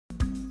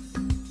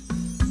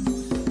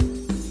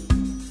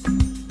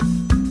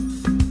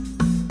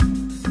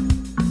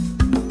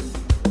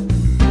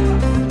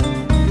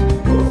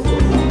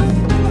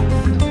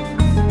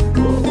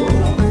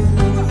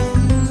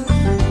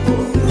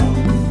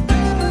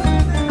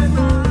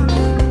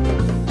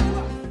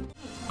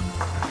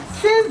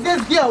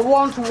this girl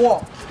wants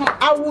war,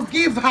 I will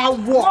give her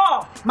war.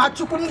 Mama,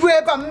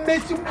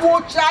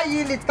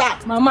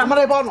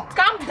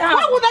 calm down.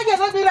 Why would I get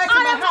something like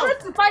in my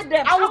house? To fight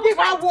them. I will give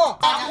her war.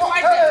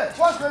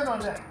 What's going on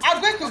there?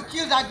 I'm going to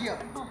kill that girl.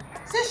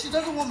 Since she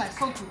doesn't want my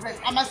son to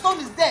rest, and my son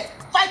is there,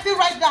 fighting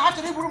right now.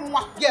 You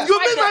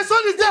mean my son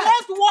is there?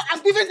 Want war?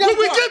 I'm giving them war.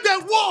 We will give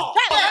them war.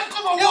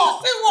 Come on,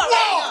 war.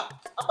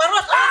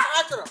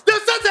 They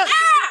said that.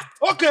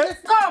 Okay.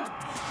 Come.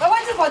 We're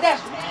waiting for them.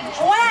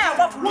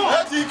 Wow.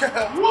 Etiko.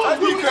 War.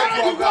 I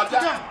am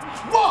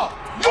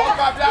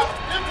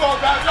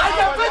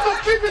going to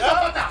kill this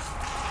daughter.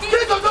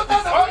 Kill the daughter.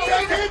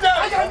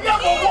 I am here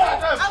for war.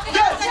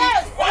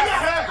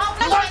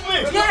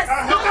 Yes.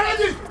 Look at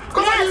this.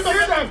 Come on, you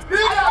kill them. I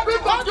am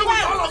going to kill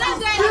all of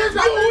you.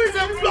 Who is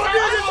a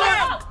bloody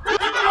man?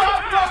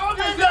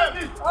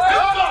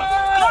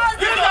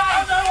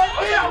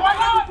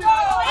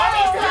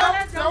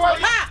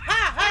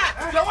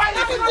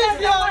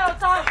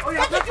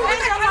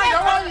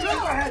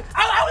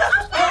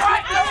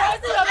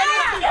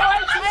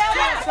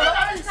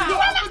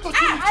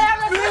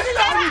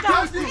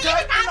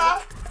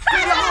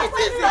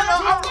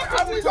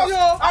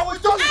 I will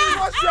just see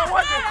what you are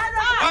wanting.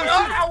 I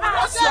will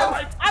not see.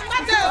 I'm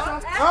not there.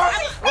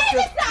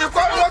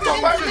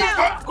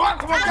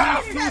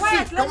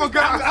 Come on,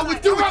 I will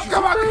do it.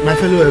 Come on. My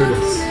fellow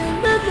elders,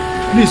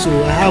 please, I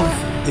have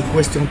a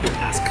question to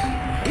ask.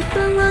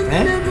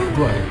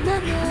 Go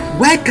ahead.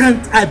 Why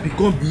can't I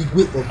become the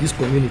Igwe of this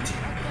community?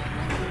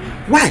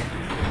 Why?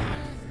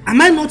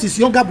 Am I not his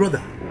younger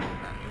brother?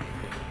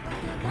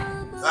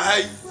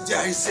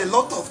 There is a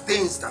lot of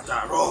things that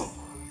are wrong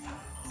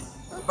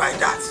by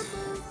that.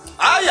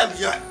 I am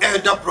your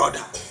elder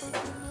brother,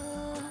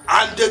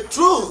 and the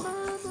truth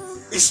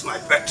is my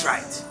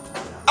birthright.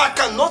 I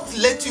cannot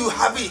let you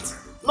have it,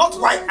 not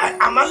while I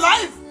am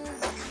alive.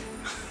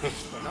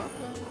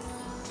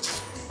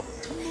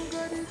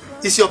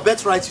 It's your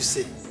birthright, you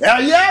say?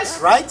 Yes.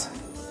 Right?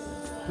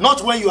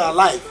 Not when you are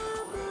alive.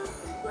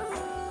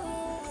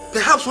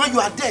 Perhaps when you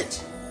are dead.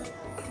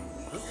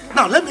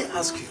 Now let me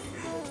ask you,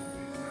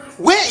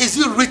 where is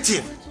it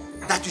written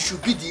that you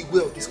should be the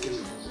Igwe of this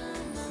kingdom?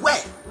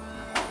 Where?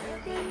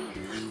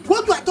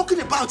 What we are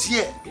talking about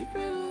here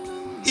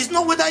is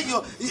not whether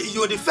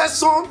you're the first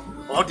son,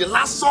 or the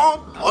last son,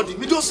 or the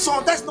middle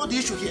son. That's not the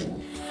issue here.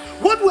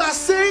 What we are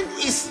saying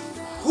is,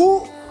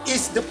 who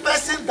is the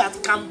person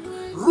that can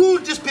rule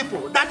these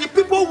people, that the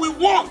people we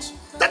want.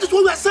 That is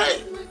what we are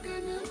saying.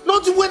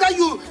 Not whether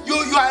you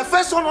are a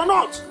first son or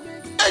not.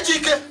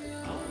 Ejike,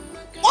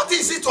 what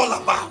is it all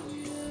about?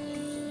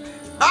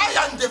 I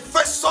am the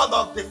first son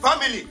of the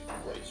family,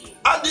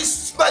 and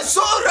it's my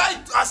sole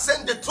right to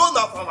ascend the throne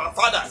of our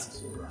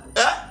fathers.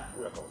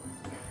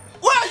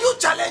 Why are you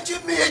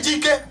challenging me,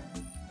 Ejike?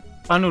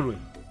 Anuru,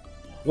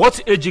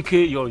 what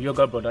Ejike, your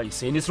younger brother, is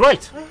saying is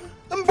right.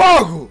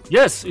 Mbago!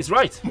 Yes, it's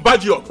right.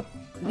 Mbagio,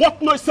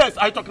 what nonsense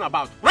are you talking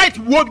about? Right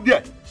work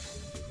there.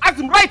 As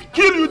in right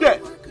kill you there.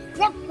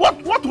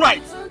 What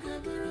right?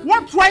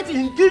 What right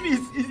in giving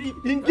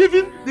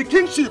the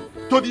kingship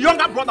to the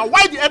younger brother?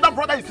 Why the elder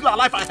brother is still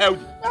alive and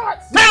healthy?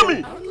 Tell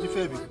me!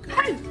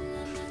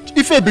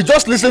 Ifebi,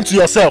 just listen to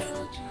yourself.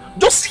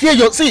 Just hear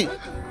your... See,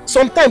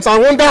 sometimes I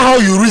wonder how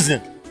you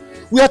reason.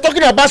 We are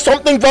talking about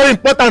something very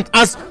important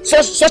as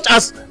such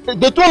as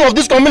the throne of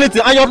this community,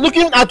 and you're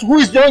looking at who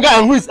is younger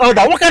and who is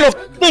elder. What kind of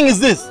thing is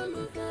this?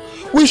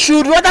 We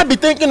should rather be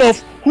thinking of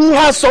who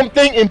has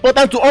something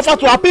important to offer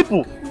to our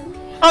people.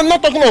 I'm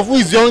not talking of who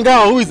is younger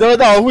or who is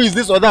elder or who is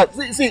this or that.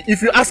 See,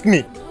 if you ask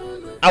me,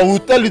 I will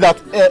tell you that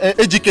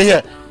Ejike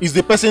here is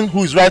the person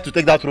who is right to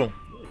take that throne.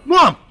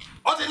 Mom!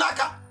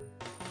 Odinaka,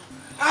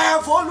 I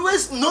have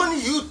always known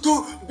you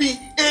to be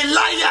a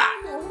liar.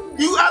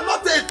 You are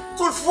not a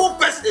truthful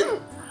person.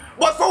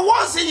 But for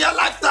once in your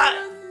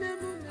lifetime,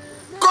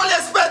 call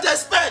a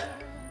spade.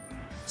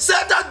 Say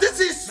that this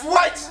is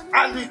white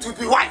and it will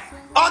be white.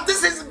 Or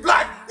this is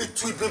black,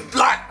 it will be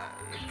black.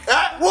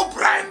 Who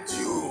bribed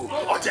you?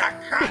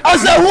 I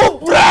said, who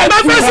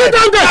bribed you? Sit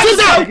down there, sit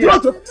down!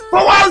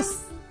 For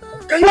once!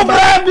 Who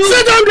bribed you?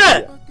 Sit down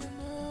there!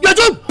 You're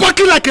just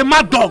barking like a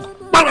mad dog.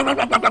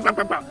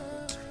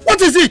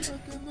 What is it?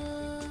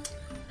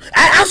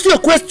 I asked you a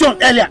question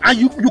earlier and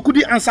you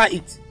couldn't answer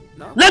it.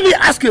 No. Let me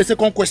ask you a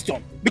second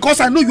question, because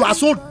I know you are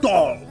so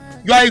dull.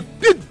 You are a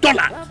big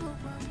dullard.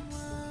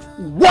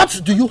 What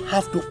do you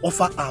have to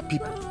offer our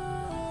people?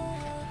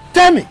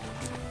 Tell me.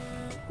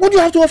 What do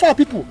you have to offer our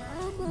people?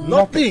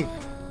 Nothing.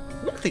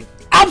 Nothing.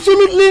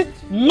 Absolutely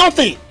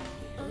nothing.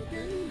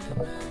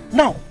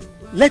 Now,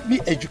 let me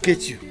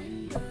educate you.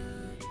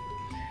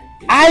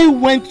 I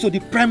went to the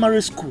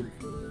primary school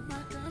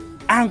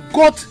and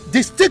got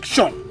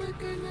distinction.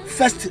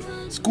 First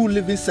school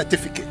living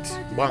certificate.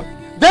 Wow.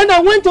 Then I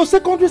went to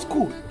secondary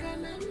school.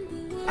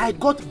 I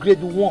got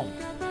grade 1.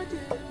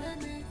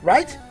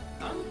 Right?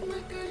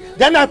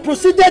 Then I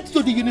proceeded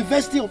to the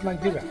University of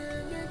Nigeria.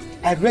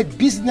 I read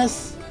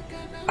business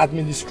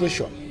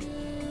administration.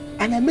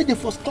 And I made the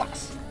first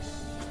class.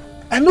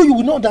 I know you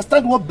will not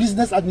understand what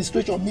business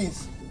administration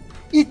means.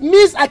 It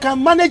means I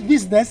can manage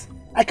business,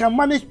 I can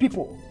manage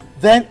people.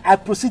 Then I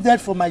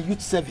proceeded for my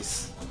youth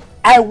service.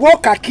 I wore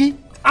khaki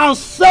and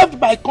served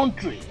my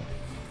country.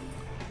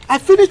 I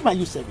finished my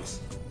youth service.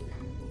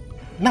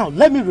 Now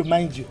let me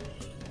remind you,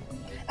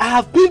 I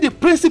have been the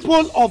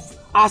principal of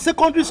our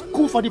secondary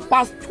school for the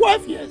past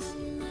 12 years.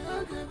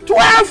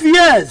 12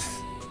 years!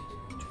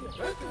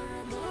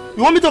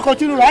 You want me to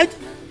continue, right?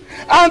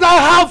 And I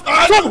have...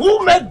 And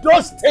who made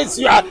those things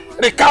you are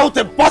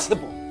recounting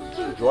possible?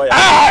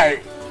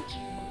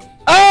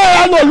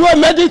 I know who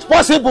made it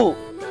possible.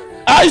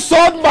 I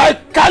sold my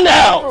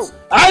canals.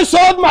 I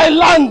sold my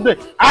land.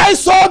 I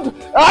sold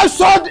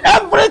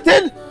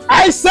everything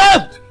I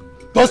saved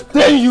to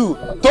stay you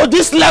to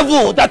this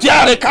level that you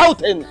are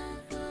recounting.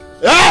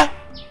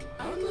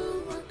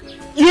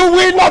 You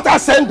will not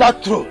ascend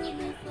that throne.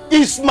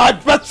 It's my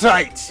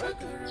birthright.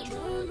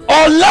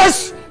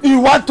 Unless you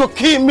want to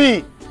kill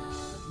me.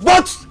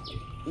 But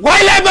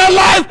while I'm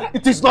alive,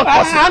 it is not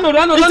possible.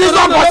 It is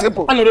not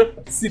possible.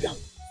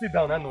 Sit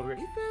down, Anore.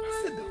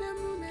 Sit down.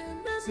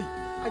 See,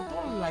 I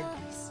don't like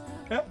this.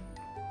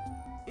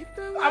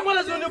 I'm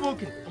not the only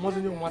okay. I'm not the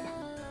only one.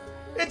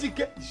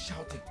 Etiko is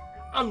shouting.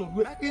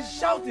 Anore is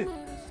shouting.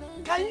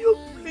 Can you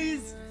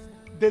please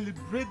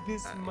deliberate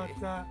this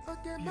matter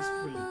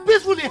peacefully?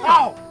 Peacefully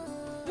how?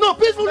 No,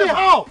 peacefully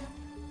how?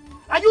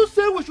 Are you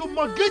saying we should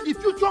mortgage the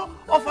future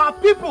of our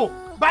people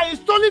by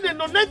installing a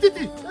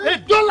non-entity, a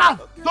dollar,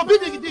 to be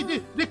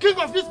the king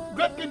of this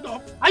great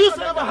kingdom? Are you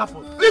saying that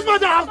happen? This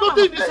matter has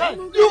nothing to say.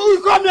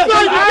 You come here.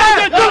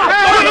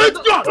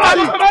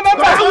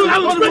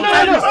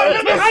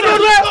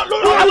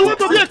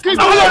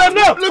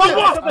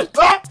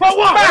 For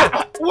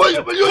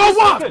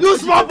what? You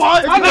small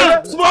boy.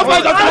 Small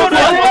boy.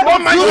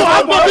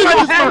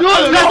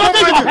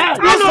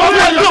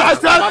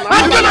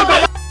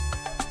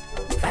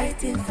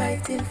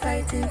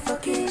 Fighting for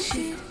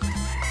kingship.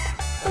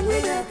 I'm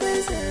gonna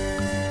present.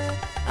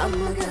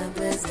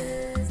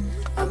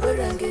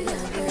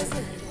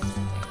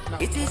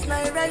 It is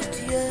my right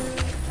here.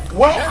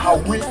 Why are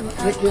we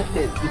making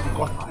a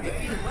difficult fight?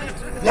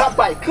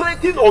 Thereby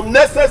creating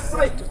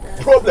unnecessary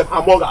problem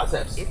among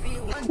ourselves. We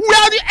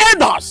are the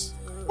elders.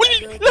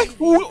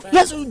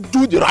 Let's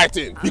do the right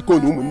thing.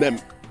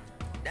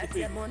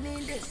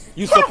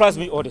 You surprise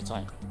me all the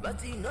time.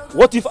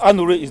 What if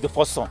Anore is the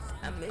first son?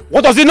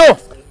 What does he know?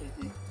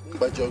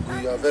 But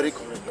Jogu, you are very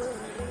correct.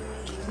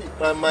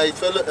 My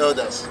fellow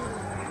elders,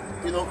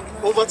 you know,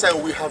 over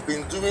time we have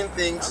been doing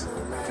things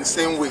the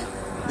same way,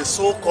 the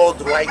so-called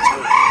right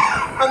way,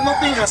 and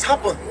nothing has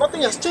happened,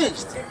 nothing has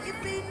changed.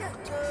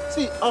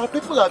 See, our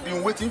people have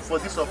been waiting for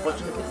this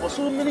opportunity for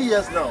so many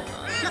years now.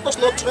 Let us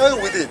not toil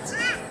with it.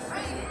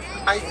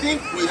 I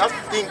think we have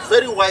to think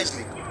very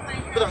wisely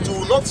so that we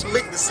will not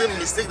make the same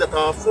mistake that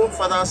our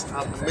forefathers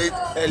have made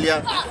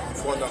earlier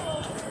before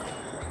now.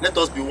 Let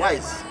us be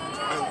wise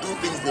and do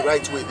things the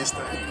right way this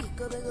time.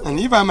 And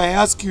if I may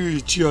ask you,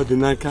 Ichi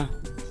Odinaka,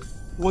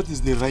 what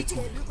is the right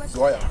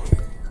way?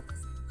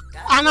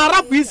 An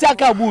Arab is a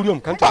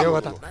Kaburium, can't you hear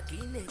what?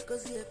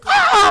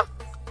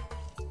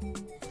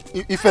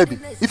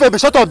 Ifebi,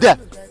 shut up there.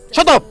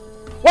 Shut up.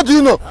 What do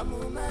you know?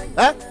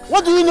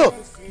 What do you know?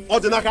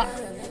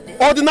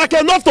 Odinaka,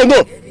 enough to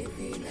know.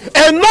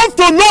 Enough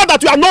to know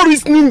that you are not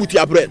reasoning with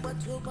your brain.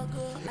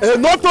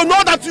 Enough to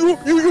know that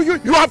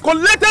you have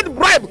collected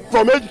bribe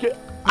from education.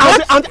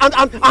 And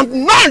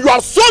now you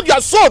have sold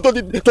your soul to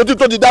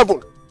the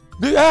devil.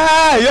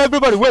 Hey,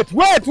 everybody, wait.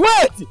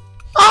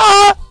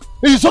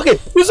 It's okay.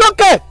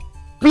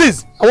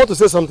 Please, I want to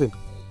say something.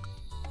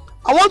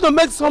 I want to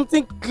make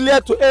something clear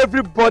to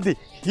everybody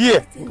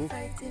here.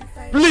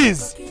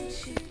 Please,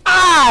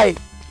 I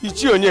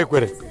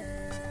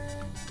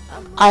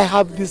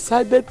have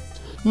decided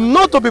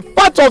not to be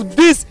part of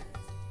this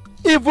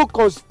evil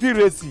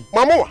conspiracy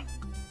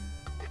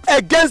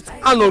against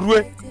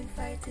Anore.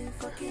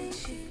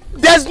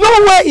 There's no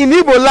way in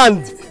Igbo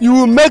land you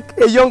will make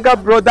a younger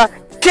brother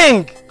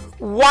king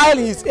while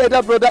his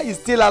elder brother is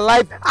still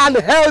alive and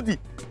healthy.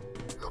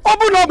 We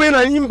will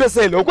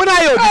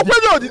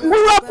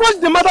approach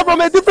the matter from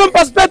a different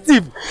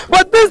perspective.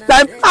 But this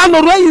time,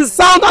 Anore is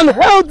sound and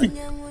healthy.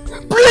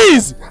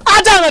 Please,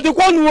 Ajani!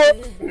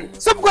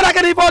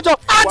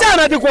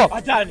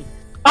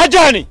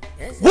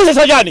 Who is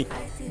Ajani?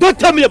 Don't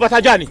tell me about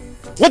Ajani.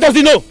 What does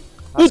he know?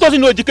 Who doesn't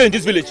know education in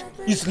this village?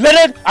 He's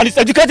learned and he's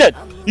educated.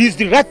 He's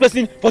the right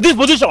person for this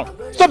position.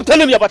 Stop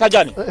telling me about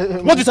Ajani.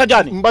 What is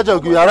Ajani?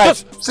 Mbajogu, you are right.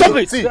 Stop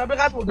it. See,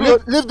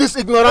 leave this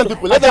ignorant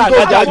people. Let them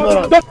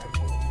go.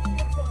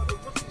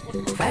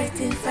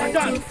 Fighting for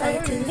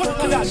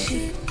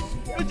kingship.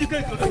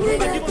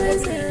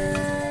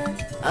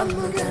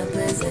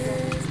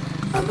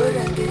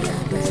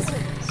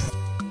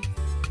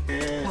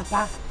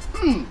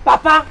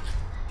 Papa,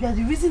 you are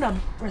the reason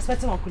I'm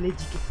respecting Uncle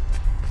Etiko.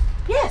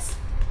 Yes.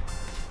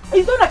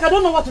 It's not like I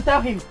don't know what to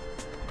tell him.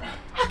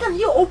 How can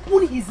he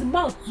open his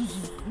mouth to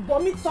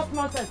vomit such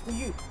nonsense to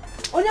you?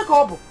 Onye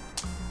Kobo.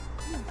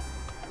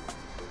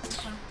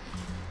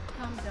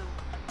 Calm down,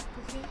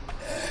 okay?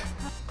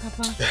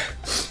 Papa,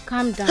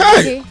 calm down,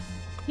 okay?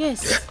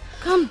 Yes,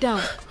 calm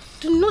down.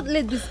 Do not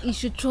let this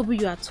issue trouble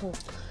you at all.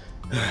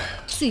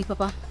 See,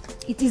 Papa,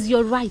 it is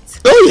your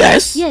right. Oh,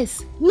 yes?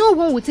 Yes, no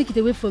one will take it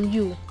away from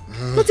you.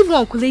 Not even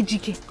Uncle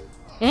Ejike.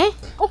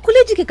 Uncle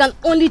Ejike can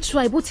only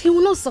try, but he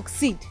will not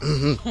succeed.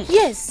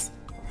 Yes.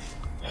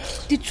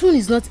 The throne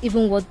is not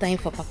even worth dying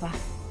for, Papa.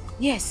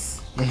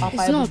 Yes. Papa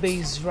Ebube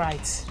is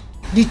right.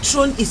 The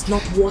throne is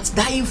not worth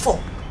dying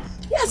for.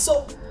 Yes,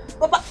 so,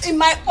 Papa, in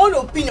my own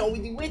opinion,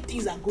 with the way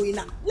things are going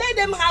now, let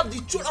them have the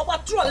throne, our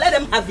throne, let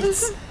them have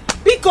it.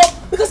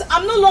 Because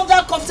I'm no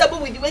longer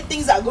comfortable with the way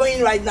things are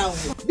going right now.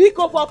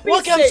 Because for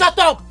peace sake. Shut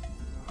up!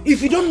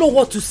 If you don't know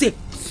what to say,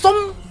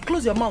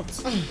 close your mouth.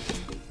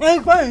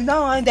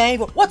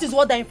 What is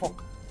worth dying for?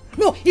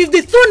 No, if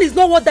the throne is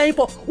not worth dying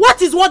for,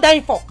 what is worth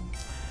dying for?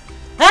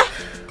 Huh?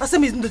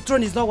 Asem the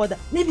throne is not worth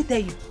dying. Let me tell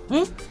you.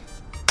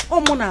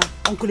 Omona,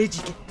 Uncle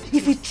Ejike,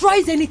 if he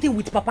tries anything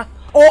with Papa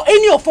or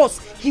any of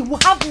us, he will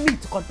have me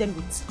to contend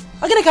with.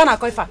 Again, can I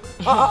call for?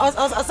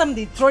 Asem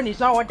the throne is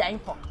not worth dying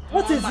for.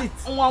 What is it?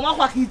 Don't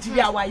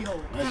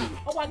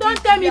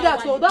tell me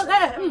that.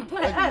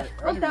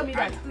 Don't tell me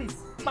that, please.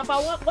 Papa,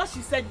 what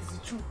she said is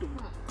the truth.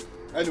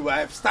 Anyway,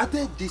 I've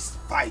started this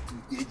fight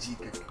with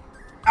Ejike.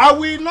 I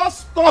will not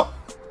stop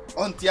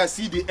until I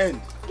see the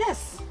end.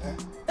 Yes.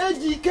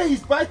 Ejike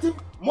is biting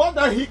more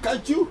than he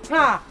can chew.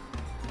 Ha.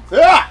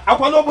 Yeah,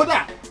 Papa,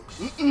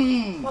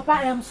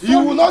 I am solid. You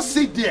will not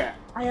sit there.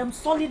 I am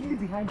solidly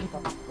behind you,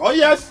 Papa. Oh,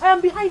 yes? I am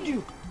behind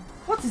you.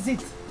 What is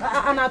it?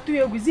 And I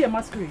do a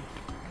masquerade.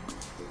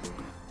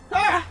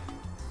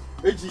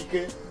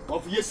 Ejike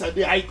of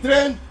yesterday, I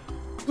trained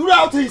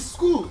throughout his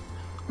school,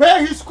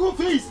 pay his school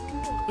fees,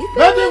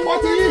 made him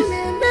what he is.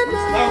 He's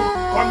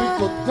now coming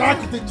to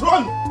drag the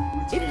throne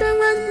with me.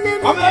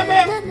 Come here,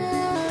 man.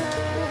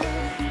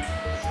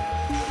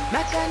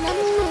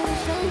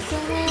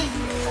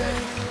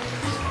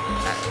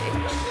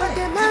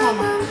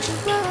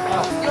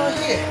 You're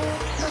here.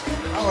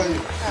 How are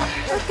you?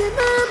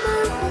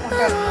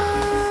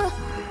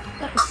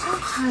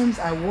 Sometimes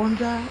I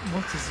wonder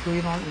what is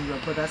going on in your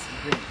brother's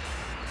brain.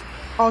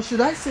 Or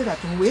should I say that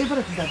whoever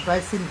that is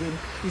advising him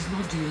is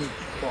not doing it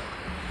before?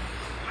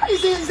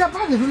 It's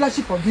about the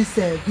rulership of this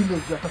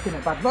village you are talking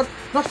about,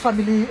 not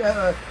family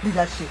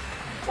leadership.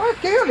 Why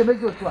can you remember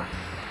your tour?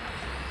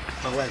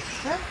 My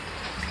wife,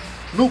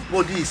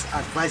 nobody is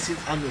advising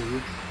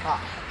Anu.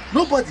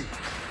 Nobody.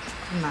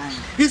 Nine.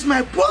 He's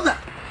my brother.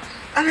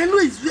 And I know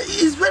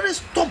he's very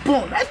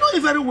stubborn. I know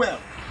him very well.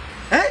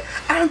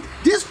 And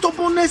this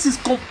stubbornness is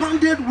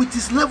compounded with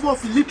his level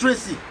of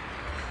illiteracy.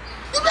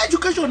 Even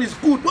education is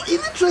good, but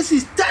illiteracy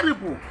is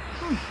terrible.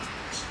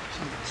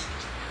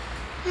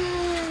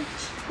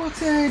 But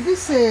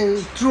this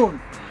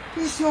throne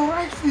is your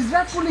right, is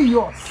rightfully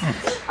yours.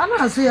 I'm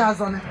not saying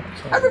has on it.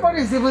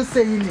 Everybody is even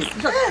saying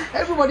it.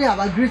 Everybody have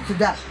agreed to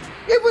that.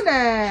 Even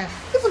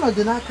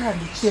Odinaka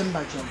and the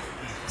chamber, John,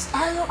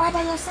 are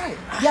by your side.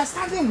 They are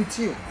standing with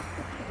you.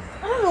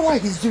 I don't know why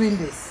he's doing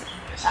this.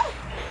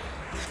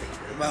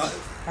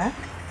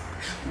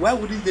 Why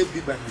wouldn't they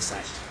be by my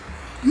side?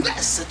 You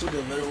guys settle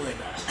them very well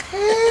now.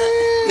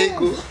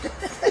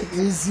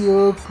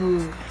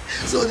 Ezuruonye.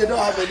 So they don't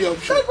have any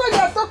option. That's why they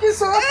are talking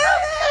so.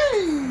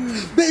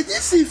 But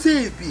this is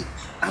Fabi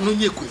and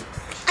Onyekwe.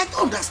 I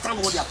don't understand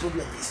what their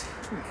problem is.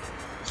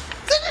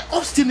 Very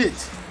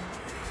obstinate.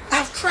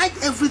 I've tried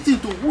everything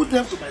to hold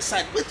them to my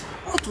side, but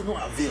all to no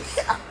avail.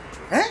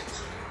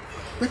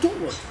 But don't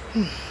worry.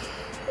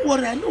 Don't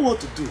worry, I know what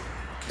to do.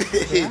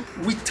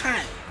 With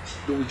time,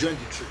 they will join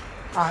the train.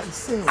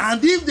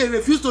 And if they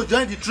refuse to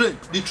join the train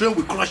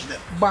will crush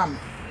them. Bam.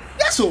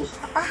 Yes, so.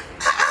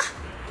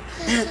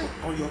 Then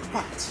on your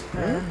part,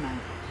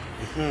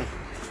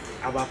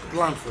 our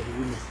plan for the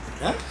women.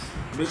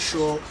 Make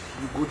sure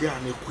you go there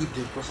and equip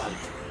them properly.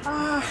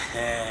 Now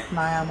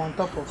I am on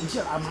top of it.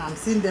 I'm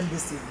seeing them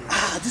this evening.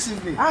 This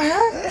evening?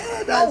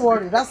 Don't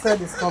worry, that's all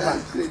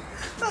discovered.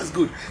 That's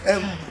good.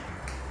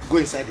 Go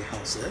inside the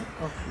house.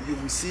 You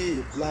will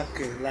see a black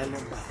nylon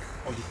bag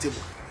on the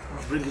table.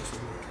 I'll bring it to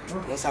you.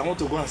 Because I want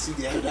to go and see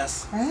the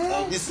elders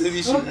of this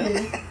division.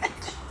 Okay.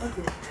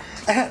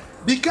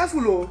 Be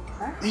careful,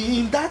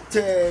 in that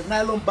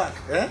nylon bag,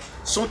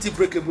 something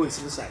breakable is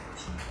inside.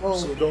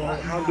 So don't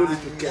handle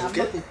it with care,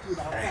 okay?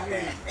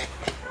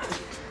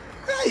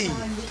 Hey,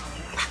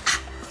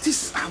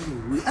 this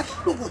Amu, I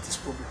don't know what his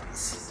problem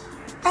is.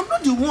 I'm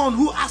not the one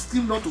who asked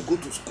him not to go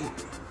to school.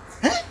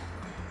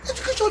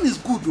 Education is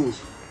good though.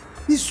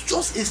 He's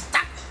just a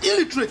stark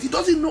illiterate. He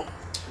doesn't know.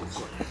 Oh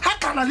God. How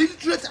can an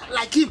illiterate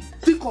like him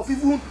think of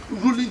even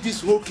ruling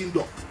this whole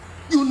kingdom?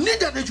 You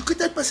need an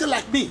educated person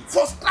like me,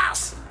 first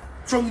class,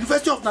 from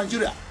University of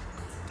Nigeria.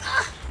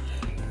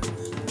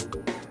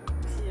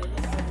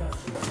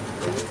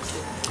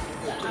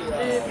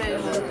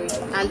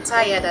 I'm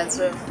tired as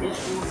well.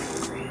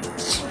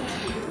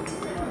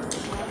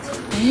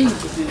 Hey,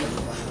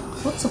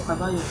 what's up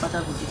about your father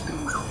with the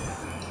throne?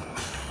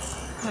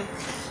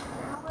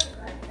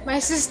 My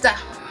sister,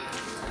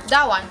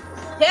 that one,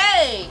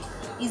 hey,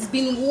 it's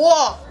been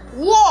war,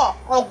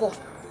 Ogo,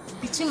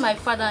 between my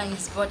father and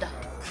his brother.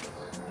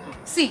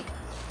 See,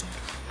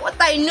 What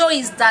I know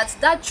is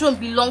that throne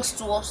belongs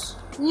to us.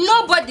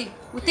 Nobody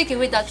will take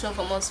away that throne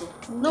from us.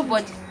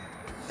 Nobody.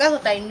 That's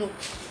what I know.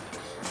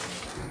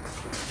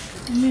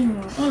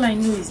 All I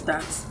know is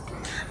that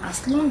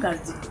as long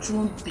as the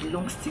throne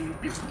belongs to you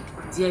people,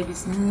 there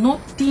is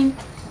nothing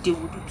they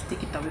will do to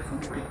take it away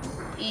from you people.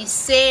 You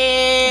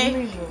say...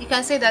 You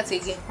can say that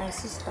again. My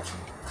sister.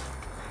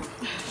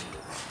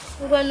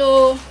 Well,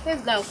 no.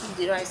 Let's go and cook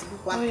the rice.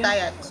 I'm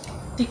tired.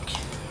 Take.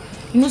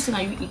 You know, so now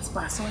you eat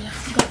fast. So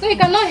you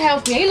cannot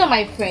help me. Are you not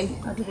my friend?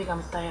 I do think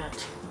I'm tired.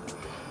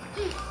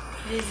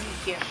 Lazy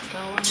girl.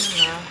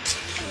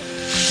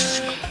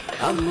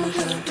 I'm more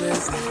than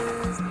blessed.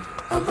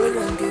 I'm more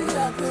than giving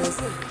a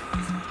blessing.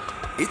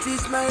 It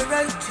is my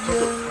right to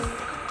you.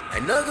 I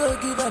not go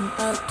give an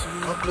out to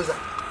you. Come closer.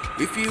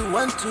 If you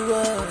want to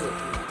work,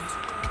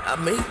 I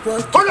make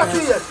what you want.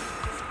 2 years.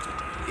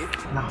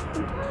 Now,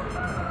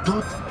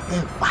 don't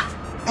ever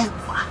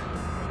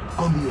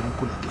call me your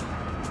uncle again.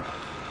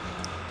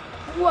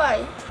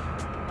 Why?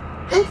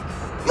 Hey,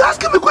 you're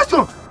asking me a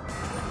question.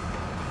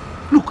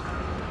 Look,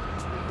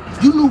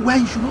 you know why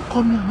you should not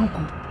call me an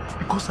uncle?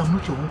 Because I'm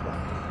not your uncle.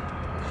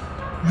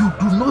 You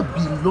do not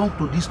belong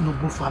to this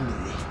noble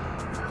family.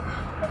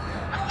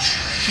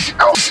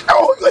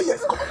 Oh,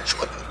 yes, come on,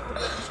 show me.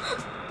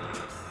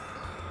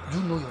 You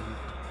know your name,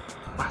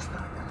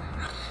 bastard.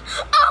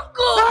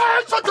 Uncle!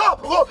 Hey, shut up!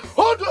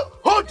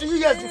 Hold the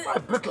ears before I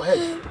break your head.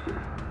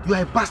 You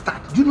are a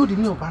bastard. Do you know the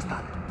meaning of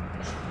bastard?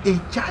 A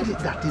child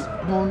that is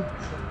born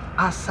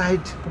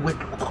outside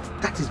wedlock.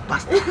 That is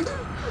bastard.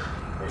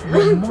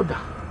 My mother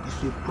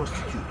is a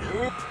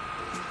prostitute.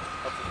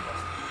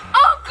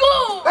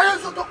 Uncle! Hey,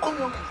 so don't call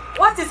me uncle.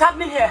 What is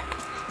happening here?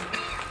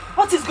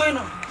 What is going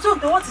on? So,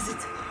 what is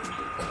it?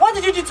 What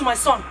did you do to my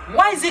son?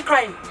 Why is he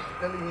crying?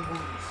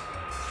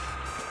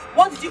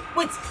 What did you...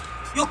 Wait,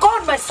 you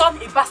called my son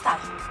a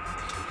bastard?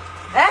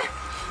 Eh?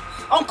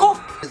 Uncle?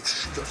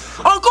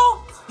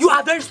 Uncle, you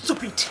are very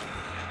stupid.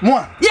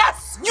 Moi?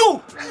 Yes,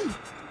 you!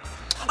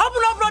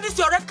 Open this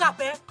your red cap,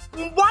 eh?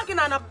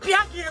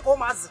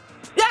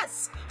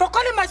 Yes, for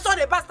calling my son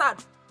a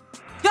bastard.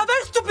 You're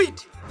very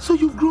stupid. So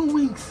you've grown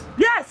wings?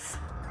 Yes.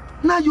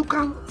 Now you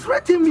can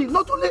threaten me.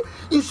 Not only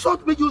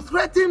insult me, you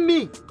threaten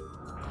me.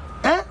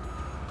 Eh?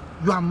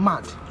 You are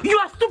mad. You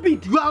are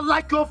stupid. You are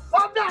like your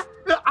father,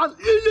 an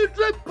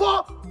illiterate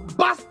poor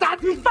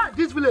bastard in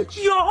this village.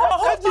 Your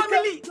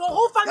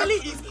whole family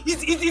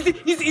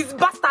is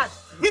bastard.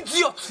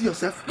 Idiot. See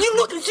yourself. You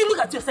look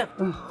at yourself.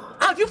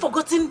 Have you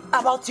forgotten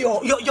about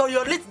your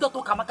late daughter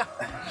Kamaka?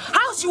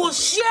 How she was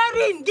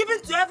sharing, giving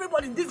to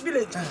everybody in this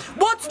village.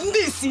 Both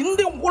this,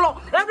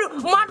 every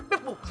mad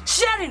people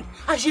sharing,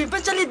 and she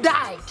eventually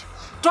died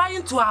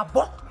trying to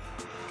abort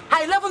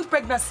her 11th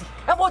pregnancy.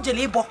 About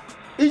Jelebo.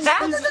 No. It's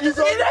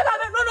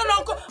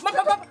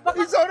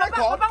a record.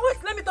 Papa,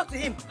 wait, let me talk to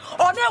him.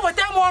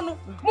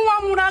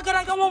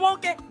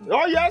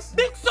 Oh yes.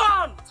 Big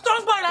son,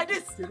 strong boy like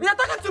this. You are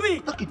talking to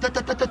me.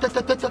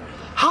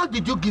 How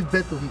did you give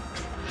birth to him?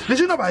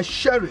 Listen about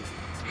sharing.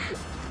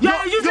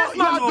 Yeah, you useless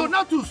man. You are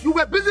donatus. You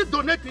were busy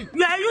donating.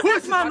 Yeah, you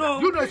useless man.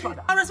 You know his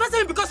father. I'm respecting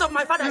him because of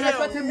my father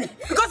here. Me.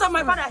 Because of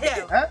my father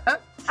here.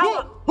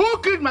 Who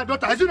killed my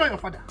daughter? Is it not your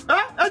father?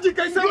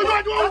 Education.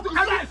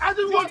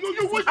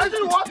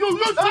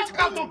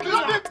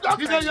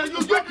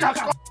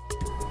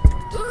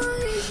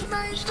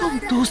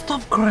 You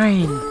Stop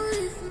crying.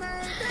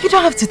 You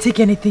don't have to take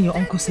anything your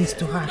uncle says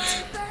to heart.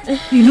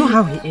 You know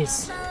how he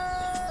is.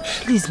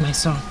 Please, my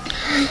son.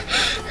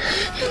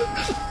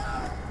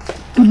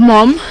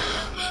 Mom,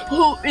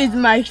 who is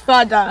my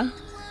father?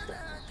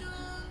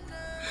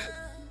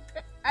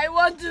 I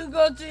want to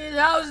go to his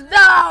house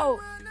now.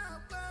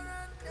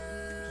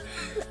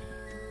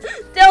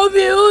 Tell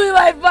me who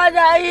my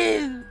father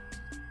is.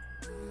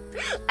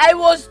 I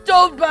was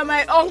told by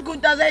my uncle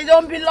that I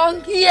don't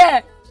belong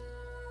here.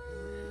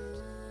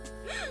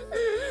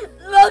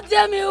 Lord,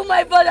 tell me who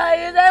my father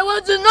is. I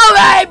want to know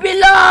where I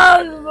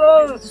belong.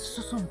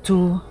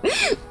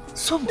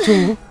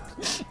 Somto,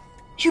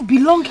 you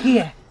belong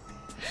here.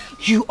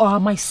 You are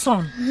my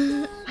son.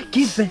 I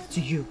gave birth to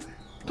you.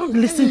 Don't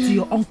listen to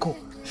your uncle.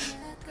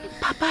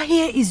 Papa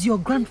here is your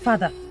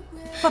grandfather.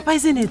 Papa,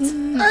 isn't it?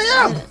 I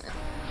am.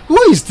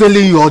 Who is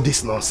telling you all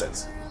this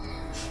nonsense?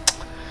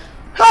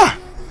 Ha!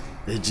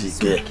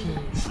 Ejike.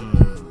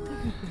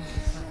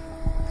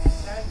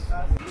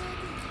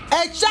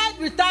 A child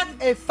without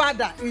a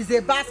father is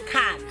a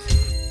bastard.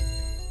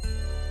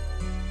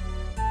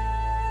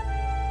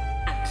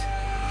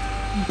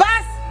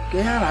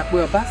 Bastard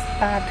or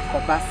bastard.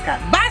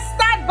 Bastard.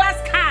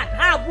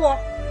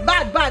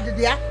 Bad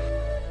there.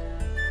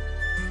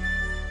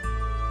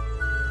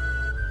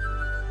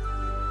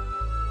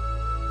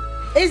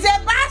 Is a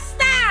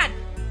bastard.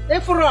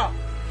 If look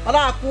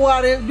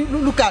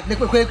at is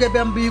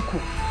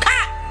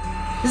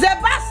a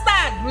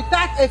bastard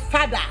without a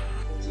father.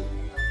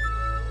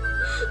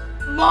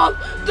 Mom,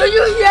 do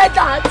you hear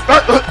that?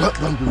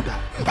 Don't do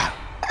that.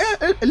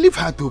 Leave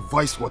her to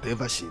voice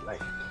whatever she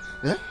likes.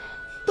 Eh?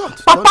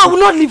 Papa will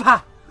not leave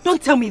her.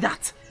 Don't tell me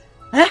that.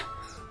 Eh?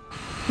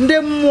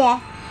 The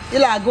more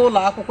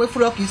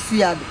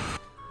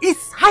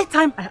It's high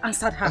time I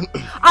answered her.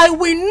 I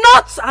will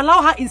not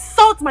allow her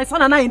insult my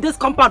son and I in this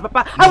compound,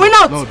 Papa. I will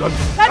not. No, don't.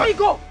 Let me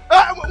go.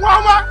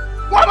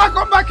 Wama,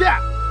 come back here.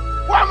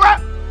 Wama.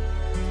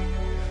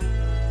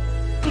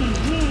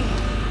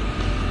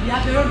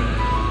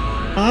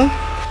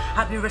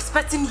 I've been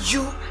respecting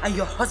you and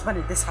your husband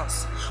in this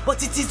house,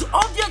 but it is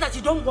obvious that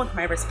you don't want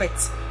my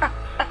respect.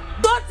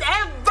 Don't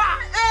ever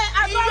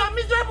in your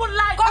miserable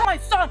life call my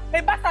son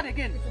a bastard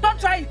again. Don't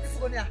try it.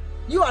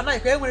 You and I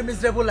can a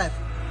miserable life.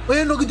 When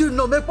you know you do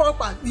no make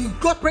papa, you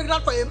got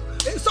pregnant for him.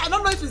 So I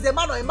don't know if he's a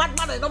man or a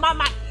madman or a normal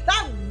man.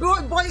 That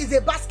boy is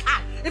a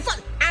bastard. In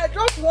fact, I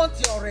don't want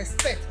your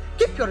respect.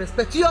 Keep your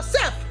respect to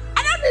yourself.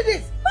 I don't need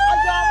this.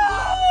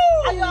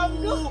 I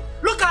am good.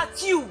 Look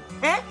at you,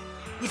 eh?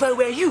 If I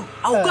were you,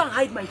 I would go and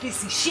hide my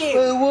face in shame.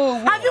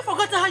 Have you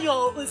forgotten how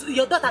your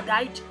daughter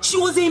died? She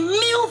was a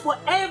meal for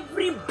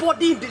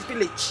everybody in this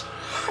village.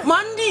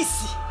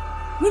 Mandisi,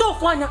 no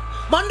fanya,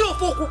 mando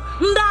foku,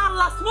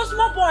 ndala,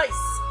 small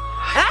boys.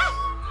 Eh?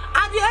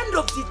 At the end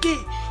of the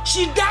day,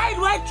 she died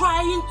while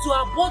trying to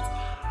abort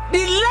the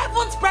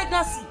 11th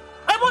pregnancy.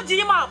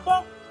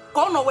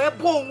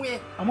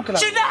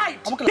 She died.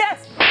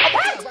 Yes.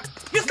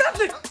 You slapped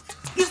me.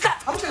 You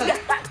slapped.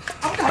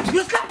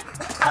 You slapped.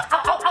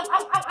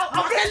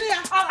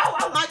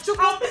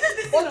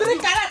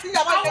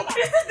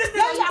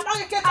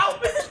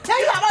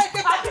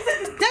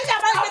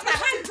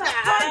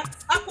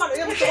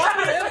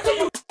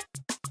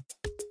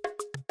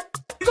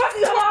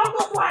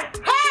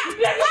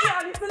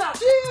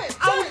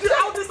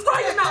 I will destroy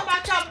you now.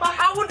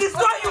 I will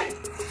destroy you.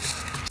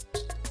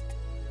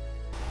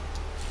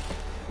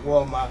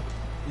 Woman,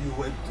 you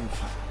went too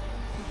far.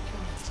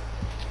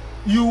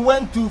 You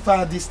went too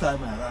far this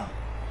time around.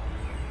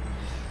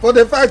 For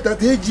the fact that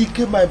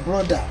AGK, my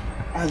brother,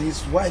 and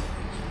his wife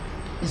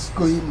is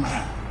going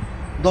mad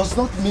does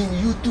not mean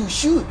you two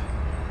should.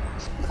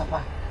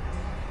 Papa,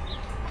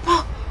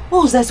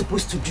 what was I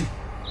supposed to do?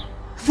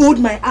 Fold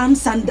my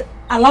arms and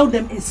allow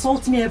them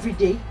insult me every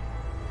day?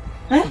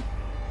 Eh?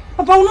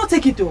 Papa, I will not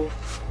take it though.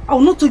 I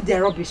will not take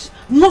their rubbish.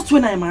 Not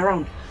when I am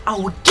around. I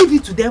will give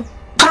it to them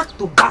back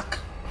to back.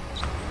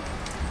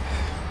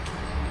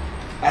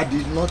 I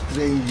did not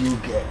train you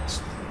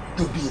girls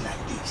to be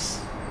like this.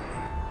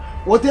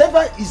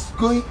 Whatever is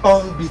going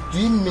on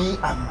between me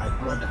and my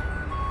brother,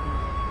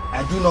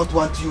 I do not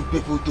want you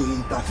people to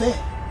interfere.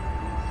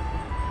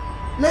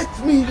 Let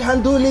me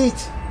handle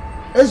it.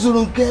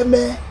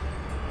 Ezuruonye.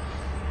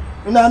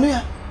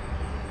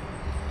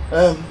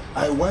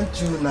 I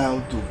want you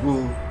now to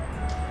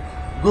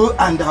go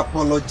and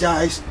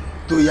apologize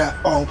to your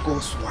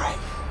uncle's wife.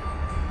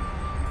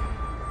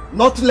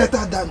 Not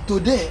later than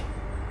today.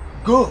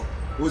 Go,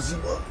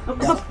 Ozibo.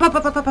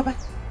 Papa.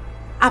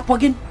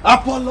 Apogin.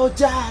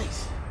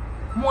 Apologize.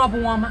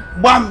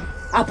 Bam.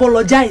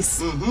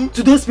 Apologize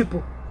to those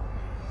people.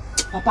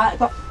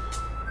 Papa.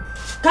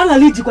 Can't I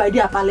lead you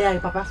idea,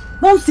 Papa?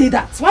 Don't say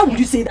that. Why would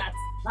you say that?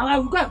 Now I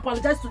will go and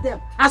apologize to them.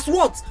 As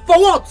what? For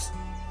what?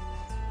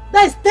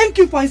 That is thank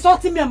you for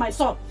insulting me and my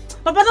son.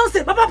 Papa, don't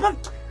say. Papa,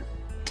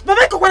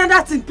 make one of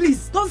that thing,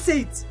 please. Don't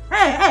say it.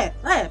 Hey,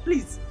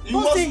 please.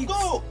 Don't say it.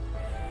 Go.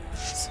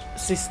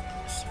 Sister.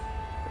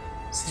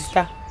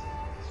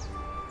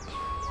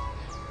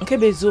 Okay,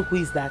 Bezoko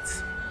is that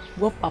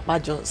what Papa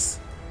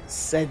just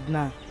said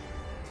now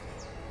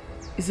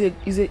is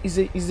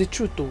the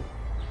truth though.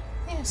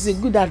 Yes. It's a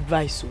good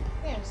advice. Oh.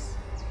 Yes.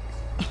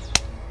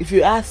 If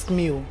you ask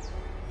me, oh,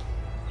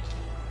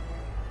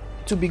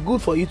 to be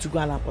good for you to go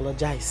and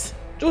apologize.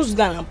 Just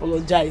go and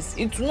apologize.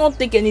 It will not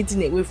take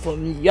anything away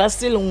from me. You are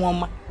still a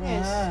woman.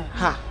 Yes.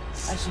 Ha.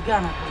 I should go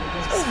and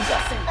apologize.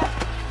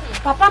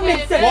 Papa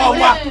made sense.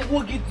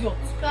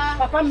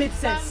 Papa made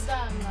sense.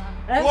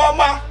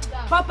 Mama.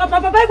 Papa,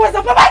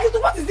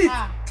 what is it?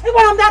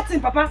 I'm that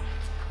thing, Papa.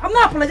 I'm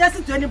not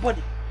apologizing to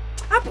anybody.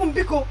 I'm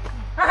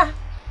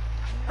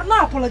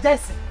not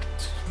apologizing.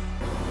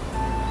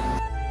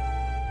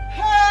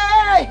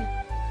 Hey!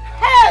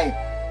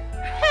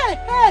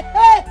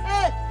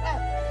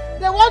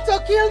 They want to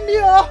kill me,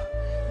 oh!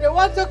 They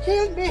want to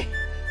kill me.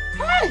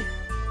 Hey!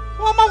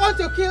 Mama want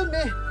to kill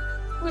me.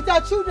 With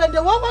her children, they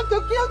won't want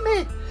to kill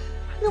me.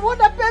 They want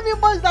to pay me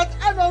money that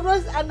Anna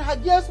Rose and her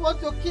girls want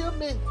to kill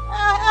me.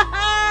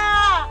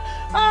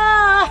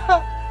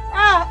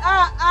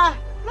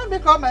 Let me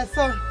call my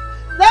son.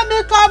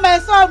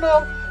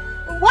 Oh.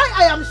 Why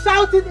I am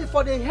shouting is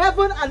for the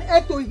heaven and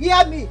earth to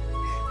hear me.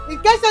 In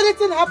case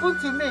anything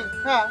happened to me,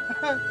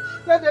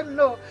 let them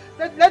know.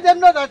 Let them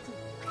know that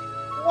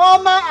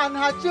Woma and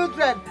her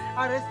children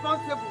are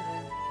responsible.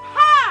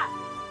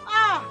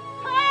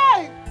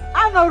 Hey!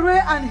 Anore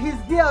and his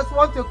girls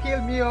want to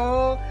kill me,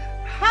 oh.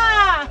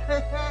 I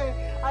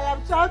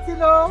am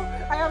shouting, oh.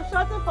 I am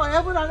shouting for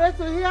heaven and earth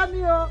to hear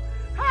me, oh.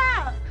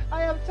 I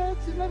am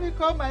shouting. Let me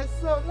call my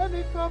son.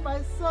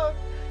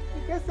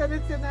 In case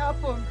anything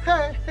happens.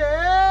 Hey.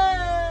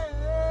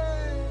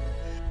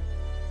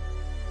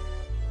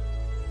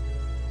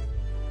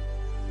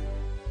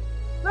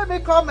 Let me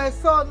call my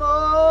son,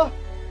 oh.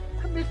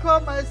 Let me call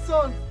my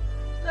son.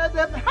 Let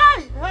them,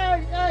 hey.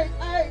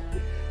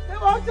 They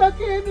want to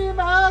kill me,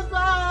 my husband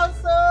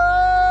also.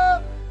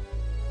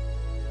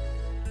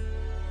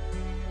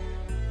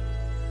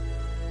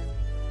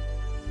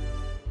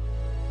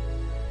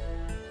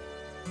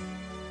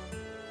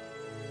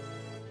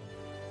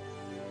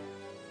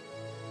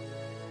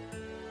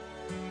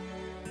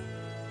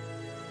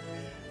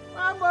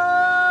 Mama!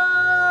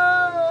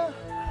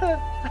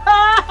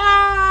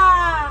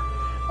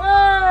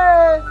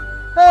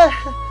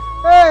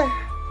 Hey!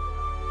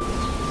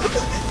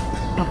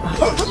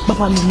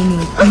 Papa, no,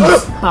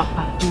 please,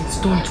 Papa, please,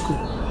 don't go.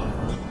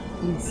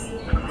 Please,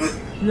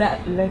 let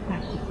her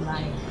keep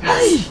lying.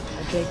 Please. I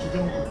beg you,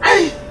 don't go.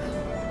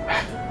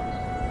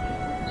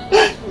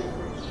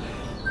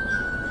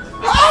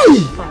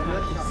 Papa,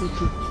 it's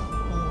okay.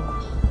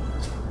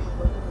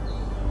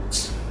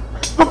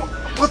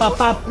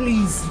 Papa,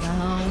 please,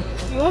 now.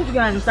 You want to go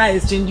and start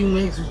exchanging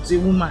words with a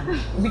woman?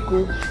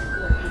 Because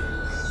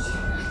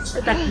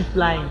let her keep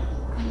lying.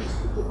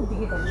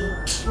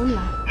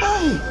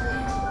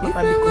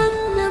 Papa,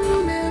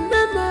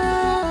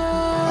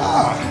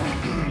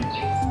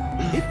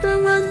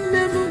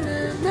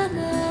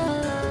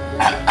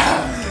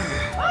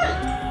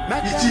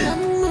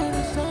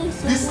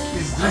 this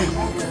is drink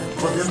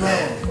for the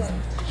man.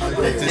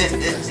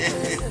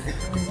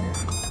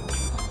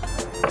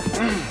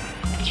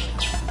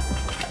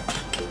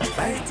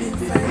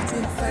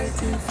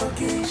 Fighting for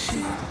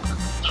kinship.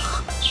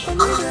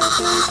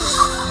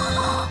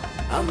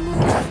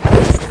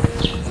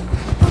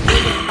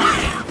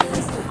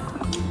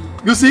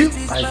 You see,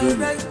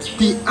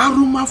 the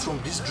aroma from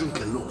this drink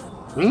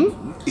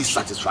alone is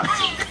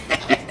satisfactory.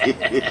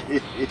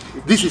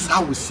 This is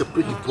how we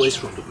separate the boys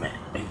from the men.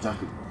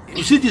 Exactly.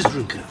 You see this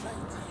drink?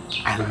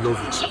 I love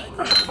it.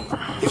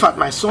 In fact,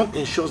 my son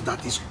ensures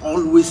that it's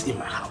always in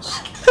my house.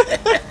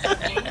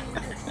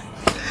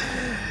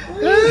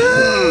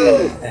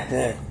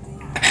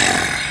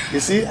 You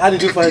see, how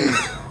did you find it?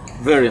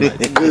 Very nice.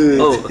 Good.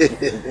 Oh,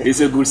 it's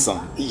a good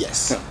song.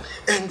 Yes.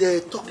 And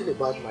talking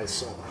about my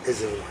son,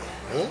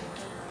 Ezuruonye,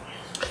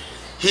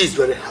 he is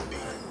very happy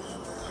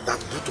that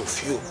both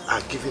of you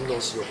are giving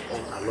us your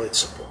unalloyed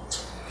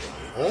support.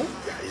 Yeah,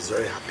 he's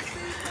very happy.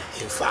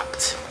 In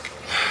fact,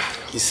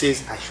 he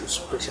says I should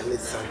specially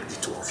thank the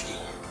two of you.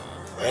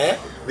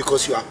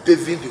 Because you are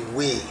paving the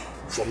way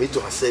for me to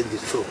ascend the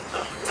throne.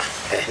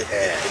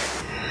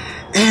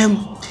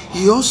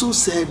 He also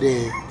said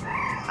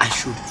I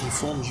should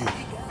inform you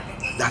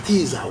that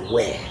he is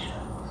aware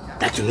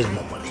that you need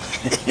more money.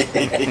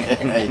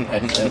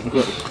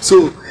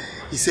 So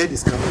he said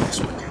he's coming this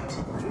weekend.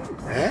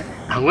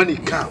 And when he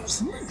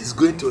comes, he's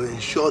going to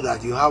ensure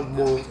that you have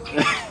more.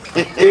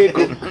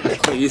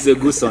 He's a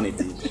good son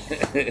indeed.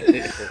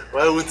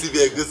 Why wouldn't he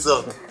be a good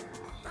son?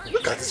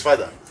 Look at his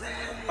father.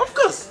 Of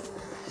course,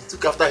 he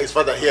took after his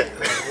father here.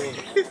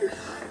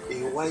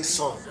 A wise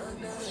son,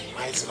 a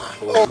wise man.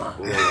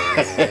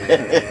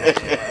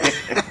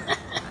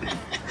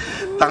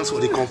 Thanks for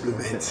the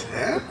compliment.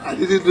 I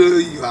didn't know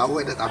you are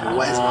aware that I'm a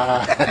wise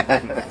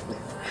man.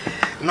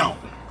 Now,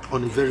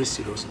 on a very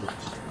serious note,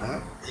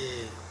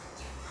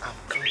 I'm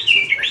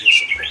counting on your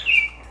support.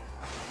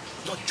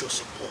 Not just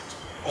support,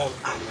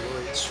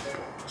 unalloyed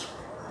support.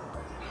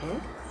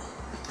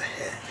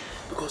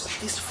 Because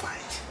this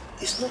fight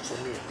is not for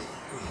me.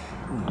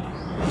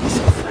 It's a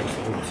fight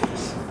for all of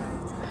us.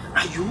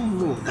 And you all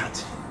know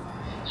that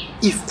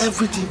if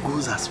everything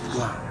goes as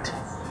planned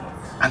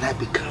and I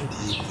become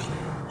the Igwe,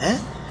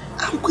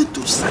 I'm going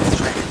to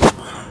satisfy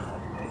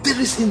everyone. There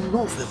is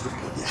enough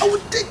everybody. I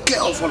will take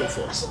care of all of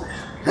us.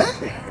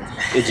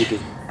 Ejike,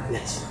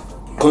 yes.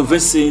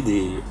 Convincing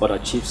the other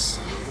chiefs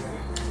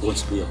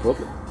won't be a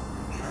problem.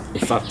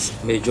 In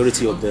fact,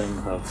 majority of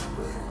them have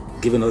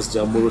given us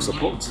their moral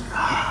support.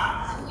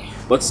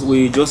 But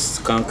we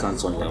just can't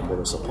count on their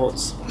moral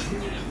support.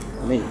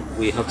 I mean,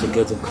 we have to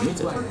get them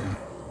committed.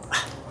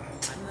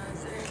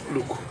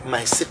 Look,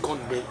 my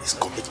second name is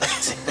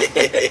commitment.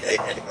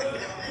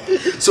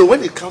 So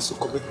when it comes to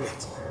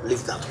commitment,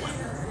 leave that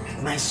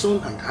one. My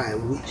son and I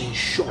will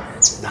ensure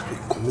that we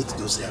commit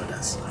those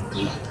elders.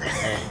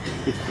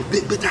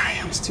 But I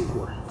am still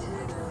worried.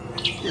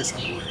 Yes,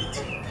 I'm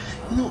worried.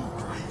 You know,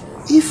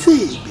 Ife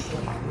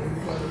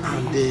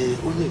and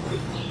Onny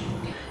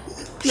Michael,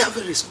 they are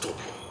very stubborn,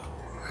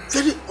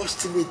 very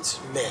obstinate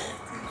men.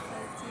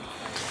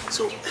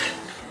 So,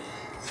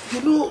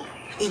 you know,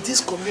 in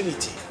this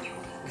community,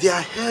 they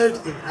are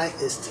held in high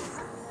esteem.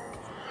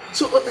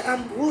 So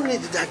I'm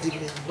worried that they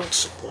may not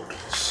support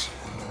us.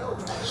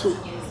 So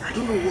I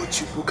don't know what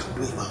you people can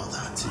do about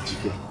that.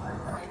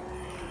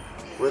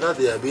 Whether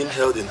they are being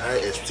held in high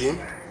esteem,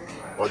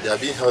 or they are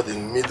being held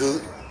in middle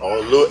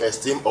or low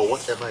esteem, or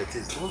whatever it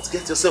is, don't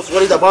get yourself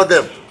worried about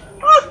them.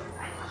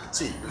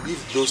 See,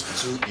 leave those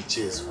two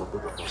Iches for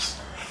both of us.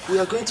 We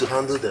are going to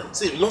handle them.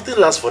 See, nothing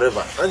lasts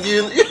forever, and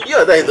you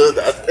and I know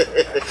that.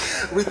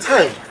 With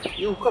time,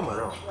 you will come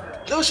around.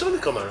 They will surely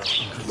come around.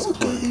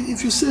 Okay,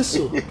 if you say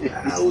so,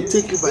 I will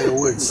take you by your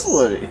words. Don't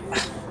worry.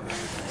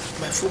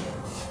 My phone.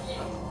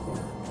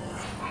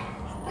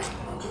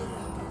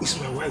 It's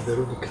my wife,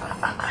 Veronica.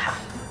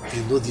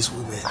 You know these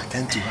women.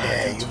 Attend to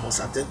her. You must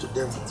attend to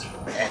them.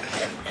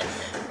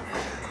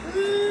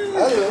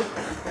 Hello.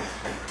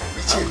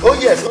 Oh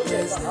yes.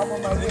 I'm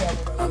on my way.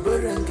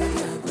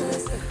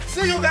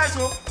 See you guys.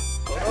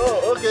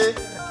 Oh, okay.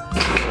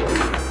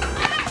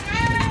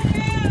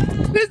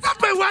 Is that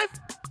my wife?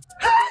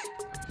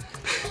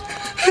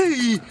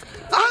 Hey,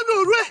 I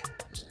know, Ray.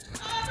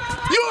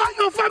 You and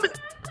your family.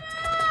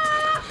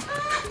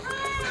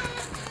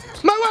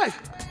 My wife.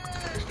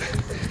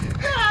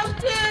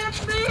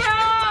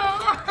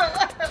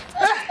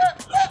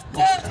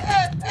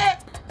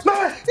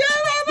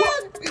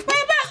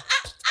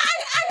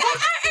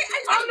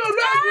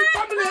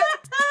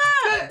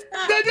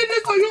 They did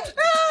this for you.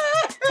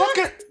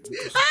 Okay.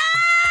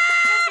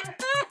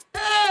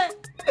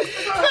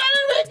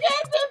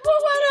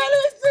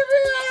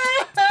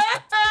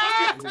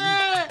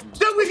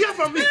 Then we hear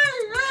from me. I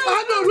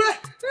know,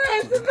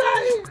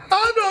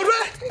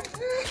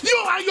 you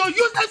and your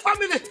useless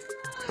family.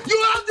 You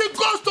have the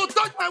guts to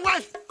touch my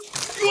wife.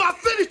 You are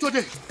finished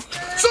today.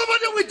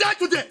 Somebody will die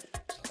today.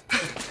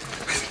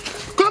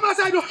 Come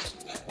outside.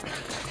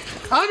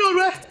 I know,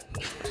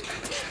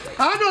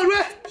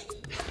 Ray.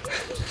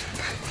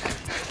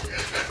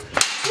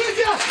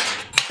 Cynthia,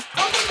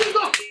 open this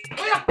door.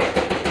 Oh yeah.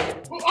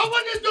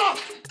 Open this door.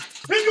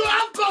 If you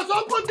have guts,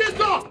 open this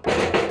door.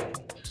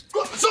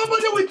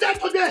 Somebody will die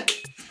today.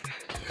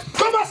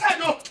 Come outside,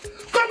 no.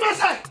 Come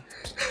outside.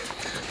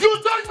 You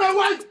touched my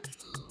wife.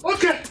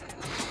 Okay.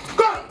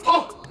 Go.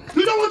 Oh,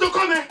 you don't want to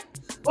come here?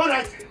 All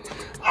right.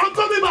 I'm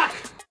coming back.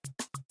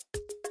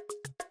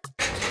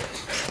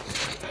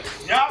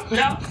 Yeah. You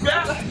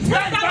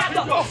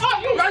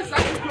guys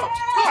like it.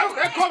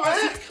 Okay, come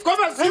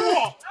and see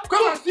war.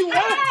 Come and see war.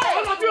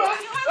 All of you.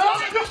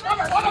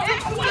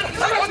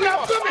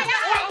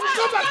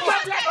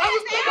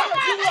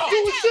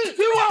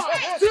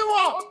 See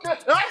war. Okay.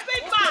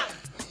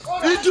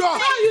 Idiot.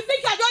 You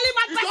think you're the only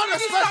man person in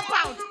this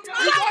compound?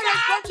 You don't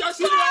respect your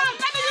senior.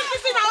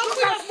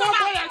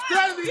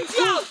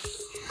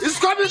 He's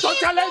coming to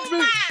challenge me.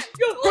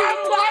 Come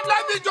on,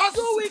 let me just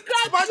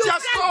smash your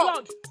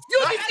skull. You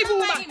this evil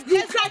woman,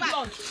 you cry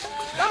blood.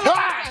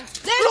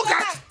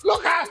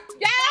 Look at.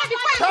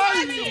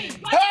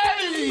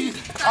 Hey!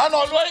 I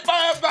know if I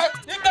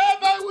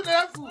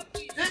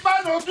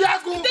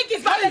think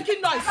it's not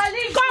making noise.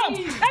 Come,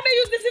 let me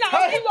use this in our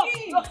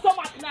your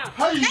stomach now.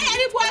 Hey,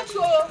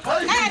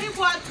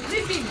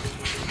 leave him.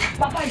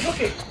 Papa, it's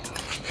okay.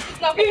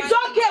 It's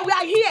okay, we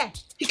are here.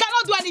 He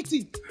cannot do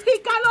anything. He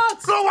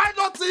cannot. So why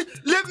not he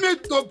leave me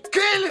to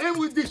kill him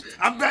with this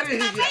and bury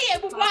him here?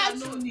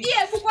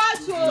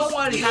 Don't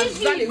worry,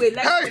 he's run away.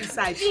 Let's go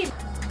inside.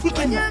 If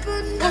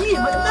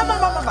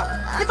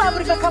I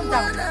would come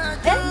down,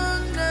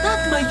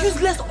 that my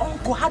useless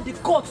uncle had the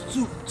guts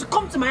to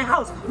come to my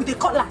house with a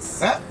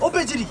cutlass.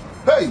 Obejiri.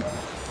 Hey,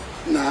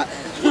 nah,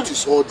 what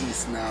is all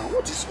this now?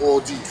 What is all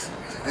this?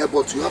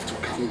 But you have to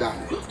calm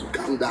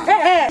down.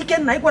 Hey, you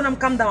can when I'm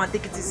calm down and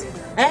take it easy.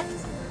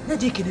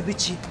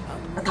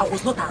 That I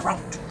was not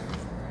around.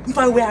 If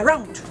I were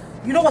around,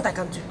 you know what I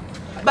can do?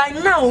 By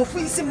now, if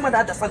we see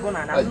mother that's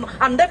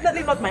I'm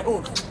definitely not my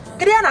own.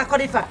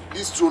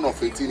 This throne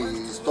of 18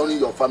 is turning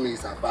your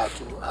families apart.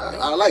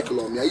 I like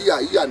Lomia.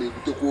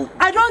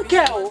 I don't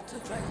care.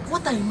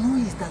 What I know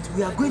is that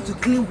we are going to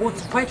claim what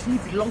rightfully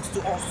belongs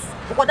to us.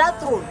 Because that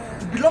throne,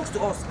 it belongs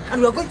to us, and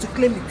we are going to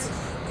claim it.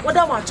 What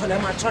am I trying?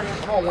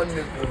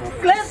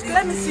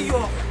 Let me see you.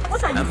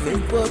 What are you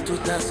saying?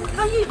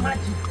 Can you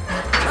imagine?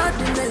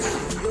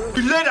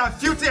 She laid her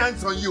filthy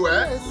hands on you,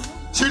 eh? Yes.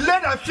 She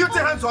laid her filthy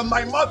hands on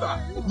my mother.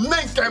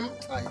 Nenkem.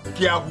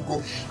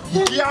 Kiabugo.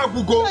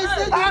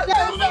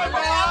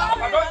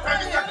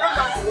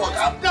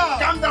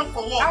 Calm down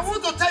for what? I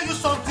want to tell you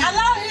something.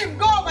 Allow him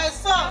go, my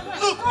son.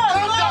 Look,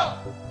 calm down.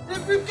 The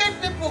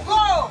wicked people,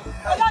 go.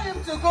 Allow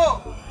him to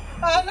go.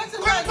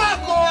 Come back,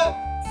 go.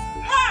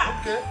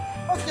 Okay.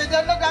 Okay,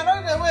 they're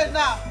running away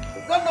now.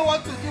 Don't know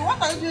what to do.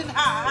 What are you doing?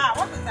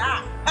 What is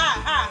that?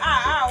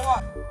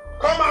 What?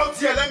 Come out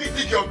here, let me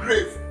dig your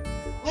grave.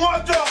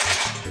 Mojo!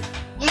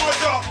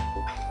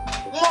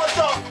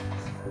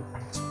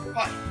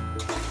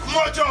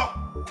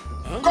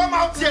 Come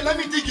out here, let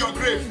me dig your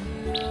grave.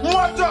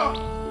 Mojo!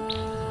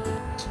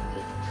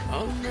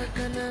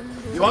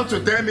 You want to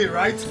dare me,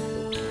 right?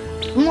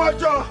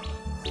 Mojo!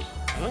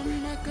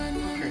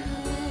 Okay.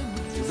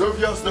 It's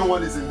obvious no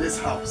one is in this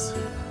house.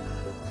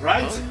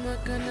 Right?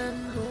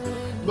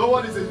 No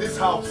one is in this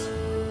house.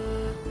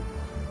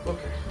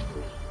 Okay.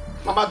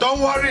 Mama, don't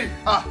worry.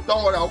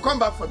 Don't worry. I'll come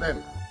back for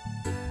them.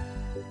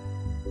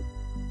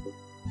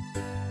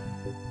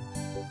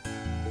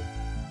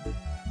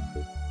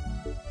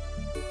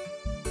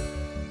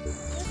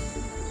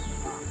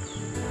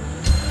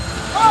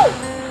 Oh!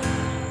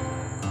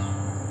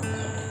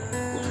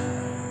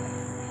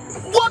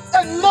 What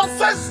a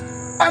nonsense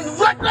and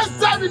reckless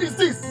driving is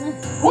this?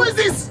 Who is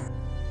this?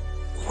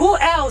 Who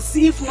else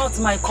if not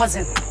my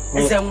cousin?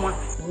 Ezeonu.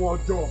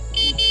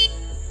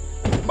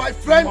 My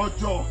friend.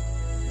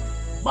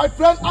 My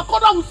friend,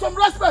 accord with some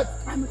respect.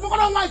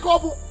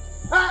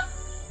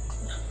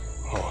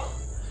 Oh,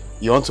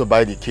 you want to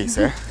buy the case,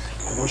 eh?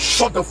 Oh,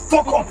 shut the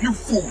fuck up, you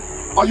fool!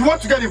 Or you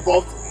want to get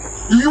involved?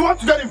 You want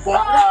to get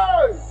involved?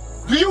 Hey!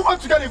 Do you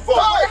want to get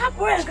involved? Hey!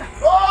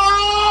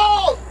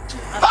 Oh!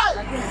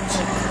 Hey!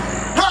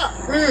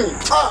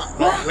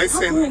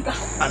 Listen,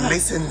 and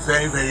listen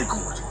very, very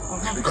good.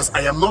 Because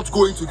I am not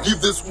going to give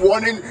this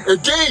warning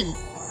again.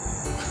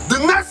 The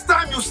next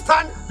time you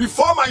stand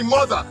before my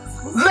mother,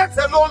 let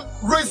alone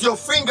raise your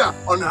finger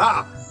on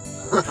her.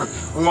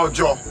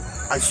 Ngojo,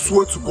 I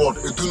swear to God,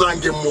 I do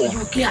not get more.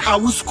 I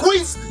will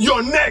squeeze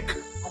your neck.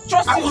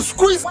 I will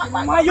squeeze my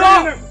arm.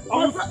 I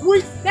will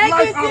squeeze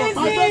life out of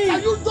my neck.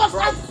 Can you just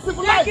ask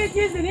civilized? Take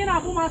it easy.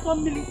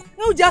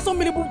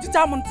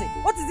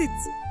 What is it?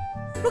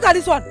 Look at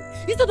this one.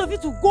 Instead of you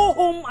to go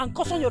home and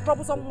caution your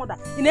troublesome mother,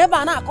 you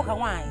never cook a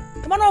wine.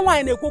 You don't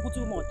wine they cook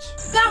too much.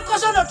 Can't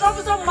caution your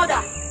troublesome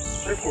mother.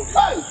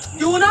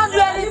 You will not do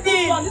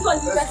anything. This one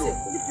is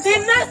the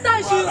next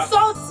time she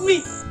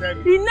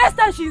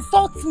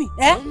insults me,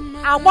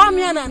 I want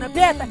me and a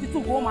bear that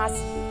to go mass.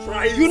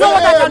 You know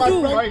what I can do?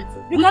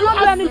 You cannot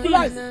do anything. No.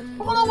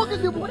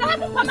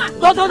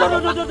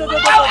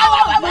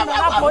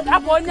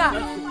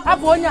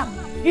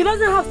 He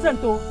doesn't have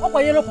strength to.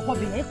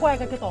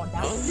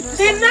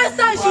 The next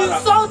time she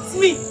insults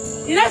me,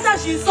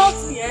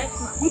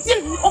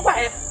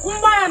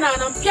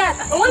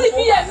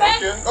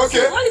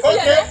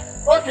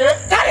 Okay.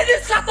 Carry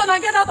this carton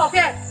and get out of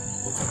here.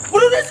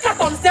 Put this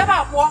carton, step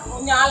up,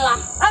 Nyala.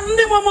 And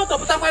the moment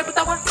of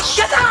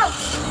get out!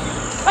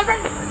 My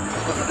friend, get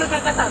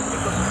out.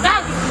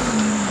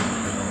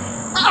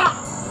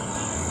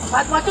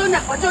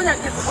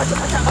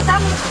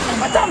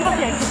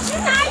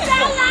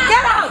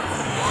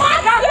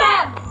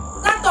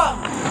 Get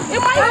out!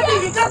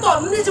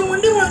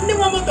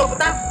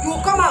 You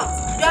will come out.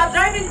 You are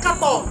driving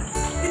carton.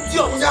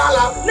 Idiot.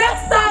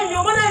 Next time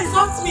your mother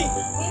insults me,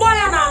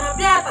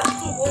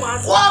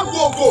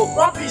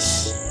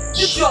 rubbish.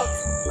 Idiot.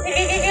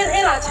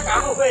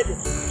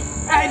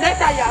 Next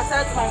time you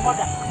insult my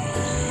mother.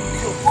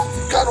 What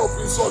kind of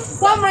insult?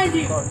 Don't mind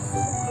you.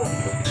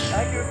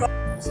 Thank you.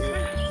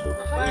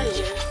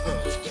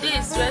 This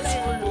is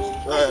stressful.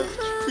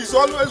 It's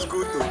always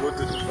good to go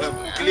to the farm,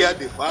 clear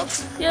the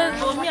farms.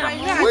 Yes, but me, I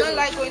don't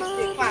like going to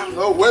the farm.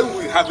 No, when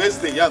we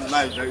harvest the yam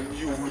now,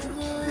 you will be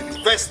the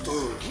first to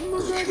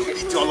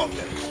eat all of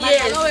them.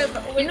 Yes,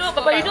 we know,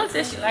 but you don't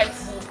say she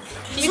likes food.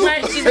 She's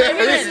my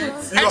friend.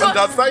 You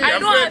understand? I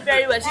know her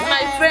very well. She's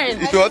my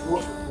friend.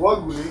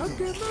 What will you eat?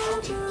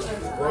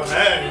 Oh,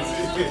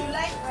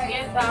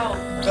 Get out.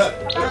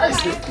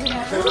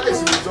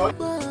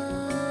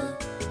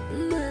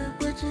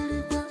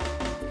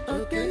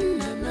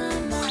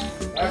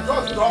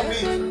 Just drop me.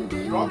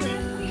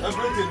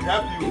 Everything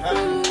help you.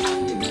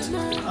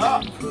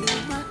 Ah,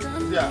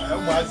 yeah,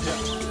 I'm here.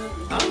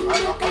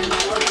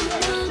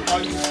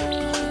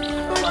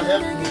 Papa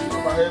help me.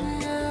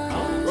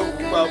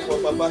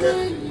 Papa help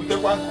me. We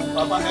take one.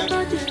 Papa help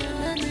me.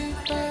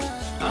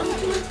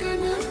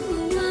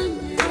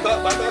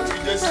 But you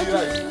just see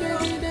right.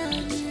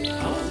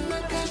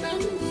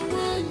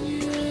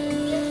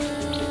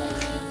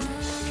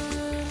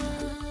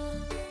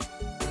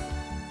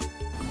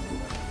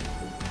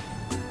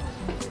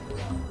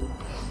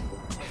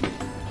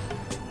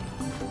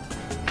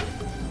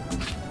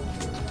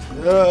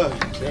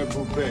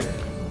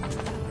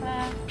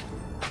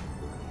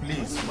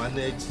 Please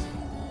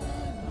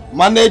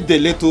manage the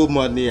little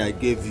money I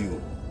gave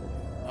you.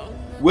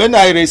 When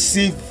I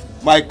receive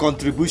my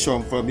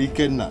contribution from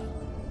Ikenna,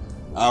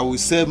 I will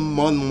send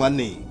more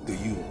money to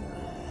you.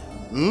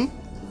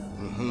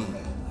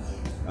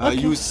 Okay.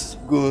 You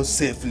go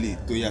safely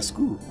to your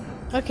school.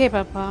 Okay,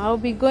 Papa, I'll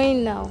be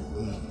going now.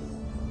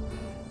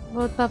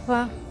 But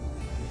Papa,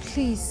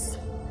 please,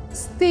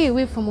 stay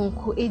away from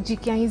Uncle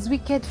Ejike and his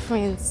wicked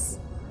friends.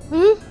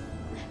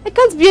 I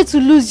can't bear to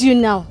lose you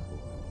now.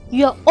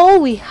 You are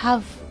all we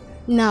have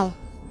now.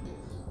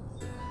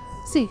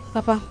 See,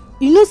 Papa,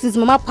 you know since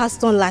Mama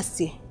passed on last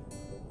year,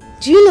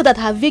 do you know that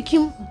her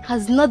vacuum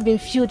has not been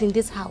filled in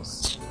this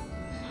house?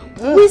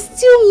 We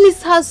still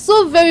miss her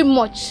so very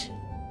much.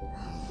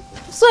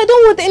 So I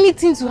don't want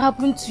anything to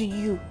happen to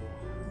you.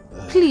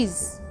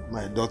 Please.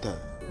 My daughter,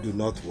 do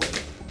not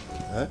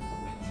worry.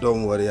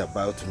 Don't worry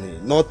about me.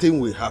 Nothing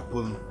will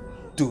happen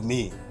to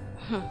me.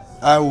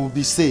 I will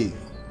be safe.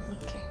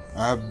 Okay.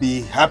 I'll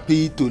be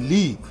happy to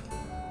live.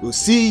 To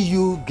see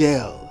you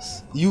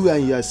girls, you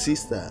and your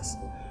sisters,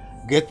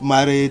 get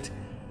married,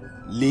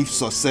 live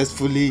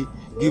successfully,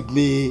 give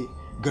me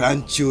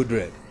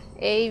grandchildren.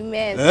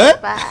 Amen,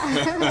 Papa.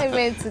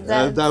 Amen to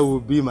that. That will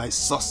be my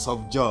source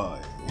of joy.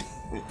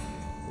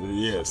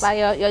 Yes. But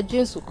your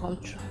dreams will come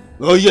true.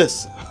 Oh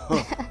yes.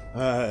 Oh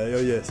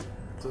yes.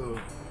 So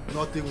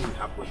nothing will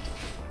happen.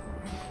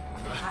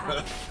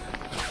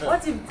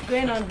 What is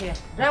going on here?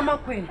 Drama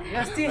queen,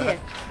 you're still here.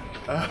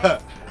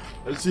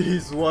 She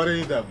is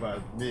worried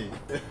about me.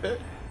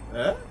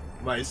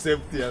 My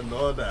safety and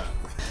all that.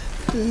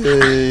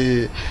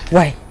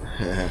 Why?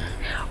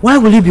 Why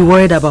will you be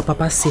worried about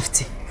Papa's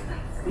safety?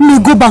 No,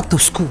 go back to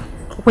school.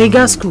 We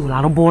go school,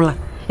 Arabola.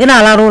 I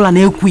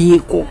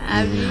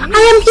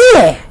am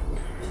here.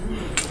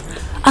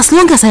 As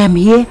long as I am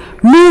here,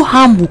 no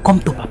harm will come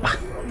to Papa.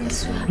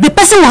 The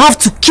person will have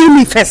to kill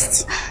me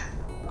first.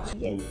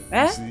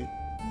 Yes. See,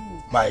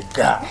 my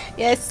God.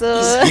 Yes,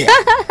 sir.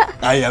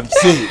 I am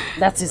saying.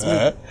 That is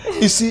me.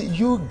 You see,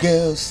 you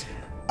girls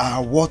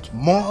are worth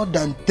more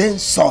than 10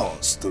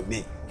 sons to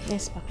me.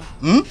 Yes, Papa.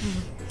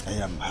 I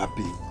am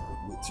happy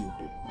with you.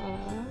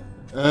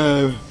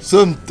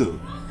 Sonto.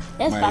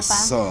 Yes, my Papa.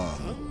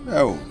 son.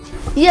 Oh.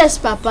 Yes,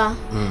 Papa.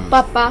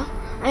 Papa,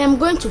 I am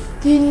going to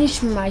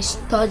finish my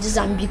studies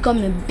and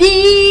become a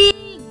big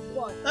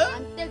boy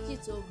and take you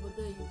to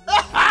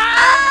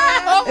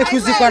Wait.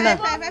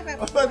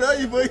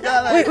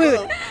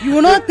 You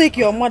will not take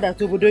your mother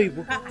to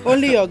Obodoyibo.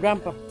 Only your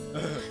grandpa.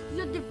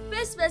 You're the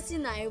first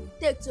person I will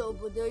take to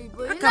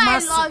Obodoyibo. You know I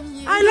love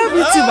you. I love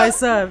you too, my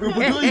son.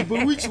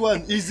 Obodoyibo, which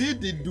one? Is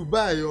it in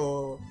Dubai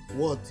or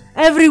what?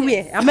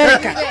 Everywhere.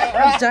 America.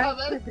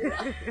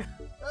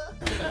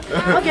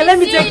 Okay, let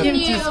me take him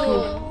to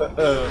school.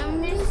 I'm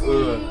missing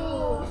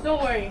you. Don't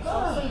worry.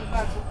 I'll send you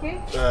back, okay?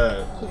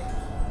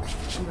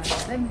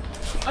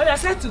 Oh, you're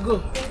set to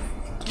go.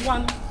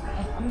 One.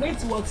 I'm going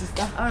to work,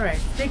 sister. Alright,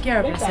 take care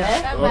of yourself.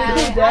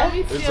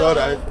 Okay. It's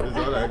alright.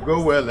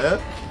 Go well, eh?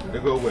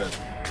 Go well.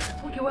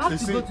 Okay, we'll have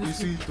to go to school. You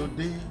see,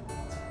 today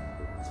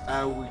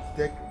I will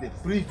take the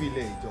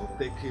privilege of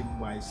taking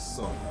my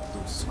son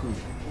to school.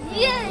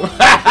 Yeah.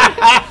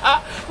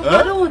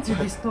 I don't want to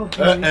disturb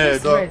you. Let me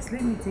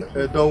take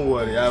you. Don't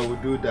worry, I will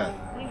do that.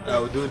 I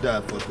will do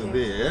that for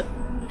today, eh?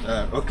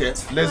 Okay,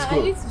 let's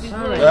go.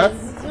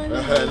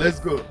 Let's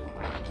go.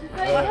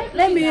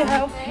 Let me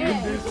help you.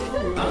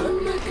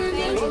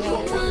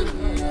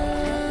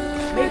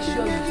 Make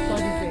sure you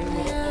study very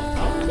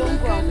well. Don't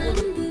go out.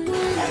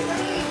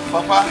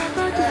 Papa,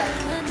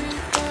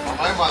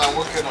 I'm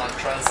working on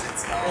transit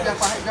now.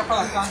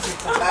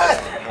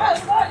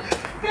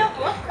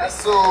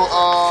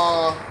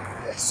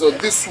 So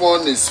this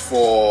one is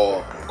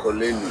for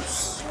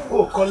Colenus.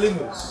 Oh,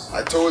 Colenus.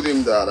 I told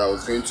him that I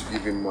was going to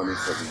give him money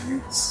for the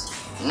youths.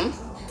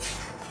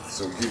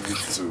 So give it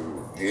to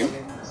him.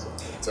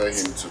 Tell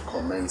him to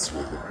commence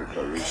with the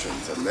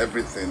preparations and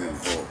everything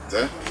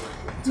involved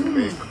to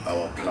make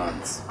our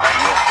plans work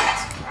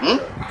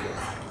it.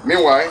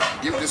 Meanwhile,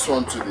 give this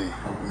one to the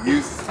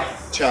youth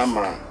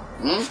chairman,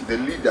 the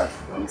leader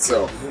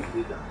himself.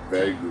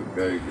 Very good,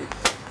 very good.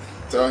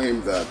 Tell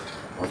him that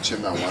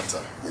Ochina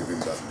Wata, give him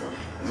that money.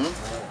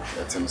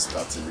 Let him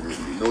start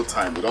immediately. No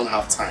time, we don't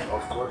have time.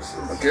 Of course.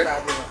 Okay?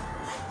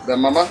 Then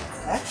Mama,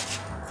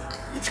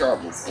 you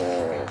careful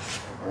for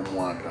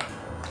Omwada.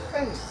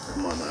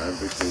 Come on,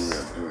 everything we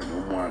are doing,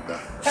 Omwada.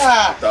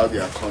 Without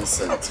their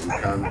consent, we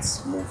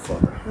can't move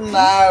further.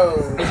 No.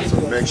 So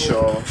make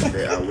sure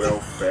they are well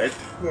fed.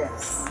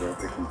 Yes. Well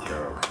taken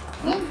care of.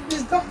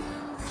 It's done.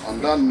 On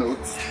that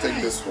note,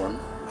 take this one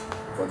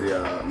for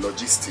their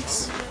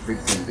logistics.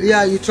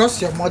 Yeah, you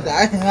trust your mother.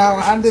 I'll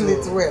handle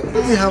it well.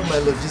 Let me have my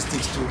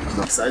logistics too.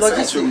 I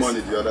sent you money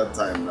the other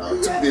time now.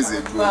 2 days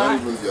ago, not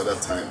even the other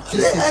time.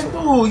 I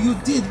know you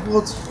did,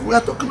 but we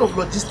are talking of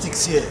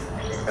logistics here.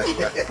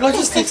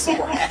 Logistics.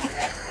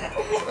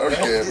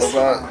 Okay,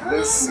 Baba,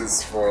 this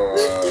is for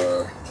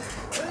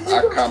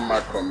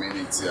Akama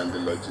community and the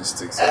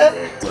logistics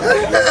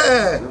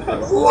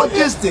involved.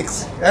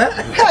 Logistics. Very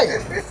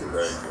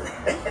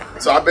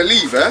good. So I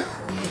believe that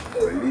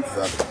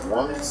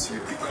once you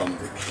become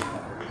the king,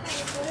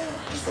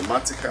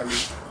 automatically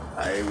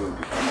I will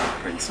become the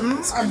prince of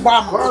this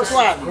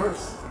kingdom.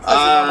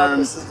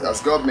 And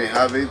as God may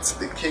have it,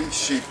 the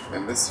kingship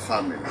in this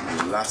family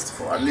will last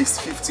for at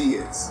least 50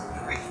 years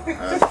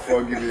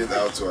before giving it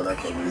out to other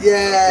communities.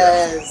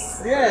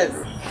 Yes, yes.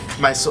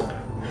 My son,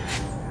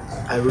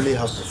 I really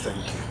have to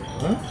thank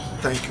you.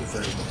 Thank you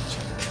very much.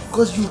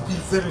 Because you've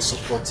been very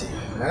supportive.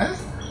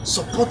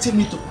 Supporting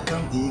me to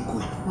become the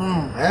Igwe.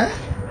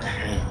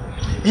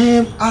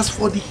 As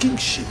for the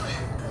kingship,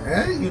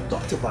 you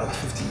talked about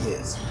 50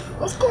 years.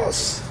 Of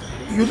course,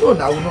 you know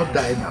I will not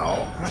die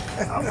now.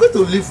 I'm going to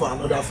live for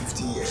another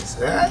 50 years.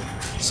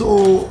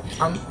 So,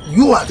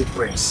 you are the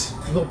prince,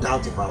 no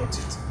doubt about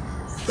it.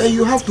 Then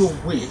you have to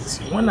wait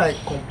when I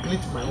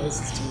complete my own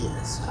 50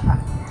 years.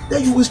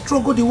 Then you will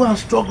struggle the way I'm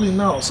struggling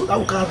now so that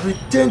we can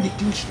retain the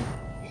kingship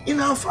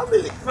in our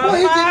family. But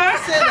he didn't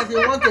say that he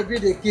wants to be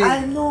the king.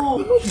 I know.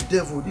 You know the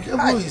devil. The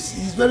devil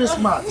is very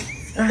smart.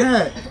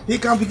 He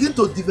can begin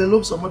to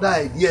develop some other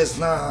ideas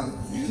now.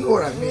 You know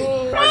what I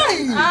mean? No,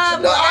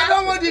 I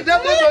don't want the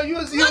devil to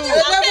use you. The devil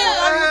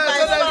will use my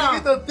son.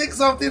 Begin to think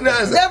something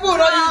else. The devil will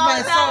not use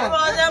my son.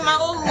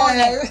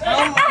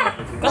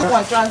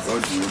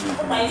 What do you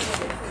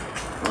need?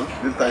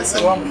 Didn't I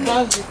say Mama,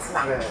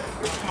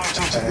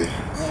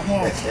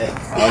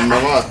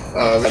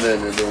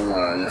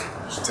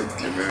 take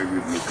a very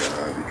good look at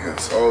her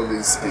because all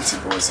these 80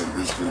 boys in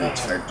this village,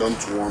 I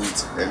don't want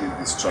any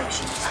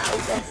distractions.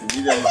 If you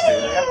need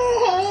anything,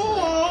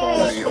 call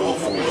me on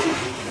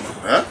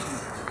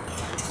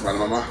phone.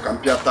 Mama, come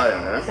here,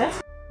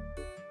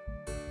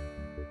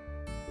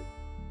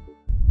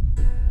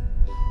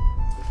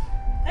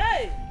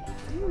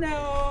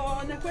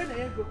 No,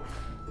 Nekwego.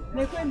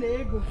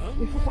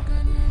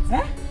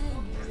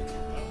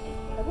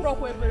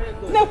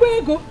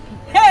 Nekwego.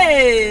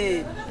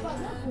 Hey!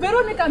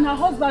 Veronica and her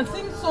husband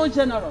seem so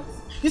generous.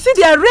 You see,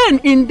 their reign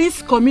in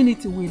this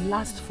community will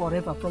last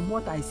forever from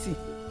what I see.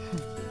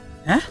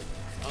 Huh?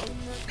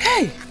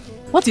 Hey!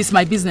 What is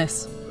my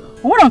business?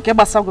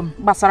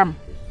 The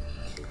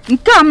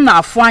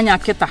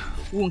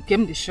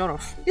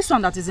sheriff. This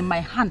one that is in my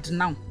hand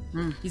now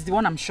is the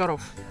one I'm sure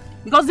of.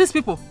 Because these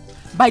people,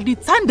 by the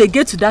time they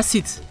get to that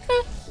seat,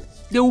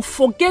 they will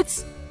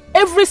forget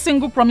every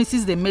single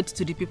promises they made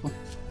to the people.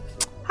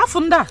 Have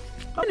fun there.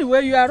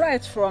 Anyway, you are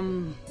right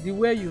from the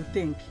way you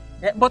think.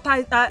 But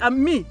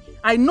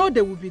I know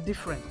they will be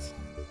different.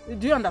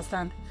 Do you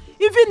understand?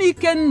 Even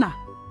Ikenna,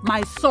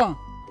 my son,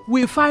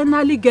 will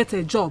finally get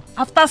a job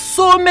after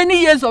so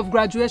many years of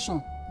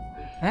graduation.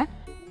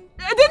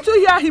 Didn't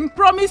you hear him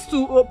promise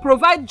to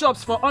provide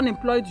jobs for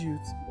unemployed youth?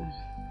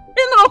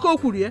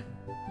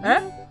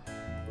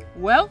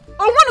 Well,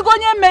 I want to go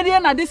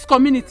near this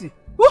community.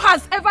 Who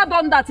has ever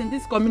done that in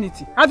this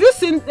community? Have you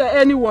seen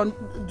anyone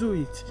do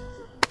it?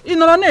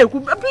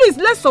 Please,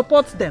 let's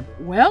support them.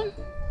 Well,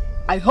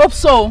 I hope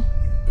so.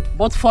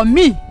 But for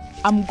me,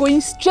 I'm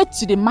going straight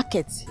to the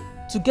market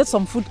to get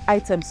some food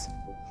items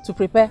to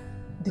prepare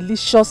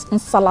delicious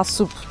nsala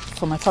soup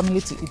for my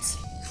family to eat.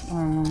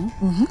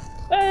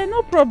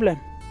 No problem.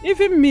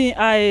 Even me,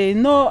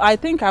 I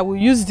think I will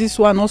use this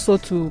one also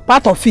to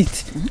part of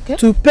it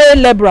to pay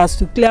laborers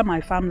to clear my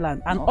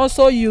farmland and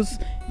also use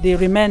the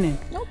remaining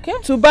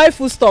to buy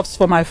foodstuffs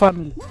for my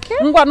family. But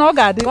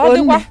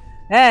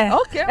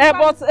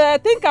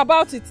think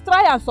about it.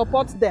 Try and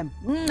support them.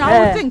 I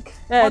will think.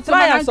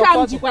 Try and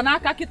support them.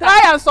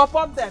 Try and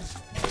support them.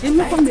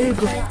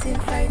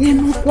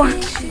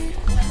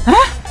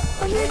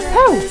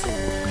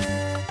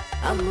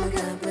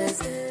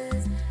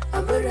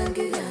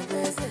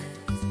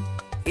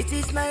 It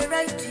is my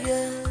right to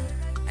you.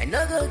 I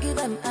no go give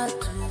them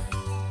out to.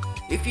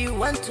 If you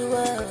want to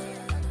work,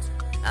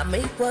 I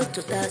make work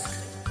to task.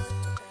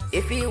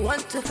 If you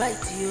want to fight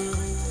you,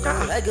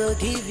 I go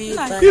give you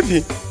fight.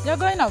 You're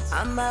going out.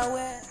 I'm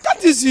aware.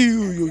 Can't you see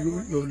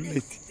you're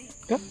late?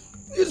 Yeah?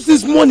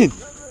 This morning,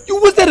 you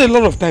wasted a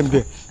lot of time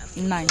there.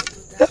 9.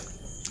 Yeah?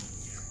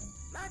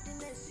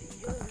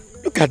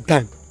 Look at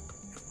time.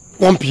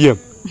 1 p.m.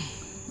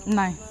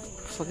 9.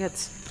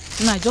 Forget.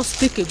 Now just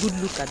take a good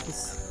look at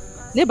this.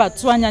 Neba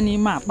tuanya ni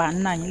ma ba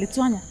 9. Le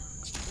tuanya.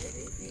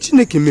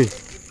 Chineke me.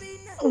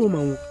 Awo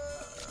mawo.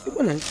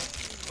 Ibona.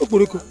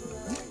 Oporoko.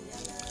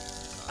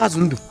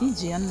 Azundu.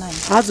 Iji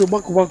 9. Azu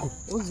bako.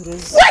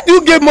 Where do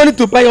you get money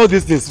to buy all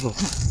these things from?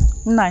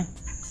 9.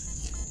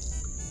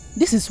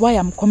 This is why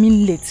I'm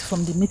coming late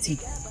from the meeting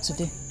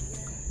today.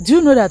 Do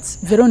you know that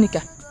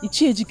Veronica,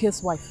 Ichi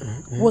Ejike's wife,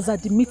 was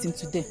at the meeting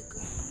today?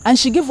 And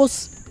she gave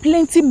us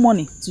plenty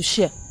money to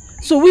share.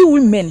 So we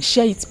women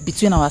share it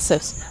between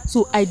ourselves.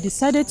 So I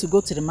decided to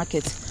go to the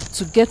market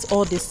to get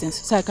all these things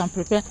so I can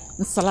prepare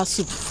nsala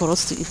soup for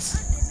us to eat.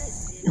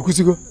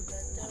 Ikusigo?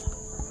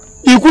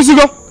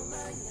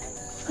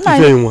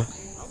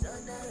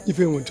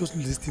 Ifeanyi, just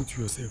listen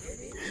to yourself.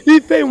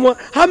 Ifeanyi,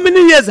 how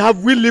many years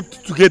have we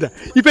lived together?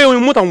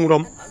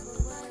 Ifeanyi,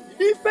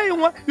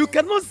 you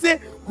cannot say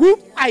who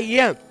I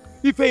am.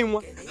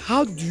 Ifeanyi,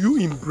 how do you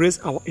embrace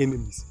our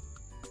enemies?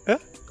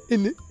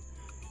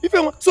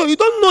 So you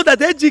don't know that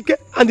Ejike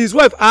and his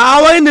wife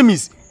are our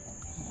enemies?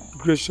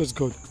 Gracious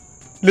God.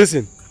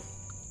 Listen.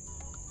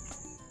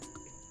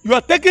 You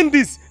are taking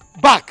this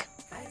back.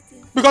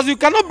 Because you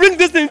cannot bring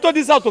this thing into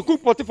this house to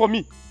cook potty for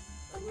me.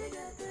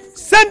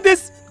 Send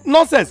this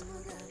nonsense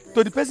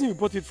to the person you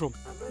bought it from.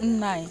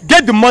 9.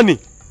 Get the money.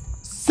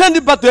 Send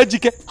it back to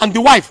Ejike and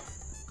the wife.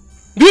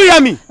 Do you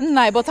hear me?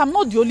 9, but I'm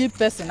not the only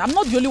person. I'm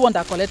not the only one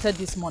that collected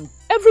this money.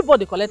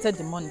 Everybody collected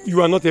the money.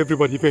 You are not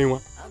everybody, Ifeanyi.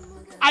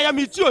 I am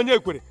Ichionye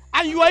Ekwere,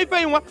 and you are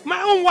Ifeanyi,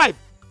 my own wife.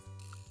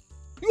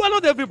 You are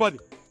not everybody.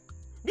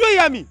 Do you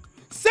hear me?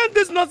 Send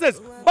this nonsense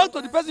back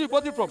to the person you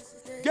bought it from.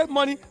 Get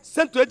money,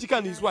 send to Ejike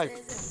and his wife.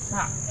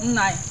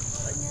 9.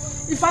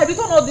 If I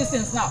return all these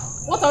things now,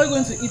 what are we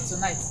going to eat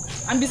tonight?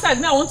 And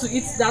besides, me, I want to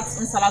eat that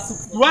nsala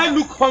soup. Do I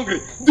look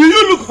hungry? Do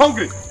you look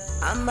hungry?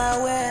 I'm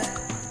aware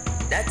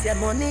that your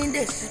money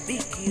they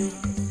speak you,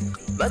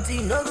 but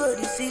you no go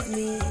deceive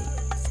me.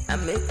 I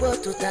make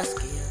what to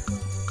task you.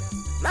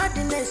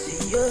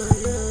 Madness, yo.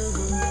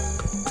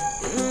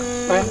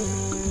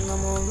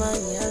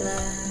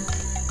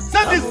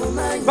 Send this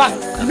back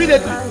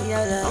immediately.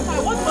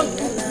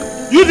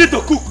 Use it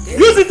to cook.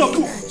 Use it to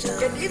cook.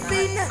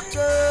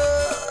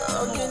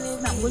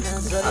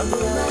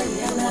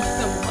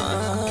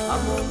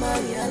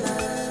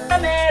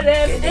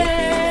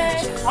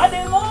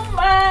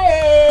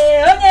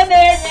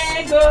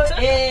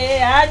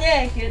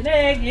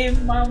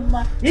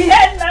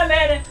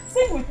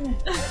 Sing with me.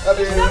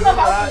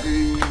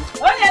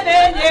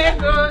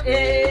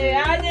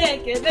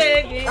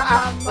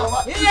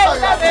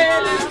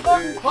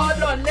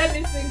 Hold on, let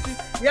me sing this.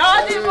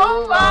 Yadi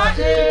mumma,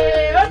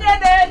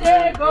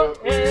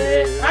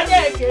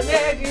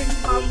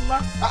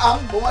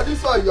 Mama,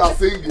 this one you are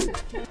singing.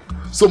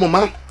 So,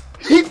 Mama,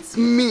 hit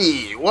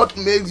me. What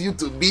makes you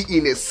to be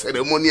in a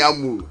ceremonial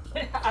mood?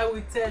 I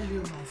will tell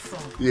you, my son.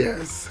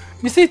 Yes.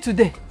 You see,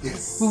 today,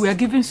 yes, we were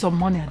giving some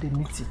money at the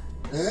meeting.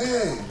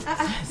 Hey.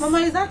 Mama,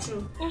 is that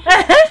true?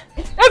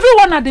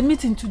 Everyone at the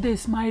meeting today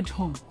is married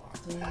home.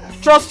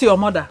 Trust your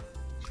mother.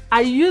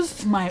 I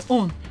used my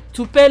own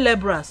to pay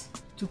laborers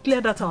to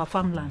clear that our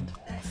farmland.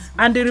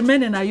 And the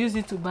remaining I used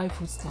it to buy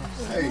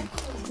foodstuffs. Hey.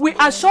 We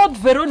assured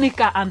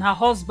Veronica and her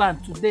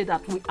husband today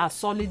that we are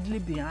solidly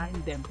behind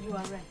them. You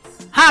are right.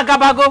 Ha,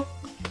 Gabago!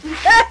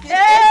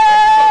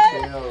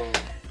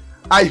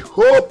 I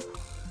hope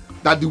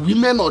that the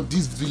women of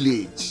this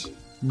village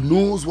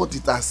knows what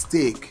it has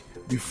stake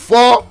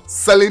before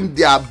selling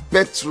their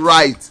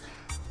birthright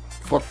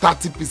for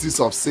 30 pieces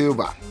of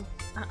silver.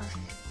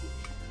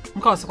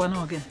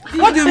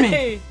 What do you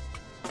mean?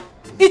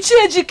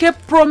 Ejike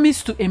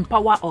promised to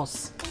empower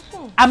us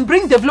and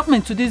bring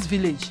development to this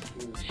village.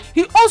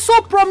 He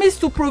also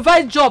promised to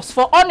provide jobs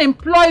for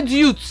unemployed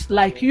youths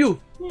like you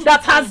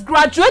that has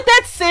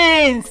graduated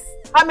since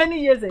how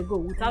many years ago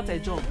without a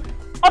job?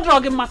 At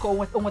least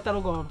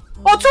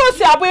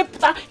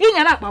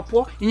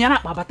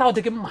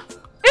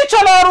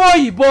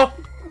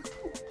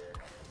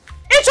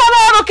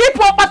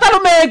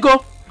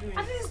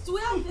we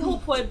have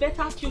hope for a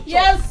better future.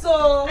 Yes,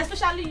 so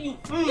especially you.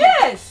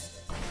 Yes.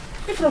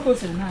 If not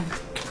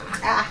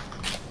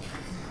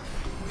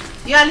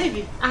you are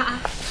leaving.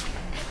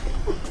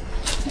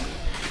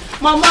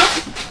 Mama,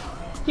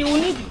 he will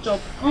need the job.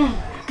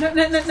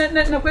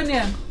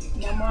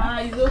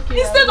 Mama, it's okay.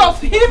 Instead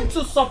of him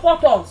to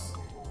support us,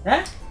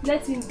 let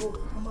him go.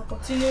 Mama,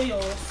 continue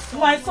your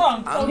my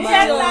son.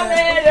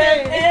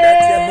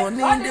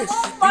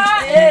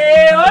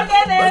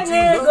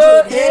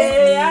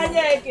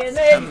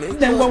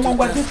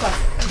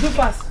 Do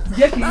fast.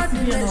 You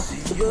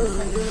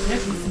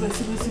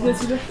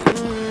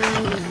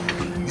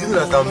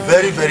know that I'm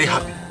very, very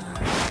happy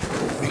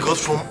because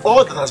from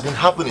all that has been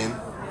happening,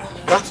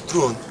 that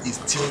throne is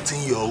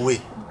tilting your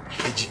way,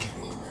 Ejike.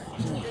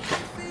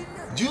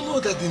 Do you know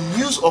that the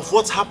news of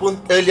what happened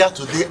earlier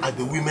today at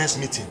the women's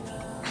meeting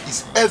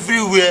is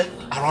everywhere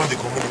around the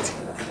community?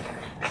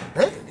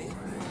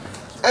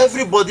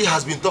 Everybody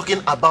has been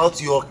talking about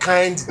your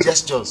kind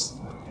gestures.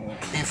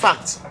 In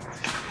fact,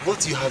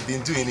 what you have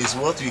been doing is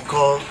what we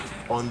call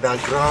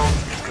underground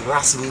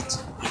grassroots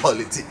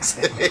politics.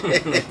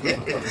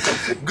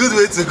 Good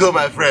way to go,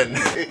 my friend.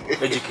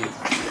 Educate.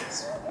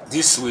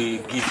 This will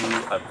give you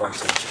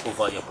advantage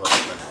over your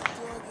brother.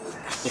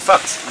 In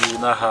fact, you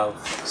will now have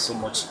so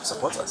much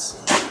supporters,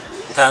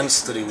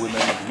 thanks to the women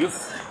and the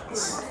youth.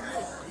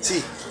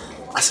 See,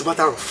 as a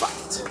matter of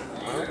fact,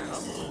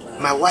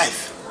 my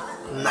wife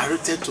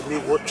narrated to me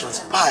what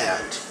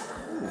transpired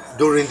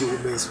during the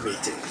women's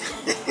meeting.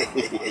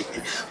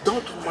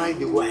 Don't mind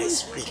the way I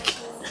speak.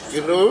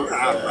 You know,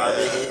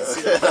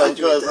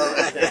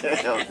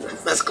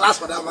 first class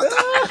for that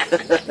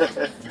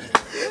matter.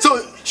 So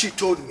she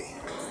told me,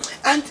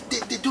 and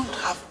they don't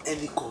have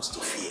any cause to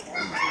fear.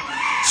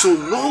 So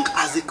long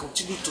as they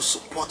continue to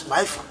support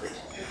my family,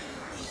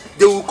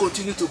 they will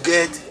continue to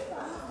get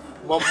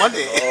more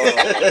money.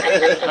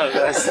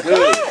 That's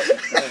good.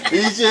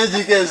 Yes.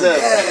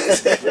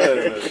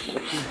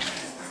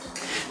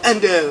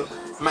 And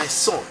my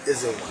son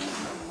Ezuruonye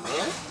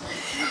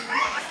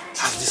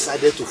has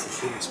decided to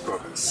fulfill his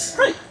promise.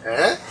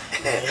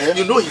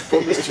 You know he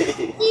promised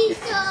you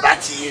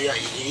that he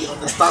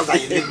understands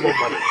that you need more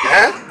money.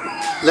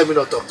 Let me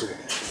not talk to him.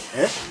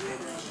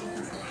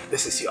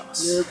 This is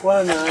yours.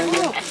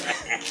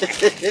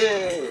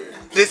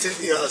 This is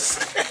yours.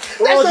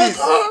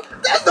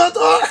 That's not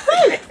all.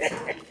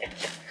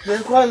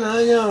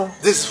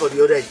 This is for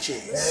the other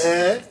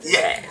Ichis.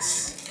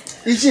 Yes.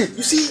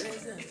 You see,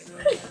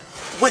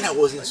 when I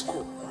was in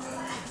school,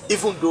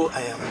 even though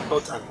I am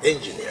not an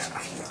engineer,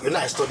 you know,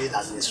 I studied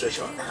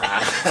administration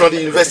from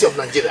the University of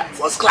Nigeria,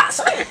 first class.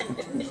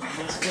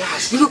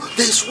 You know,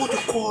 there is what you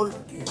call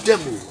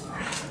demo,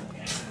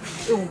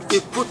 a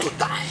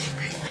prototype.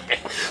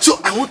 So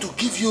I want to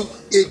give you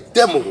a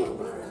demo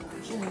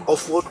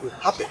of what will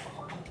happen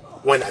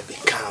when I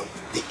become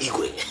the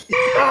Igwe.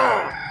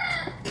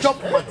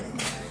 Jump money,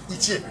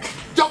 Ichie.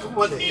 Jump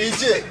money,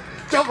 Ichie.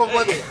 Jump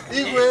money,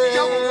 Igwe.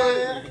 Jump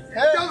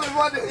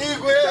money,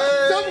 Igwe.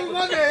 Jump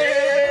money,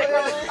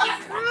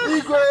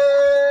 Igwe.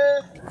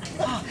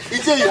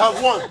 Ichie, you have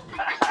won.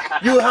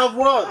 You have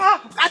won.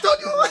 I told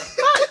you.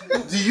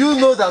 Do you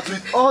know that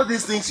with all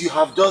these things you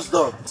have just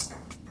done,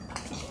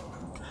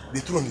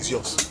 the throne is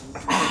yours?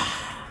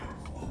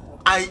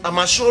 I am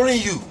assuring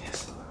you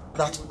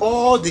that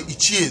all the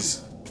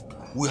Ichies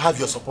will have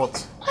your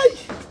support.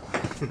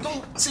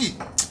 Don't see.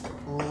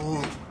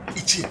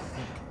 Ichie.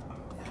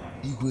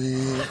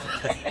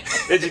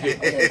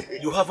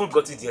 You haven't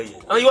got it here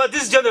yet. And you are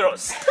this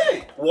generous.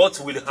 What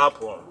will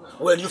happen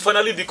when you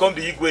finally become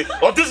the Igwe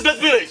of this great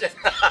village?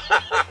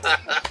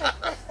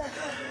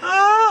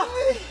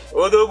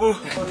 Odogu.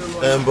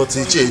 But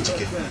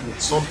Ejike,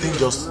 something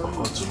just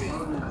occurred to me.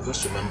 I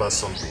just remember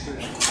something.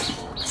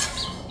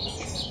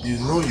 you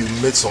know you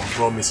made some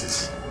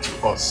promises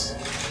to us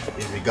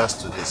in regards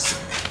to this.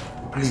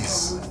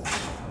 Please,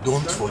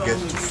 don't forget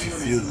to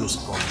fulfill those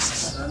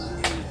promises.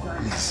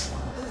 Please.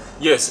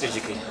 Yes,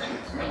 Ejike.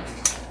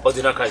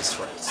 Odinaka is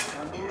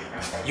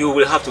right. You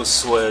will have to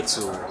swear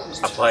to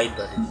abide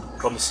by the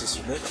promises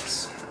you made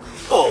us.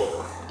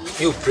 Oh,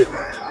 you break my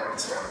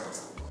heart.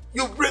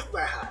 You break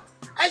my heart.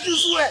 I should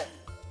swear.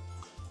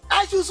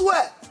 I should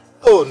swear.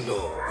 Oh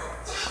no.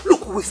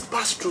 Look, we've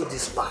passed through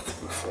this path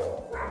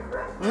before.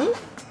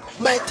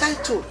 My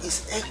title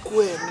is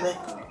Ekweme.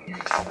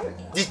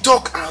 The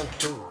talk and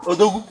do.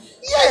 Odogu?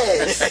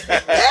 Yes.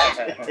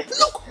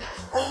 Look,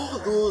 all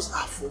those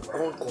are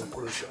foregone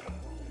conclusion.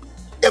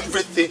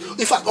 Everything,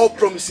 in fact, all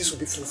promises will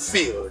be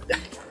fulfilled.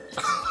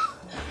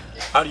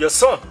 And your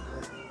son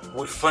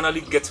will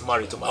finally get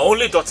married to my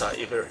only daughter,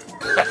 Ebere.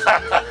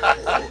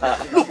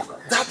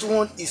 Look, that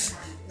one is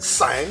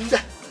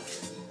signed,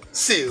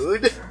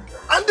 sealed,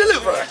 and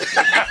delivered.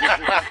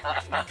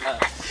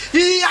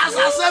 He has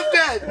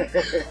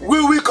accepted. We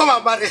will come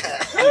and marry her.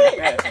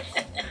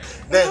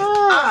 Then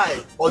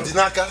I,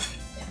 Odinaka,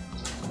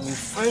 will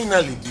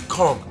finally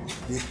become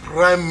the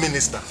Prime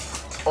Minister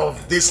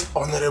of this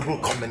honorable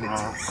community.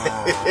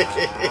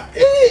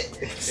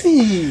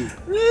 See,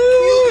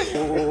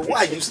 why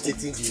are you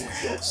stating the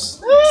obvious?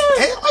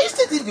 Why are you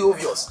stating the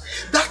obvious?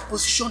 That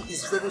position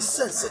is very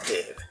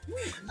sensitive.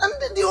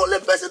 And the only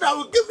person I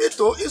will give it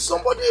to is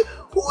somebody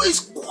who is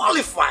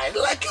qualified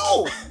like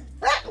you.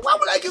 Why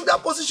would I give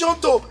that position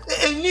to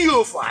a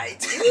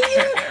neophyte?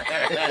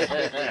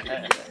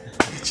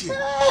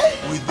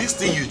 With this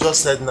thing you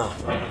just said now,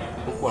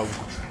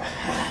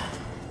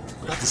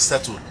 that is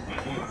settled.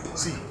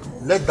 See,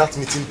 let that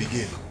meeting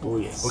begin. Oh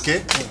yes.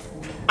 Okay?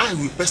 I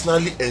will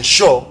personally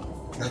ensure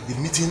that the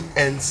meeting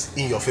ends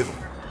in your favor.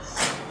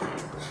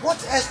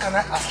 What else can I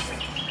ask for?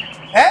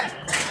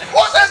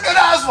 What else can I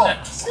ask for?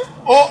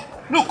 Oh,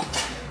 look.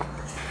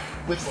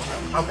 Wait for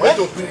her. I'm going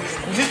to bring this.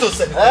 You need to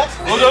send it.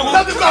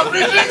 Let me go and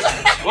bring this.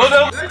 Hold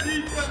on.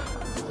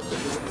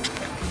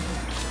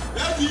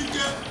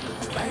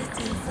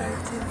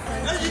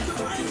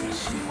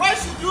 Why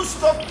should you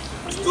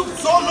stoop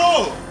so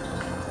low?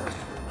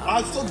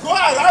 And so go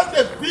around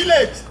the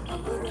village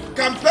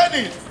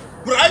campaigning,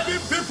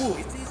 bribing people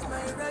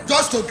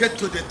just to get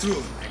to the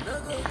throne.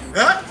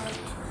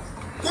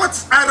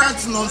 What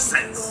arrant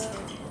nonsense?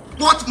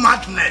 What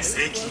madness,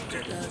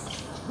 Ejike?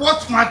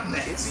 What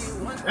madness?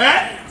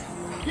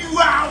 You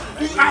are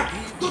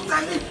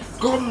totally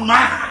gone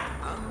mad.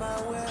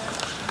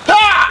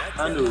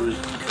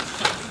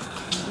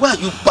 Why are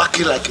you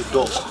barking like a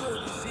dog?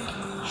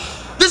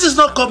 This is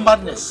not called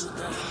madness.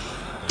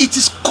 It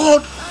is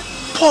called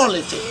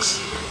politics.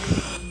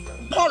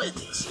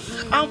 Politics.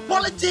 And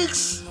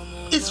politics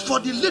is for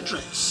the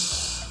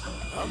literates,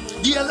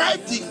 the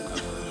elite,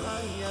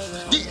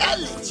 the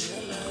elite,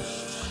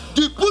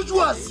 the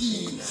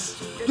bourgeoisie.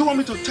 Do you want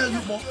me to tell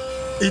you more?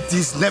 It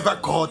is never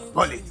called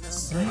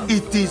politics.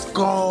 It is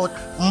called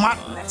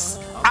madness,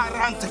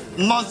 arrant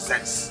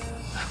nonsense.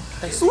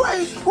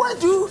 Why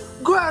do you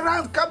go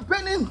around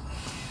campaigning,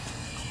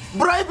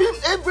 bribing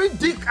every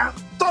Dick and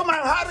Tom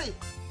and Harry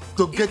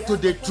to get to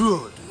the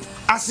throne,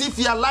 as if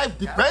your life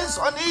depends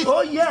on it?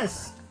 Oh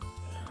yes.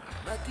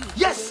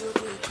 Yes,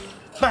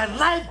 my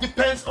life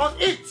depends on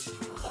it.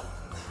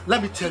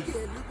 Let me tell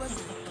you,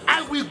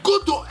 I will go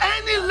to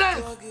any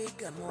length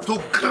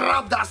to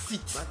grab that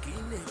seat.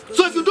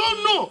 So if you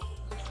don't know,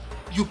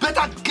 you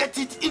better get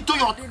it into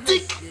your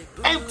thick,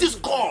 empty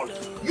skull,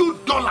 you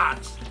dullard.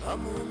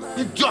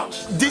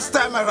 Idiot. This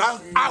time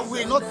around, I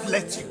will not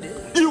let you.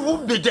 You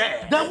won't be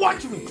there. Then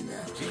watch me.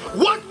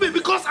 Watch me,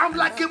 because I'm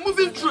like a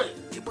moving train.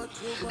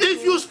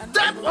 If you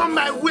step on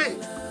my way,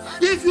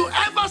 if you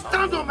ever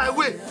stand on my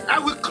way, I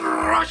will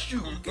crush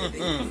you.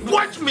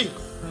 Watch me.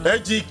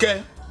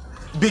 Ejike,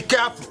 be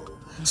careful.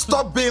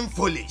 Stop being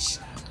foolish.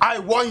 I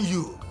warn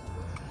you.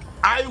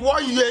 I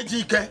warn you,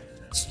 Ejike.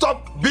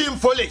 Stop being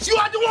foolish. You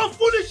are the one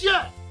foolish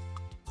here.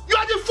 You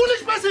are the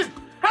foolish person.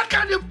 How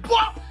can the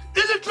poor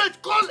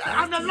illiterate call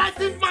an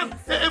enlightened man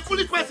a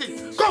foolish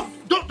person? Come,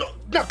 don't.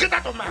 Now get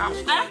out of my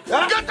house.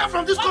 Get out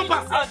from this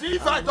compound.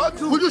 If I don't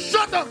do, will you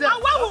shut up there?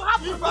 What will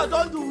happen? If I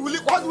don't do,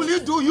 what will you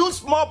do? You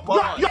small boy.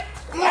 Look,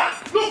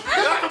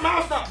 get out of my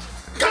house now.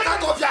 Get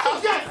out of your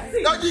house.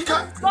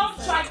 Ejike. Don't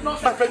try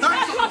not My friend, To your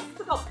house.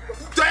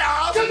 Get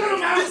out of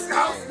my house. This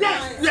house.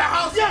 Yes. Your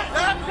house. Yes.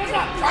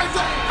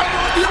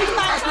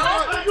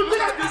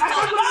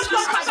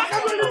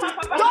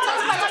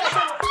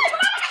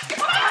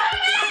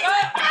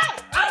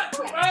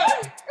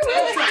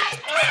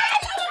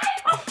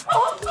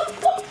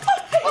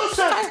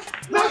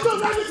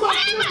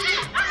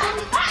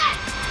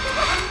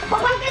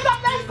 Papa, get up,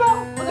 let's go.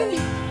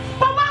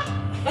 Papa.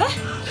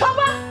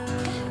 Papa.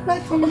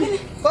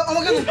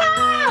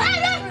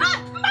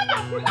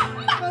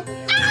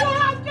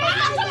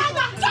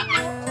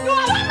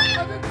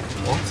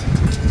 What?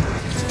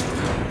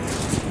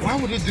 Why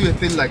would you do a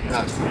thing like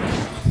that?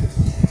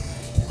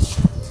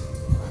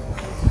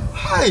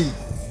 Hi!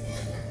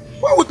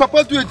 Why would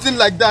Papa do a thing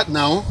like that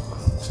now?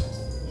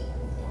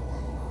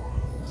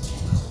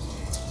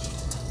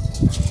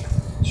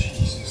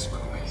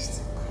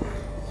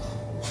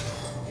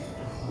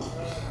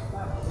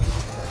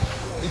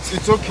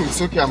 It's okay, it's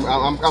okay.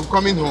 I'm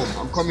coming home.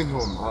 I'm coming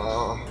home.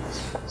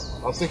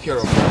 I'll take care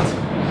of that.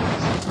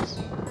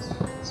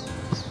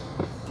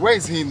 Where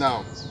is he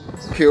now?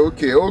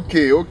 Okay. Oh,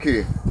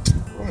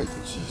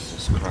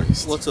 Jesus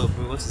Christ. What's up,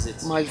 bro? What is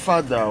it? My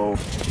father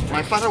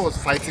was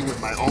fighting with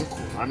my uncle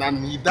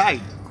and he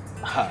died.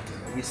 Are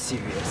you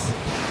serious?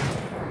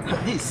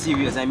 This is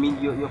serious. I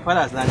mean, your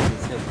father has landed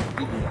himself.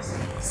 Big mess.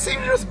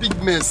 Serious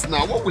big mess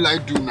now. What will I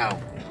do now?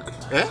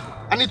 Eh?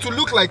 And it will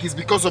look like it's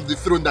because of the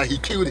throne that he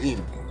killed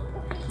him.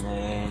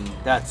 Man,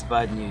 that's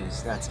bad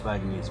news. That's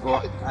bad news.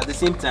 But at the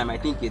same time, I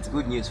think it's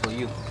good news for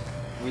you.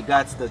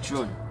 Regards the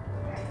throne.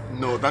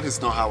 No, that is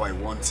not how I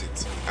want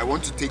it. I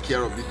want to take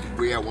care of it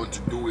the way I want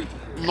to do it.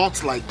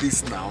 Not like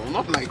this now.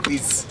 Not like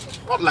this.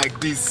 Not like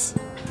this.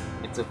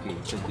 It's okay.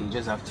 It's okay. You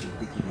just have to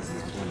take it easy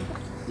and then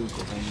think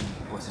of any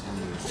possible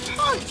ways.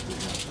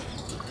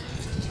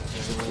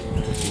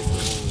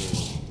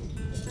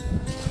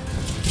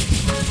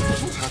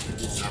 How did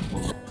this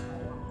happen?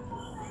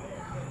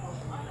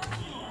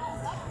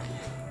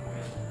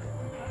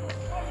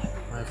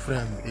 My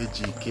friend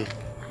Ejike,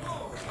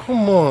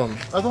 come on.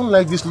 I don't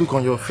like this look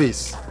on your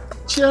face.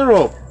 Cheer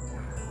up.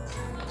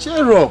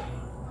 Cheer up.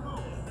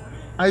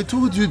 I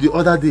told you the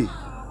other day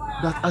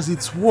that as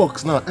it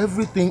works now,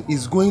 everything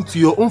is going to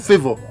your own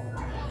favor.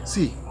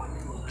 See,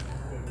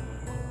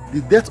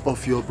 the death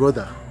of your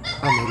brother,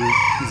 Amore,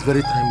 is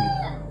very timely.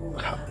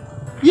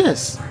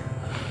 Yes,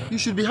 you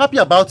should be happy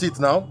about it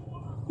now.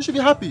 You should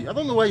be happy. I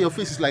don't know why your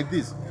face is like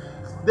this.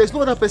 There's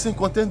no other person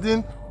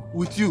contending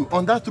with you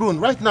on that throne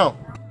right now.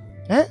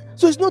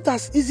 So it's not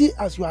as easy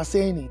as you are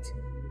saying it.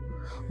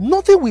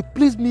 Nothing will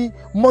please me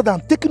more than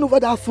taking over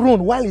that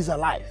throne while he's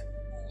alive.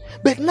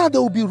 But now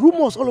there will be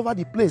rumors all over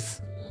the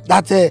place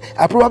that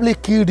I probably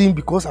killed him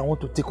because I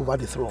want to take over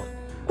the throne,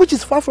 which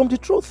is far from the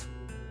truth.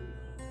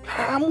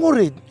 I'm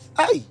worried.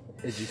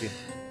 Ejike,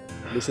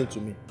 listen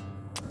to me.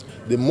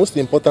 The most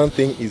important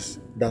thing is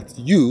that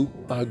you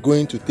are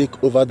going to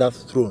take over that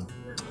throne,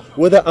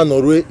 whether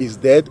Anore is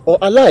dead or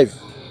alive.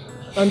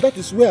 And that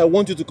is where I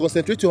want you to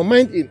concentrate your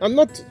mind in and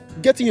not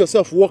getting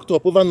yourself worked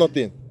up over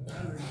nothing.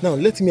 Now,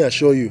 let me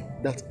assure you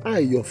that I,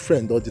 your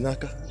friend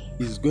Odinaka,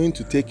 is going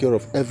to take care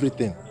of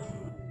everything.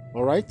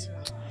 Alright?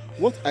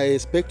 What I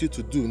expect you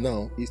to do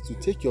now is to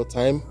take your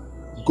time,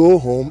 go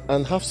home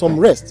and have some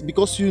rest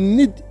because you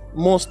need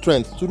more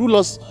strength to rule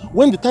us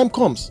when the time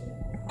comes.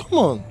 Come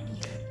on.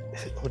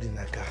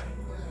 Odinaka,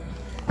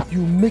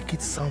 you make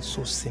it sound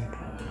so simple.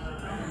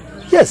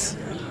 Yes,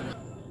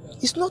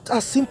 it's not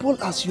as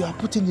simple as you are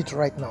putting it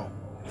right now.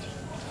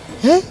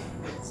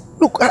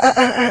 Look,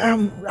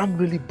 I'm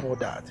really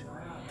bothered.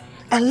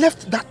 I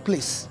left that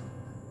place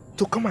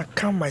to come and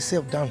calm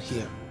myself down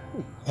here.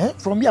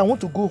 From here, I want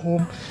to go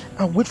home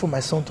and wait for my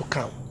son to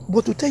come.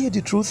 But to tell you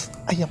the truth,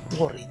 I am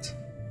worried.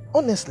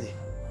 Honestly.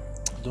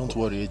 Don't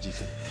worry,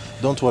 Ejike.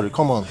 Don't worry.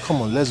 Come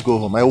on, let's go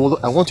home. I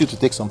want you to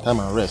take some time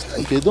and rest.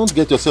 Okay, don't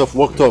get yourself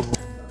worked up.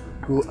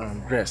 Go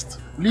and rest.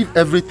 Leave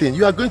everything.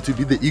 You are going to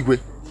be the Igwe.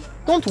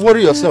 Don't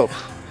worry yourself.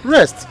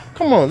 Rest.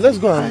 Come on, let's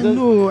go. I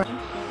know.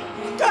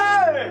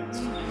 Hey!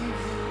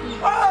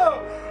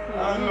 Oh!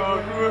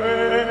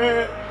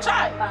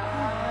 Chai!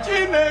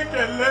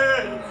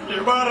 Chinekele!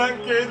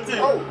 Ibaranketi!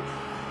 Oh!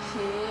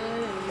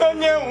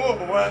 Onye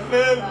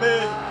wanele!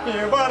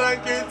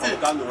 Ibaranketi!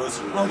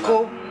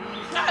 Uncle!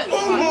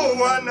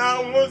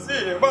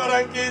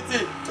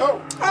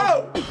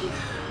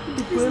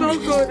 It's not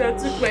God that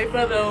took my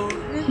father.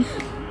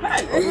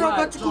 It's not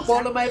God to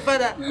follow my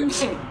father.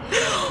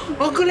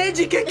 Uncle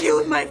Ejike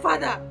killed my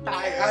father. I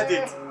had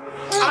it.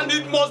 And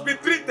it must be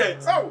treated.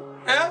 Oh!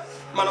 Eh?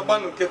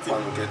 Manabano Keti.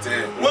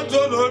 What's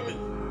on hobby?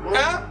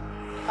 Eh?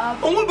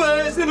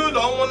 Omuba sinu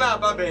lo won na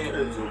ababe.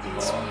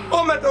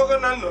 O metogo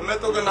na no,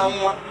 metogo na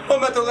nwa. O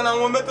metogo na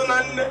nwa, meto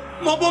na nne.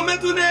 Mo bo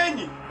meto na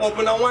enyi,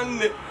 obu na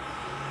nwanne.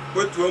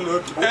 Wetu on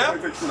hobby. Eh?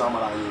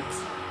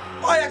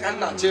 O ya kan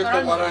na che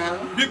ko mara ha.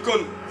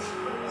 Biko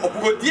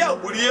obugo dia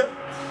oburie.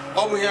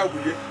 Obu ya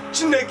oburie.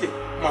 Chineke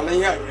mala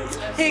ihe again.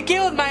 He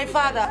killed my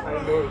father.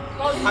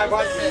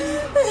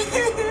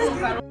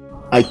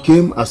 I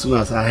came as soon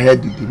as I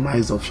heard the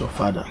demise of your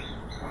father.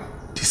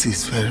 This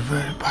is very,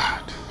 very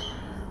bad.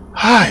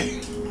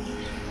 Hi,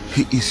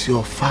 he is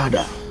your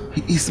father.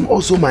 He is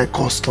also my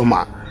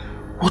customer.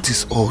 What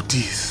is all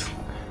this?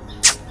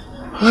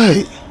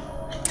 Hi.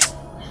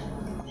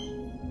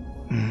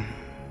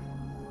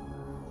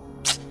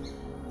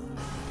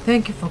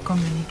 Thank you for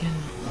coming again.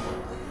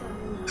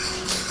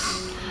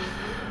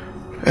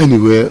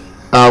 Anyway,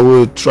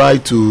 I'll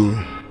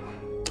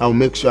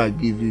make sure I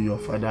give you your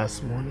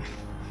father's money.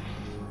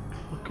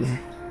 Okay?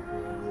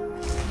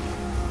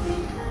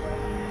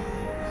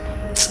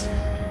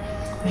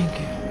 Thank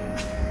you.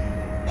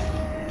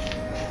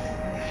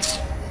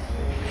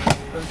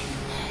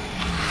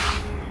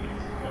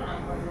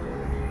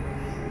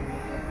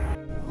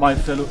 My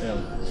fellow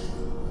elders,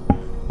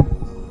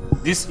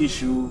 this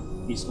issue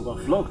is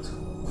overflogged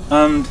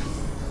and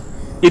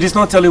it is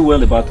not telling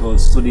well about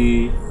us to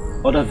the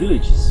other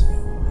villages.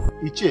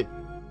 Iche,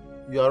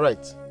 you are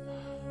right.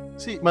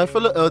 See, my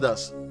fellow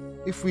elders,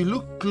 if we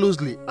look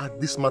closely at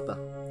this matter,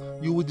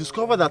 you will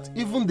discover that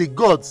even the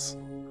gods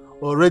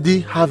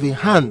already have a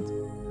hand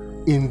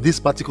in this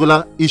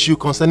particular issue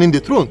concerning the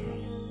throne.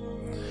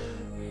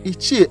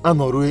 Ichie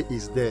Anorue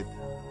is dead.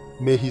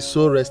 May his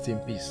soul rest in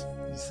peace.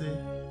 He said,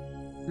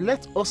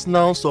 let us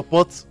now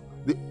support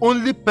the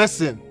only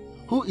person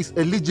who is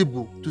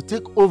eligible to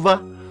take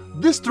over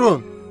this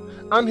throne.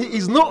 And he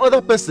is no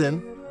other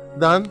person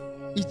than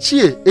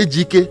Ichie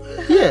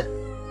Ejike here.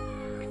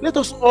 Let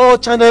us all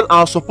channel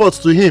our support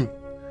to him,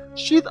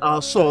 sheath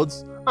our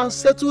swords, and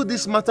settle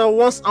this matter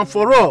once and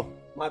for all.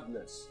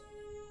 Madness.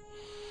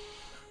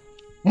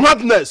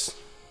 Madness!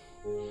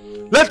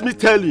 Let me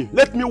tell you,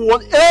 let me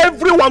warn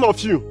every one of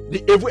you,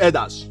 the evil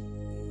elders.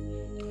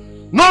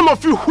 None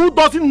of you who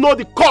doesn't know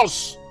the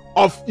cause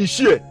of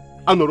Ichie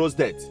Anorue's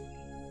death.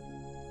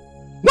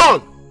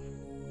 None!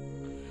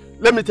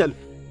 Let me tell you,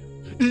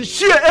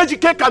 Ichie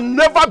Ejike can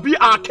never be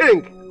our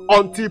king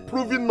until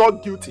proven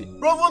not guilty.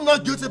 Proven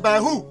not guilty by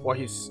who? For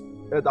his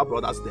elder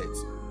brother's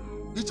death.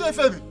 Ichie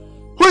Febi.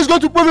 Who is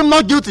going to prove him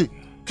not guilty?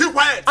 Keep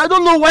quiet! I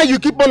don't know why you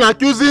keep on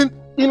accusing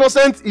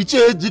innocent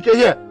Ichie Ejike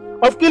here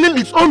of killing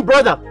his own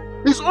brother,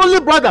 his only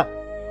brother.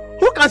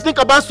 Who can think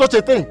about such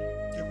a thing?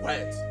 Keep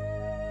quiet.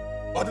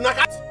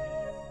 Ordinakat?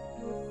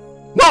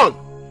 None!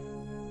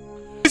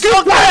 It's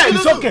okay!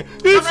 It's okay!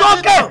 It's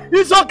okay!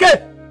 It's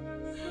okay!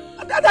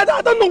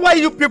 I don't know why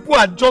you people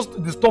are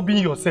just disturbing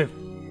yourself.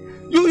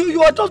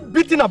 You are just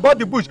beating about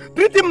the bush,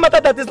 treating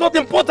matter that is not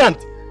important.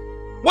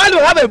 While we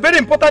have a very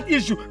important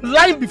issue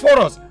lying before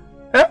us.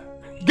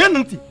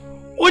 Genanti,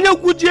 onye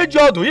gujie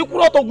jodo,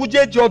 ikuroto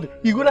gujie jodo,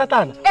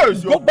 igunatan.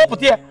 Go pop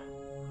here.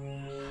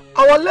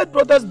 Our late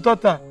brother's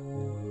daughter,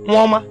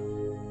 Mwama,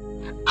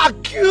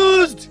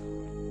 accused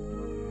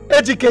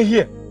Ejike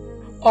here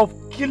of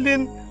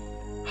killing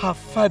her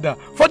father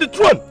for the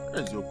throne.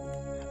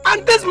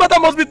 And this matter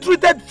must be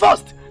treated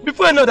first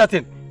before another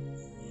thing.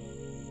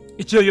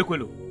 Ichie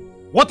Oyekwelu,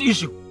 what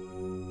issue?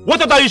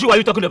 What other issue are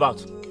you talking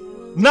about?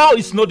 Now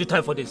is not the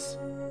time for this.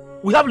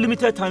 We have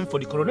limited time for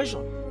the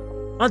coronation.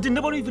 And the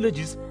neighboring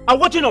villages are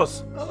watching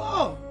us.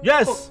 Oh.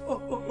 Yes.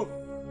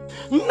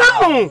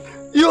 Now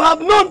you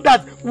have known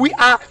that we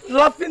are a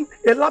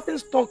laughing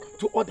stock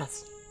to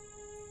others.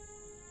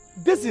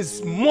 This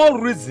is more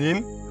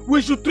reason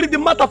we should treat the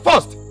matter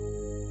first.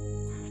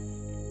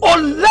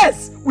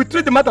 Unless we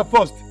treat the matter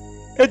first,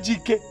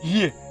 Ejike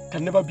here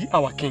can never be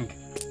our king.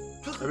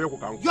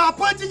 You are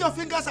pointing your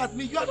fingers at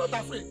me. You are not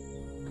afraid.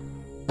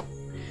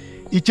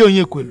 Ichie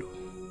Onyekwelu,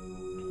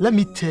 let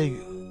me tell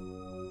you,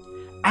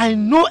 I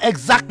know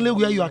exactly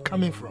where you are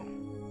coming from.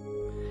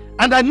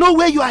 And I know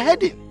where you are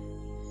heading.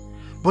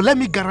 But let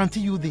me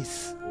guarantee you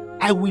this.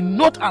 I will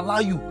not allow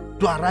you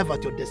to arrive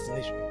at your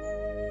destination.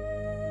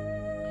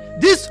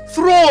 This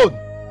throne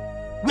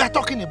we are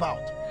talking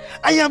about,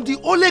 I am the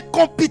only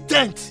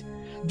competent,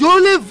 the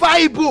only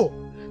viable,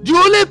 the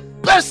only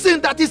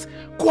person that is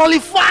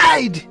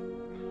qualified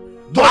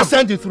to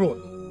ascend the throne.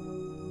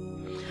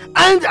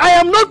 And I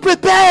am not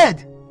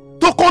prepared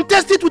to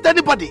contest it with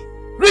anybody.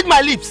 Read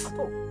my lips.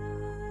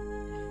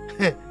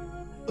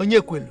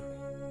 Onyekwelu,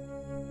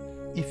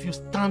 if you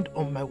stand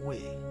on my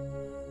way,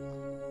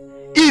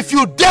 if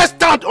you dare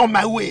stand on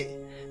my way,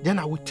 then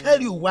I will tell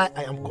you why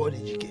I am called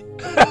Ejike.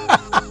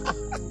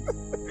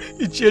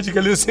 Ichie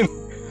Ejike, listen,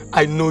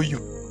 I know you.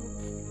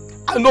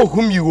 I know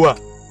whom you are.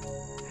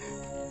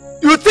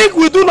 You think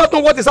we do not know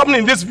what is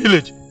happening in this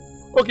village?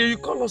 Okay, you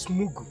call us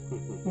Mugu.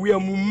 We are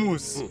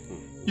Mumus.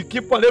 You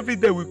keep on every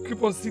day, we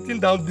keep on sitting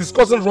down,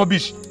 discussing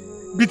rubbish,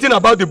 beating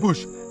about the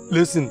bush.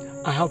 Listen,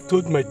 I have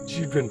told my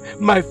children,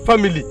 my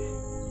family,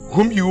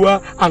 whom you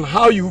are and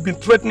how you've been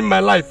threatening my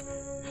life.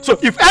 So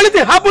if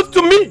anything happens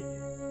to me,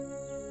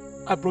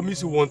 I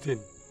promise you one thing.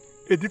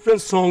 A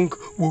different song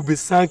will be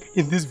sung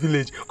in this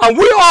village. And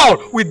we all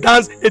will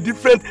dance a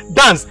different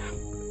dance.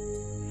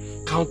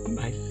 Count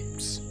my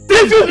lips.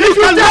 If you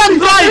tell me,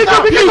 I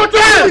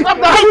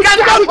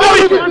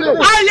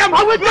am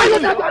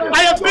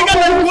bigger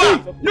than you are.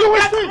 You will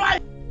try.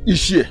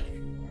 Ichie,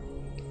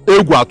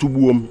 egwu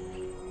atugbuo m.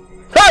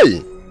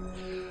 Hey!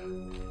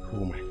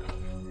 Oh my God.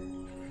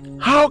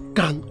 How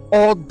can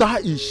other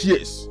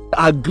Ichies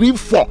agree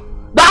for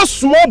that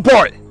small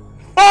boy,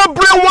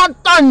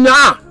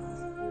 Obrewatanya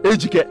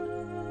Ejike,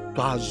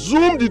 to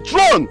assume the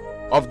throne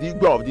of the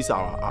Igwe of this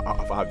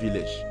our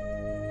village?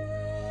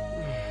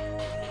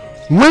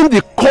 When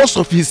the cause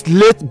of his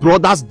late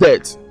brother's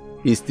death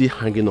is still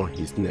hanging on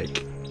his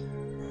neck.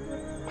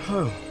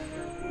 Oh,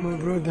 my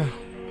brother.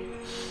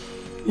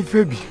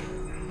 Ifebi,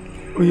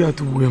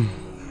 Oyatuwem.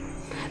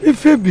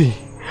 Ifebi,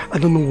 I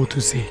don't know what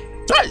to say.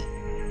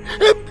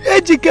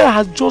 Ejike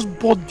has just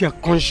bought their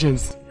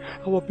conscience.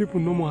 Our people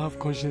no more have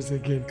conscience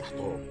again.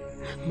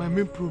 My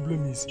main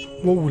problem is,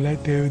 what will I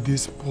tell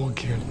this poor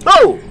girl?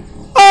 Oh!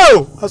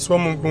 Oh! That's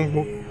what I'm going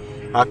to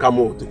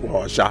Akamo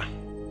Tukwasha.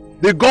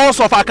 The gods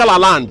of Akala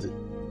land.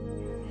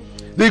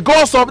 The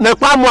gods of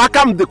Nekwamu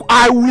Akam,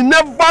 I will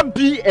never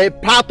be a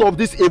part of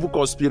this evil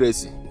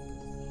conspiracy.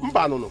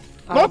 No.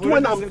 Not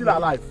when I'm still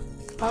alive.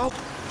 My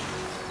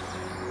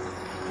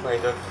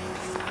God.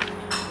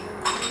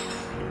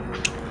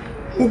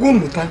 Ugu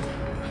muta,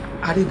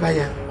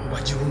 aribaya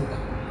obajiwu.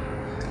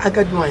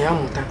 Agadu aya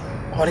muta,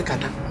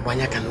 orikata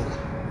obanya kanugu.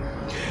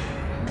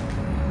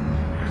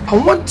 I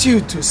want you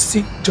to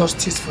seek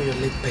justice for your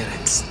late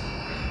parents.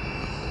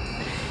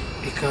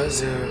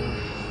 Because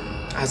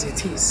as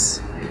it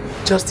is,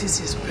 justice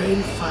is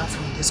very far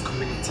from this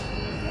community.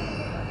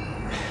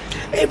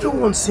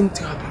 Everyone seems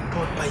to have been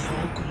bought by your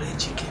uncle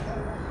Ejike.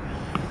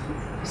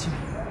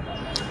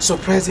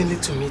 Surprisingly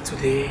to me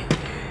today,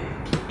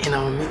 in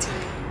our meeting,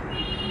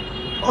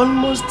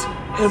 almost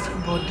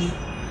everybody,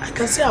 I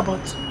can say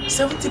about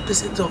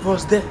 70% of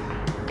us there,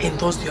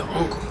 endorsed your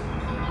uncle.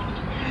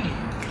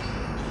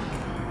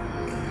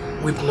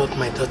 Weep not,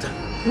 my daughter.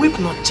 Weep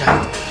not,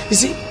 child. You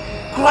see,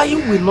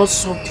 crying will not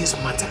solve this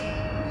matter.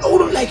 I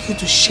wouldn't like you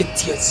to shed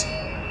tears.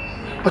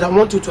 But I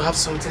want you to have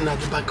something at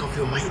the back of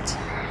your mind.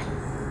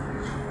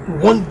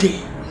 One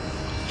day,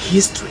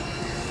 history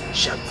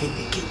shall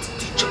vindicate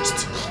the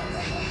just.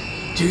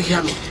 Do you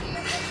hear me?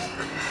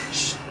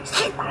 Shh,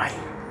 stop crying.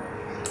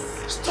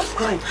 Stop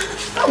crying.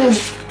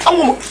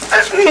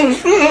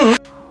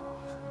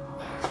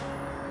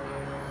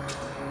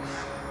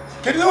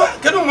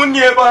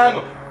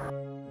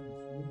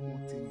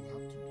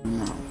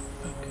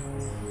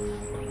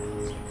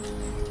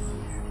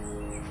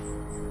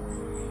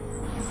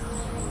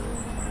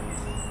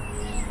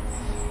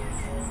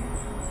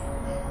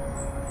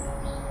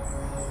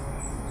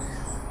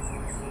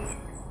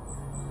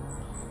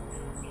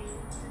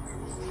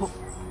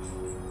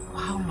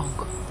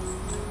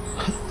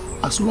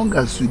 As long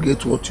as you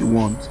get what you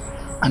want,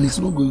 and it's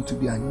not going to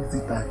be an easy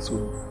task,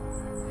 so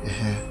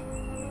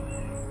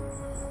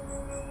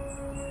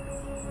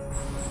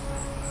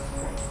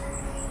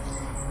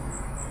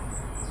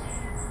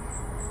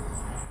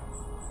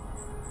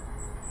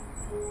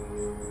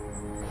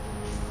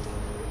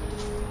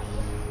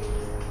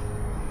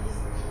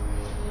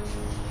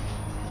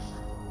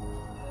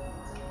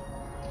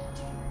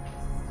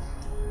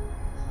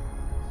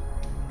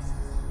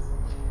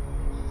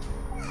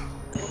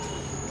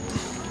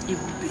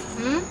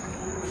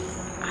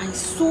I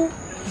saw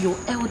your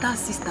elder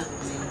sister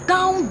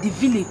down the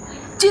village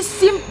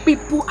chasing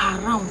people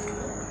around.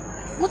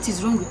 What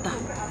is wrong with that?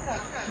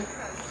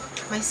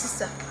 My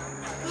sister,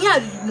 yeah,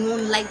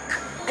 like,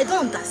 I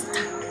don't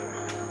understand.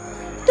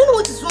 Don't know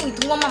what is wrong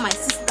with Mama, my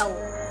sister.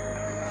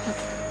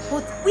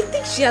 But we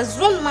think she has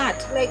run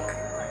mad. Like,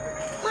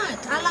 mad,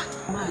 Allah.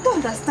 Mad. I don't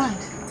understand.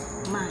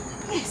 Mad.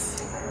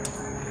 Yes.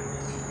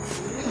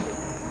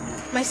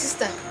 My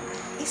sister,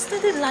 it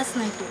started last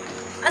night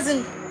though. As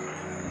in,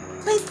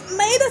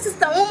 my elder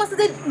sister, Mama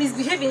started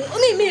misbehaving.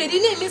 Only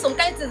me some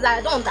kind of things that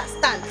I don't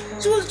understand.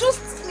 She was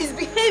just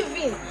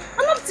misbehaving.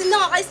 And up till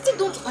now, I still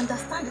don't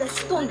understand it. I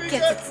still don't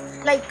get it.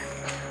 Like,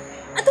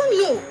 I don't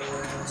know.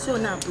 So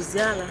now,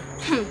 Buziala.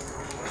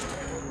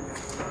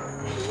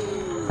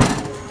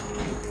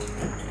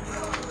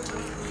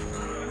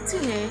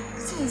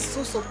 This is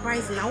so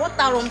surprising. Now, what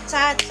are wrong?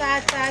 Cha.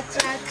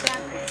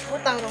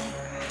 What are wrong?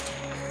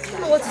 I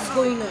don't know what is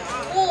going on.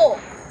 Oh!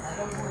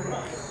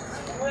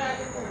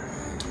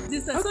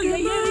 Sister, so you're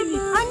hearing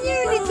it? I'm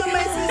hearing it to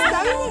my sister.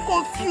 I'm even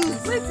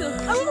confused.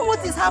 I don't know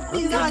what is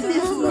happening nowadays.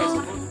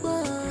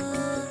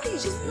 Hey,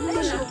 she's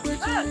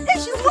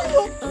not.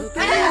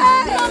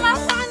 Mama,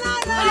 is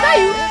that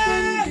you?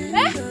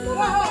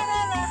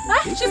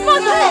 She's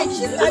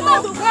not.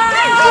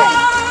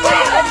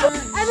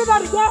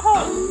 Everybody go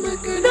home.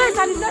 Today is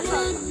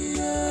sanitation.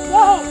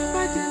 Go home.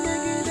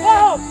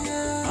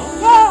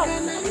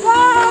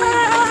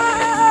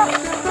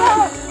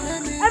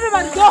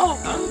 Everybody go home.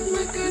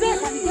 Today is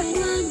sanitation.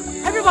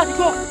 Everybody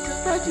go.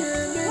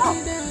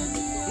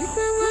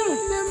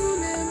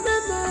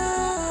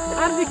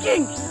 And the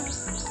king,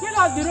 get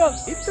out the road.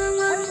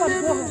 Everybody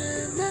go home.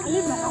 I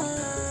leave my house.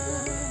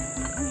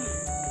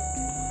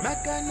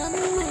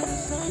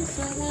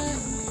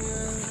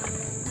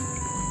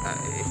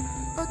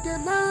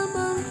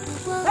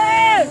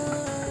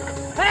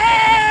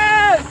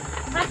 Hey!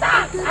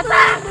 Attack!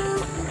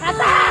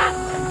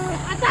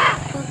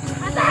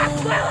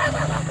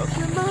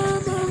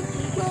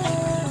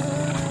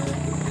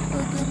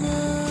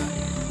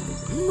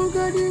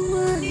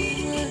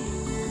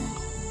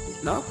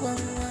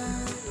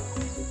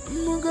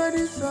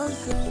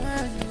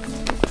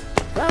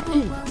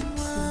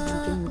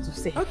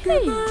 Hey,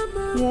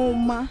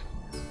 Mama.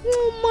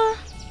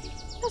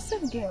 What's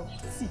up, girl?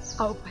 See,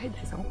 our head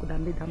is uncle that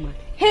made that mad.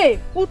 Hey,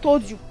 who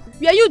told you?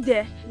 Were you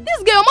there?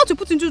 This girl want to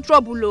put into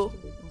trouble, oh.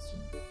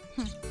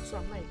 So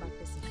I'm not a bad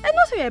person. I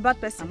don't say you're a bad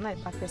person. I'm not a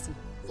bad person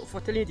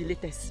for telling you the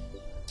latest.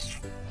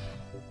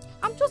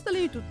 I'm just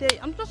telling you to tell.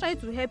 I'm just trying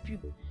to help you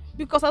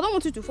because I don't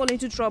want you to fall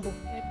into trouble.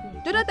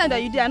 The other time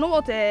that you did, I know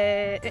what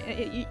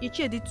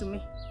Ichie did to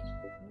me.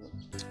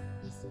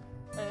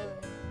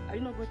 Are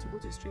you not going to go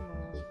to the stream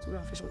or to go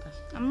and fetch water?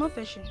 I'm not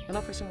fetching. You're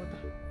not fetching water?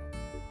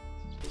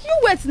 You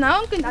wait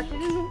now.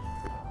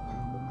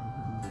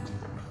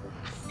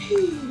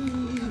 Hey.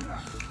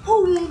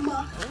 Oh,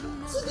 Mama.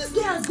 So this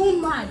guy has gone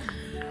mad.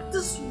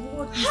 This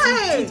world is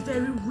indeed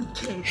very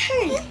wicked.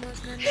 Hey.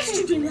 These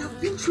children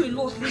have been through a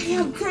lot. I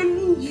am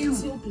telling you.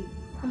 Okay.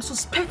 I'm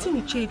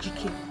suspecting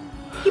Ejike.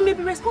 He may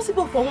be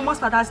responsible for Woman's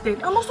father's death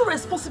and also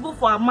responsible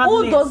for her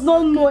madness. Who does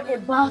not know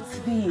about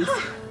this?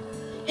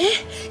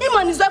 Him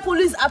and his wife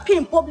always appear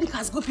in public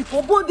as good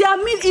people, but they are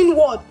mean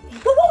inward.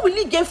 But what will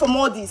he gain from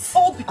all this?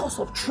 All because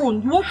of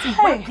throne. You want to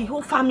wipe the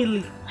whole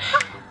family.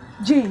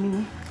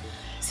 Jamie,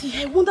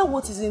 see, I wonder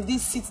what is in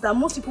these seats that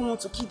most people want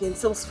to kill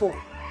themselves for.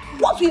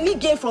 What will he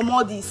gain from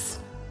all this?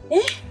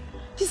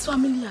 This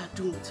family are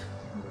doomed.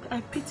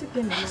 I pity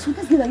them. So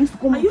this girl that used to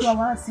come into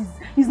our house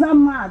is not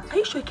mad. Are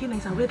you sure Ekena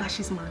is aware that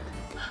she's mad?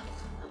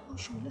 I'm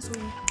sure. Let's go.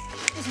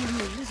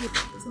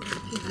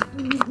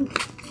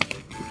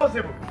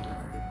 Possible.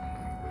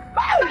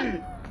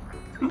 Hey!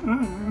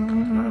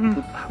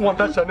 One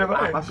that shall never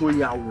end.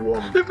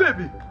 Hey,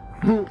 baby.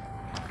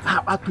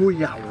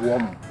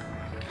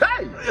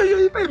 Hey,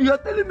 baby, you are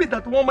telling me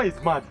that woman is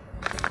mad.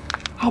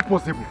 How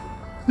possible?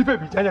 The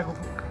baby,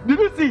 did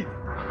you see?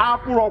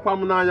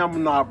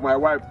 My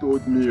wife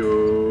told me.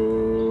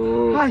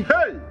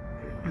 Hey!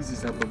 This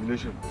is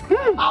abomination.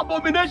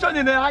 Abomination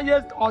in the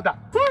highest order.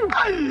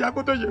 Hey, I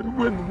go to you.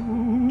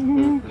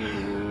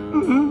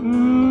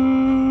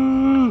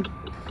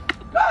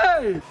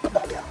 Hey!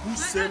 Who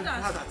said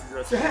that?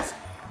 Yes.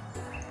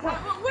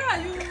 Where are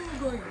you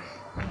going?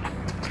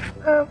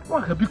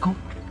 Wakabiko.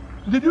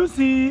 Did you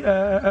see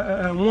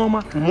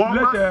Mama?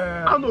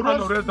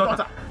 Anore's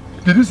daughter.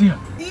 Did you see her?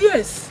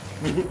 Yes.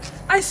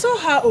 I saw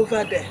her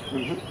over there.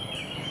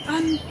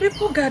 And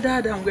people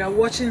gathered and were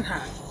watching her.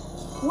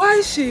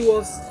 While she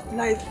was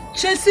like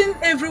chasing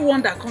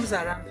everyone that comes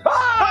around.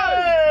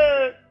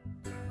 Hey!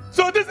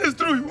 So this is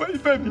true, baby.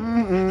 Baby,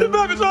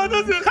 so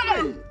this is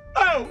true.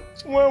 Oh,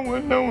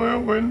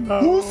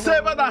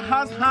 whosoever that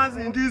has hands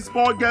in this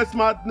small girl's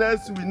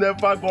madness will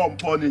never go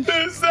unpunished.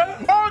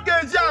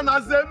 Okay, Jan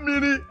has a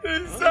mini.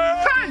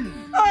 Hey!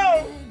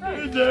 Oh!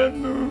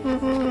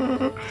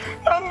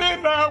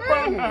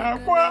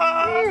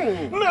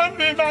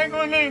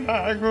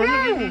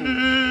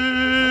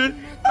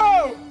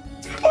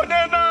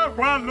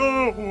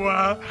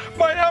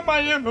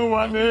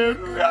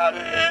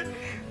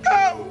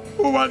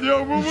 Oh, what do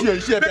you want? I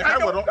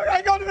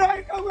got it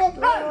right.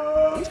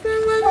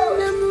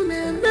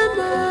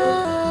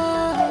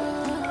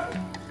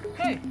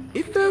 Hey,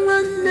 if I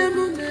want them,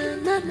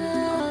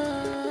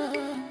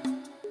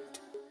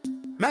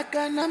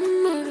 Makanam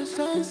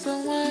so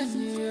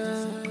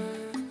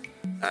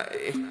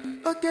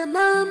okay,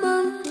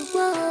 mama,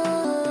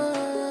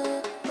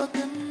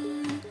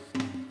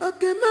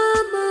 okay,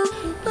 mama.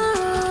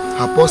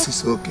 Her boss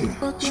is okay.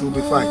 She'll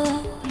be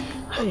fine.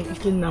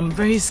 I'm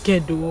very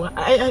scared though.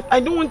 I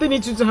don't want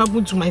anything to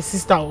happen to my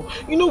sister.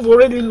 You know, we've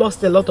already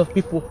lost a lot of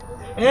people.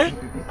 I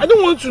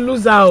don't want to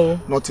lose her.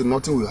 Nothing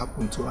will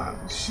happen to her.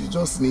 She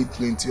just needs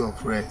plenty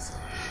of rest.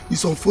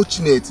 It's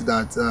unfortunate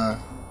that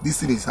this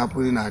thing is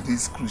happening at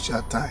this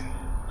crucial time.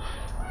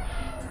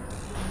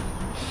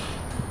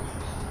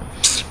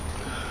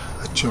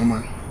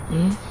 Chairman,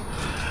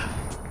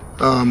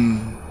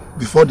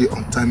 before the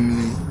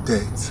untimely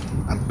death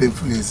and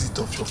painful exit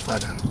of your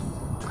father,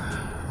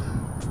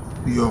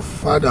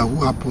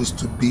 who happens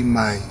to be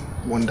my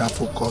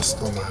wonderful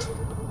customer,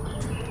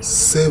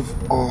 save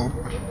up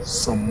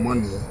some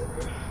money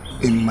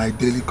in my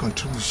daily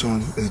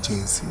contribution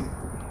agency.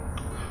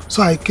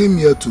 So I came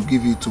here to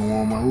give it to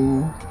Mama,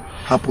 who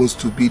happens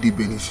to be the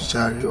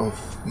beneficiary of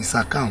his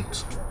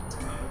account.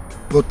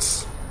 But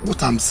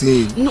what I'm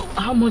saying... No,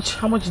 how much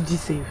did he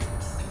save?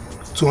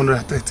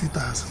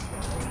 230,000.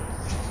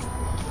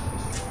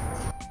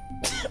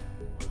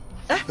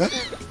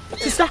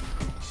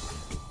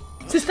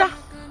 Sister?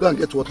 Go and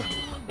get water.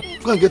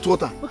 Go and get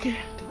water. Okay.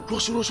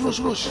 Rush. Go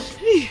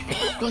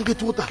and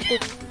get water. You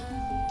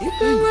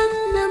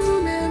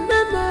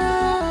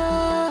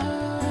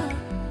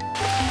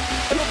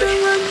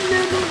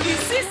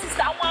see,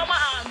 Sister Mama,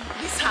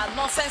 this her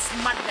nonsense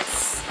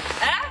madness.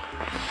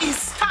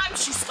 It's time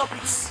she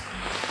stops it.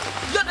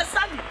 You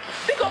understand me?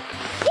 Because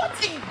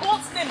what in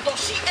God's name does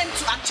she aim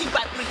to achieve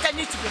by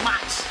pretending to be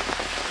mad?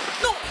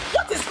 No,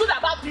 what is good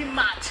about being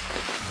mad?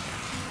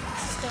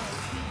 Sister, I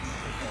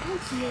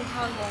want to know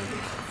how long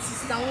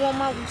Sister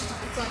Mama wished to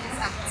put on this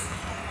act.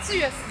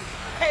 Seriously.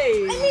 Hey.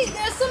 I mean,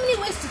 there are so many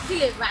ways to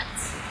kill a rat.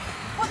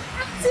 But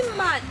acting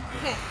mad,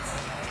 if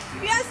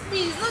you ask me,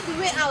 it's not the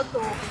way out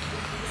though.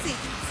 See,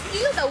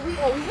 you know that we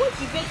want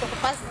to revenge for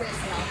Papa's death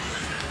now.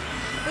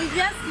 But if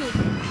you ask me,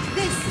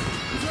 this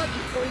is not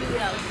the only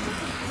way out.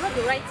 It's not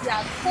the right way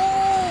out.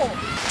 Oh!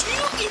 Do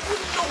you even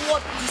know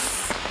what this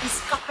is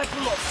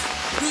capable of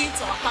doing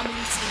to our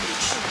family's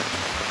image?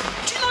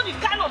 Do you know the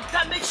kind of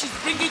damage she's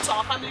bringing to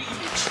our family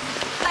image?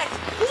 Like,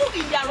 who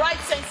in their right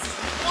senses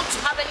want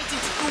to have anything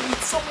to do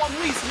with someone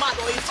who is mad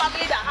or a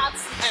family that has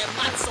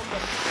mad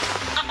someone?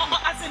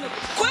 As in, okay,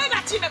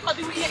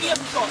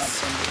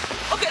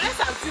 let's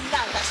assume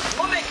now that she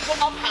won't make it go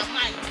up her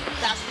mind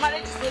that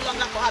marriage is no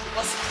longer for her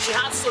because she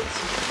has soul.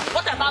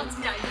 What about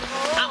me and you?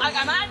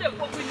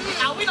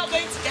 Are we not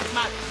going to get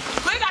married?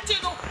 Going at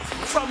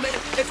from a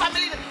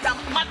family that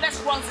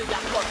madness runs in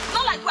their blood.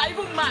 Not like we're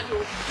even mad,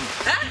 though.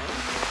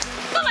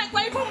 Not like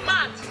we're even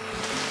mad.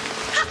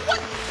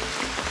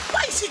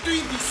 Why is she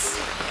doing this?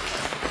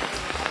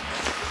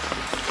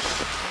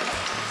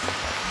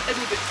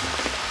 Everybody,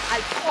 I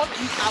called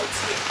you out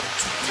here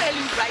to tell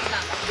you right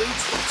now I'm going to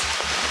hurt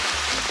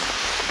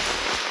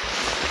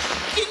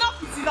you.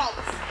 Enough is enough.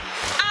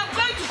 I'm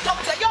going to talk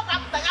to your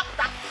after.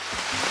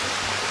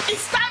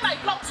 It's time I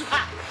talk to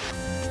her.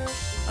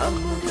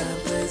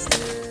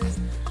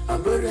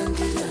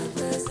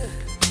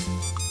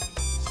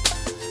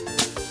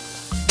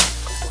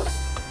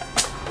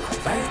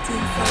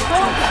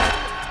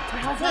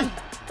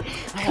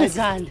 My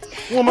husband.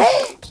 My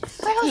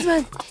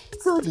husband.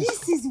 So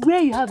this is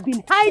where you have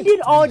been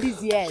hiding all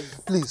these years.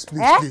 Please,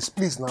 now, please.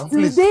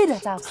 Today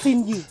that I've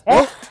seen you,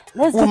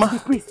 let's go to the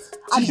priest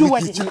and do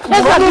wedding.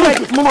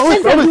 Let's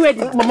Mama, do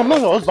wedding. Mama, I'm not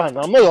your husband.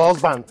 I'm not your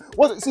husband.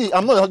 What? See,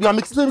 I'm not. You are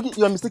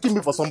mistaking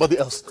me for somebody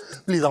else.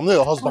 Please, I'm not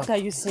your husband. What are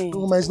you saying?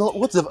 Mama, it's not.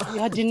 Whatever.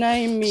 You are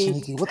denying me.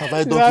 Chineke, what have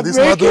I done to this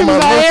mad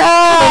woman?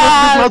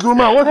 I'm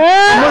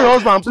not your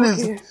husband.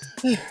 Please.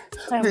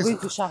 I'm going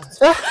to shout.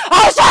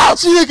 I'll shout!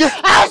 Chineke!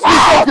 I'll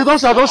shout! Okay, don't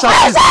shout, please.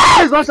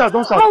 Please, don't shout.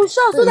 I'll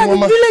shout so that the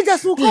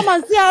villagers will come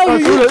and see how you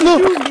do me.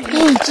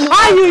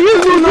 How you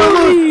used to do me.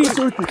 It's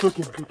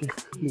okay.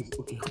 Please,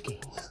 okay.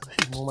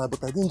 Mama,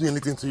 but I didn't do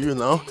anything to you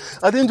now.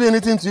 I didn't do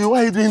anything to you.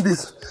 Why are you doing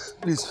this?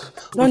 Please.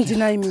 Don't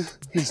deny me.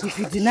 Please. If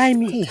you deny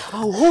me,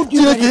 I'll hold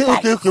you very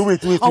tight. Okay,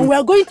 wait. And we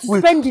are going to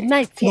spend the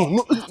night here.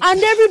 No.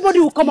 And everybody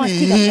will come and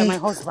see that you're my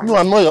husband. No,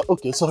 I'm not your...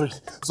 Okay, sorry.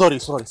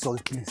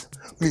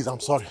 Please, I'm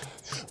sorry.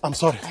 I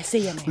say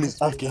you're my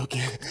husband.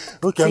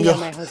 Okay, I'm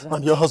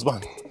your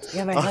husband.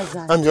 You're my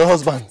husband. I'm your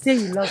husband. Say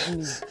you love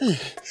me.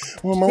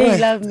 Mama, say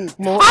you love me.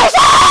 No.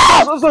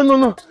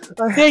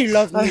 Say you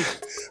love me.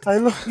 I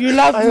love you.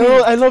 Love me.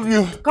 I love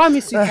you. Call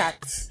me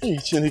sweetheart. Hey,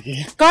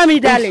 Chineke. Call me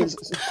darling.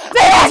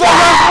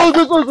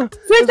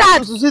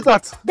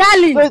 Sweetheart.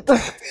 Darling.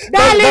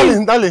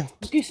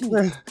 Kiss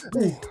me.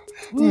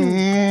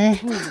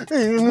 It's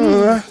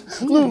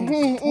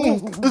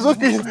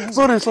okay.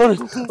 Sorry.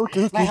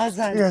 Okay. My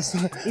husband. Yes.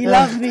 You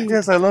love me.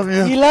 Yes, I love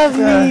you. You love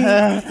me.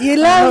 You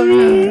love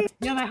me.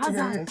 You're my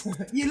husband.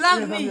 You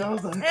love me. Now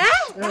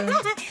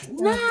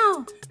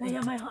that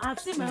you're my husband, I've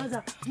seen my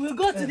husband. We'll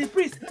go to the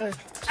priest. Come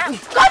here.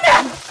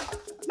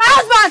 My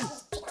husband.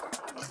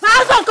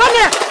 Come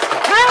here.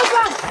 My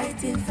husband.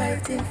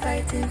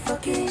 Fighting for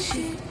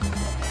kinship.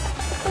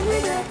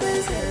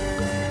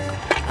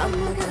 I'm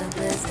not gonna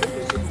bless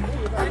it.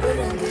 I'm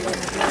gonna give them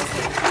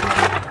blessing.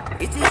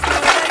 It is not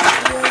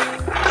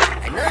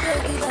right. I know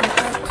they'll give them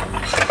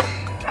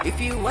back. If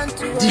you want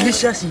to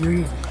delicious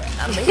urine.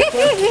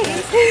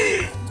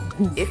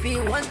 If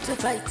you want to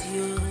fight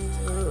you,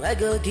 I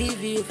go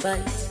give you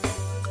fight.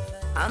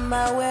 I'm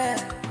aware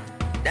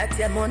that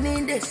your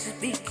money they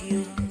speak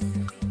you,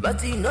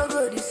 but you no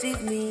go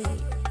deceive me.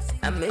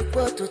 I make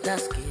what to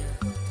task you.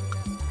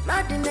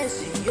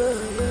 Madness yo.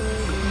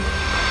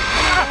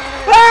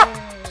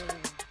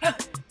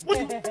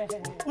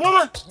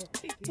 Mama,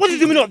 what is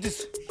the meaning of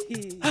this?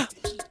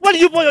 Why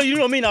did you pour your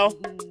urine on me now?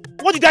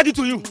 What did I do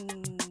to you?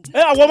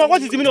 Mama,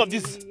 what is the meaning of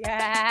this?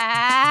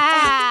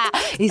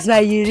 It's my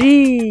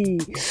urine.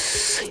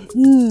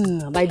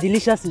 My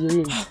delicious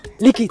urine.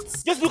 Lick it.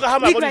 Just look at how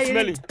my body is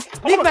smelling.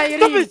 Lick my urine.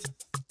 Stop it.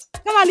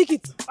 Come on, lick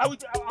it. I'm going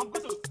to...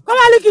 Come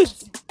on, lick it.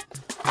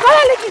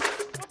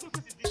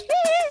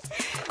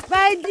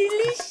 My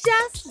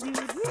delicious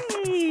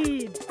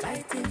urine.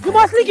 You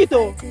must lick it,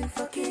 though.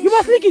 You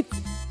must lick it.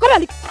 Come on,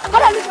 lick it.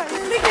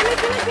 Lick it.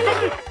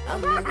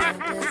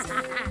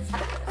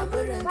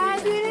 My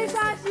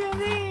delicious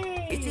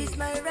urine. It is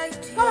my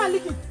right. Come on,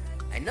 lick it.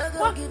 I know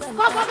go give them.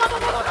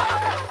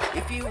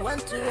 If you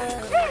want to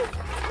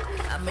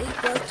I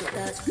make what to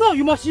task. No,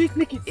 you must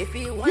lick it. If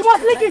you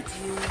must lick it.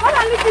 Come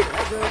on, lick it. I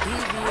will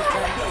give you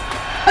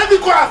Let me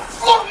go and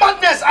flog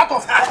madness out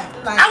of her.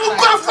 I will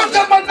go and flog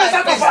that madness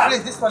out of her.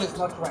 Please, this one is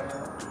not right.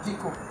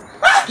 Etiko.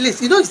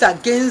 Please, you know it's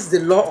against the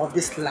law of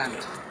this land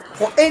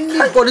for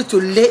anybody to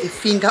lay a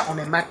finger on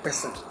a mad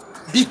person.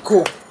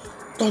 Biko,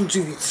 don't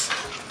do it.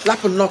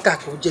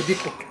 Lapunokako,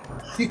 Jebiko.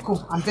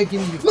 Biko, I'm begging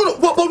you. No,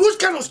 but what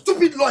kind of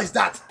stupid law is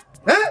that?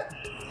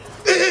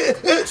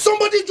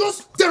 Somebody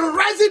just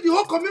terrorizing the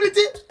whole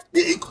community,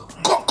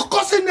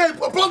 causing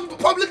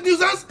public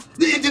nuisance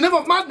in the name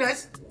of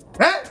madness.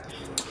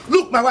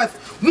 Look, my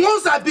wife,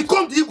 once I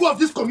become the ego of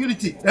this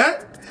community,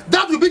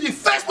 that will be the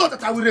first law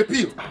that I will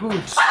repeal.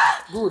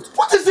 Good.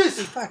 What is this?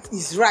 In fact,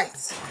 it's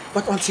right.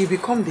 But until you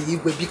become the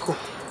Igwe Biko,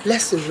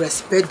 let's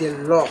respect the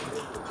law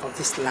of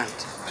this land.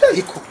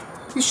 Biko,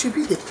 you should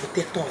be the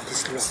protector of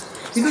this law.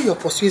 You know you're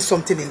pursuing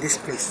something in this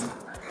place.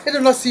 Let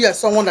them not see you as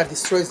someone that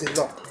destroys the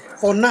law.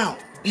 For now,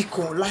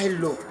 Biko, lie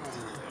low.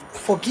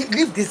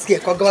 Leave this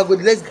girl.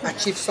 Let's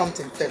achieve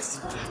something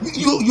first.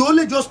 You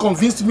only just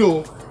convinced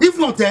me. If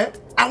not,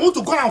 I want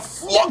to go and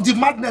flog the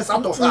madness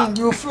out of her.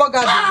 You flog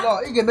out the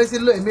law. You can make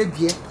it low,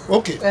 maybe.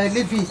 Okay.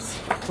 Leave it.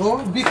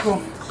 Oh,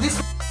 Biko.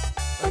 This.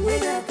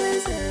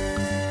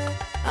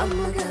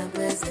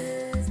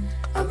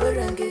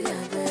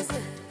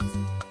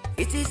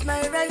 It is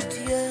my right,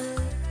 yeah.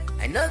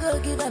 I know go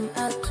give them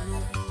out to.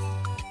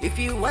 If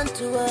you want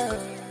to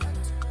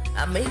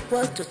I'm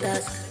equal to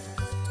task.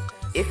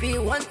 If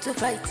you want to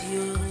fight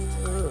you,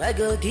 I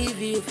go give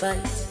you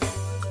fight.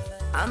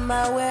 I'm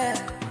aware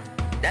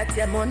that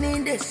your money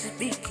they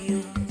speak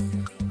you,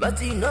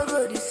 but you no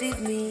go deceive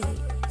me.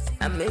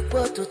 I'm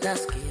equal to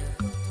task.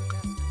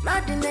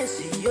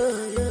 Madness, yo.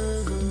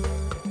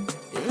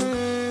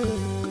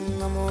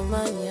 I'm a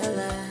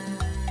manyala.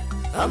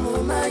 I'm a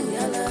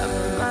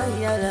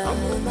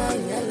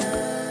manyala.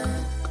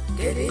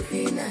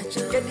 Genevieve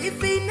Nnaji.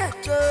 Genevieve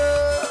Nnaji.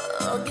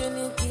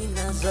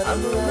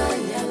 I'm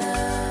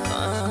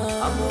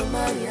a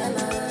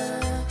manyala.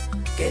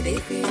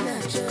 Genevieve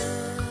Nnaji.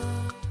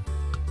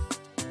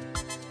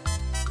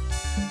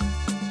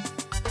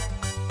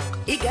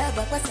 Iga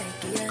baba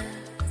saikia.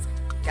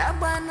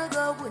 Kabano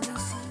go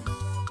bunisi.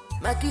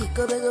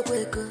 Makiko bego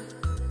kweko.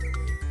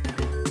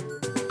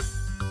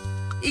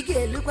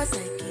 Ige lukwa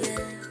saikia.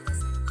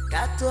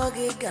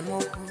 Katoge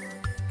gamoku.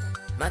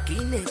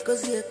 Makine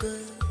kozieko.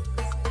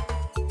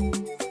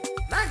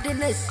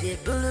 Madenese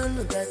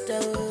bulunu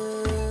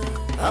gatao.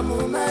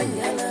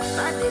 Amumanyala.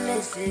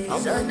 Madenese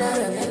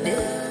sonarade.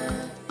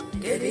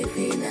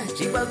 Genevieve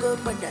Nnaji bago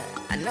pada.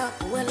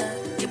 Anapuela.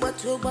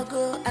 Ibatu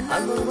bago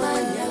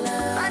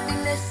anamumanyala.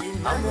 Madenese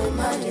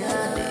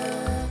amumanyala.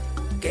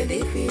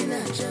 Genevieve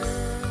Nnaji.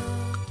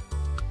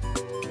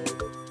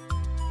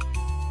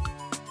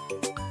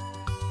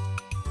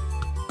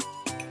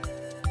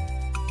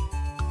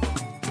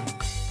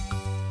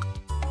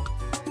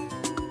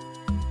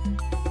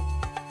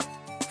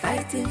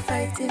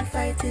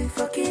 Fighting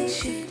for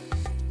kinship.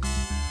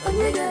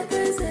 Omega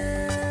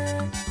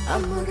present,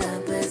 Amoga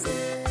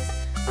present,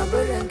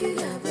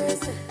 Aborangiga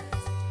present.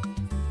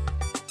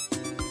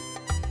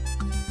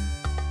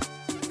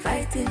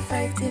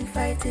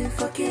 Fighting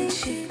for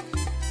kinship.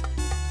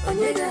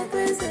 Omega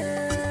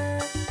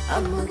present,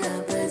 Amoga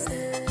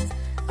present,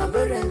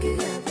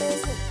 Aborangiga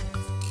present.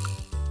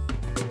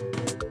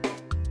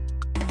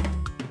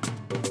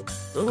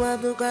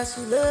 Umabuka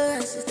sulo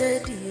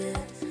asitedi.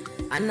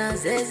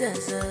 Anazeza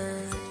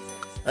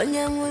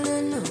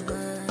Onyamulu nova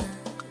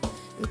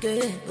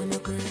Nkeye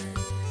bonoko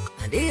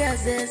Adia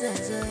zeza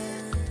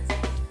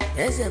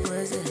Eze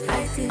boze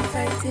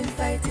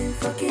Fighting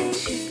for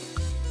kinship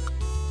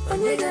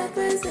Onyega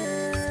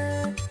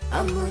present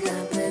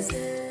Amuga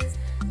present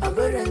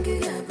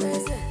Aborangiga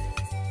present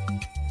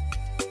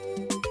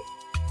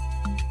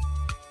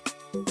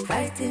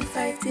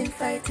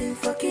Fighting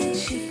for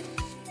kinship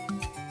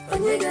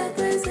Onyega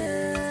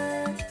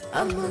present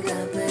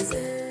Amuga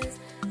present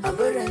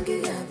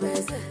Aborangiga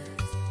present.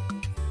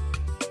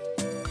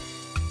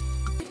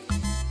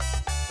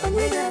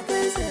 Omega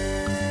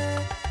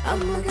present.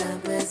 Amoga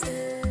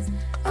present.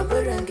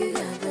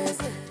 Aborangiga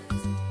present.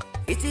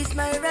 It is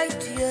my right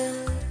to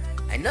you.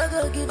 I no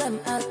go give them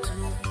out to.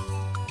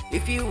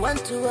 If you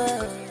want to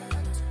work,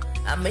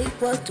 I'm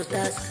equal to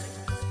task.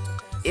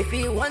 If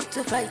you want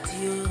to fight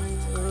you,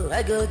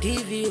 I go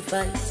give you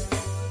fight.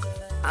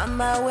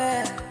 I'm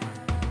aware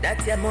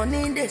that your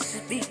money they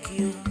speak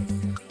you.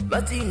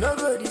 But you no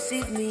go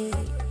deceive me.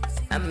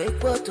 I'm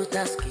equal to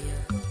task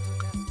here.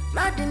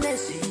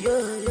 Madness, yo.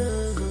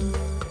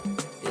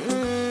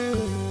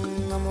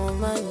 I'm a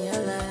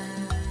manyala.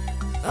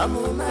 I'm a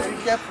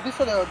manyala. Careful. This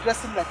one you're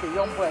dressing like a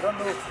young boy. I don't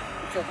know if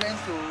you're going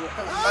to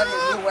marry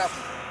a new wife.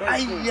 I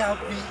have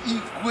been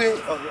equal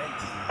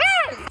already.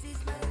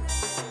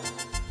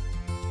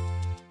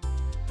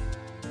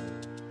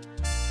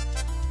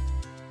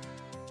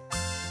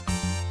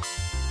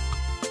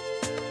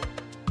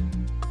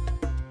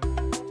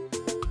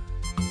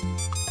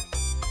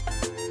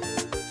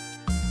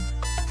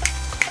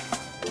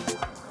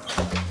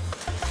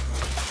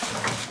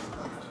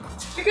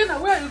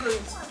 Where are you going?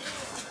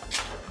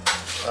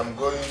 I'm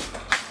going to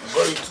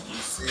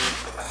see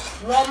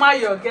Mama,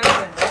 your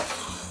girlfriend.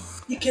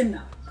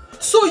 Ikenna.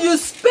 So you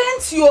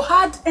spent your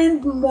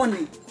hard-earned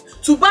money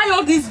to buy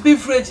all these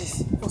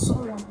beverages for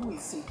someone who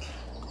is sick.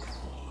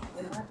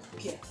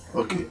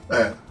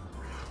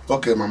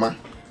 Okay, Mama.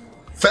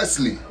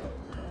 Firstly,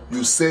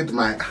 you said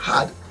my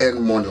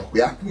hard-earned money,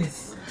 yeah?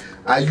 Yes.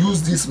 I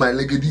used this my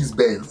Legady's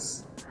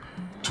Benz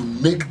to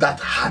make that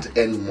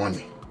hard-earned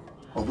money.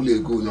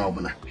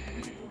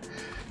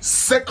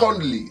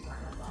 Secondly,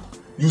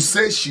 you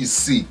say she's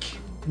sick,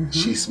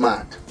 she's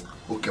mad.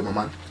 Okay,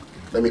 Mama,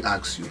 let me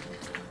ask you.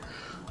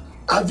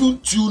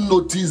 Haven't you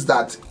noticed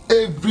that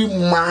every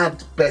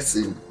mad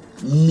person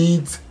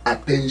needs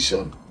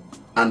attention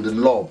and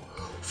love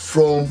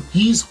from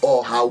his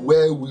or her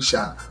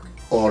well-wisher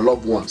or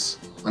loved ones?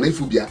 And if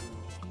you be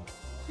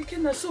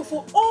so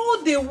for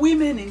all the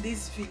women in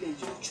this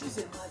village, you choose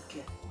a mad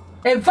girl.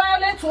 A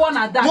violent one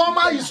at that.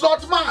 Mama is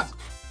not mad.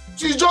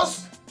 She's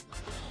just...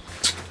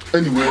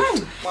 Anyway.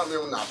 Ikenna,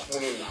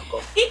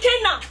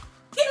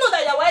 you know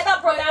that your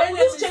elder brother will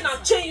use chain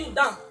and chain you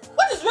down.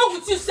 What is wrong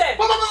with you, sir?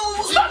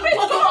 Stop it!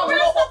 Stop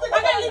it!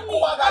 Leave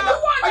me.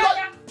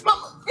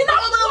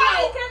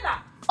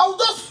 I'll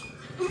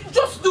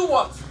just do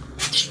what?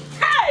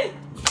 Hey!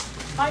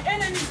 My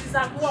enemies is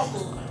at work.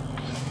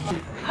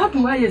 How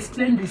do I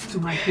explain this to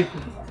my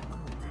people?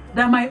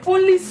 that my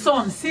only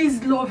son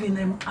sees love in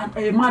a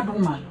mad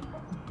woman.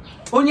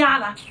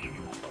 Onyala.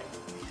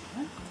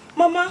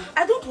 Mama,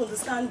 I don't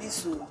understand this.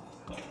 So.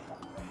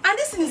 And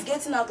this thing is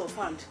getting out of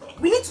hand.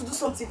 We need to do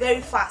something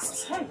very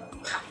fast.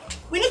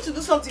 We need to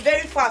do something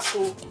very fast.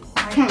 So.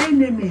 My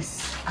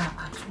enemies are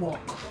at work.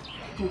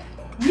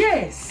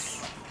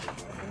 Yes.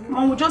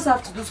 Mom, we just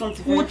have to do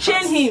something very fast.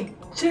 We'll chain him.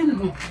 Chain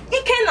who?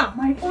 Ikena,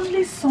 my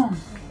only son.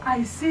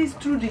 I sees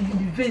through the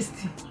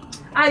university.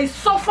 I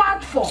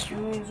suffered for.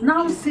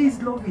 Now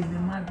says love is a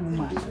mad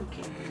woman.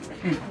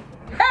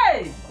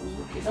 Hey!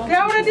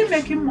 They're already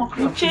making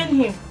mockery. We'll chain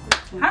him.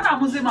 Hana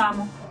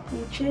Muzimamu.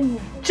 We'll chain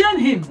him. Chain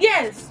him?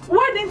 Yes.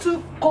 Why didn't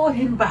you call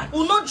him back?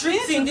 We'll not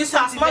drink in this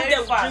house. Why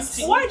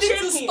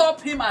didn't you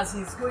stop him as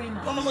he's going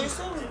on?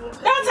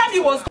 That time he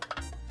was.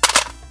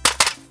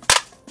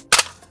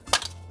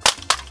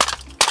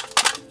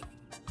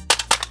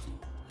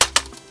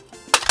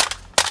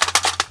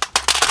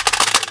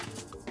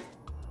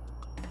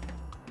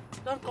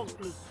 Don't come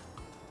close.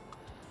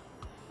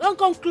 Don't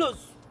come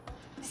close.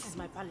 This is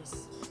my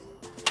palace.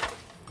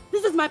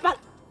 This is my palace.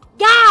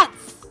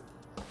 Guards!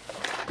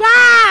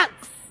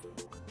 Guards!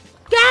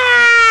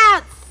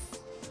 Guards!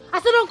 I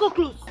said don't come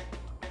close.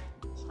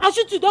 I'll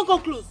shoot you. Don't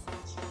come close.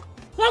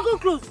 Don't come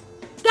close.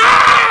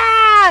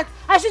 Guards!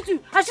 I shoot you.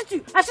 I shoot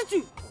you. I shoot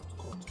you.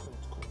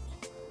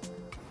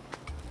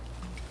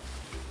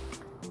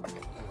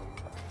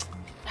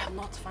 I'm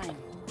not fine.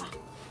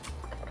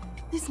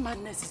 This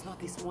madness is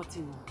not a small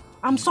thing.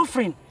 I'm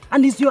suffering,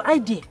 and it's your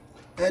idea.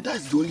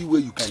 That's the only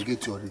way you can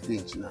get your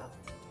revenge now.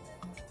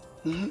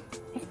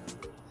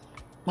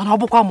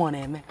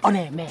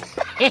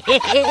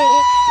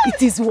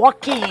 It is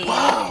working.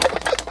 Wow.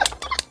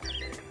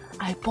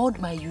 I poured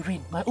my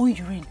urine, my own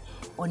urine,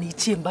 on a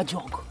chamber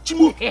jug.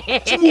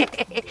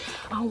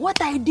 And what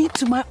I did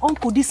to my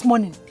uncle this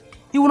morning,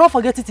 he will not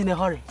forget it in a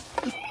hurry.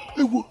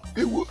 Good.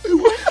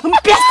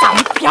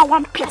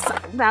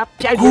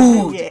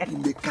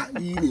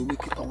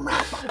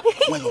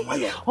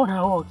 On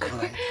our walk.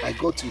 Right. I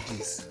got you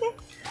this.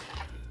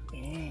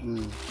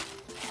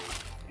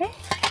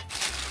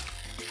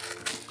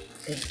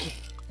 Thank you.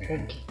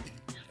 Thank you.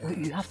 Well,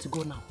 you have to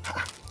go now.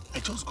 I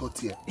just got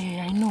here.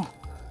 I know.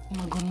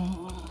 I'm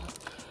gonna.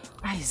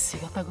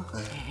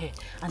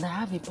 And I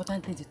have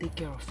important things to take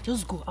care of.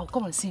 Just go. I'll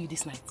come and see you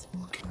this night.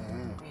 Okay.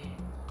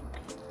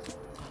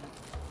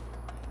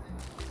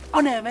 Oh,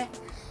 no, man.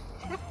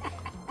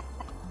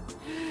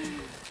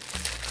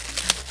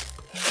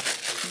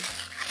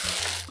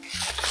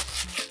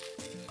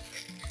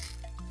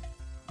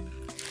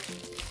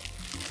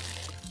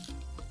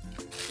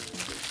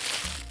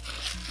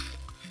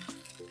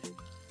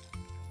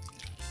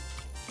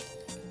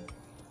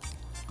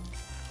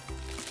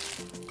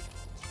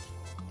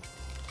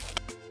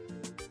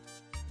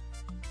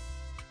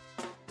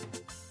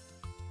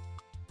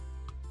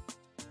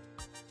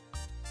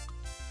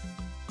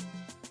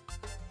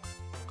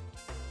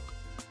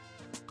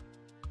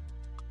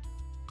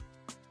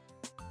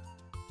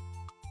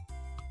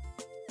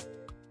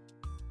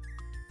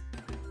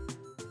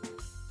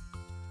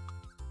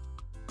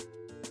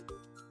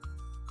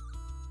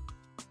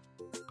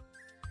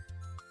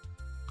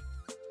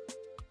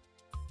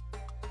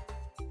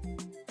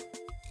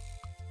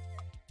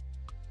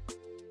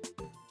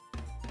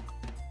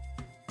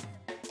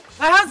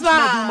 My husband!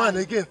 Mad woman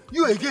again.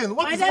 You again.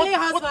 What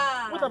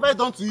have I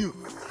done to you?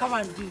 Come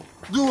and do.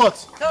 Do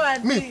what? Come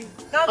and Me? do.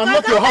 Come, I'm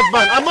not your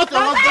husband. I'm not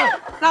your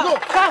husband. No,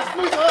 come.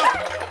 Please,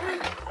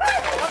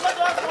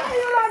 Where are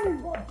you running?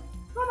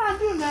 Come and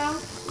do now.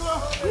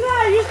 You know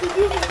I used to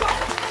do this.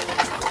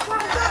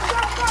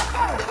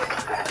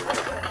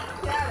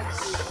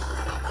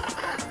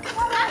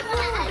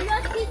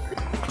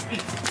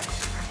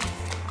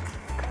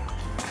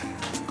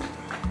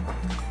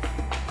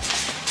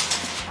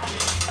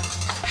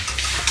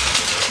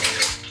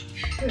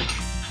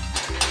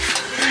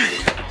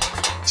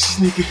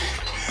 Sneaky.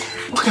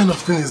 What kind of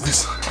thing is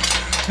this?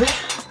 Eh?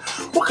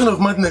 What kind of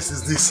madness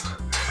is this?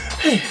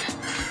 Hey,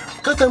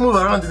 can't I move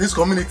around in this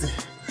community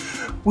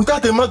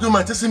without a mad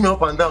woman chasing me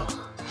up and down?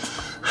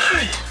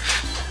 Hey,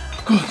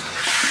 good.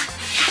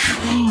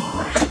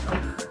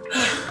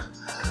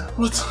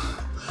 What?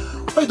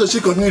 Why does she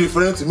continue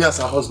referring to me as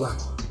her husband?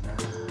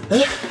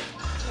 Eh?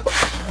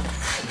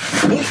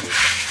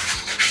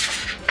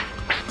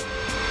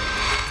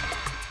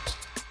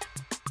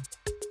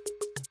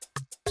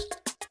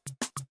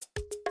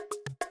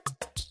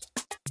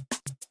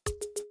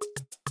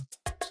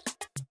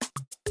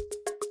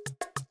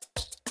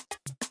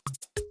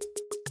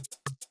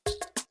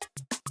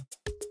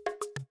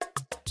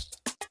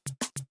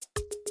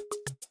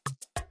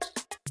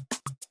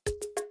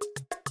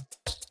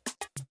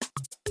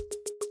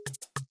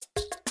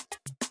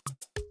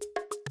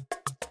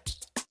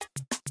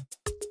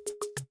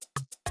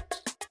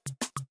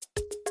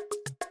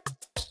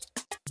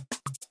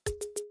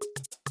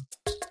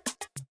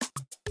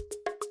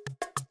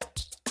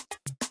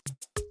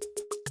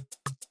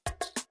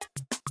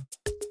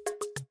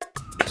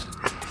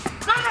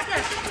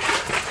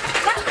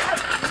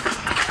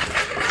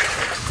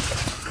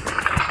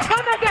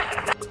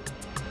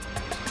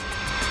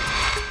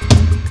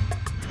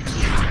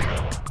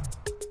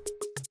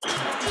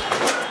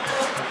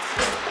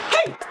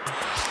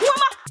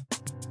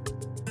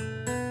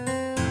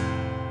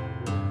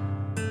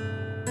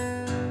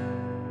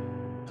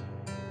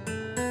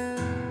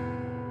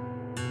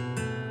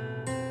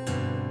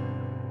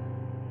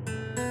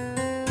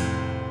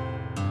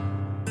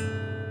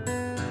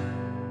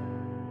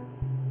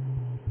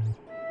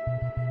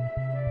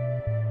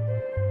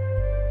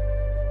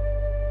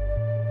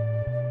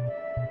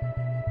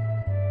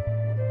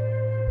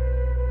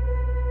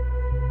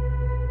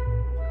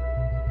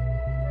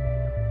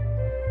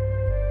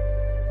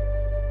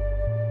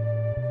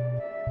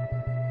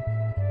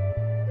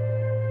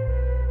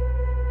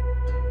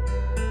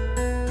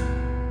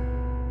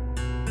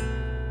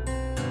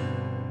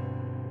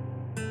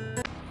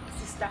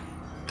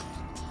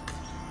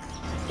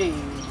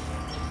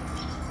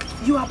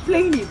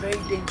 playing a very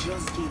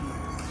dangerous game.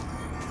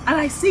 And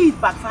I see it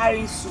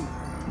backfiring soon.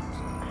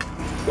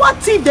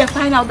 What if they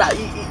find out that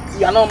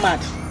you are not mad,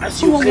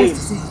 as you claim?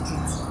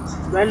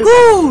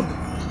 Good!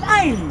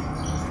 Fine!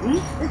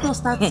 Let us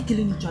start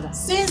killing each other.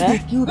 Since they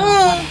killed our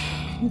father.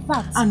 In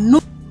fact,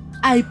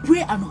 I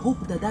pray and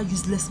hope that that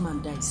useless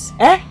man dies.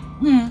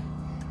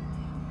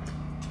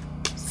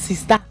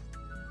 Sister.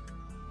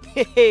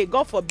 Hey,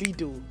 God forbid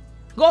though.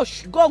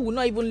 God will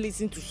not even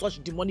listen to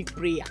such demonic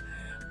prayer.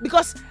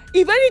 Because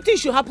if anything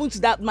should happen to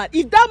that man,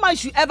 if that man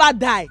should ever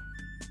die,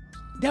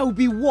 there will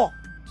be war.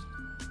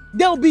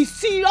 There will be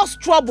serious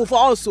trouble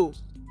for us.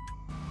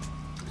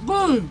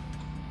 Good.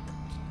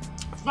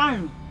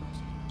 Fine.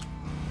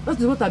 That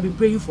is what I've been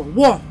praying for.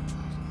 War.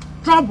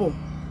 Trouble.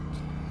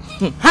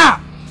 Ha!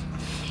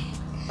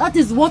 That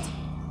is what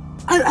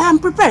I am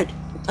prepared.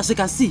 As you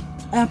can see,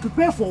 I am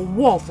prepared for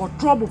war, for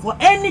trouble, for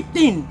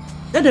anything.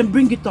 Let them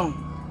bring it on.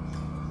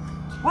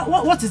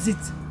 What is it?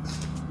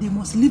 They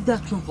must leave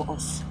that throne for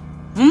us.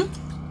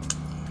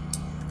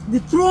 The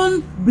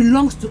throne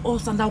belongs to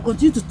us, and I'll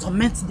continue to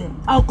torment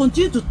them. I'll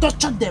continue to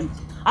torture them.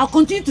 I'll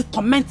continue to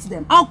torment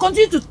them. I'll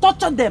continue to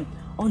torture them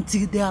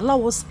until they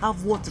allow us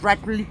have what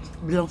rightfully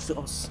belongs to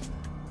us.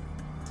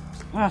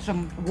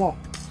 Some war.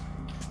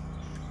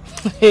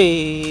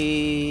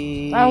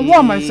 Hey. I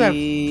war myself.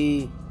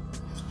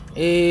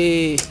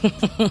 Hey.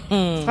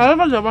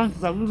 However they want to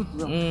do to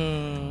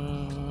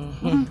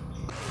them.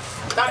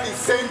 That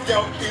insane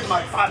girl killed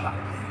my father.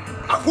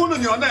 I called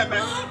on your name,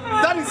 man.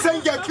 That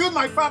insane girl killed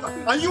my father,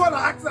 and you want to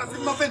act as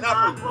if nothing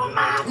happened.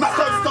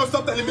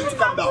 Stop telling me to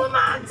calm down.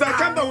 If I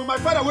calm down, will my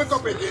father wake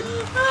up again?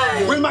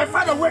 Will my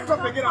father wake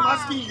up again? I'm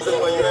asking you.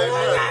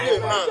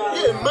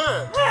 Yeah,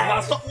 man.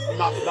 Now stop.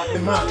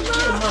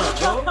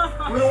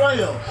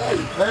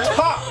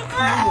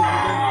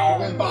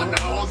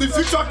 The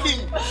future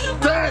king,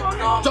 dead,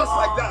 just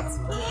like that.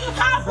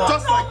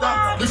 Just like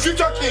that. The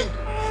future king.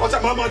 What's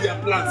your mama their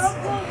plans?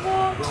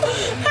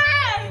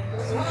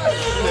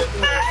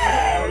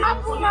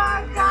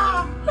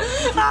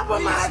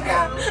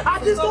 I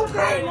just don't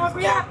cry enough.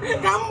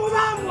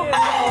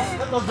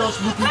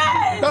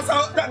 That's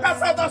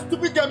how that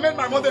stupid girl made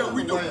my mother a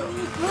widow.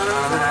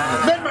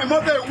 Made my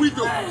mother a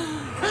widow.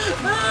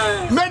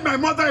 Made my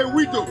mother a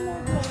widow.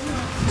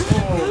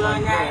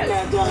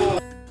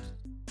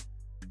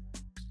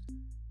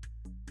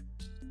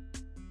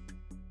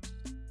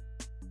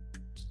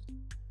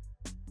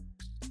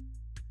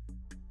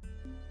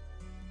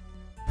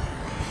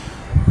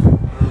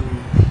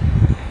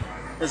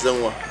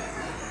 Ezenwa,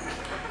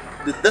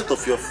 the death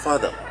of your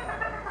father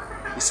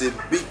is a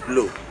big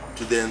blow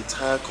to the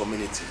entire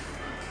community.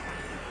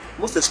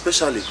 Most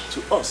especially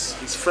to us,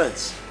 his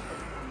friends.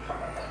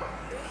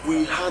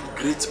 We had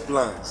great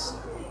plans,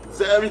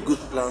 very good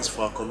plans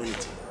for our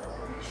community.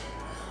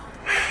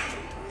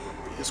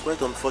 It's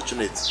quite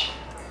unfortunate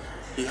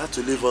he had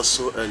to leave us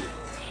so early.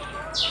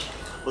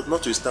 But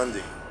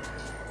notwithstanding,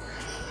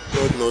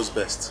 God knows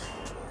best.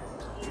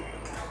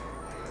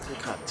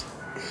 Take heart.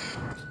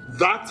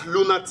 That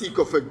lunatic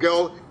of a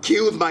girl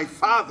killed my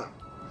father,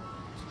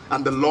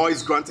 and the law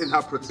is granting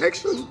her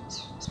protection.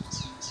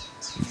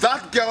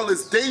 That girl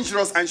is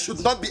dangerous and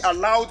should not be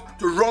allowed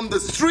to roam the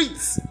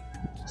streets.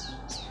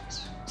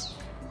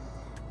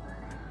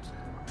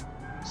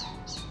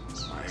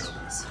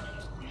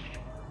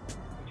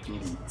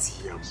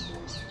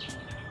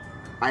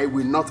 I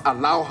will not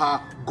allow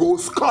her go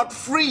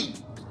scot-free.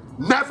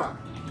 Never.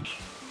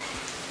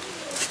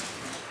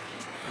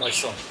 My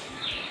son.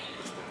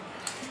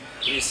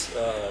 Please,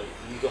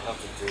 you don't have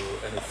to do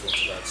anything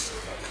to that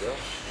girl.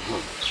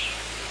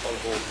 All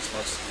hope is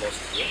not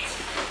lost yet.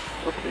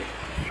 Okay.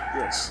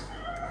 Yes.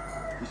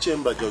 The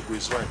chamber judge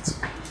is right.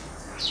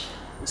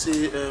 You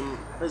see,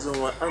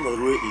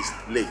 Anorue is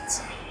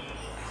late.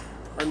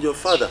 And your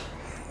father,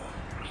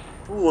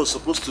 who was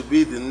supposed to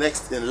be the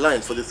next in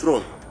line for the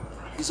throne,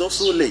 is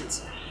also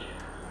late.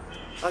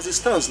 As it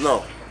stands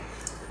now,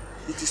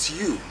 it is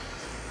you,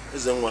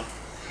 Ezenwa,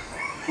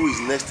 who is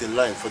next in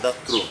line for that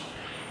throne.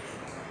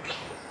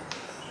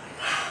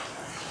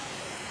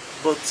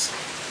 But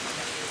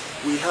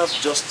we have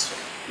just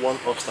one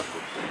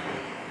obstacle.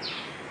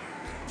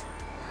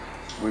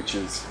 Which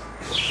is?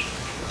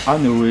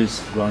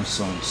 Anorue's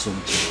grandson,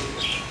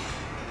 Somche,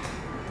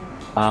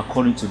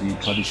 according to the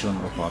tradition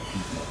of our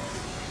people,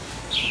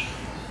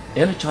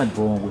 any child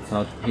born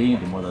without paying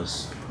the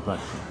mother's bride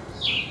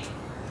price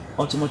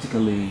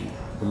automatically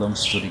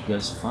belongs to the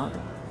girl's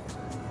father.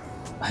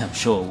 I am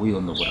sure we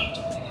all know what I'm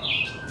talking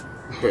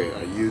about. Wait,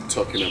 are you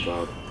talking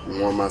about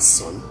Nwoma's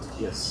son?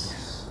 Yes,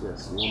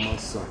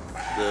 Nwoma's son.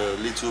 The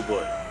little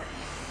boy.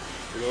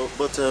 You know,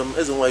 but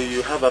Ezenwa,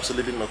 you have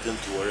absolutely nothing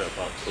to worry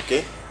about,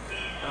 okay?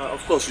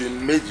 Of course, we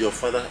made your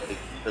father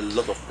a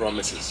lot of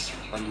promises,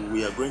 and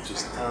we are going to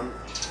stand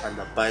and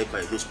abide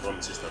by those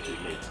promises that we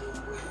made.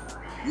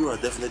 You are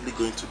definitely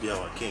going to be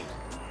our king.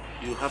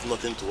 You have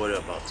nothing to worry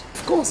about.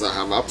 Of course, I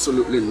have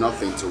absolutely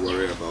nothing to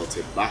worry about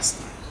a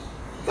bastard.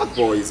 That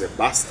boy is a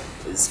bastard.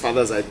 His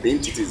father's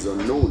identity is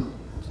unknown.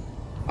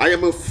 I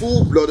am a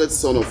full-blooded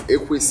son of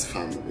Ekwe's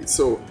family,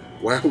 so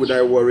Why would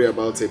I worry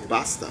about a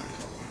bastard?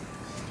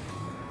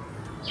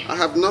 I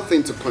have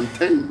nothing to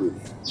contend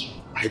with.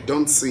 I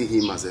don't see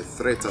him as a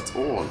threat at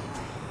all.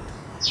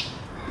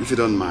 If you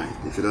don't mind,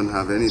 if you don't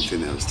have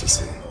anything else to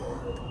say,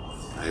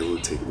 I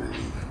will take my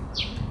leave.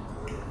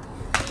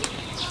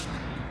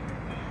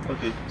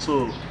 Okay,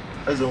 so,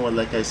 Ezuruonye,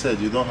 like I said,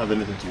 you don't have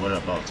anything to worry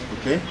about,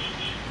 okay?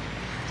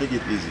 Take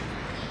it easy.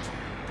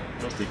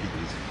 Just take it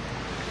easy.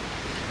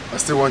 I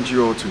still want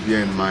you all to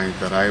bear in mind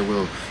that I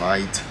will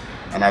fight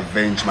and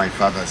avenge my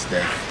father's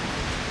death.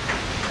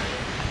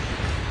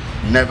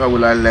 Never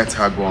will I let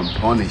her go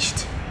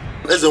unpunished.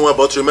 Ezuruonye,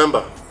 but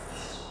remember,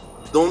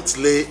 don't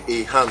lay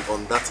a hand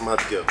on that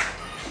mad girl.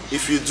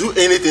 If you do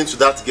anything to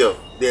that girl,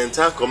 the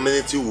entire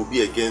community will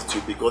be against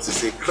you because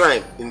it's a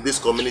crime in this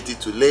community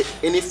to lay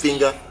any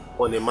finger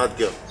on a mad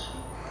girl.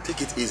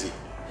 Take it easy,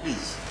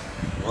 please.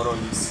 What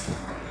on this?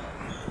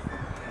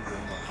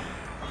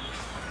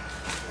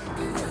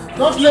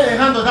 Don't lay a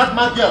hand on that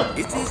mad girl.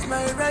 It is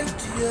my right,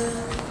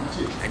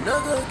 I know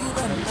go give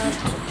an act.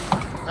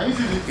 Can you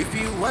see this? If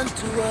you want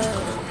to you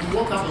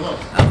walk out the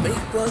house. I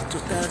make work to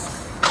task.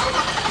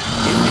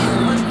 If you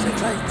want to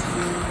fight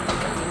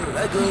I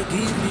go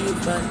give you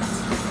fight.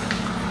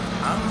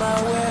 I'm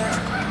aware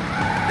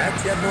that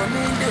your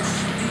money is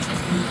sweet,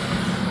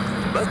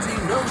 but you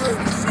know go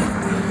receive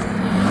me.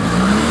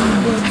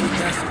 Work to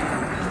task.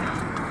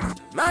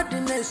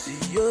 Madness,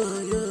 yo.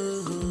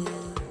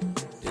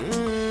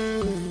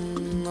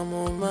 I'm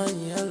on my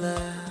yala.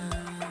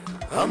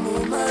 I'm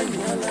on my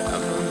yala.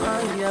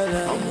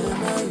 I'm on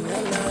my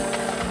yala.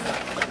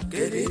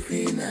 Get it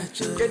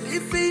finacho. Get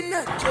it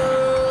finacho.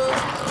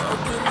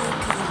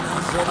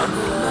 I'm on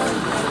my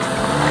yala.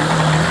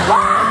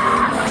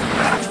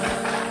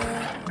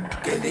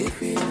 Get it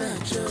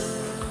finacho.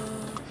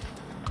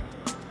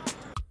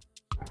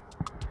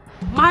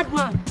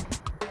 Madman.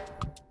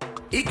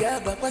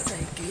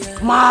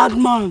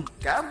 Madman.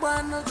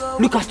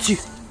 Look at you.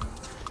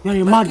 You're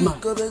a madman.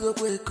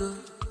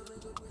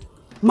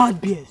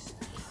 Mad beers.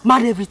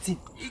 Mad everything.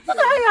 Look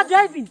at how you are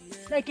driving.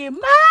 Like a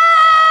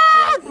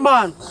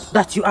madman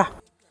that you are.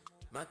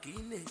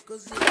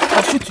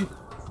 I'll shoot you.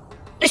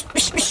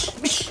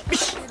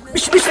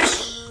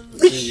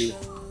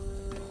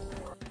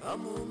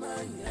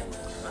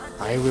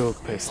 I will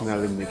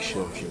personally make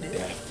sure of your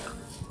death.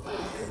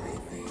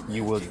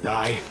 You will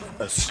die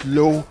a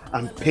slow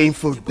and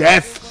painful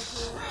death.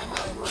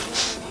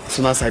 As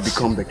soon as I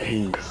become the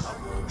king,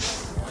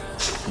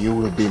 you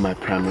will be my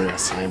primary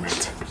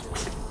assignment.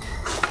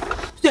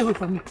 Stay away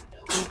from me.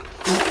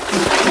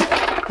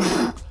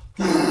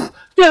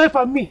 Stay away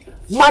from me,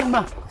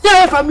 madman. Stay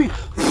away from me.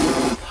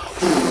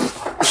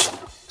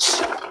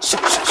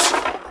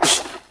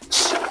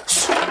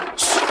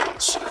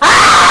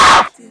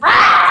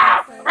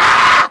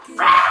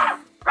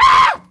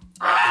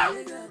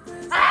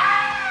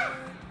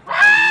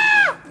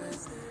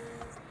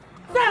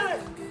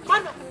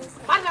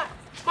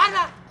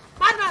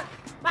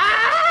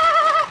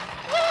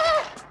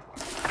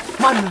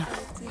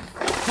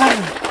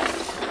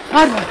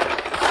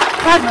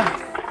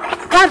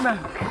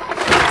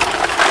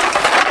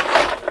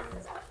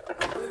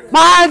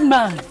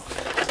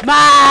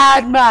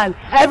 Madman,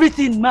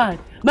 everything mad,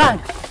 madman.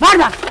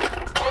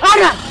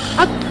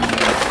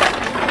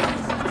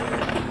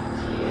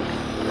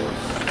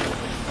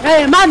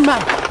 Hey,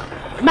 madman,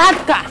 mad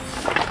car,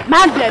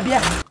 mad baby.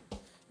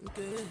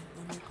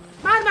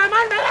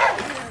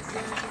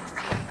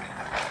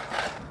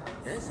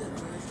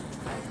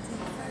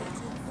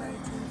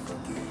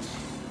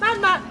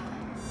 Madman.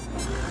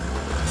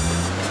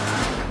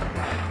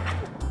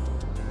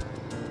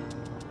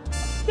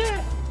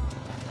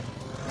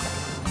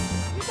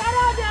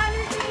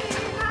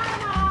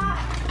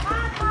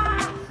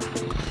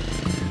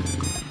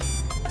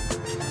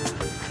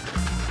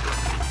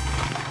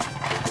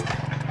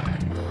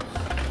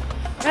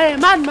 Hey,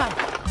 madman,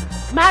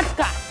 mad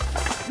car,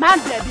 mad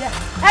baby,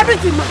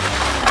 everything mad.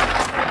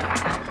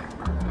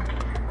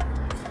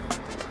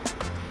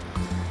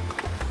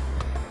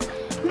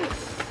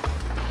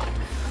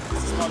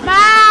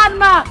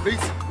 Madman!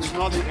 This is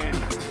not the end.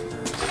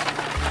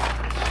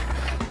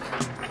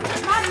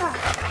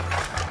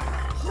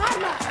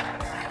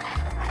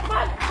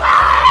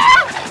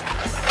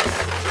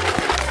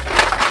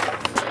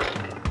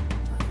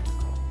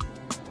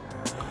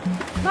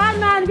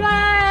 Madman!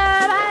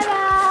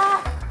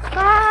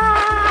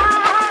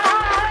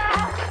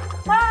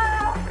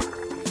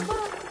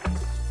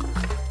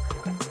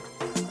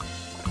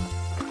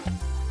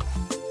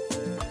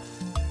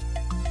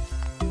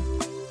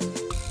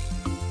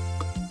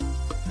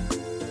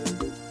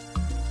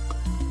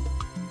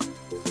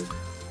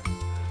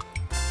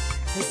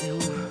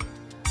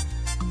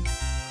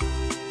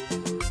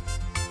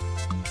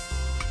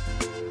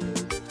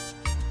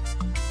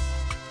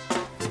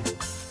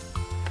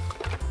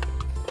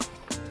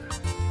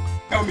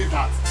 Tell me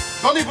that.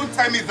 Don't even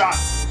tell me that.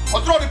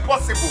 Although it's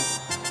possible,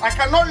 I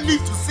cannot live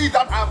to see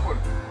that happen.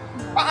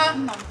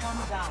 Calm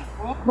down.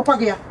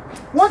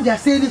 What they are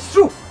saying is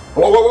true.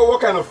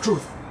 What kind of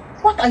truth?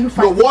 What are you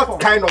fighting No, what for?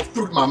 kind of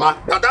truth, Mama?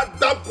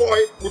 That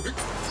boy will be...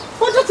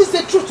 But that is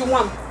the truth you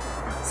want.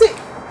 See,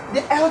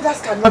 the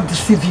elders cannot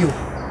deceive you.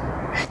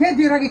 Here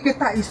the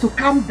Ragiketa is to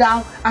calm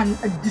down and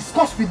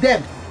discuss with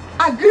them.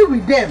 Agree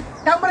with them.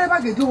 The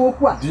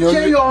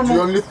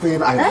only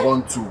thing I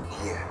want to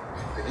hear,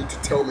 they need to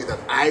tell me that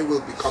I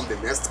will become the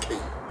next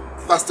king.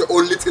 That's the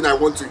only thing I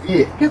want to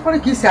hear.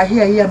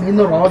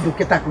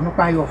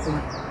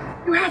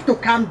 You have to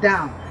calm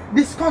down.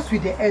 Discuss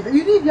with the elders.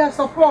 You need their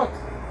support.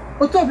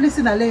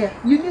 Listen,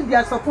 you need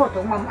their support.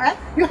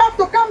 You have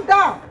to calm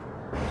down.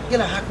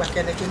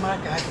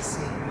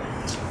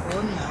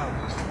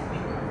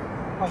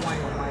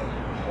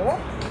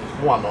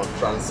 Who are on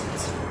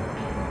transit?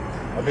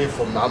 I mean,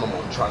 from now I'm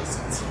on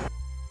transit.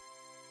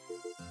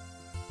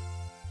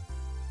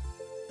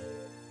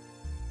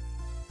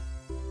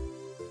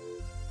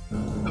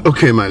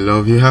 Okay, my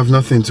love, you have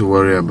nothing to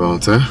worry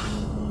about, eh?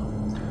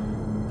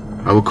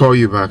 I will call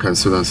you back as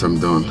soon as I'm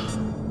done.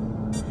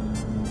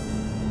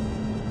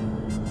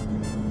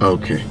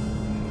 Okay.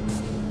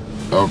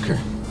 Okay.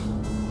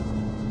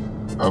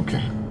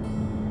 Okay.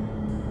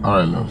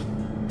 Alright, love.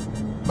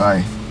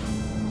 Bye.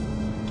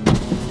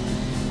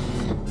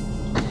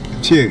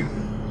 Cheers.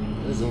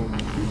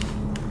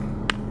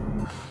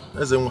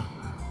 Ezeonu,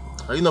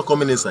 are you not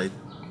coming inside?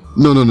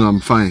 No, I'm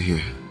fine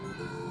here.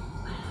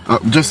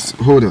 Just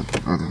hold on.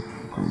 Hold on.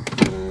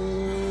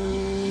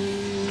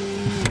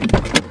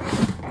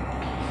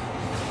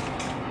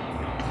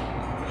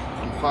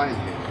 I'm fine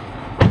here.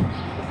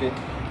 Okay.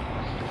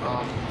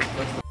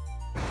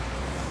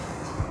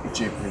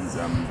 Uche, please,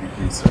 I'm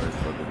deeply sorry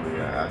for the way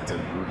I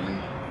acted rudely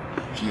a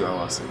few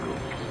hours ago.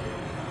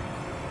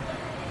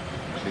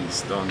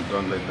 Please, don't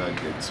let that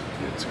get to me.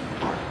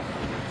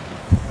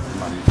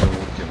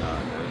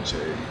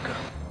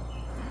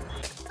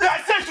 I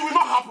said it will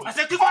not happen. I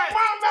said, keep quiet.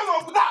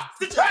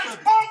 Sit down.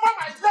 Over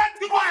my head.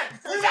 Keep quiet.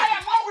 I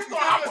allow it to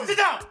happen. Sit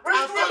down. It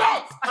will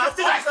not. I said,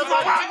 sit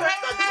down.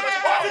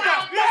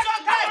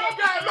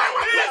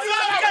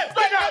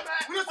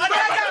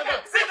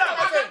 Sit down.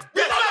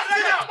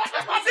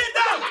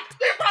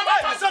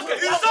 It's okay.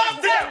 Sit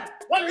down.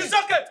 It's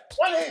okay.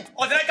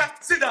 Odeka,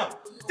 sit down.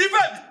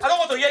 I don't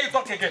want to hear you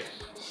talk again.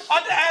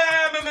 Let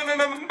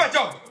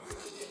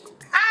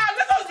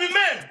us be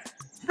men.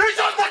 It's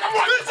okay,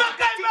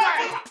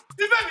 man.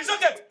 It's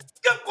okay.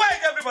 Keep quiet,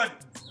 everybody.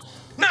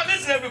 Now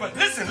listen, everybody.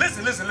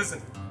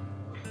 Listen.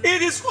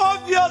 It is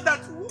obvious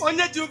that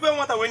Onye Jube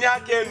want to win your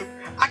game.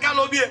 I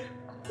cannot be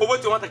over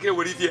to want to get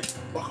with it.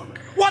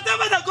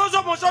 Whatever that goes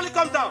up must surely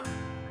come down.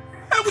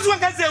 Everyone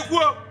can say,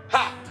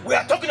 we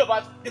are talking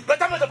about the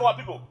betterment of our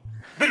people.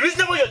 Be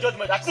reasonable your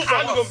judgment. I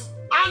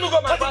don't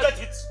go, my get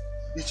it.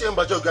 The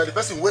chamber judge, you are the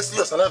person wasting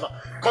your saliva.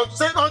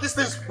 Saying all these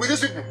things with these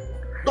people.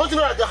 Don't you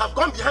know that they have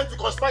gone behind to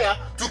conspire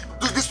to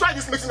destroy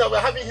this meeting that we're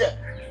having here?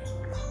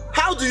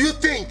 How do you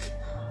think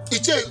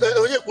Onye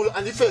Michael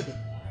and Ifebi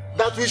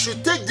that we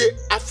should take the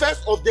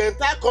affairs of the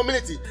entire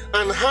community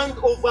and hand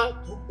over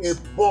to a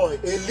boy,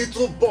 a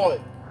little boy,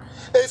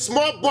 a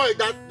small boy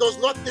that does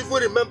not even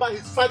remember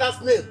his father's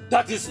name?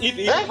 That is if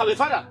he have a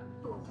father.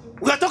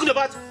 We are talking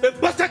about a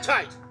bastard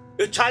child.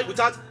 A child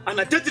without an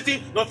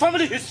identity nor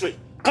family history.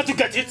 Can't you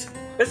get it?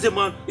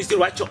 Ezeman is the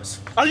right choice.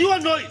 And you all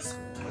know it.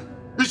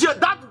 You see,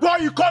 that boy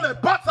you call a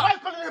bastard. Why are you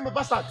calling him a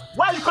bastard?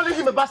 Why are you calling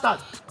him a bastard?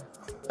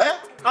 Eh?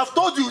 I've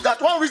told you that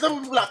one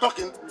reason people are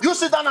talking, you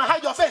sit down and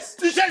hide your face.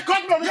 You said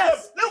call me on the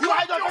yes. You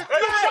hide your face.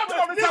 You shut me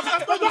on the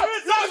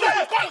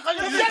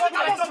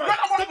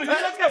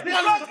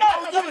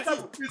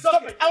table.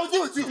 I will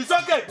deal with you. It's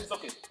okay.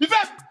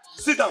 Ifebi,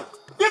 sit down.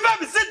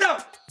 Ifebi, sit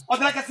down.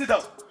 Odeka, sit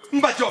down.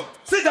 Mbajo,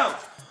 sit down.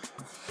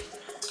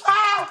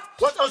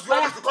 What else do you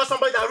want me to call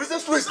somebody that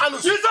reasons through his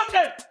anus? It's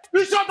okay.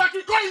 He's sure that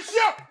he call his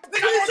here.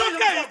 It's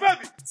okay,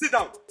 baby. Sit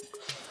down.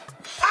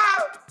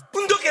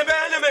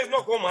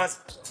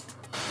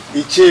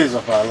 The chase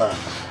of our land.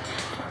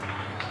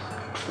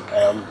 I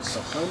am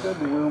disappointed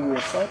the way we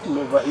are fighting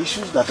over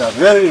issues that are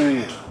very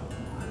real.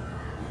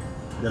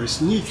 There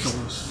is need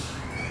for us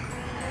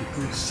to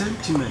put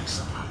sentiments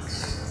apart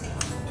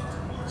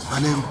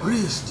and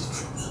embrace the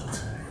truth.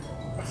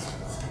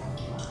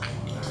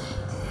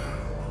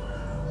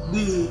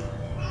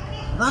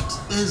 That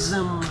is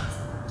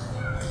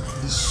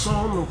the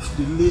son of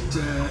the late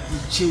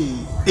Chacha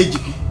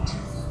Eke.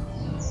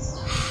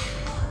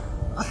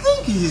 I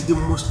think he is the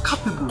most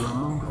capable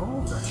among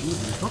all that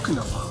you've been talking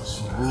about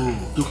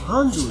to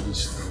handle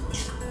this thing.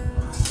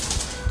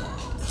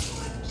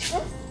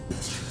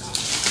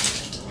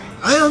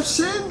 I am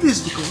saying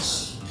this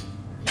because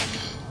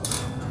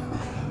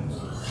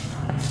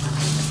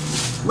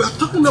we are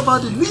talking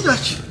about the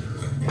leadership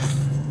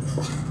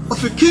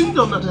of a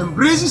kingdom that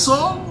embraces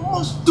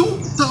almost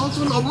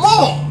 2,000 or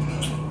more.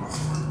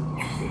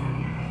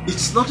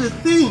 It's not a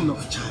thing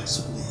of child's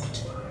play,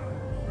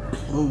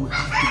 but we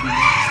have to be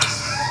wise.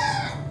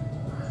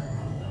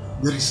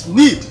 There is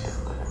need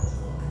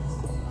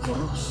for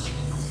us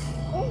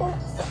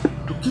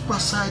to keep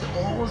aside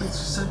all the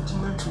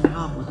sentiments we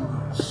have within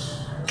us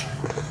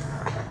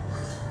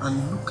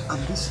and look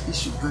at this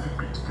issue very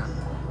critically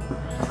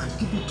and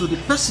give it to the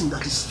person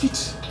that is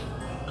fit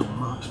to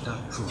mount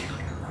that throne.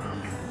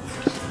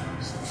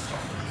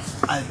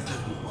 I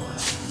tell you all,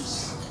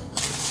 please,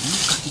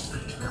 look at it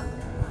critically.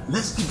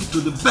 Let's give it to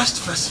the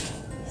best person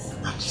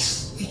that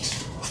is fit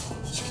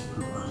to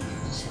mount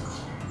this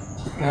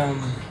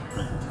throne.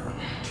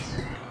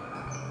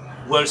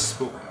 Well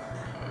spoken.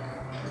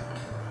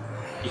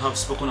 You have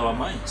spoken our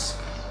minds.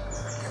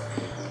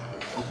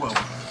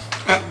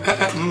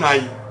 Nai,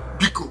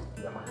 Biko.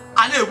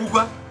 Ana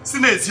egwugwa si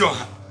n'ezi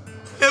ọha.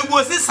 Egwu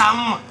osi sa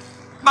mma.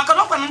 Maka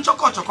na ọkwa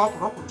nchọkọ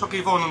ọkụ chọkọ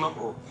ife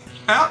ọnụnọ.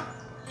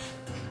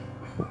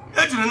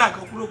 Ejuru na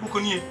aka kwuru okwu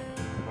konye.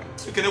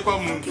 Ekenekwa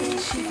mu.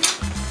 Let's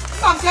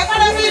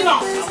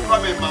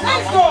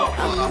go.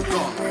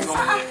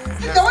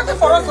 They're waiting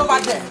for us over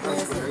there.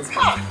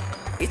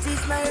 It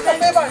is my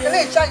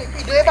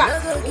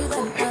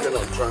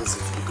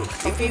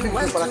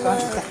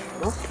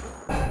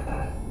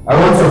I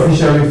want to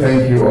officially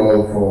thank you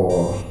all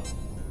for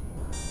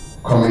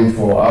coming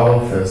for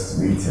our first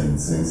meeting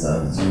since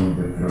I assumed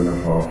the throne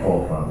of our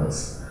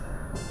forefathers.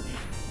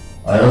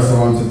 I also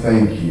want to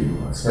thank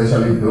you,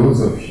 especially those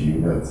of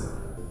you that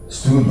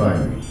stood by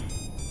me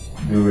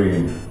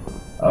during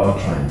our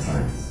trying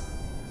times.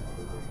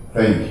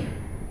 Thank you.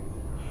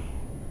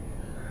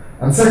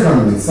 And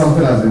secondly,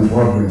 something has been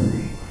bothering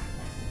me.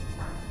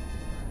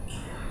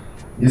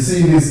 You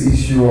see, this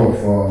issue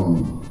of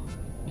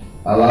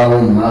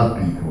allowing mad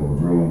people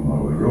roam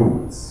our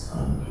roads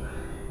and,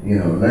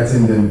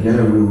 letting them get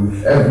away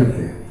with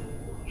everything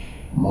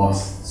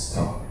must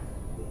stop.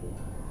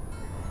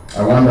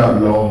 I want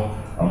that law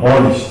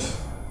abolished.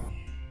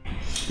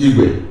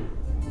 Igwe,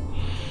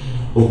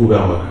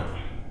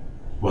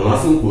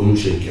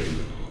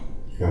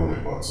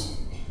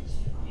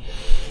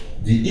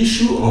 the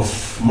issue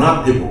of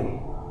mad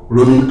people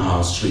roaming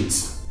our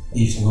streets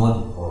is not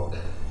the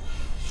problem.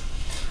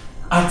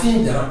 I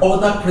think there are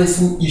other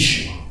pressing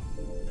issues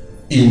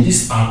in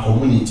this our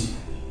community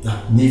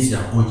that needs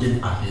their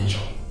urgent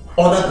attention,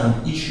 other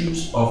than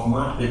issues of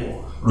mad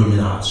people roaming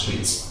our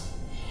streets.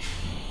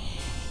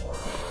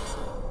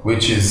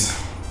 Which is?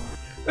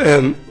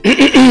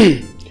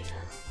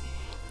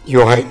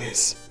 Your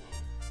Highness.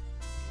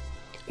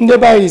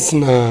 Ndeba is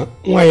na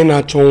nwaanyị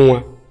na-achọ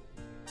nwa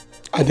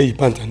adịghị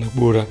panta na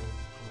gbora.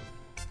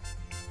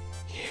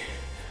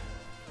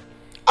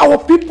 Our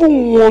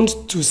people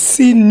want to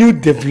see new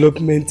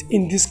development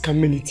in this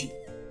community.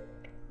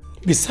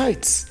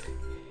 Besides,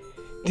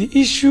 the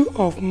issue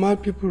of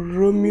mad people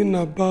roaming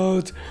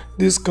about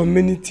this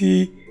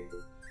community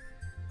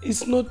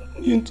is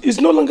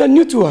no longer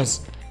new to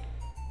us.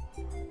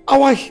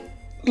 Our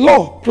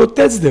law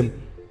protects them.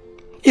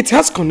 It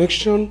has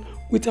connection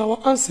with our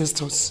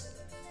ancestors,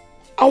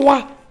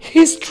 our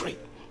history.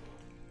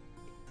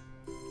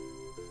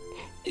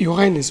 Your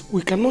Highness,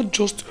 we cannot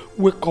just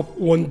wake up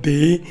one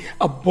day,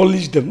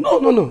 abolish them.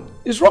 No,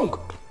 it's wrong.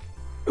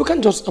 You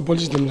can't just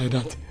abolish them like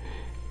that.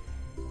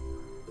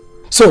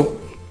 So,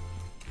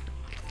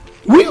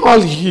 we all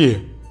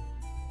here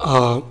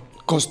are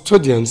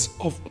custodians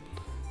of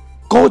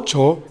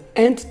culture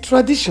and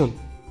tradition,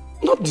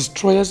 not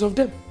destroyers of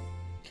them.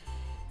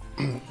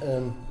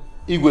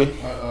 Igwe.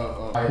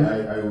 I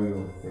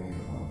will think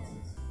about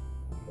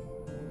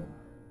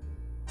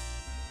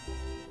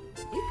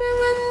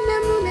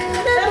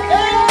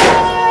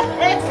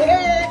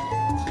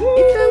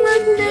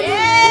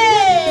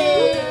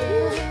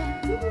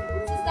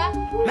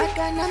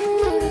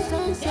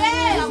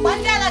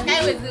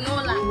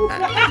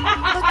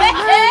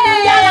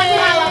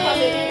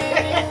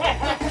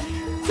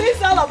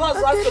Since all of us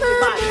want to be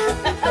mad,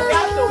 we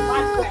have to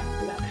mad.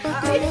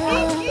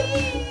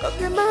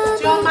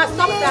 Chioma,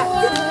 stop that.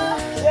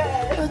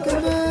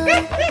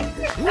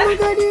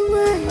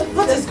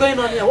 What is going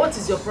on here? What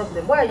is your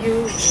problem? Why are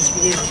you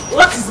misbehaving?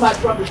 What is my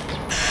problem?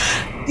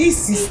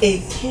 This is a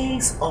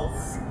case of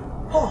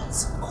pot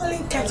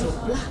calling kettle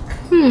black.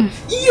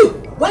 You,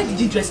 why did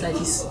you dress like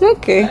this?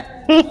 Okay.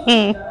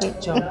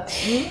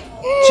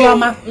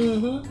 Chioma,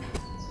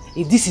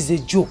 if this is a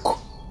joke,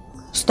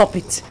 stop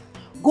it.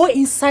 Go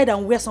inside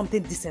and wear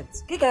something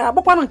decent. Go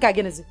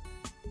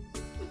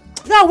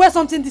and wear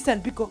something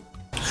decent, Biko.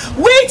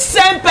 Which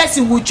same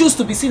person would choose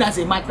to be seen as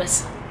a mad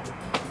person?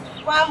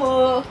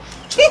 Mamo.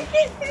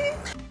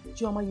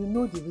 Chioma, you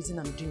know the reason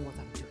I'm doing what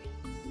I'm doing.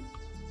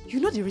 You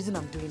know the reason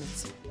I'm doing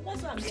it.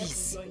 That's why I'm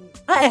Please.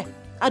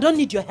 I don't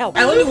need your help.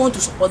 I only want to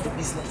support the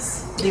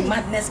business. The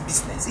madness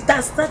business. It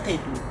has started.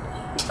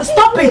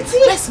 Stop it!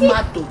 Let's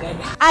mad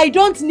together. I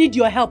don't need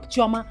your help,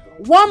 Chioma.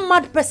 One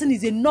mad person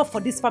is enough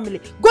for this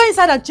family. Go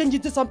inside and change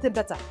into something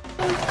better.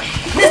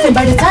 Listen,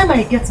 by the time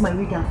I get my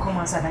wig and come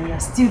outside and you are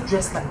still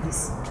dressed like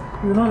this,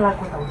 you will not like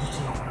what I will do to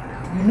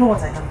you. You know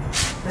what I can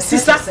do.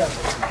 Sister.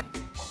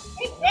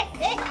 We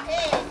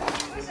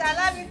shall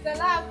love you to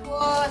laugh,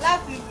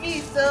 laugh with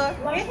peace.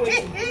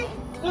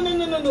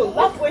 No.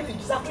 Laugh way to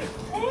disappear.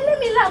 Let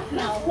me laugh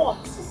now. What?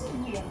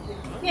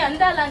 Yeah,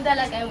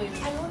 Ndala guy with me.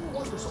 I only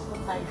want to support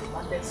her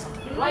and then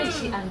something. Why is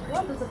she angry? You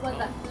want to support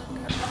her?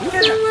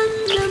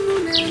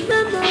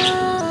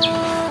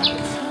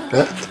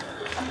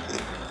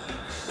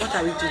 What What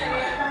are we doing?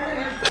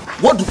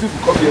 What do people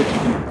come here to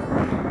do?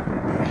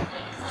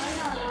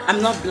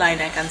 I'm not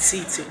blind, I can see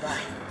it's a bar.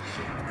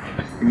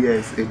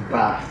 Yes, a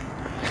bar.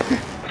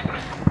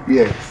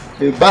 Yes,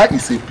 a bar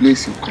is a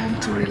place you come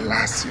to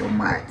relax your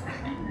mind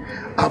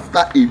after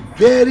a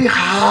very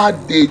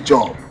hard day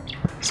job.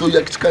 So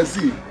you can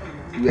see,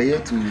 we are here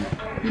to,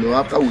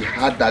 after we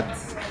had that.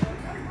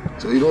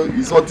 So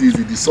it's not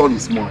easy. The sun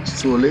is much.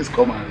 So let's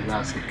come and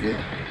relax,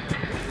 okay?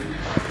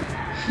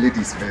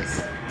 Ladies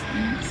first,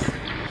 please.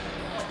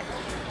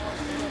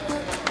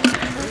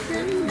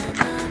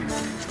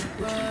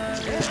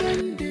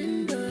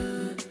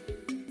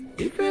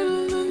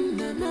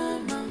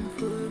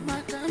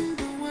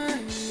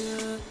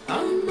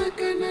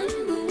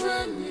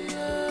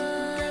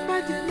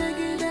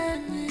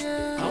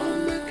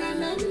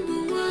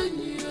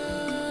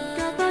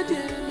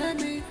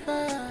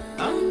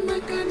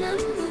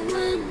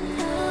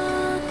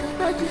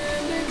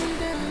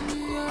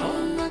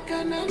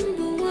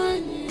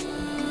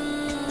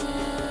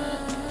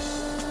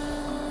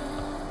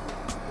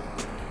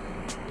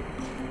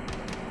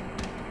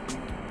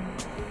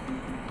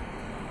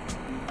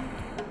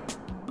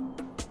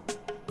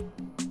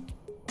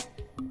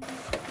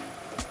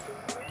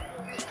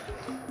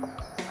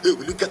 Hey,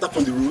 will you get up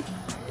on the road?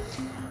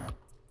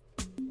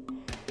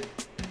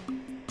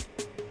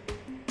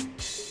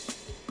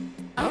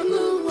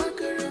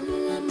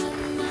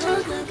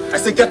 I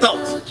said get out!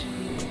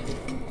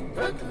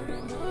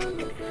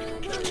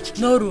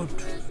 No road.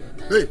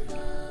 Hey!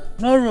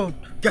 No road.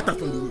 Get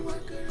up on the road.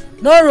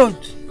 No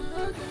road.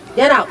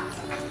 Get out.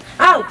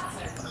 Out!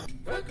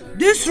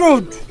 This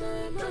road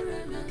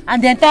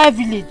and the entire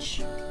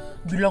village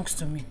belongs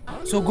to me.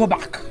 So go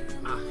back.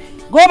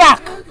 Go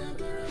back!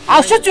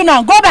 I'll shoot you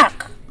now. Go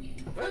back!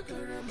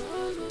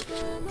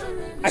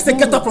 I said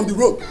get up from the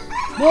road.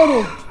 No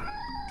road.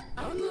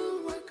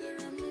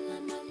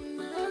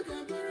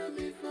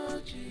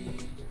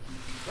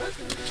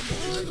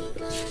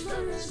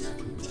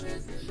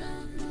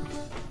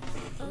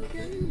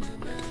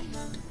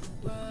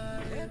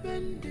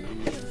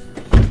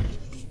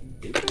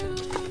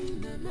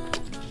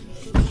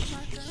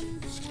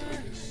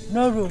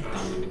 No road.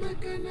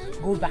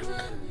 Go back.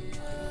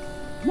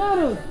 No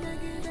road.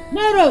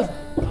 No road.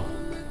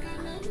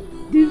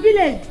 The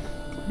village,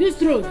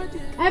 this road,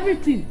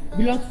 everything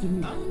belongs to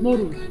me. No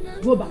road.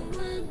 Go back.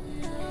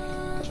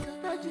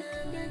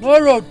 No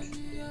road.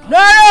 No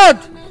road.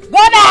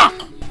 Go back.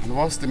 And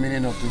what's the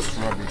meaning of this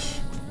rubbish?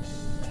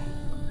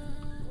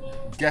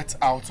 Get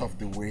out of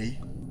the way.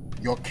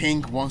 Your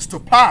king wants to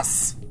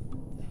pass.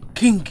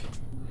 King.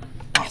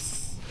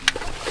 Pass.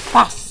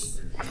 Pass.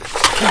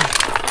 King.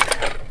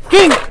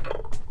 King.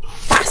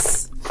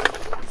 Pass.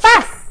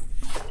 Pass.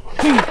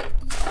 King.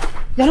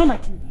 You're not my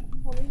king.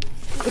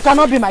 You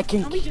cannot be my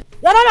king.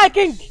 You're not my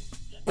king.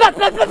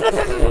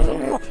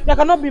 You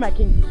cannot be my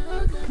king.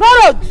 No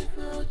road.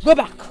 Go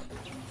back.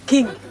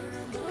 King.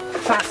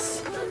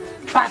 Pass.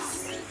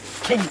 Pass.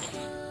 King.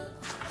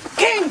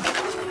 King.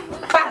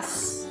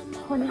 Pass.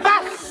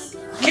 Pass.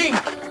 King.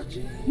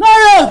 No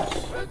road.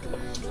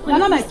 You're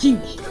not my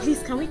king.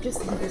 Please, can we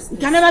just leave this? You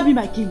can never be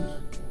my king.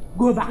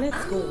 Go back.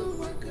 Let's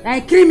go. You're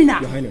a criminal.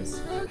 Your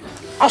Highness.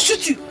 I'll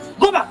shoot you.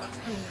 Go back.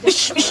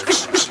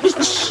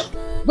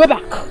 Go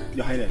back.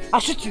 Your Highness. I'll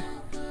shoot you.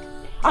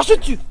 I'll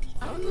shoot you.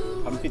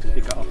 I'm fit to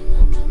pick her up.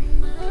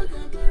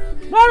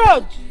 No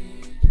road.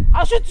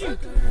 I'll shoot you.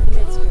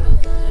 Let's go.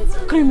 Let's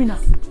go. Criminal.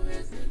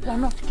 You're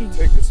not king.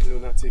 Take this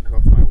lunatic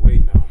off my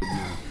way now.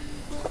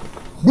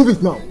 Move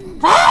it now.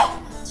 Ah!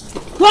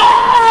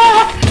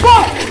 Ah! Go!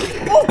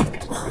 Oh!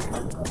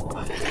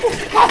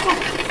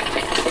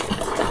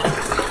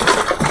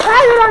 Where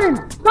are you running?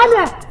 Come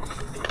here.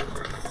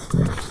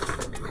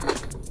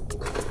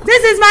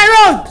 This is my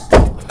road.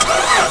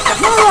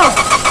 No road.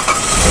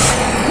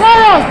 No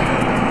road.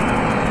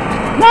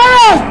 No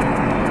road.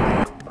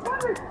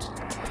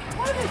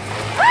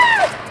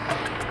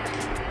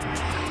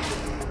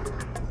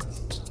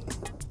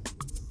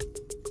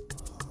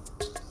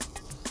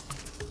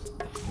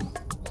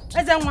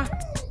 Ezenwa,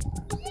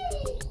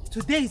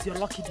 today is your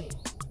lucky day.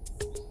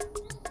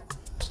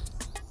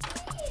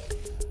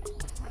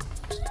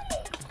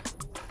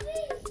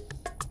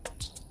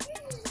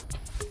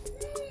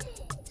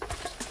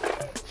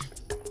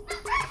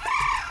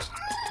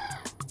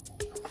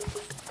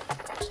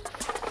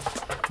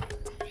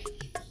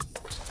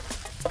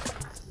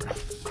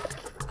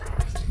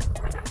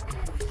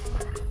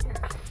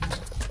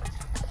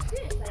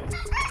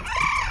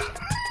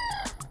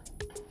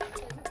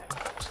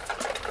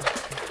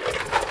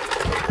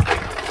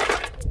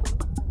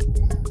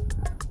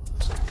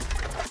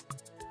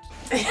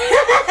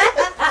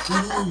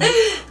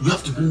 You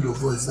have to bring your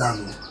voice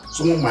down.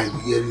 Someone might be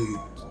hearing you.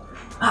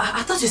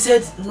 I thought you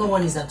said no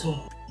one is at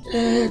home.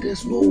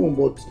 There's no one,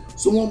 but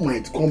someone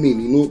might come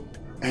in,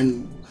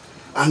 and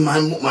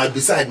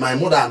beside my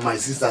mother and my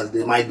sisters,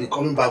 they might be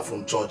coming back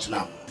from church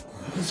now.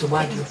 So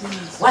why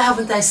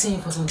haven't I seen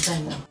you for some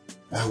time now?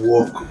 I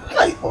walk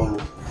like all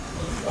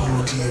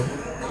clear.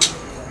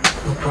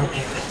 No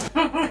problem.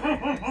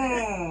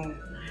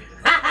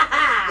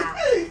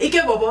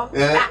 Ike Bobo.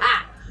 Yeah.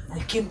 I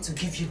came to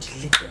give you the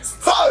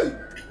latest. Hey!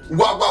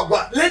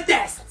 What?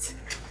 Latest!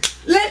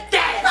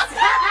 Latest!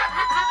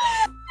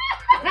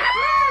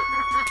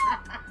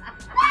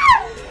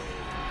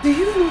 Do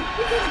you know?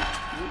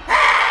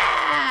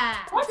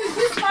 What is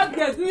this mad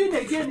girl doing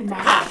again in my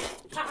house?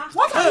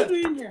 What are you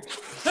doing here?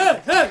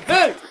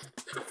 Hey!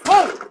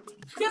 Oh!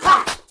 Get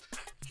out!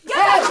 Get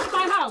out of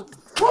my house!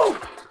 Oh!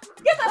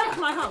 Get out of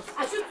my house!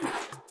 I shoot you!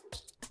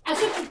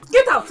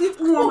 Get out!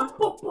 Woman!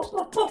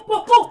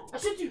 I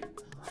shoot you!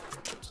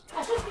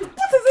 What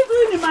is he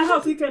doing in my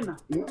house, Ikenna?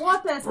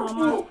 What else,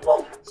 Mama?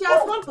 She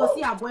has gone to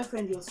see her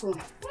boyfriend, your son.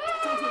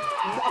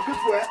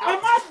 A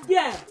mad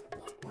girl!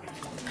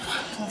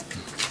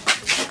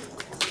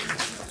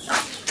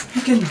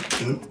 Ikenna.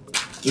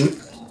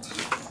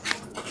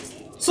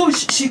 So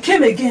she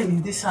came again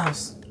in this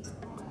house?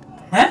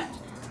 Eh?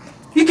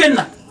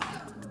 Ikenna.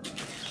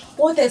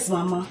 What else,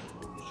 Mama?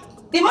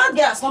 The mad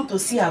girl has come to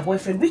see her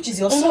boyfriend, which is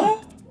your son.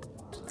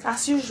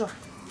 As usual.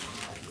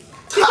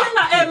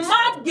 Ikenna, a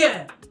mad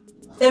girl,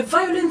 a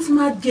violent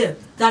mad girl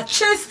that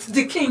chased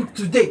the king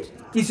today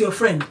is your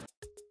friend.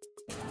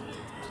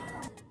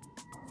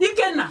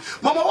 Ikenna.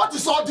 Mama, what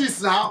is all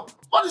this now?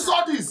 What is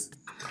all this?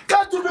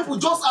 Can't you people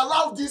just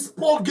allow this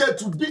poor girl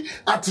to be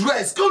at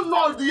rest? Don't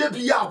know the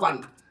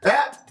one.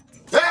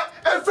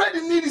 A friend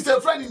in need is a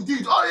friend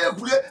indeed.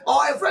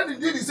 Or a friend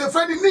indeed is a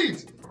friend in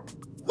need.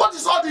 What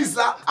is all this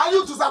now? Are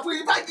you to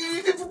separate?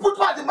 If you put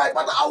part in my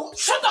partner, I will.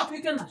 Shut up,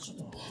 Ikenna, shut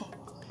up.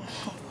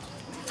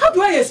 How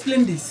do I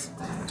explain this?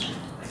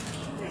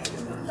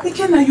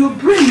 Ikenna, your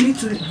brain needs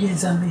to be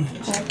examined.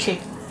 Okay.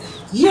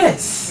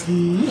 Yes.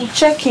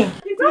 Checking.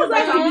 It sounds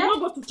like I did not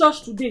go to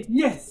church today.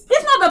 Yes.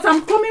 It's not that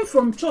I'm coming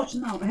from church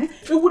now.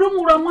 So you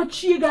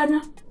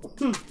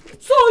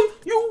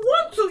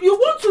want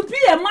to be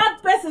a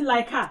mad person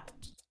like her?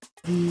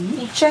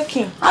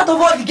 Checking. Out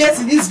of all the girls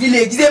in this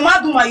village, is a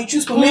mad woman you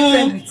choose to make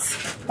friends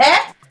with.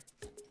 Eh?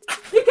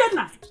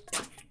 Ikenna,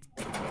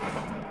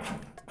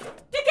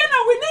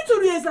 we need to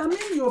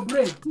re-examine your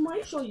brain. Am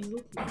I sure you're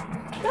okay?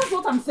 That's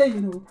what I'm saying,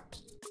 you know.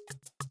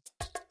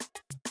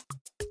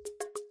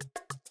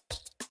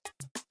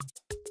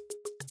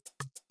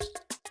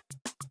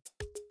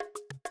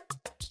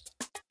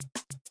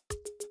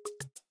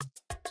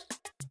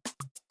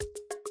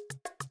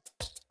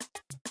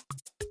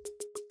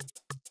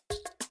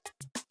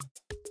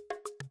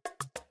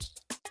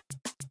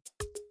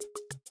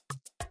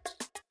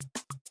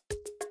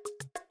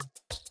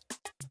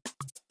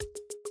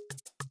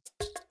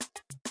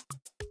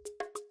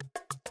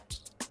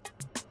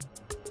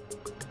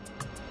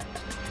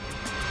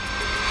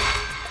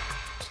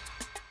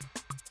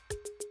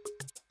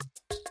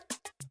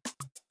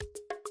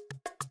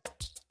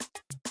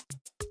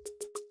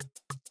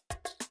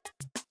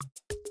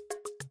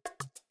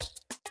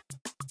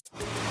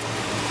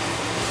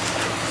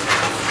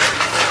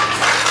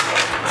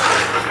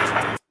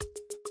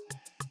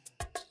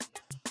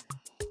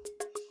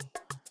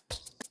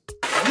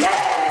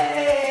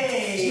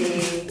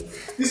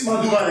 This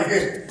man do man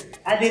again.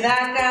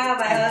 Adinaka,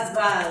 my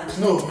husband.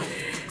 No.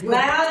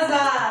 My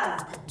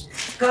husband.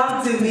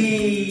 Come to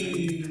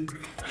me.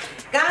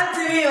 Come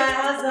to me, my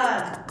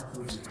husband.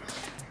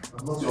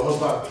 I'm not your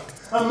husband.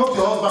 I'm not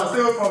your husband.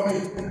 Stay away from me.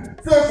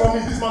 Stay away from me.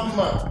 This man do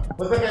man.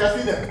 But then I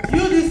see them.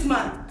 You, this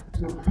man.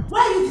 No. Why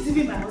are you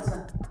deceiving my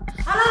husband?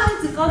 Allow him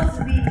to come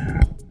to me.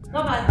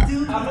 Come and do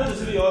me. I'm not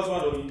deceiving your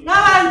husband or you.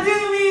 Come and do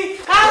me.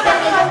 Come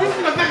and do me.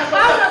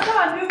 Come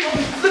and do me.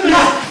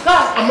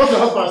 I'm not your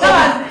husband.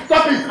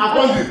 Stop it. I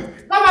want you.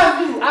 Come and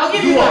do. I'll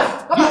give you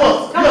that. Do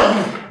what? Come on.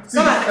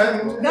 Come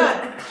on. No.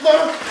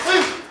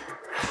 Please.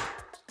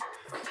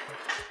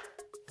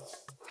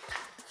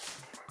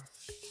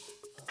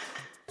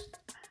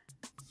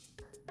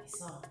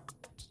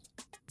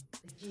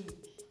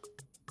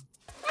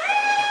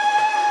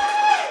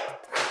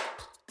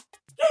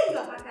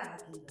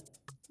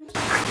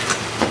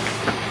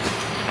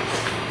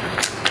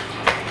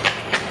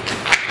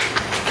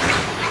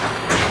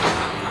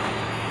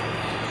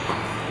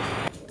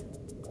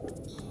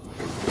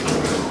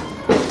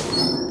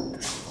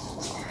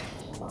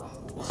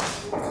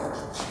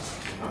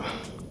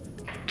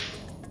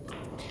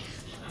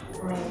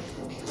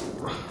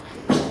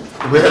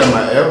 Where are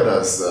my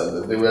elders?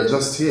 They were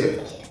just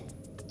here.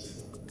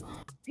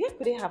 Where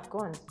could they have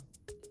gone?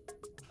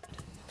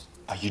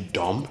 Are you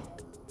dumb?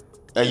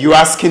 Are you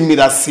asking me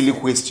that silly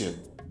question?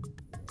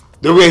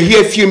 They were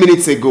here a few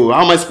minutes ago.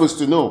 How am I supposed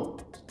to know?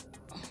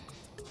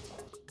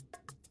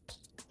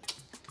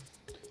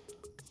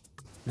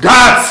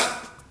 Guards!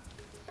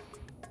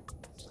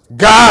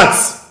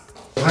 Guards!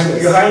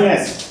 Your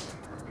Highness.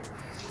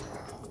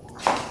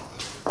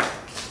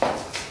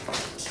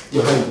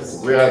 Your Highness,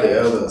 where are the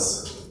elders?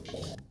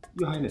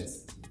 Your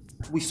Highness,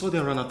 we saw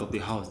them run out of the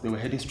house. They were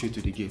heading straight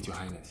to the gate, Your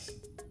Highness.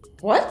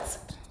 What?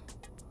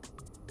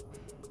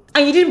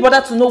 And you didn't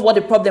bother to know what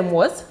the problem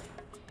was?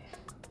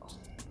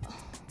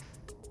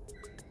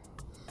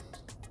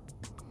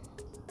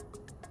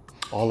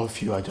 All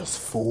of you are just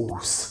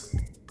fools.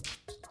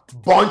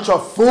 Bunch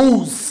of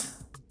fools.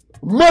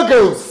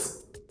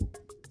 Muggles.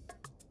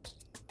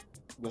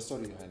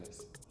 sorry, Your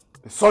Highness.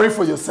 Sorry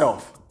for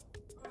yourself.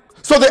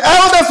 So the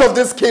elders of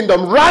this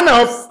kingdom ran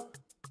off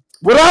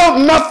without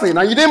nothing,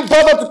 and you didn't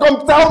bother to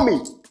come tell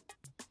me.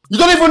 You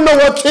don't even know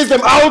what chased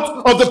them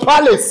out of the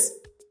palace.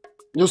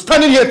 You're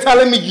standing here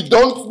telling me you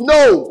don't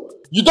know.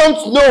 You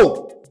don't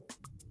know.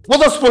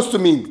 What's that supposed to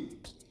mean?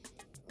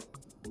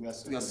 We are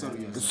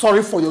sorry.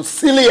 Sorry for your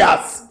silly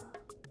ass.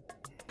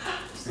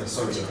 We are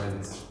sorry, Your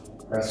Highness.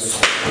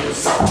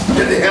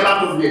 Get the hell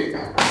out of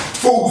here.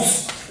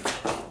 Fools.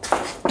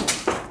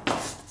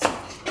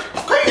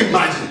 Can you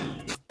imagine?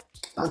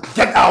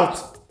 Get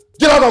out.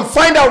 Get out and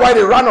find out why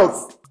they ran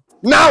off.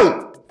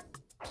 Now.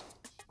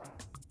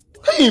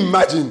 Can you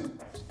imagine?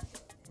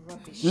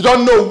 You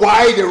don't know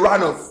why they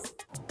ran off.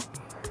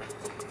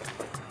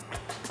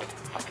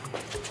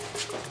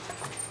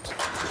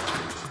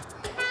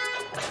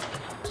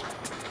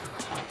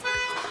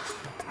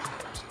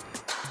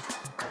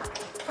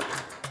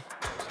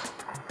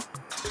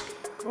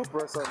 No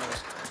pressure,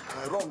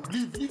 man. Wrong.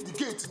 Leave the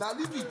gate. Now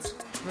leave it.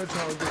 No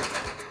trouble.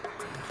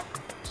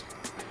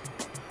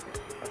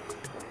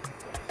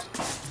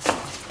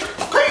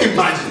 Can you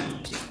imagine?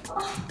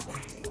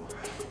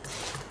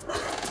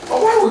 But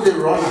why would they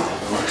run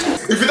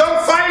off? If you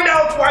don't find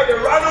out why they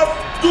ran off,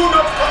 do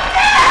not come.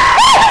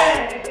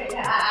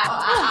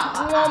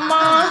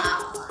 Mama.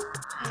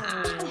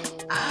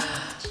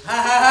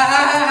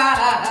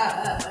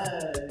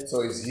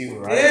 So it's you,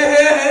 right?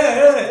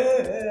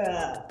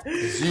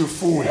 It's you,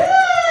 fool.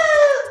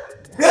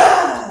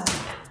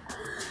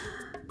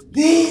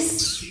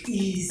 This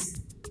is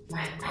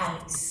my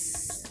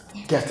palace.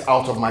 Get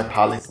out of my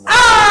palace now. I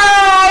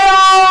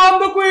am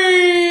the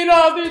queen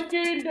of this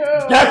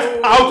kingdom.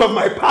 Get out of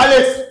my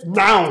palace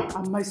now.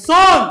 And my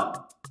son,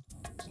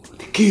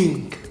 the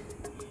king,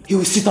 he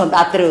will sit on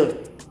that throne.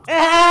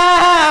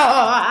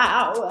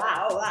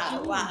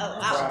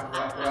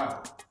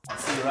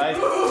 See, right?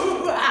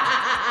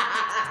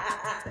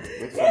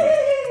 Wait for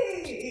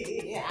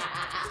me.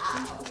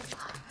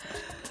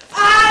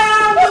 I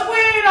am the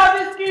queen of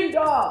this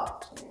kingdom.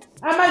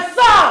 And my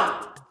son,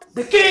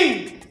 the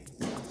king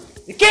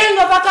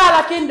of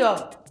Akala kingdom,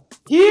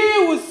 he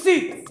will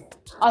sit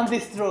on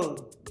this throne.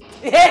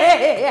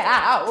 Hey!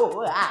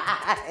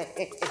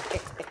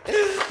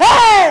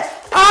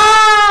 I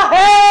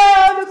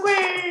am the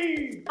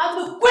queen. I'm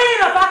the queen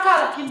of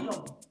Akala kingdom.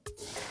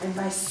 And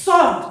my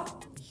son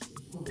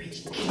will be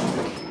the king.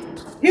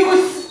 He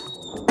will.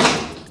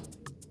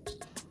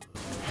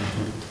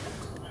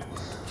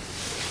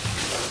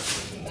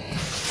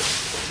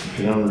 If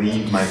you don't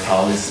leave my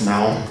palace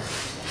now,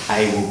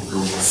 I will blow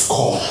your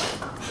skull.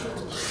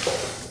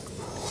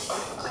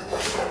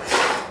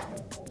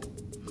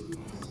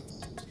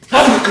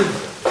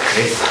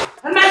 Okay.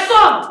 And my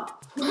son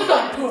will sit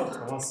on the throne.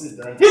 Come on, sit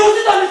down. He will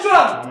sit on the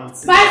throne.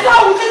 My son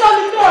will sit on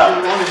the throne.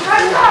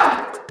 My son.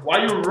 Why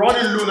are you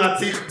running,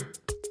 lunatic?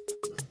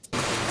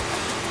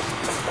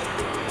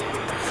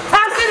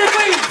 I'm the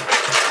queen.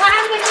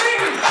 I'm the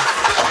queen.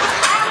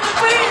 I'm the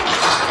queen.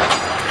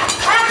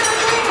 I'm the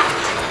queen.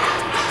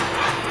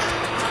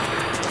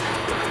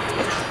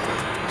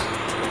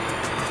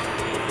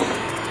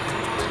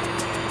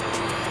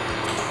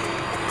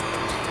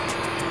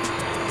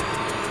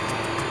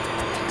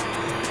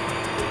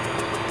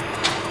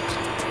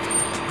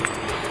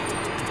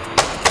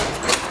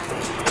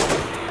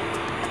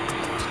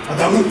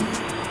 Adamu.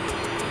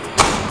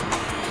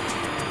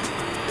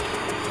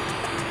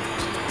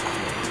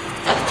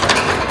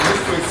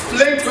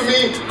 Explain to me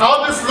how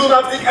this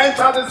lunatic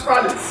entered this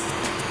palace.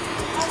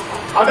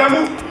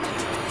 Adamu.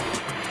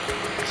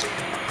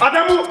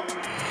 Adamu.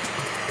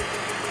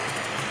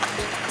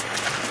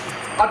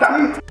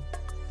 Adamu.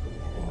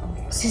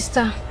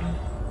 Sister,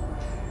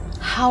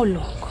 how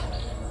long?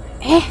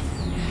 Eh?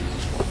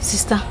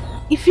 Sister,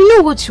 if you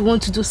know what you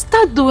want to do,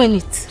 start doing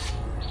it.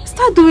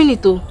 Start doing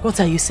it, oh. What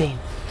are you saying?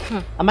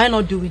 Am I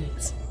not doing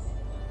it?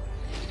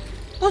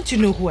 Don't you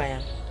know who I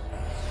am?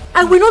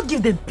 I will not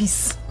give them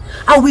peace.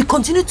 I will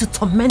continue to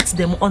torment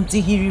them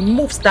until he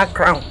removes that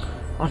crown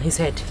on his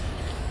head.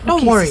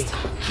 Don't worry. Sister.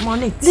 I'm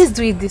on it. Let's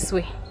do it this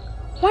way.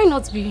 Why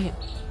not build him?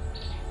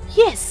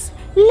 Yes,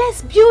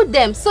 let's build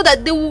them so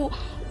that they will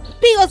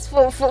pay us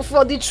for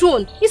the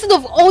throne instead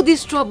of all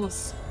these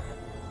troubles.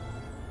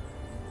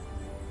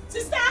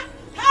 Sister,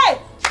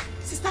 hey!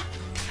 Sister,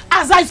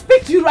 as I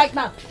speak to you right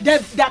now, they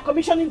are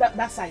commissioning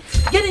that site.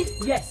 Get it?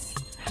 Yes.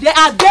 They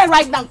are there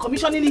right now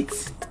commissioning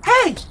it.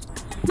 Hey!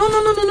 No.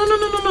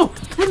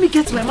 Let me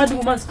get my mad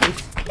woman's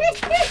place.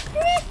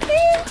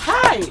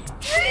 Hi!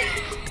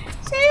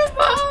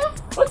 Shiva!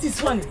 What is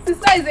funny?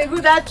 Sister is a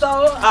good actor.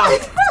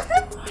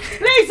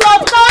 Please,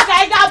 talk,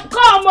 I have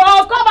come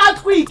out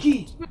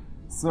quickly.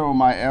 So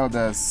my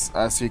elders,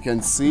 as you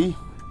can see,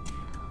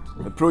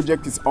 the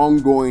project is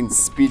ongoing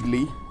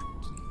speedily.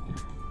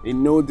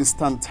 In no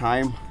distant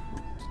time,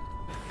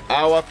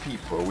 our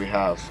people will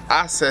have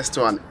access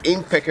to an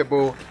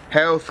impeccable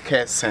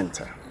healthcare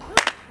center.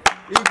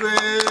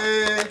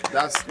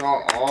 That's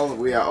not all.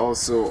 We are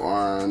also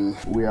on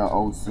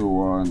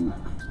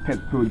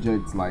pet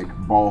projects like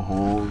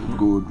borehole,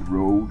 good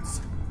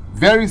roads.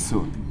 Very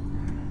soon,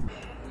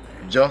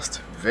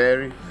 just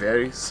very,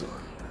 very soon,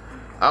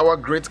 our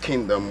great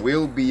kingdom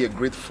will be a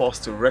great force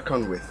to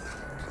reckon with.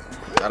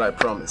 That I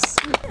promise.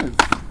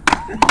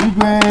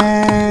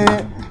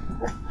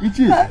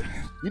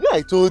 You know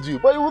I told you,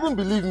 but you wouldn't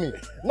believe me.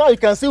 Now you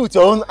can see with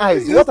your own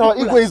eyes what our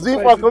Igwe is doing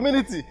for our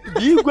community. The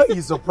Igwe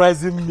is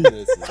surprising me.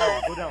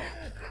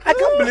 I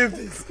can't believe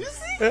this. You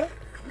see? Eh?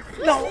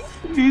 No,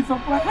 he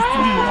surprised me.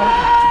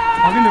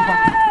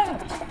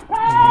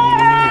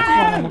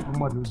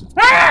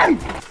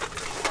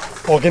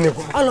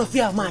 All of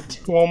you are mad.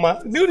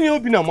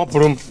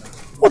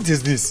 What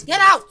is this? Get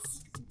out!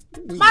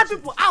 Mad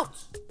people, out!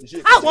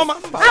 Out! Out!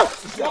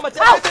 Out!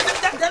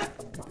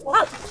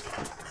 Out!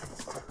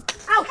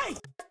 Out!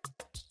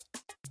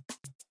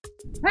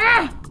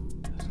 Ah!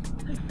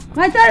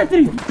 My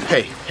territory!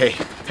 Hey.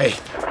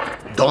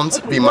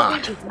 Don't be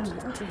mad.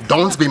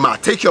 Don't be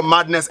mad. Take your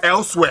madness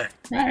elsewhere.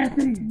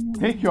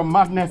 Take your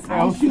madness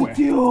elsewhere.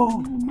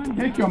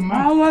 Take your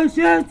madness. I will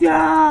shoot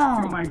you!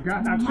 Oh my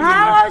God, I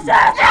will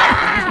shoot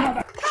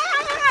you!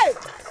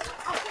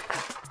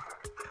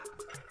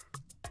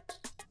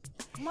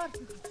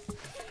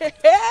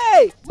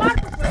 Hey!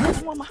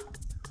 Mama,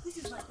 this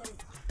is my territory.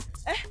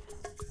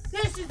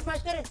 This is my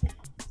territory.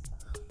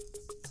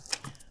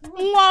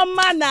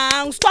 Mama,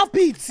 now stop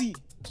it.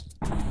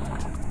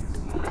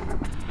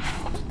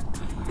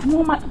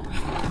 Mama.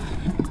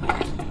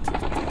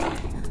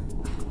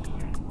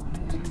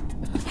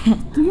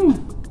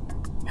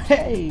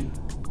 Hey.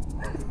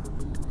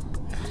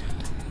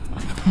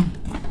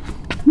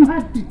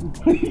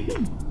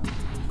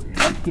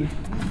 Okay.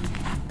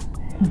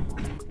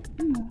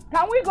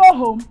 Can we go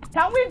home?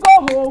 Can we go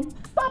home?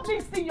 Stop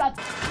this thing you are...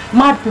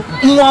 Mad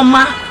people.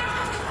 Mama.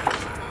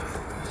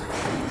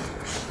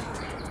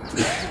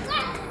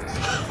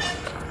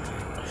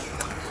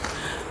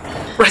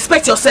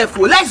 Respect yourself,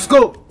 fool. Let's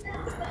go.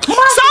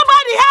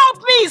 Somebody help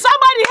me!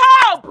 Somebody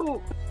help!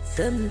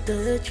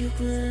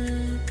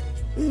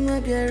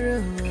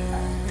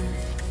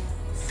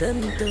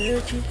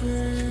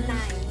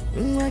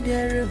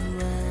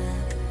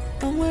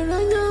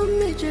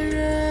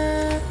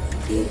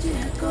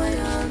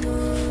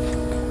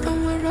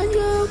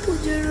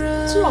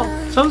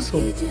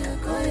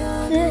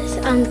 Yes,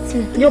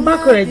 Auntie. You're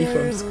back already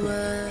from school?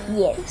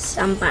 Yes,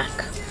 I'm back.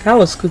 How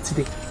was school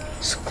today?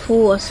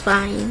 School was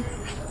fine.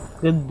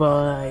 Good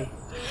boy.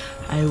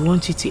 I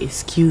want you to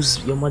excuse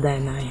your mother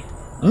and I.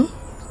 Hmm?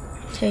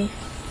 Okay.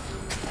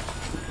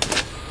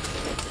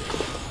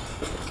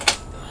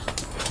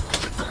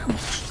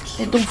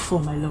 Hey, don't fall,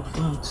 my love,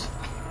 don't.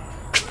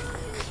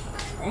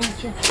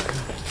 Thank you.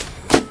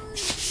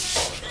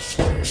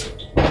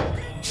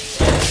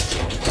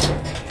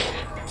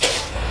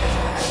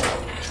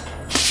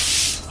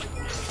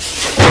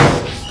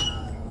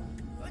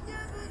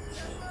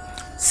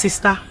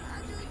 Sister,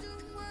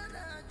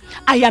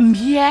 I am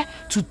here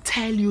to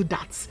tell you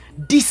that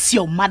this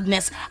your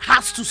madness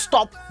has to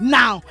stop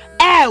now,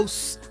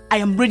 else I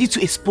am ready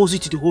to expose you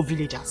to the whole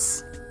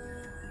villagers.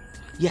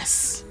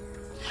 Yes.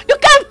 You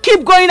can't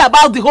keep going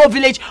about the whole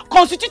village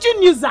constituting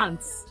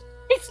nuisance.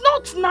 It's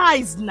not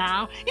nice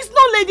now. It's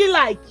not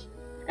ladylike.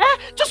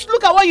 Just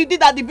look at what you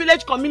did at the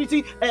village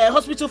community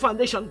hospital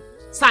foundation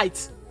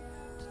site.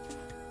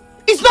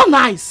 It's not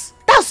nice.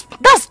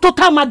 That's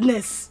total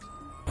madness.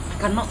 I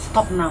cannot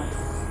stop now.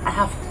 I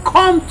have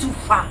come too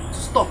far to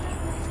stop.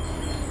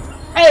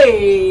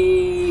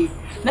 Hey,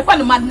 never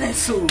the madness.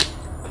 So,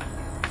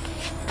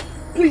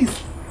 please,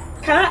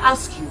 can I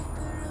ask you,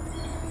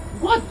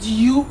 what do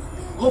you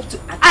hope to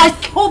achieve? I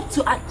hope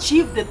to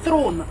achieve the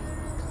throne.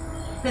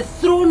 The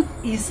throne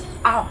is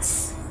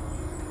ours.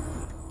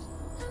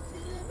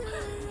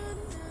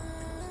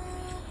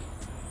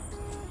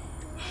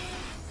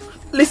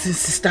 Listen,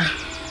 sister.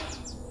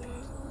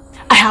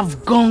 I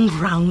have gone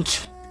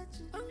round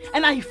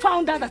and I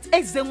found out that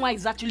Ezuruonye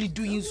is actually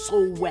doing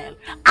so well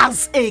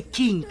as a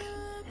king.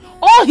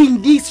 All he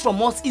needs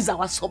from us is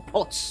our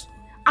support.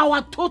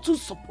 Our total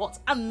support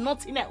and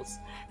nothing else.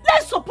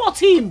 Let's support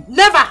him.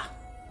 Never!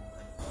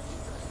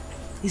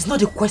 It's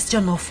not a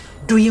question of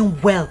doing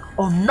well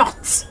or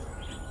not.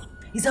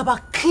 It's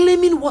about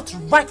claiming what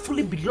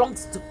rightfully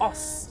belongs to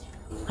us.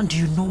 And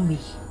you know me.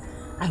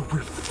 I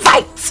will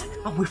fight.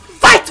 I will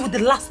fight with the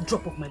last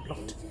drop of my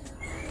blood.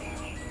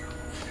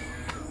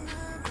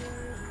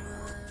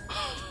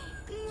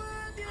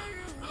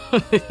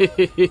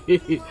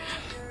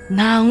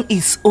 Now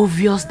it's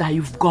obvious that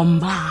you've gone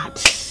mad.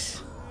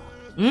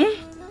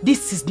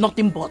 This is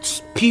nothing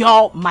but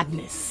pure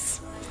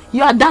madness.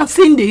 You are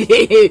dancing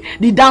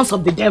the dance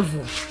of the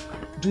devil.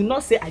 Do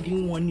not say I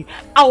didn't warn you.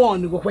 I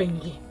want to go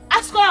when you.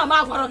 Ask her,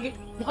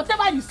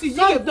 whatever you see, you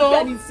can do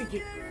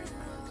anything.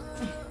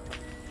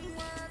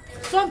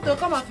 Santo,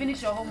 come and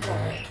finish your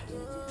homework.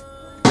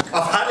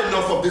 I've had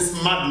enough of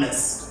this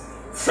madness.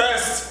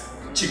 First,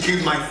 she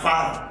killed my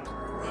father.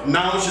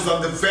 Now she's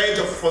on the verge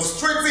of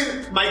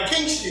frustrating my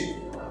kingship.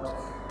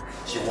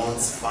 She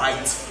wants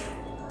fight,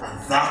 and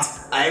that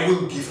I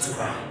will give to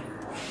her.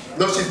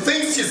 Now she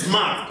thinks she's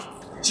mad.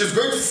 She's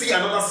going to see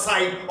another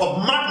side of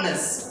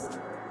madness.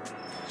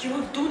 You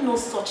will do no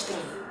such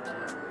thing.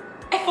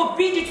 I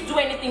forbid you to do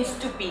anything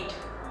stupid.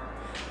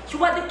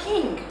 You are the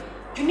king.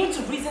 You need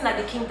to reason like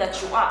the king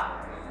that you are.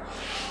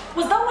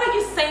 Was that why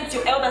you sent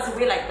your elders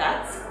away like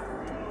that?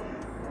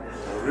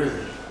 Oh,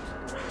 really?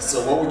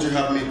 So what would you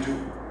have me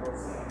do?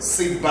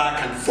 Sit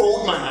back and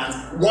fold my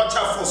hands, watch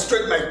her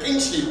frustrate my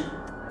kingship?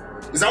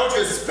 Is that what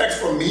you expect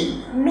from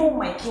me? No,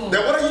 my king.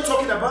 Then what are you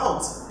talking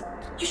about?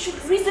 You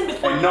should reason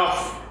before...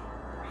 Enough!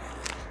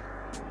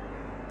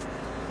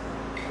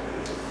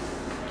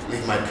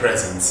 Leave my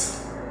presence.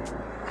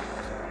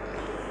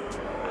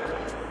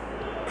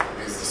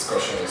 This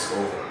discussion is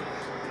over.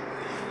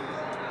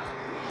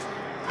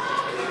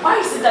 Why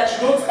is it that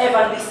you don't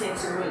ever listen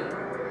to me?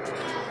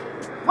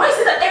 Why is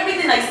it that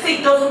everything I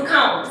say doesn't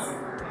count?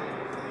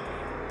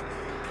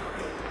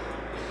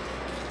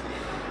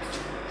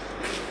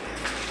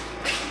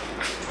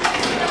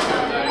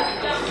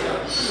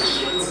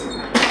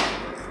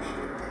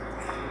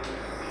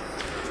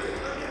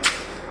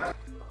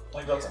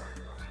 My daughter,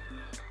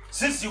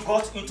 since you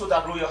got into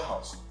that royal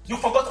house, you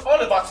forgot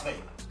all about me.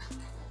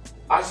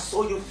 I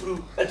saw you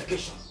through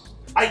education.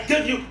 I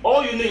gave you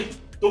all you need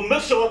to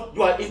make sure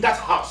you are in that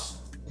house.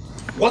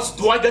 What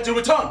do I get in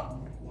return?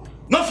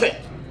 Nothing.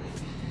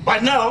 By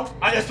now,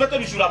 I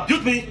expected you should have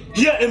built me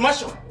here a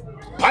mansion,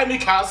 buy me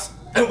cars,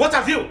 and what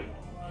have you?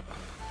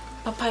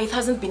 Papa, it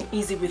hasn't been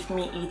easy with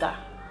me either.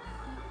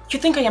 You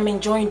think I am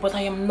enjoying, but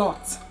I am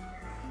not.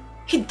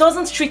 He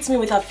doesn't treat me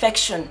with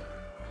affection.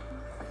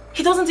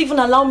 He doesn't even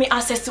allow me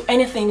access to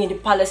anything in the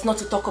palace, not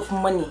to talk of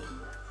money.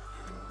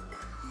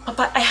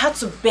 Papa, I had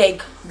to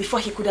beg before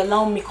he could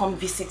allow me come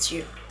visit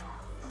you.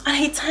 And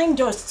he timed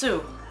yours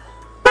too.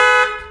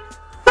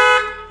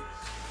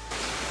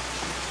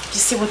 You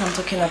see what I'm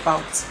talking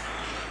about?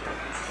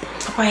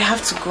 Papa, I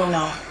have to go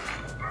now.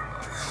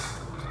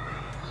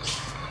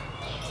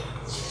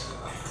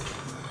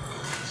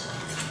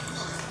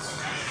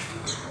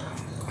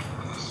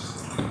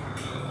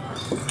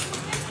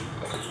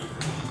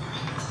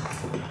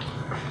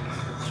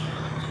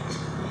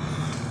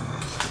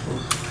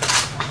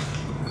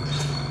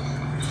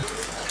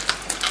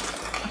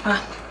 Papa,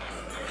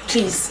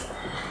 please,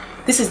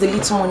 this is the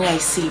little money I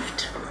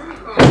saved.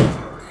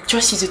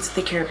 Just use it to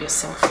take care of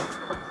yourself.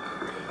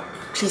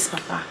 Please,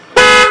 Papa.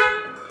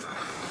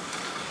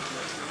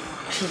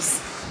 Please.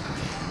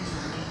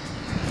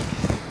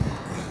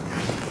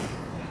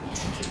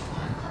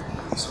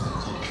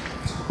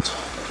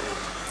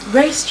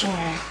 Where is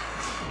Junior?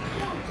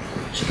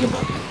 She came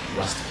back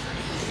last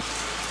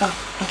time.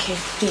 Oh, okay.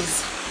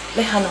 Please,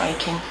 let her know I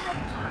came.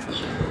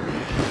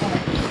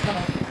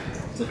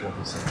 Take what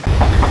you said.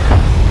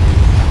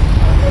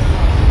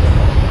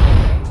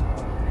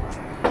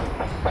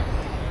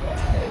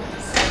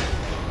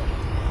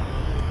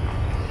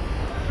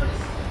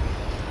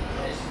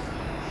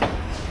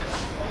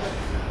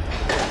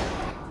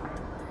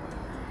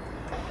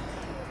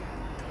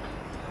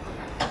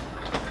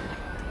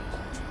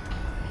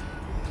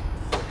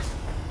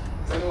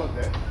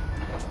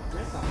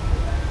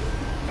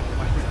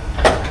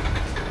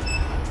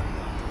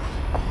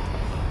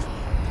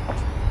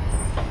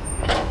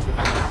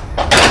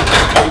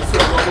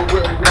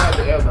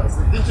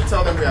 Didn't you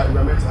tell them we are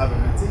meant to have a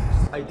meeting?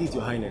 I did,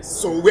 Your Highness.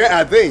 So where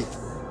are they?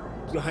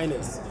 Your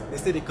Highness, they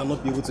say they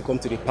cannot be able to come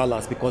to the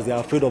palace because they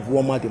are afraid of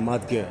Woma the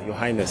mad girl, Your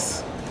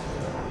Highness.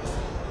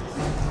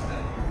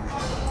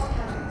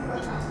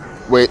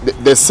 Wait,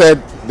 they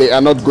said they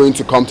are not going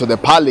to come to the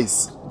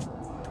palace.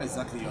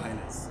 Exactly, Your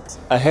Highness.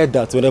 I heard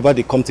that whenever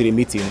they come to the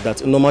meeting, that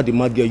Unoma the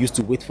mad girl used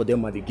to wait for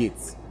them at the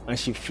gates, and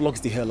she flogs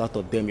the hell out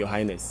of them, Your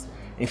Highness.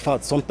 In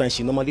fact, sometimes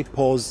she normally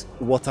pours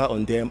water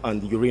on them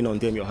and urine on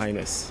them, Your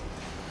Highness.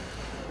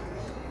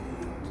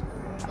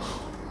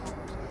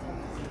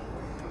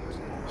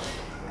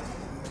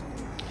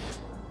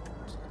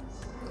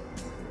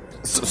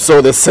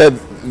 So they said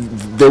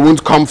they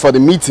won't come for the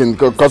meeting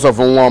because of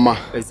Onwama.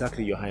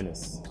 Exactly, Your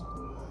Highness.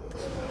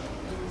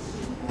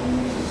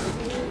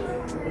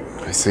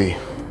 I see.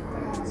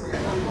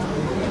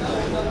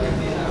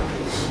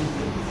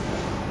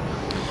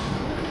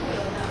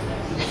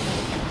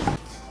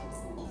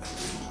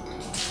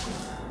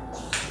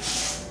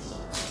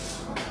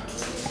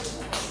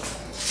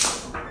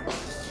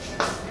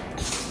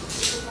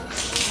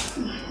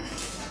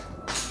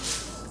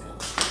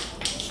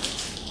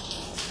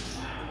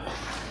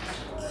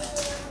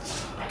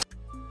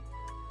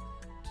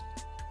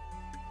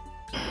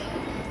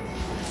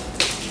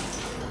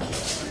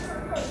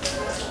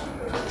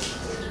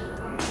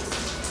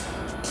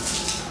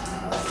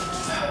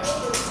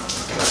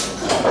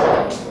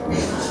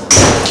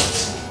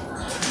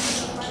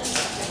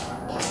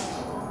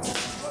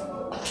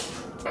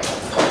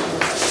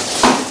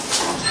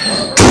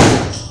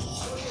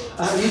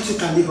 You two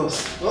can leave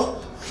us.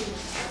 Oh?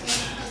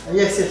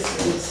 Yes.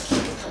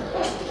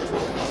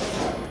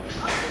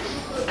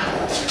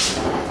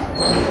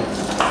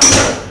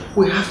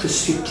 We have to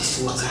sweep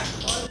this water.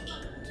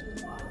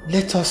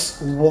 Let us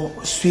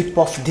sweep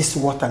off this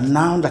water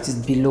now that is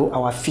below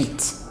our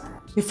feet,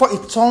 before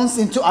it turns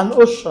into an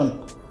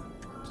ocean.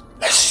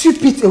 Let's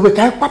sweep it away.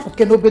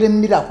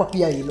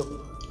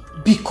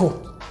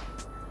 Biko.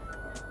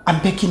 I'm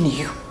begging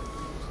you.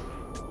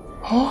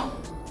 Huh?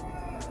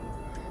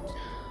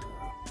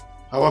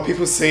 Our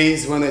people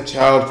says when a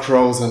child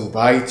crawls and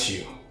bites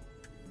you,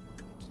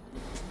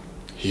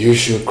 you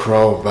should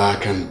crawl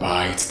back and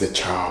bite the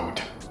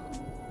child.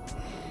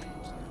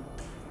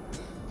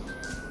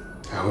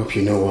 I hope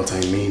you know what I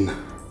mean.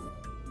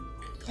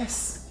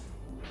 Yes.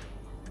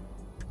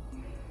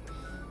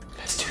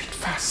 Let's do it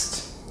fast.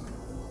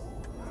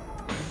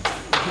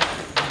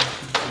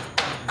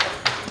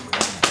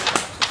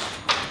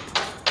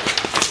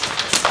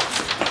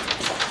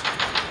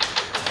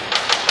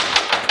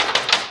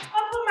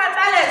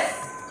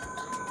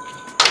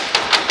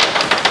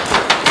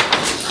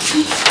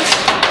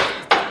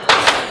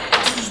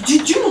 Do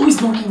you know who is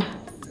knocking?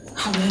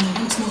 How will I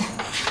don't know?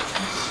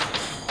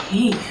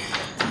 Hey,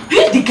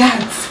 where are the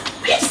guards?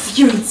 Where is the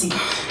security?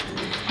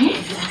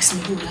 If you ask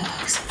me, who will I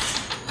ask?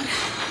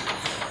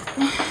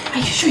 Are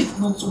you sure it's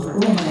not the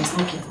woman that is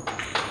knocking?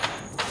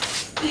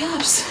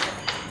 Perhaps.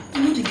 You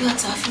know the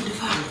guards are afraid of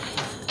her.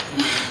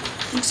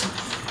 Look so.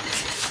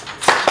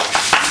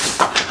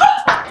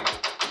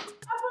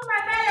 Open my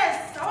palace!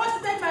 I want to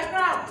take my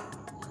crown!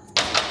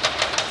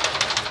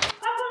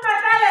 Open my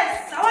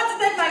palace! I want to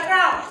take my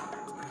crown!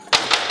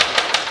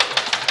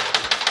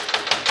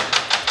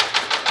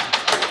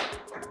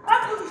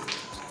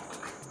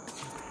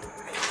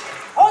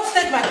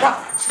 My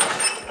crown. It's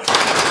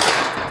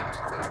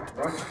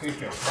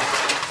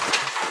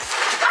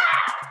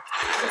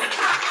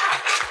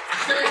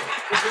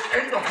the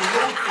end of the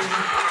road, baby.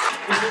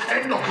 It's the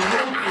end of the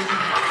road, baby.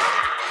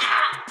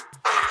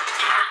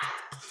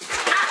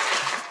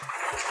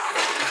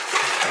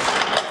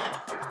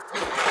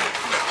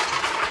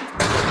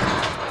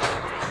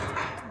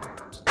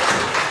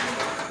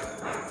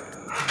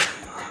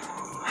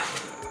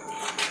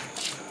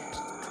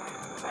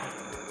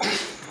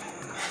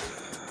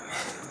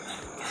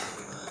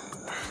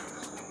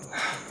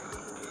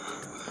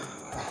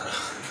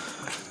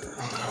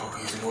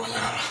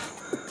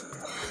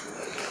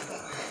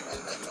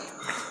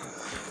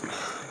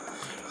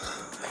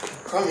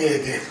 Come here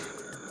again.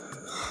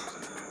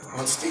 I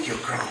want to take your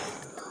crown.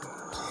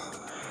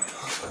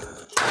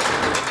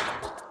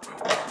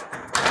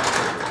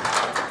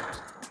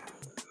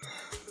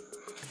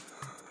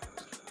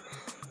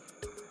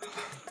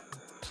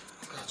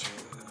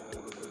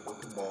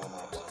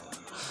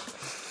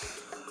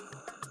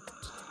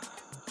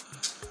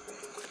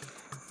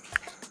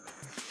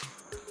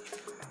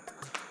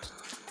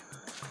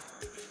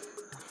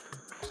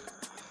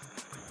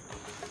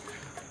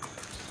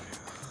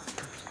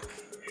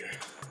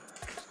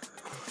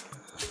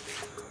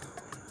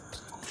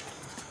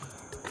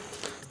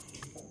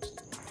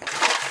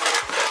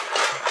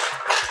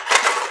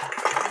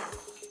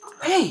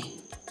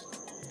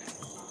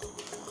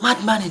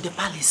 Man in the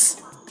palace.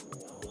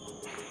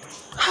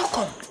 How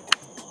come?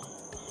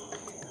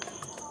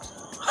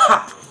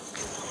 Ha!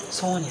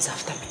 Someone is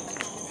after me.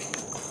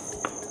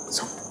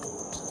 So,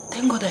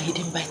 thank God that he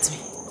didn't bite me.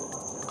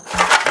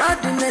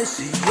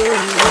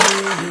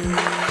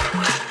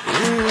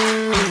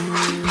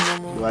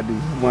 You are the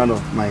woman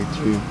of my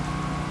dream.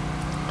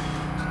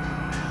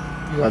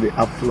 You are the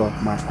apple of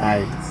my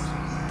eyes.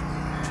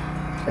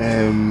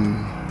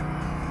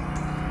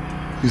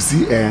 You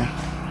see, I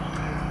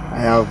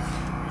have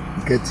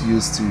get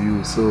used to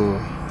you, so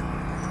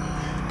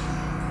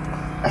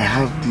I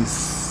have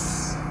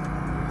these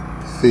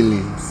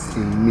feelings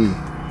in me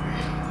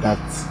that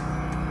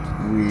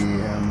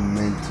we are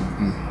meant to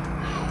be.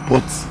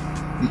 But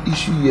the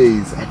issue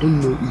here is I don't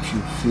know if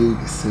you feel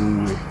the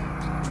same way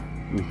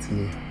with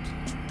me.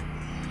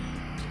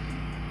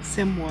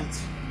 Same what?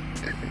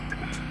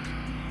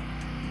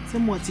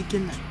 Same what,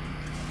 Ikenna?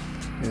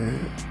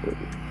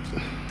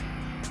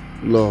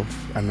 Love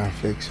and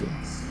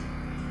affections.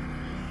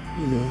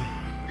 You know,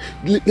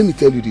 let me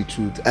tell you the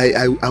truth.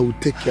 I will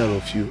take care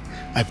of you.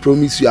 I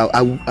promise you.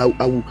 I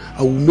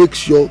will make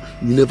sure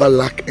you never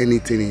lack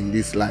anything in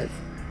this life.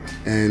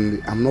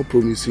 And I'm not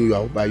promising you I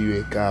will buy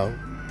you a cow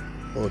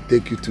or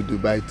take you to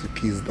Dubai to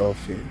kiss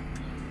dolphin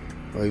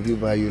or if you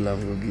buy you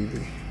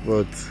Lamborghini.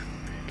 But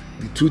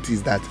the truth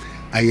is that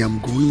I am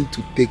going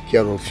to take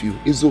care of you.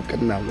 It's okay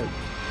now.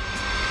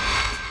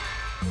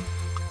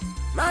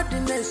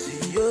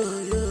 Madness, yo.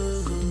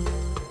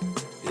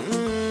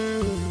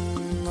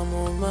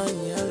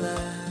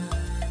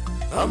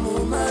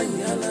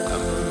 Amumanyala,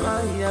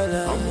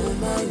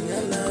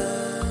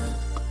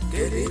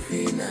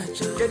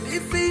 Gedifinacho,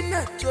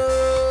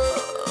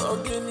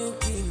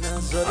 Ogenikina,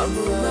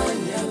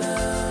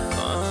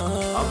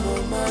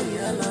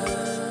 Amumanyala,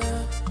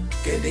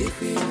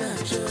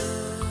 Gedifinacho.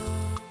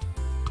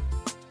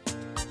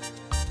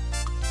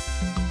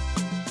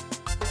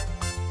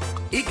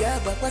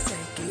 Igaba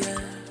Pasaikia,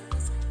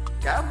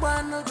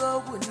 Kabano go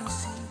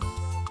Bunisi,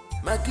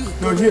 Maki,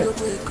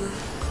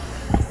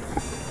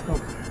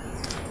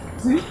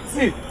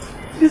 See,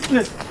 this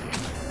place.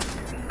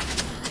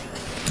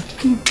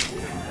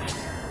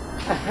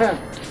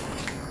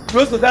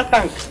 Close to that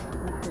tank.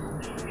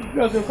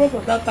 Close to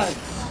that tank.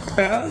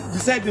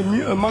 Beside the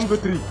mango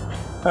tree.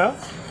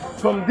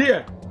 From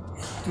there,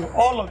 to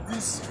all of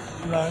this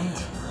land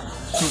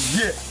to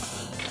here.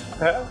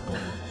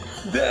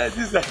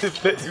 These are the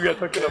places we are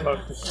talking about.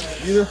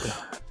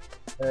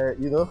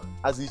 You know,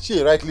 as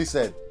Ichie rightly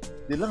said,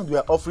 the land we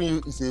are offering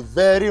you is a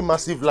very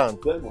massive land,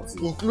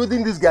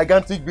 including this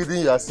gigantic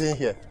building you are seeing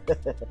here.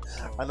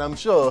 And I'm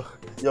sure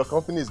your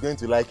company is going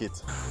to like it.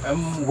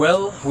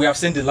 Well, we have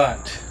seen the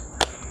land,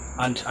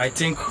 and I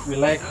think we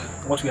like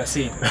what we are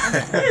seeing.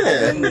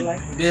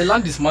 The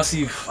land is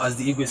massive, as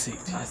the Igwe said.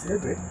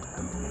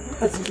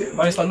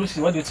 Barrister Lucy,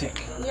 what do you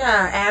think?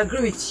 Yeah, I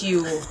agree with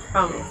you.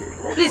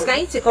 Please, can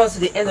you take us to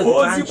the end of the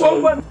branch?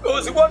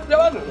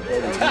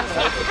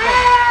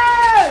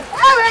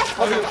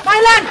 My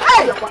land!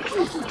 Hey!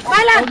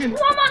 My land!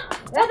 Mama!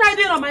 What are you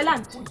doing on my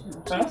land?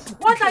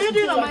 What are you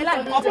doing on my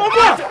land? What are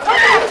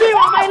you doing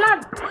on my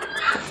land?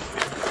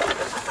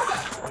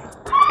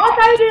 What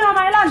are you doing on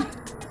my land?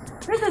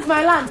 This is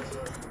my land.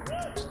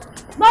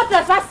 No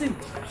trespassing.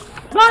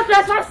 No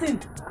trespassing.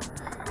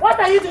 What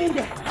are you doing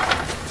there?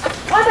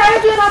 What are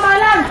you doing on my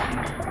land?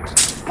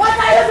 What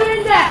are you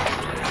doing there?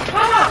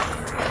 Come out!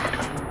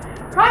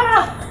 Come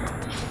out!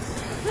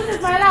 This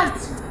is my land.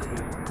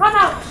 Come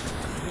out!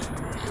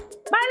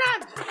 My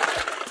land!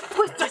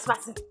 Who is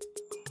trespassing?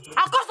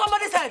 I'll cut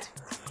somebody's head!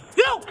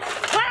 You!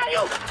 Where are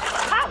you?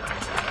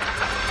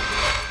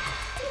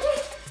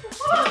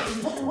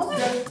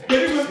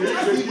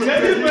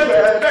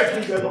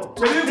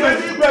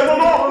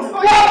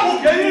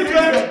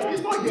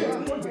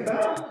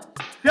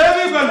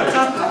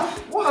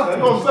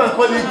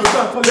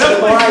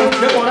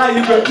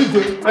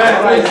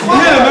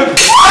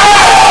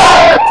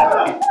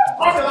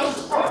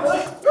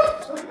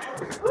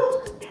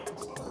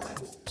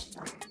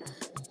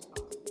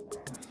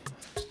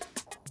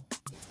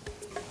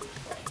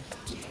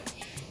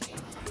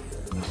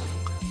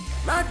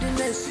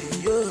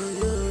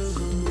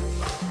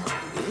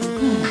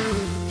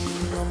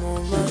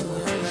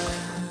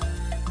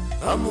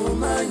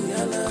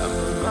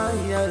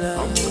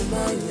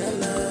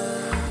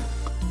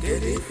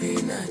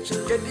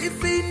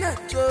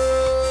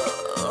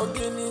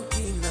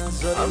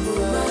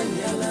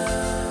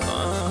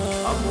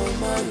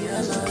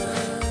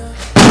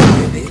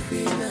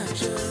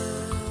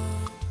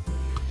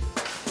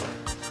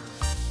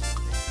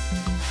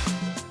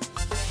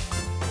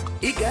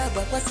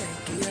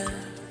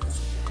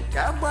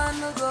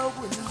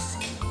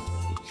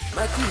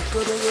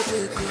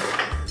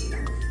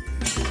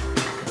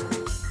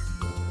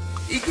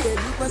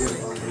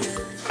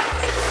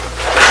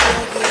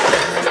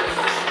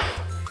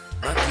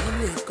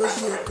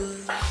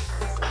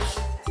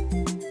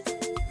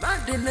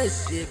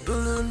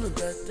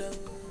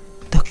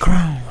 The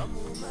crown.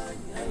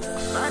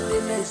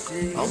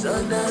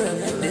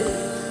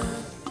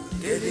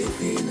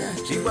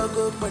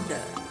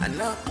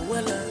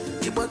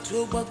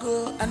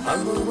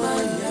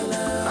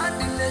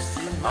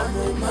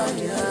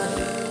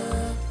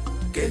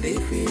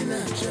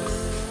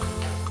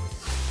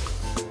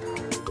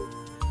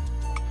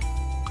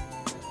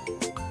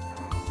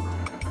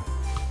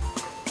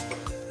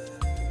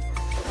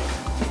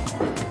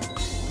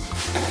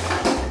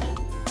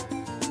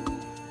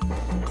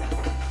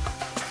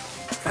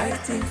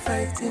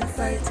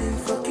 Fighting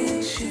for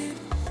kingship.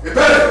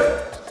 Ebele!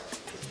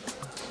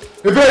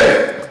 Ebele!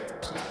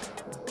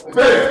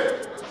 Ebele!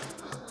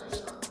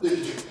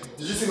 Did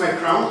you see my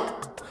crown?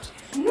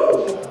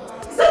 No!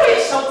 Is that why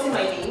you're shouting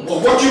my name? Well,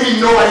 what do you mean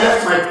no? I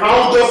left my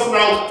crown just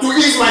now to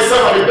ease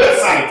myself at the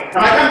bedside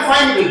and I can't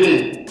find it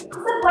again. Is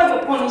that why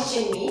you're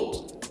punishing me?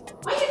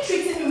 Why are you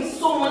treating me with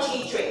so much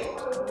hatred?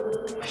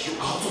 Are you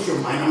out of your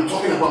mind? I'm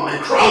talking about my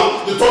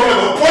crown. You're talking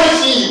about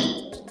punishing you.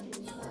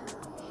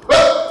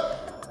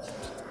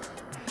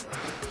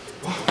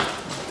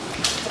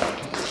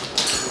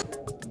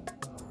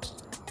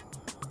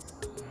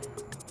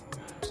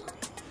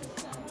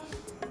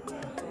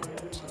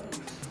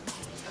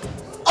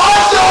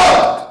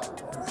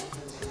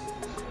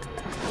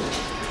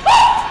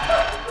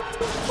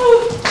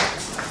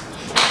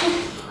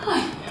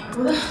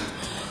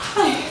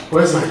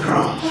 Where's my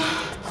crown?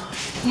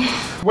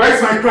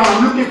 Where's my crown?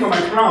 I'm looking for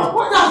my crown.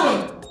 What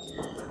happened?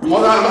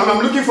 Mother, I'm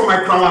looking for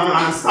my crown.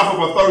 I'm a staff of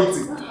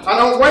authority.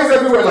 And why is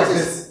everywhere like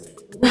this?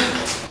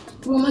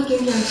 Mama came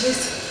here and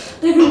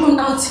chased everyone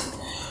out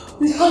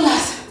with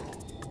collars.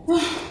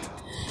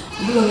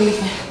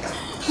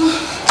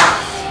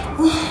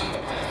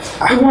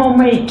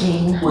 Mama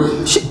again.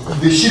 Wait,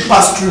 did she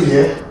pass through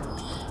here?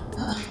 I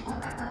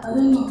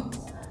don't know.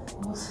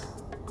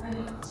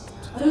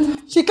 I don't know.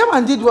 She came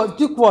and did what?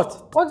 Took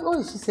what? What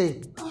did she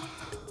say?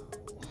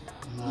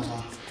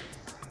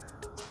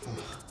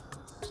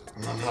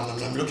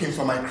 I'm looking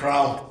for my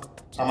crown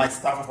and my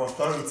staff of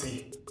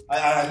authority.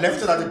 I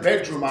left it at the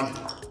bedroom and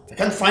I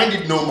can't find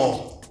it no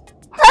more.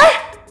 Eh?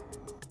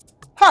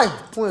 Hi,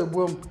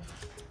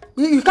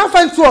 you can't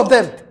find two of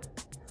them.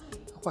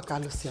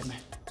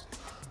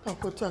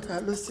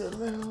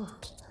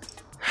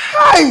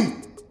 Hi!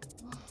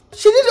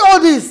 She did all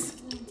this.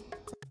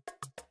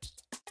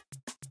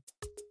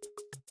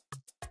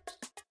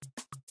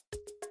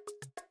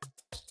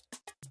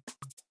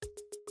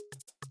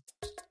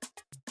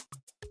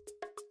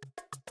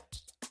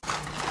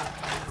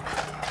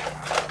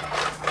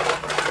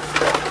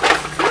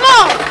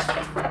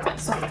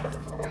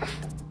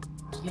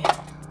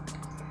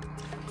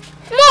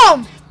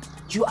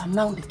 You are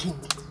now the king.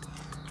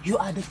 You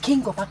are the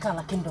king of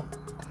Akala Kingdom.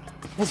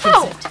 Let's go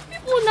How? inside.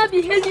 People will not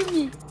be hailing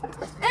me.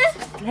 Eh?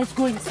 Let's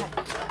go inside.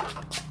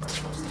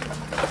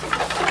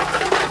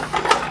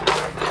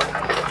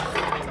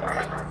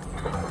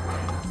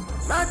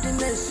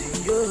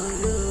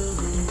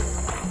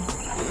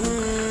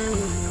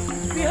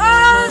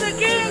 Behold the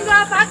king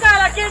of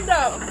Akala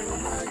Kingdom.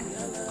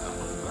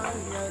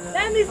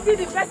 Let me see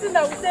the person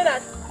that will say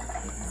that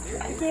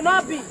it will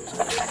not be.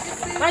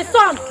 My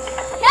son.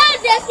 Hail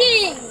the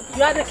king.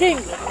 You are the king.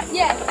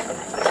 Yes.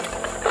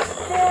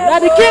 You are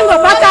the king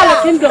of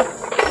Akala Kingdom.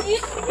 You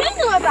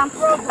know what I'm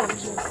proud of.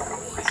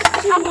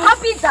 I'm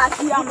happy that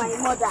you are my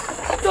mother.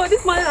 So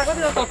this morning I got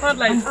it out of front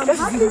line. I'm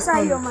happy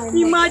that you're my mother.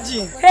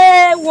 Imagine.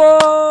 Hey,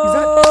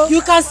 whoa.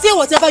 You can say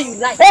whatever you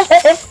like.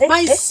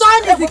 My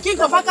son is the king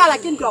of Akala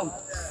Kingdom.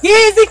 He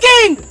is the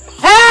king.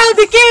 Hail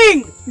the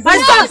king. My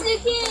son. The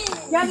king.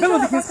 You are the king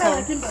of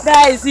Akala Kingdom.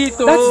 That is it.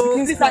 That is the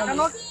king's This crown.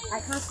 I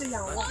can't say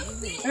that one.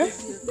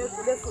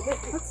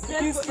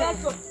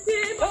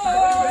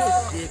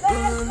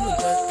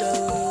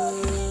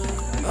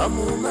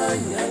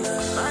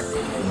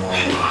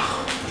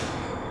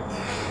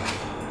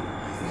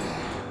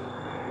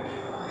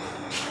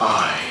 I,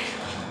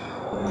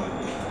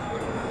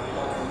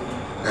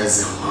 as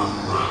a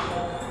mama,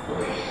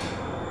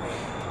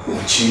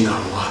 Uchina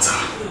Wata,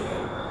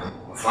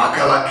 of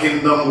Akala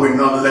Kingdom will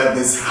not let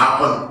this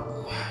happen.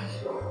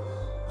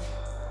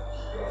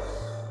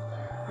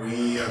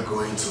 We are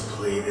going to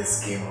play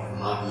this game of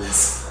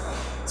madness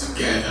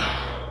together.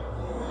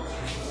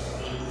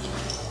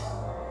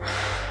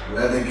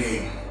 Let the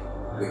game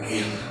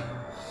begin.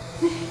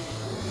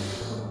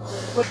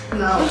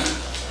 Now.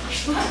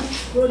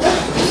 Brother.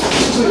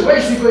 Where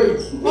is he going?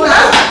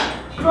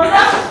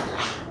 Brother.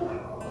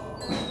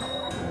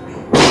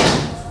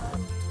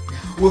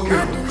 Working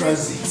on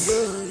transit.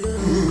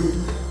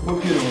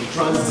 Working on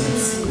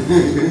transit.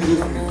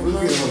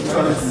 Working on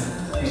transit.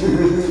 Are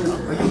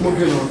you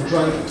working on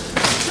transit?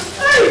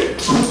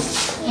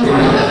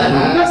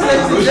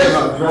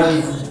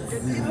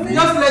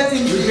 Just let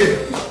him be.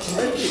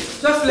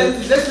 Just let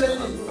him. Let him.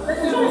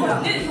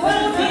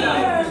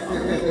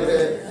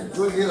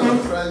 Working on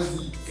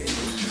transit.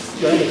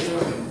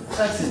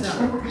 Sit down.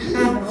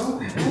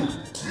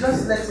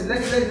 Just let him.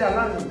 Let him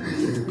allow him.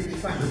 He'll be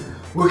fine.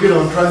 Working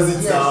on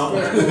transit now.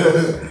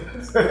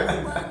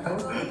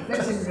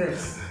 Let him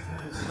rest.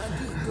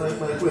 My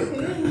friend,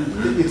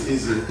 take it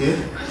easy, okay?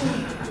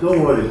 Don't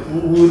worry.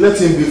 We'll let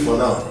him be for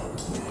now.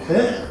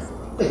 Eh?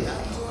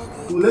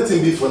 We'll let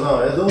him be for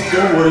now. Don't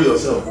worry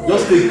yourself.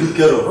 Just take good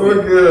care of him.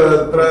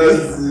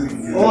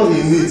 Okay? All he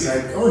needs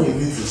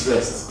is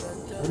rest.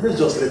 Let's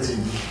just let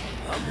him be.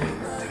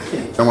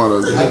 Come on,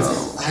 I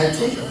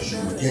think I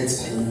should get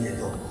him a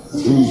dog.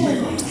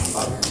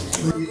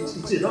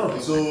 That would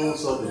be so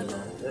sudden now.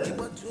 Eh?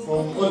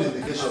 From all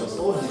indications,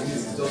 all he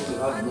needs is just to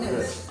have good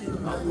rest.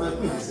 My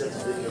queen is here to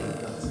take care of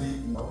that.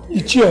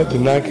 Ichio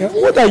Edochie,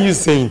 what are you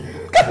saying?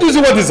 Can't you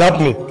see what is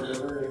happening?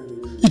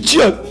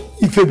 Ichio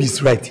Ifebi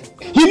is right.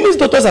 He needs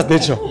doctor's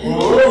attention.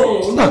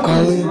 Oh, no,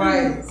 he's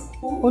right.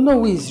 Oh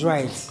no, he's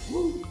right.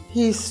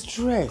 He's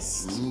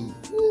stressed.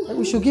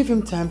 We should give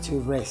him time to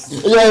rest.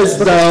 Yes,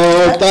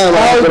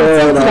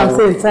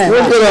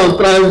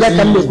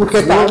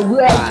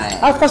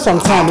 after some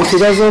time, if he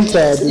doesn't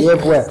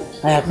behave well,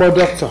 I have more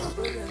doctor.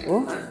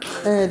 Oh,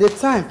 the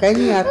time, can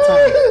you have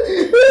time?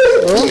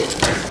 Oh.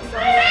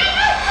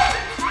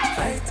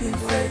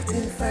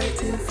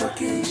 Fighting for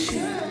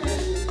kinship.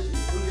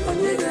 I'm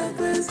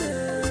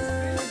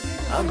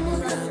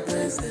not a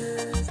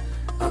president.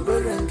 I'm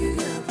brother give you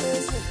a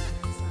president.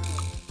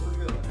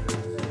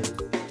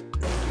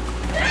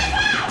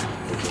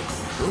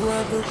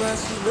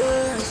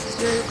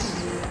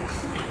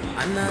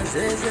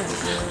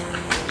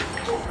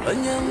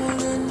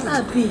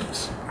 Bitch,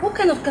 what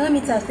kind of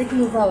calamity has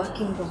taken over our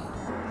kingdom?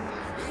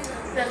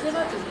 It has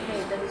never been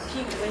heard that the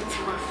king went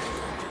mad.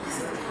 This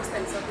is the first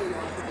time it's happening in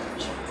our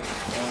country.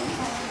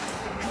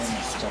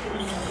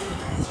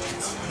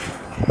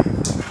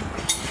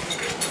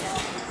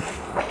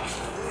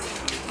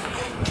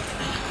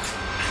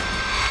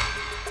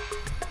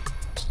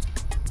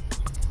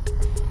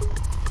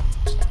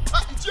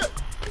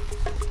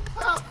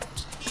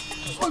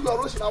 You are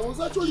rushing. I was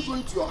actually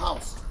going to your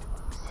house.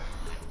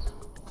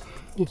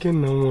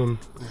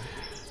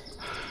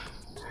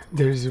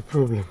 There is a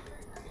problem.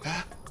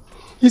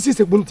 Is this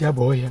a buntia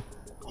boy here?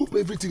 Hope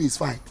everything is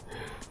fine.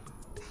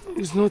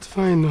 It's not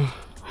fine, no.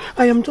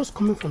 I am just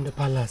coming from the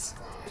palace.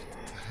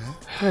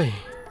 Hi.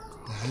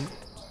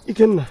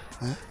 Ikenna.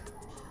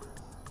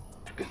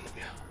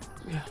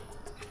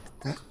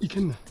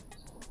 Ikenna.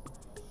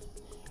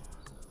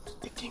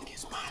 The king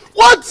is mad.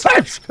 What?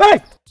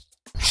 Hey!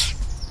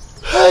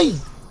 Hey!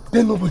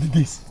 Then nobody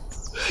this.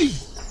 Hey!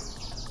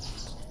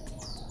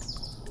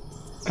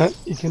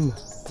 Ikenna.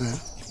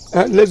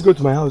 Let's go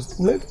to my house.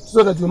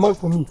 So that you mark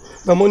for me.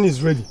 My money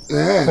is ready.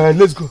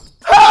 Let's go.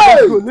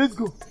 Hey! Let's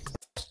go.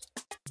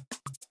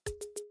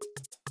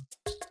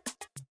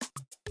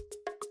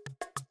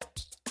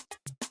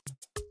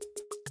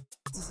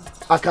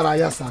 Akara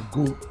Yasa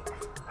go.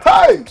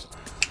 Hey!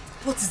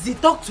 What is it?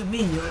 Talk to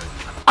me, yo.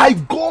 I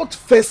got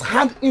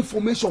first-hand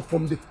information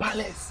from the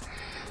palace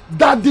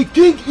that the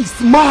king is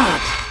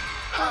mad.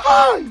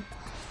 Hey!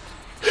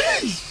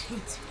 Hey!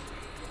 Wait.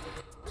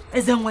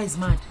 Ezenwa is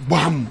mad.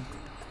 Bam!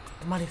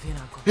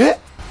 Eh?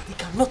 It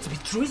cannot be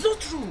true. It's not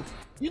true.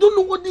 You don't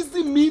know what this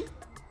thing means?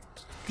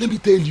 Let me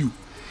tell you.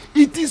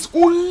 It is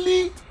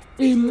only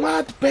a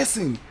mad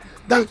person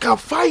that can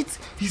fight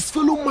his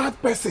fellow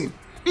mad person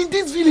in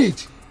this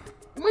village.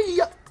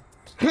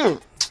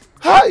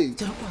 Hi!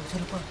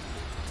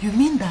 You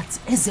mean that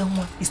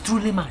Ezenwa is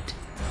truly mad?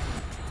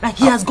 Like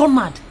he has gone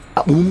mad?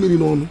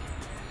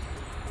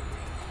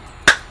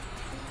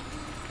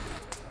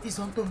 He's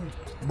on to me.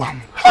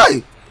 Bam!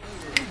 Hi!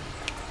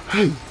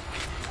 Hey!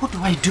 What do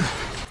I do?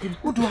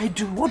 What do I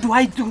do? What do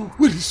I do?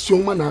 Where is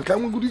your man?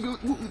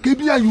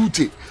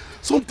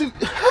 Something.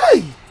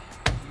 Hey!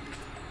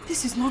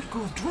 This is not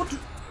good. What do...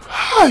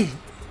 Hi!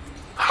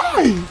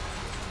 Hi!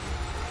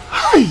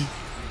 Hi!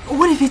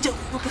 What if he just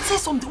say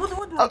something? What do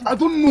I do? I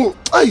don't know.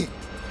 Hey!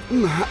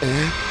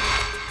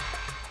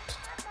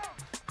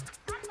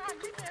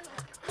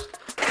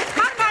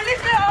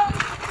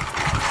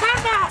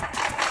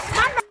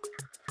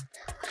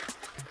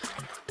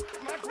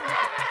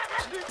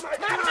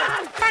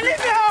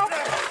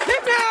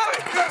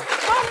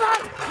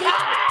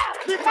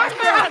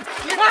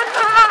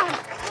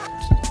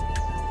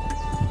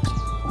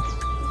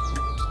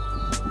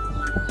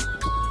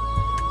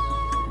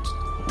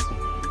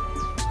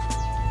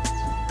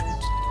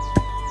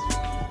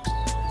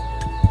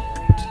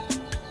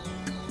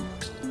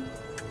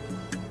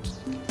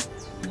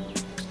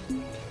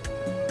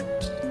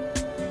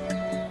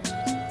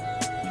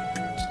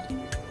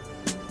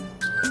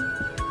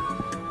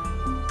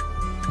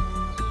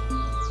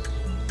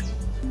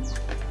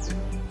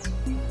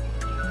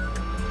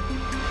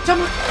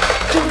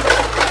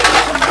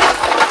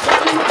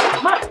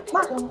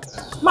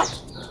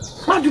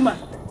 Maduma,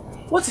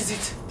 what is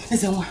it?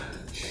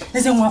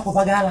 Ezenwa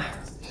Popagala.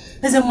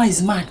 Ezenwa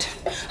is mad.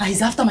 And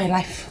he's after my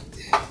life.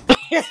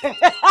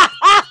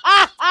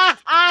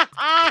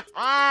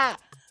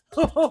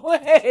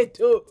 Wait,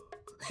 oh.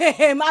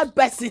 A mad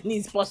person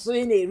is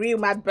pursuing a real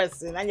mad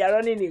person and you're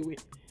running away.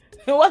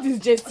 What is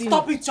JT?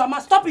 Stop it, Chama,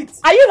 stop it.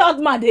 Are you not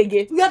mad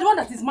again? You are the one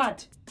that is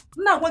mad.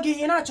 Now, what is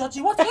it? Why are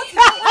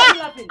you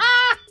laughing?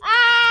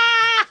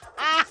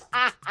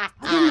 I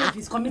don't know if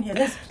he's coming here.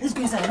 Let's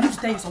go inside. I need to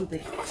tell you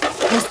something.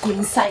 Let's go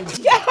inside.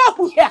 Yeah.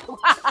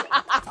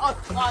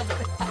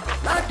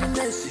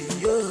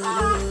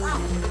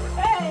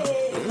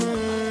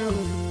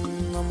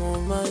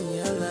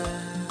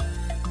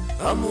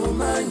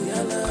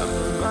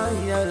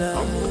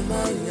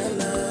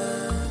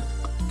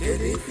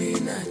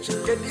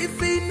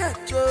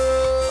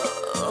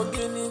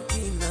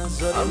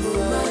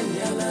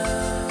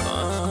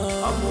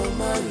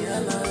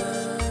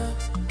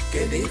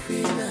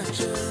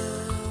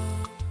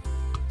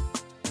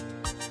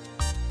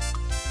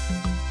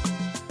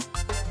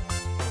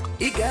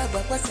 Iga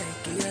bakwa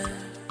saikia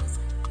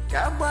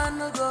Kaba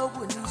no go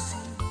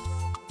wunisi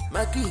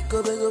Maki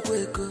kobego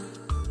kweko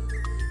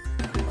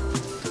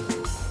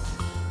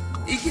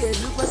Ige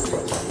lukwa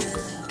saikia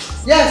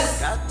Yes.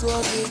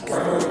 Kato ika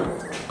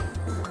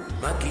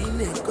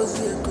Makine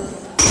kozi eko.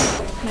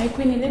 My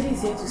queen, a lady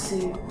is here to see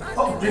you.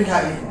 Oh, bring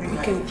her in.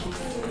 Okay.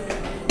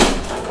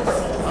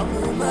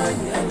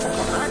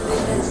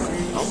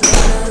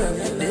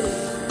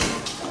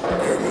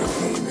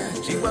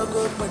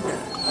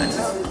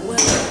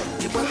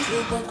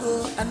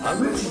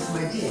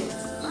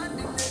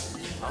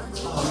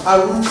 I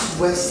won't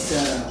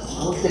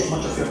take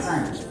much of your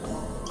time.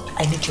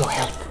 I need your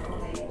help.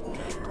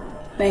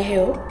 My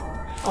help?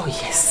 Oh,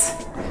 yes.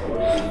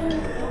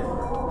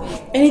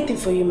 Anything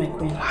for you, my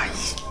queen.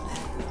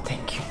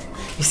 Thank you.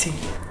 You see,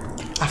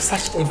 I've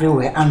searched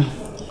everywhere and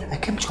I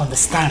came to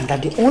understand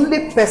that the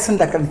only person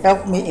that can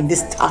help me in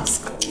this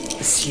task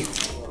is you.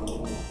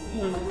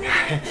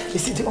 You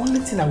see, the only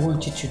thing I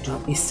want you to do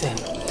is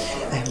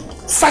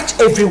search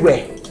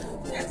everywhere.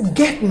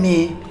 Get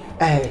me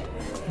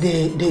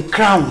the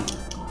crown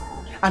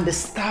and the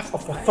staff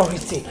of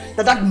authority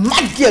that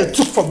mad girl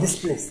took from this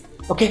place.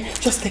 Okay?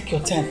 Just take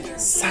your time.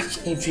 Search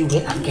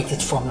everywhere and get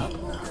it for me.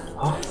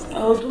 Oh?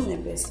 I'll do my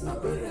best, my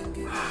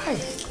baby. Hi.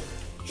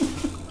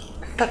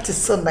 That is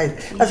so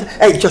nice.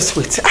 Hey, just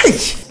wait. Hey.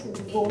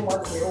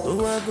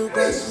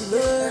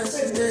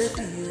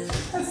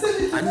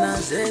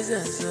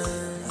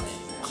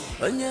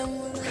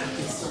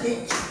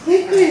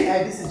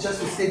 This is just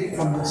to save you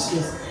from your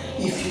stress.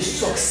 If you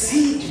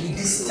succeed with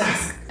this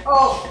task,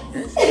 oh,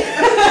 this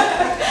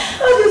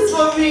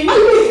for me. I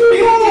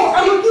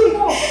will do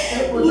more.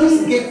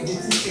 Just get the 2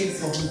 things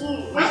for me.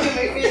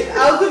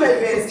 I'll do my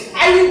best. I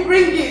will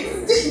bring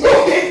it.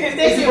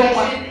 Thank you,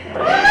 Mama.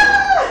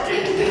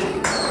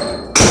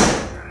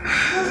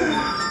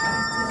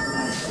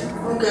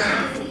 Okay.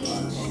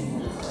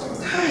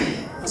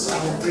 So I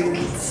will bring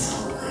it.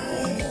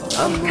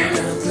 I'm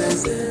gonna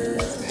bless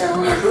it.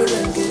 I'm gonna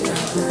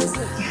bless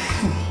it.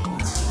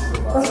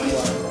 Okay.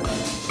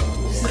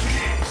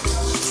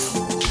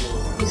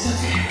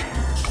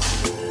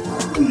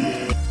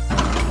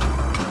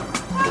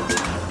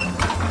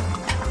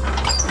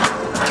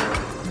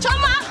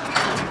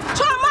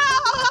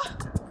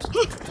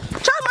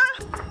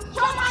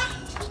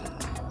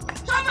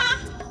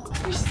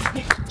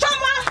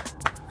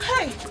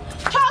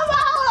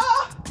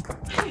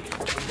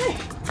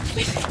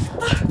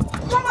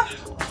 Choma!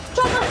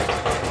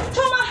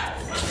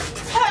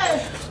 Hey!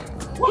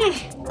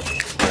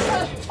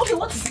 Okay,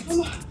 what is it?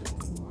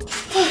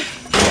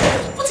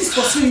 What is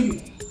pursuing you?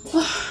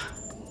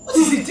 What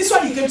is it? This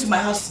one you came to my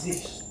house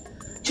today.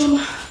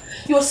 Choma,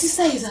 your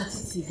sister is at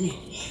it again.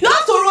 You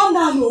have to run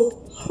down, oh.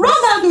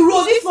 Run down the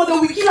road, if not, they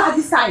will kill her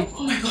this side.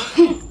 Oh my God.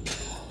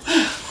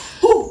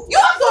 You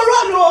have to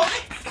run, oh.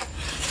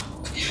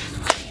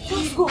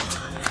 Just go.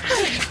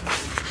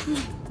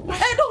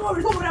 Hey, don't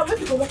worry, I'm going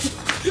to go back.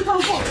 You can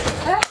go.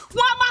 Eh?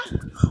 Mama!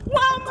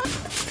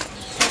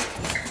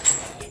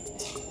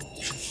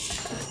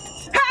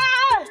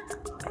 Hey!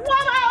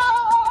 Mama!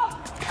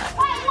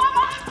 Hey,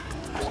 Mama!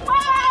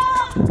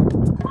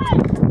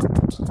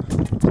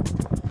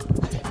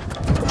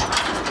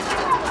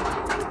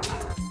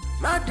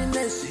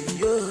 Madness,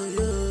 yo.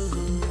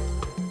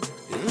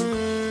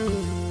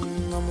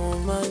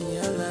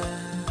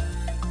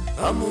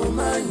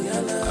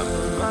 Amumanyala.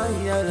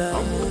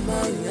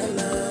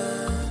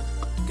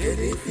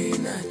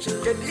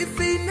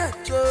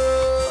 Kedifinacho.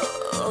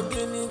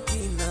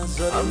 Ogenikina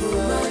zoro.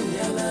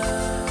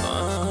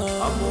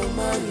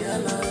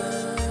 Amumanyala.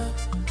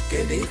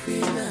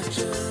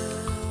 Kedifinacho.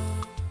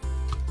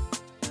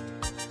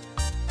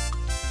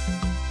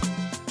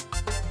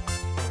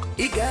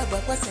 Igaba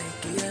kwa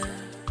saikia.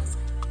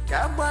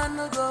 Kabwa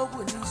no go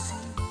bunisi.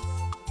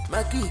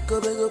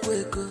 Makiko bego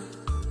kweko.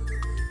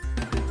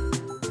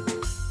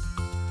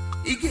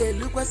 Ige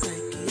lukwa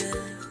saikia.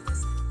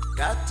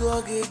 Kato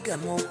oge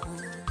gamoku.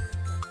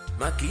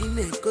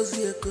 Makine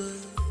kozi eko.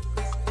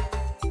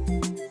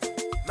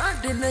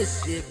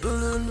 Madenese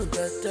bulunu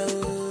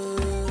batao.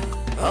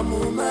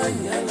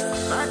 Amumanyala.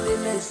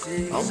 Madenese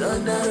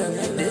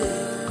zonarangade.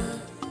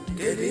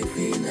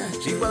 Gerifina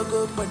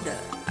chibago pada.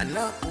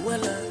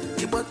 Anapuela.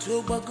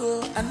 Ibatu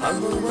bago.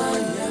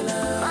 Amumanyala.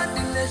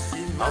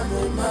 Madenese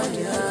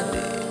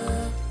amumanyala.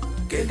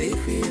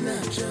 Gerifina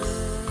cho.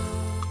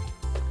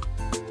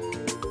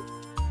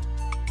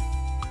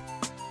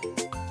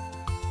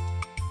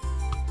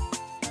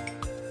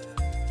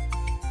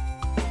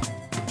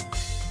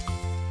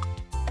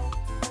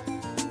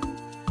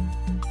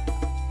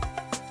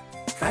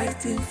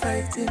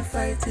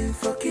 Fighting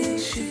for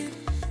kinship.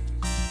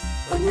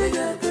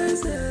 Omega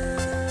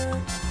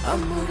present,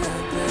 Omega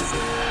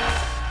present.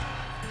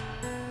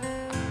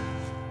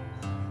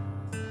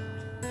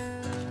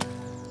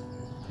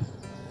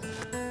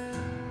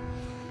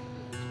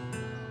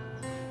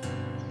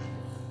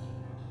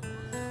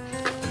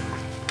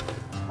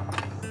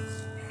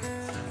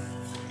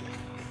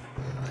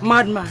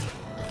 Madman.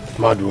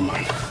 Mad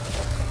woman.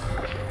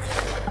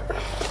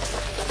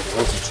 You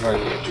want to try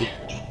me again?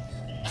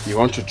 You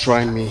want to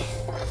try me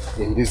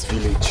in this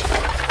village?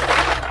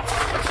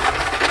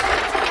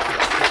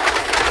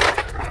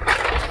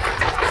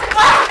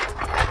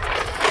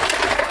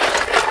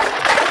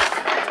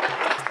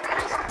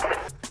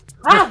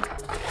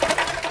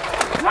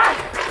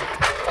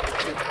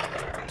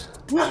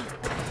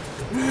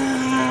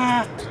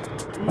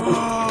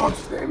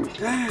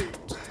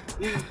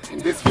 In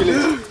this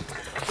village?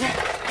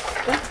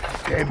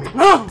 Tell me.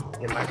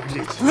 In my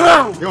village?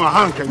 You are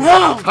hungry.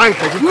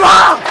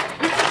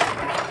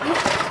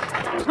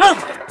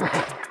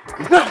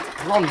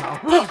 Run now.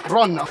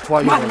 Run now. Why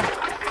are you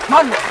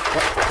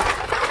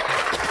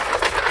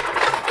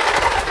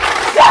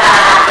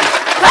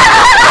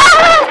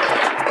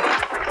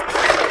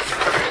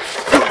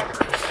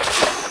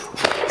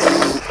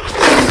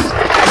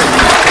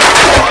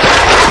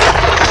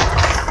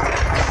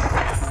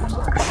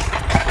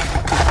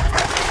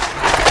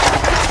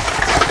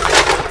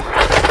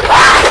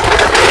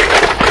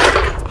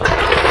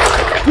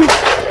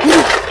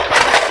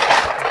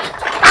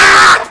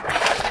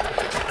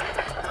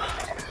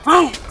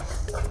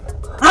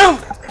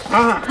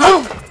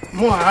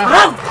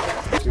running?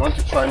 You want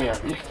to try me,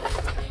 Abby?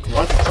 You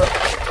want to try?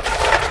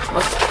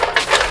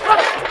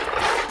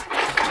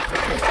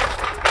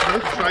 You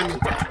want to try me?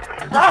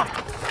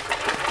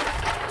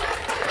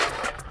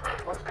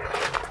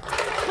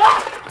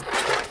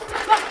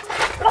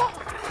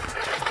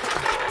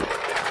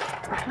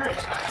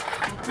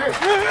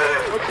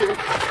 Okay.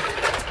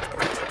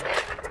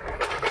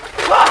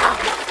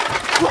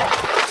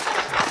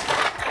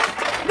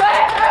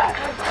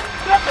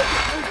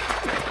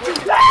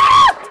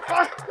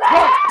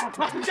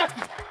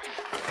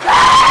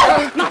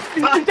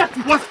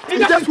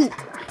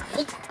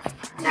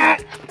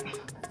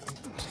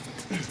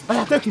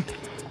 Take it.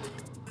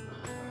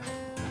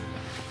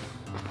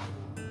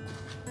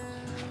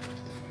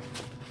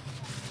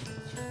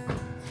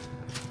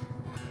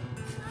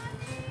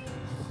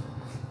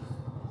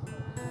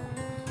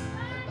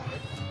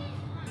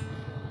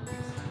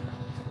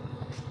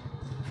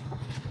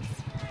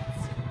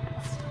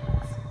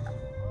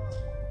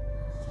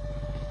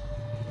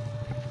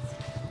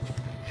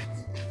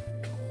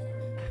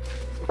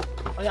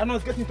 Oh yeah, no,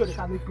 it's getting to the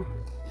car. Let's go.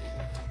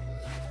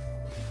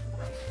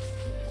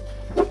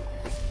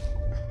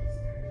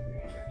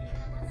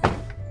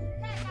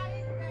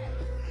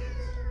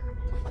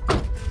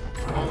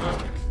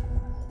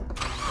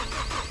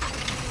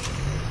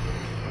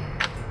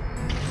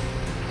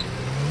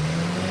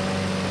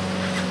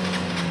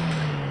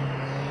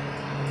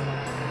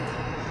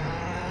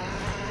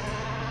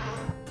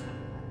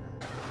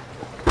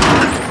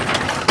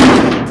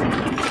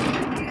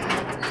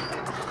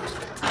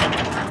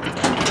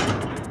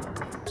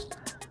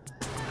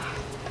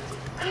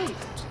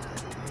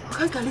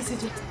 Can't you listen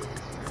to it?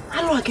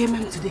 How long I came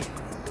home today?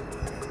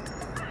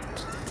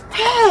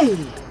 Hey!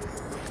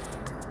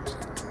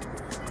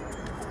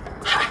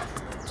 Ha!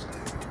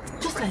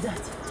 Just like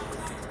that.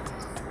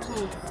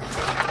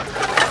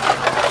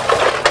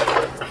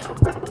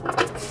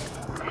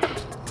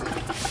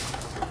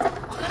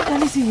 Can't you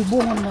listen to you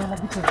born on my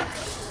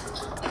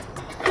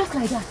just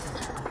like that.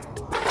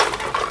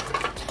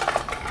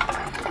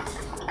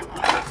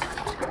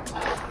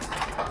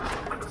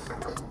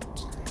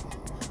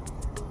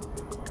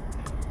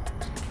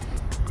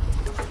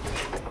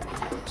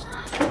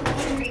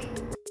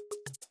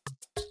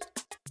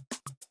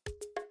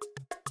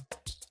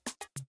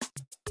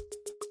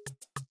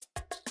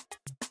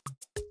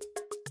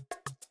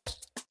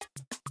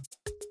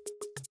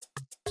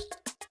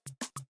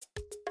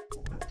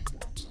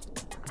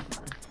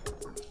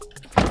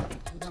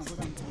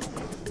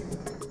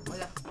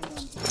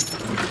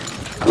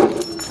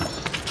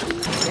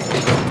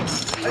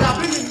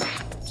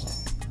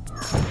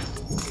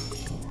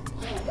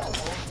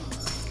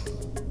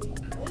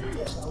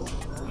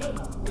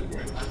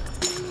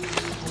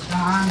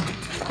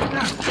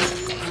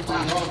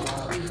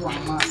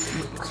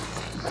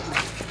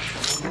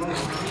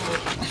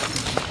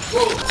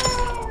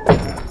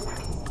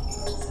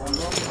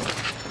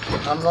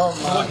 I'm not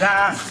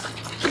mad.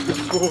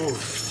 Go.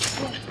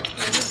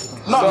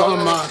 Not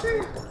mad.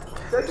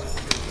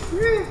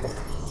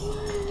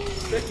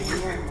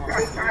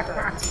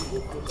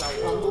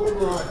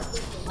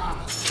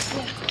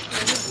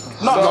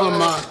 Not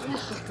mad.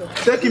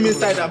 Take him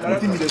inside and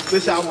put him in the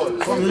special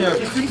ward. Come here.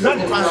 I'm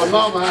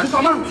not mad.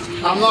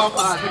 I'm not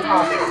mad.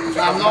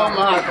 I'm not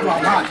mad.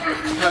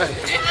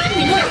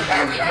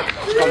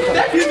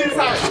 Take him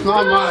inside. I'm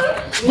not mad.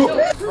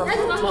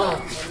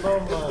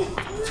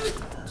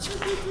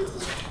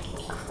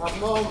 I'm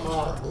not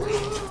mad.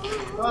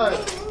 Hey.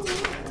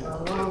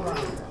 I'm not mad.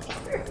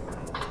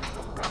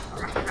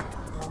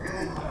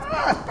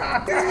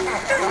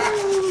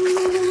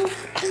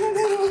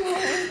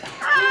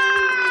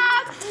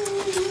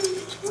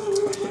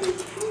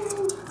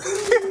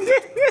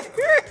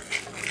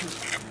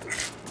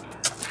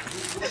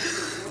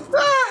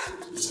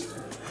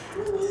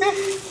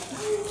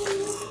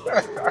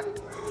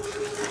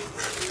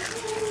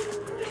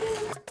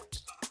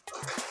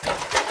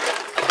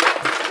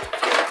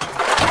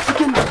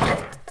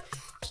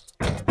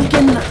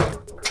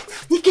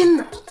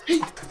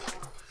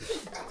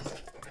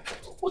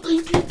 What are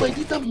you doing by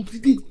this time of the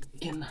day?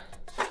 Again,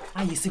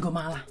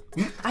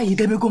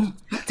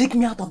 take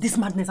me out of this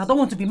madness. I don't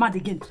want to be mad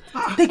again.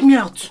 Take me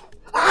out.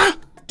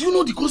 Do you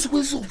know the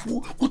consequences of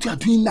what you are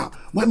doing now?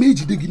 What made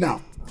you dig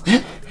now?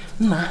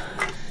 Nah.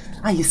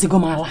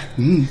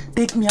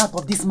 Take me out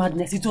of this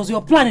madness. It was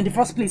your plan in the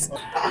first place.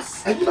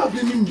 Are you not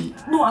blaming me?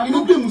 No, I'm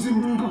not blaming you.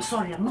 No,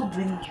 sorry, I'm not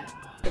blaming you.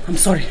 I'm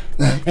sorry.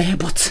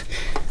 But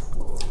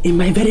in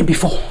my very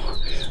before,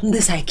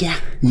 this IKEA,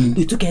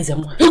 they took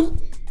Ezeonu.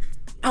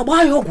 I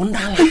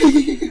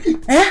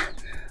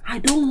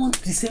don't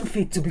want the same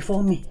fate to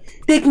befall me.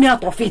 Take me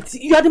out of it.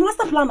 You are the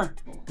master planner.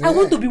 I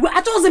want to be well.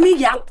 I chose me,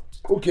 girl.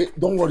 Okay,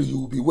 don't worry, you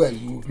will be well.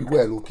 You will be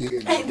well, okay?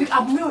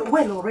 I'm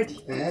well already.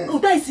 No,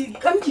 that is it.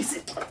 Come to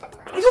see.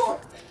 You know,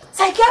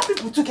 psychiatric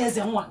people took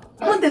Ezeonu.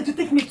 I want them to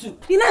take me too.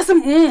 You know,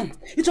 some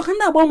it's okay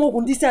now about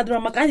more this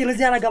drama. Can you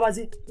listen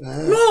to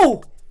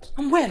no,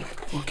 I'm well.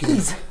 Okay.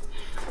 Please.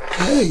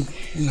 Hey.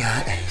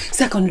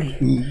 Secondly,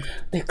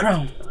 the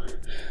crown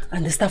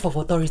and the staff of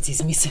authority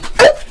is missing.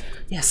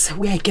 Yes,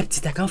 where I kept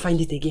it, I can't find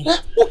it again.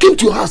 Who came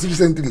to your house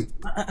recently?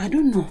 I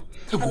don't know.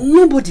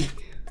 Nobody.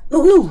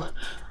 No,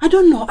 I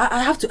don't know.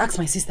 I have to ask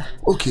my sister.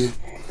 Okay.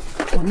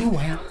 But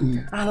meanwhile,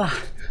 Allah,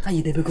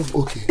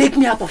 okay. Take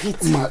me out of it.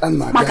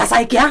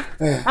 Makasaikia.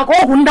 I go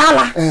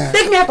Gundala.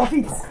 Take me out of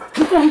it.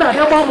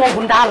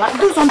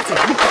 Do something.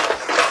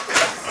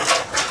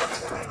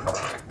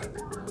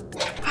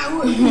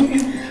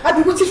 I've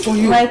been waiting for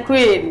you. My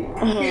queen.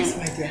 Yes,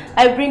 my dear.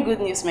 I bring good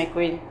news, my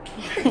queen.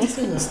 This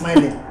one you're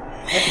smiling.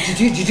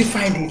 Did you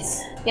find it?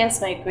 Yes,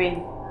 my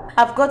queen.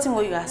 I've gotten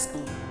what you asked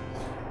me.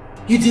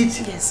 You did?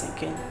 Yes, my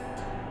queen.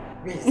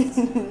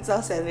 Yes. So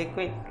said my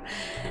queen.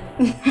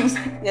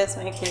 Yes,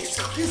 my queen.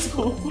 Let's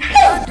go.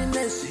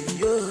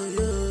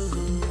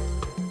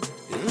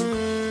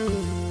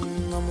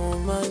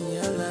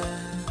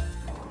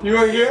 You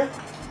are here?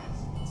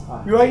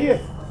 You are here?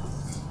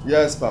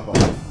 Yes, Papa.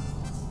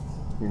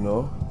 You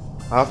know,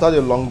 after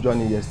the long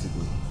journey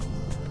yesterday,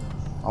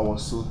 I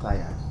was so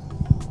tired.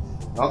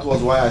 That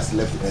was why I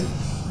slept early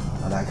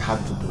and I had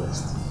to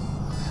rest.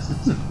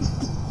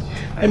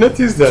 I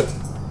noticed that.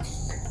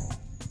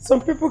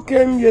 Some people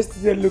came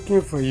yesterday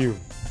looking for you.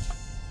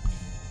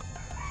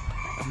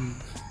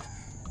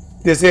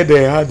 They said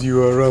they had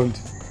you around.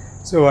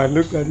 So I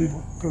looked at it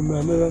from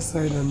another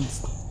side and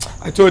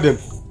I told them,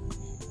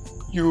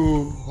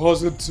 you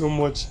hustled so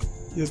much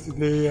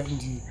yesterday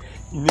and you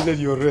needed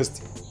your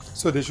rest.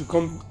 So they should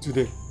come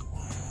today.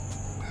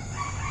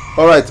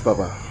 Alright,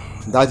 Papa.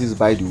 That is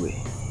by the way.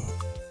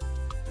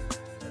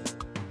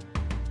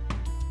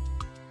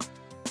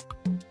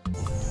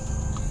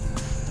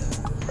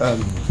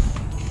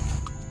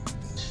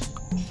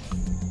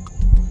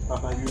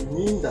 Papa, you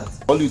mean that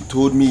all you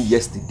told me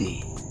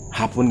yesterday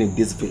happened in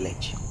this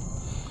village?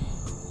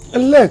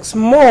 Alex,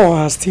 more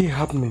are still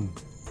happening.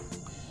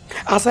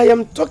 As I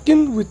am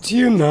talking with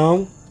you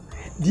now,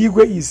 the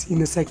Igwe is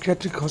in a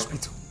psychiatric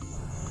hospital.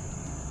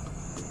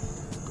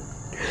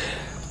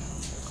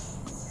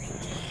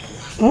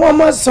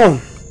 Mama's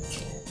son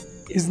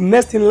is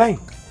next in line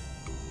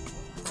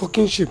for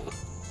kinship.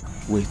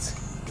 Wait.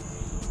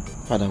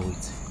 Father,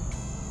 wait.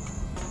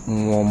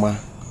 Nwoma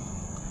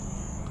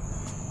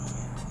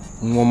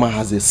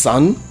has a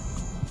son?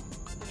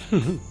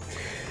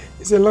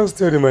 It's a long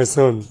story, my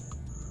son.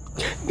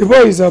 The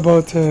boy is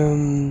about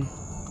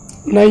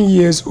 9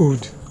 years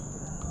old.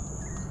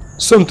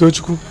 Son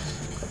Tochukwu.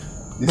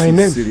 My name.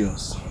 This is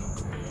serious.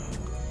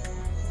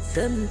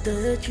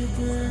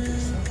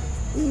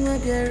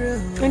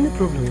 Any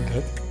problem with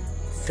that?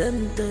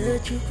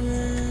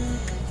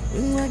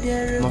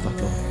 Not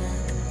at all.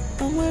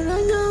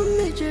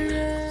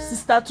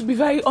 Sister, to be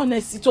very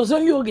honest, it was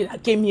only Oge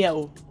that came here.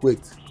 Wait,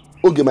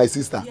 Oge, my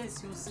sister?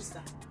 Yes, your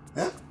sister.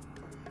 Huh?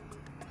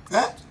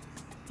 Huh?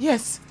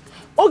 Yes.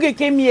 Oge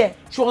came here.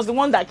 She was the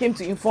one that came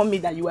to inform me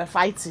that you were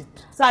fighting.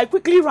 So I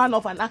quickly ran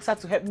off and asked her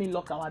to help me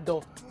lock our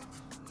door.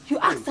 You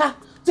asked her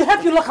to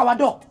help you lock our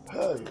door?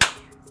 Hey.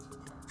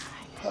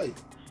 Hey.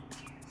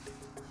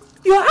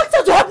 You asked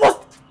her to help us?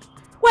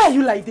 Why are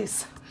you like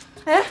this?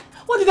 Eh?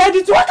 What did I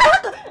do to you?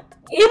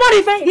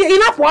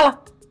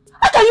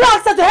 How can you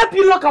ask her to help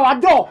you lock our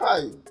door?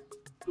 Hi.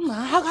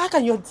 How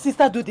can your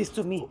sister do this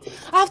to me?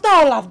 After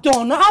all I've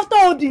done, after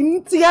all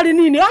the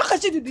tearing, how can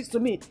she do this to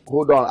me?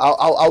 Hold on,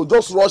 I'll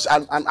just rush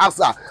and ask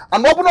her.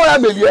 And open her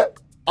email,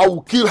 I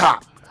will kill her.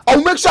 I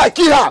will make sure I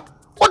kill her.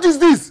 What is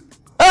this?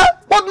 Eh?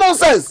 What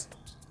nonsense?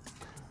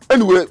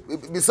 Anyway,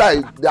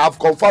 besides, they have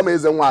confirmed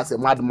Ezeonu as a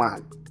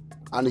madman.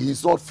 And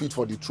he's not fit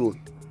for the throne.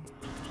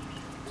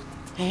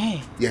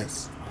 Hey.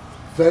 Yes.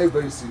 Very,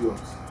 very serious.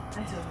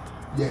 I do.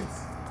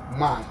 Yes.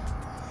 Man.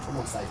 Come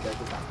on,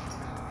 psychiatric.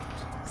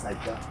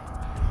 Psychiatric.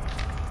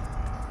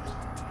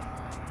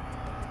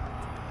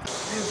 I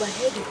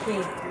overheard the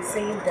queen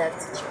saying that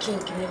the king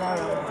never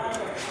ran.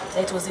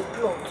 That it was a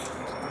plot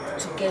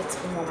to get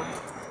Umoma.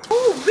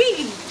 Oh,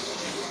 really?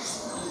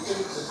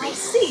 I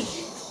see.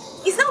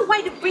 Is that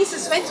why the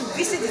princess went to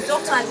visit the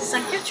doctor at the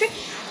psychiatric?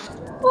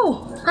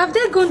 Oh, have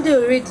they gone there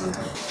already?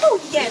 Oh,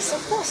 yes,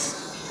 of course.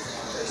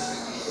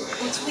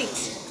 But wait,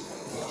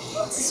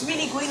 what is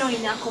really going on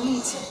in our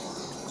community?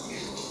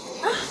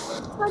 I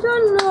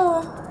don't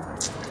know.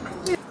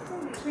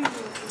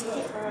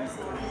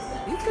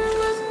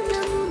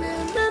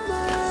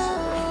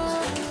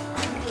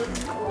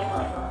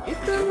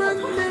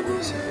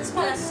 This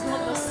palace is not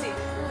just safe.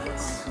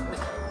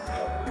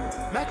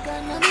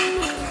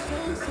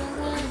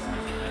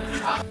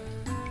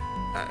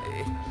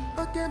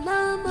 Okay,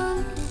 mama,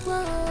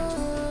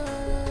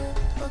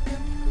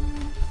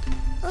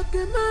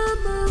 okay,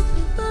 mama,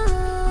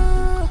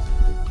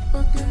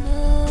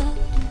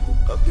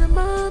 okay,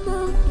 mama,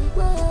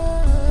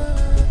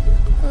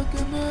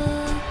 okay,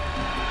 mama.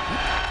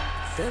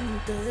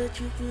 Santa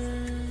Chupa,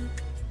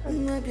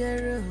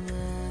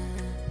 Nagarawa.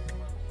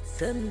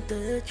 Santa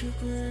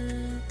Chupa,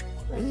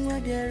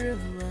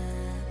 Nagarawa.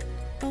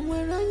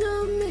 Amaranya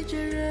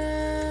Majora,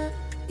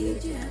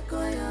 Ija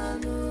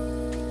Koyano.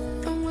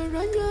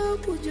 Amaranya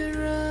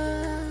Pujara,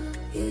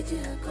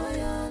 Ija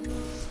Koyano.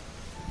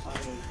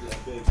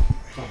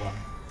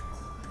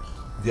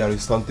 There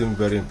is something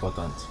very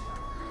important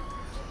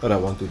that I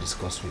want to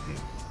discuss with you.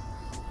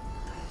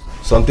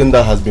 Something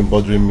that has been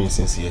bothering me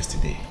since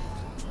yesterday.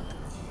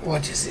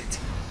 What is it?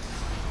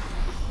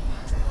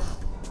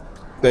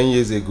 10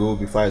 years ago,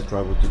 before I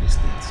traveled to the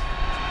States,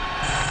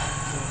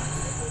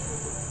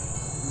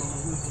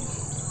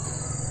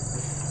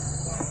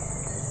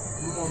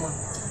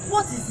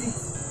 What is it?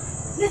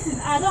 Listen,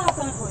 I don't have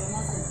time for your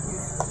nonsense,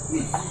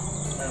 please.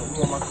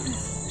 Mama,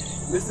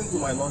 please. Listen to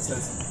my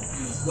nonsense,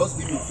 please. Just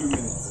give me a few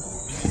minutes.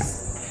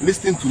 Please.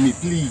 Listen to me,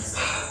 please.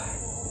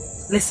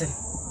 Listen,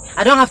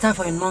 I don't have time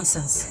for your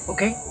nonsense,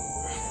 okay?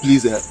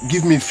 Please,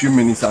 give me a few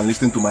minutes and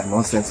listen to my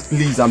nonsense.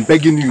 Please, I'm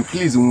begging you.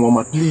 Please,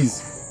 Mama,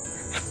 please.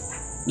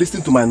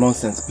 Listen to my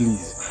nonsense,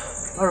 please.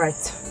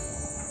 Alright.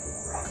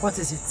 What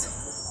is it?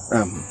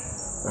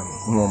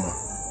 Mama,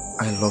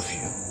 I love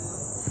you.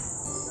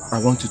 I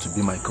want you to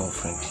be my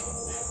girlfriend.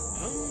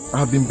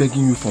 I've been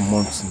begging you for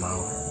months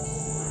now.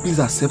 Please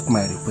accept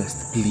my request,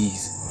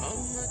 please.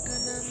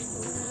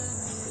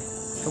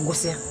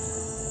 Ngozi,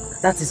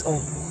 that is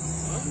all.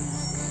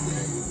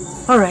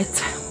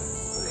 Alright.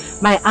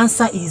 My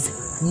answer is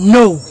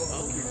no.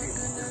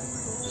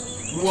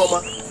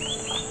 Mama,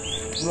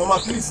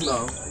 please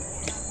now.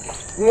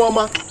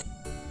 Mama.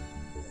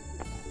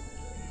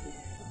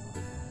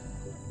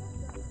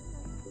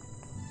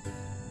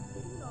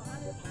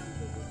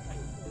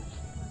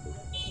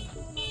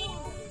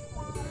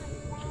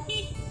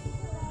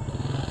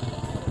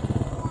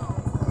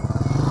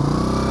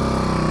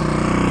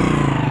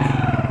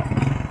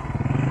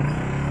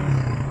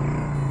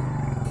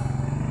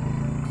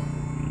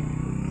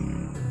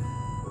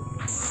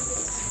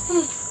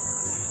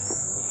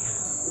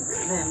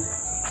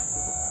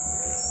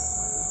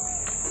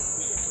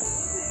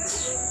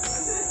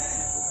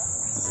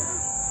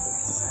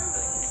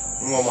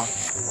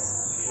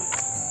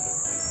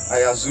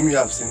 I assume you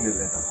have seen the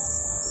letter.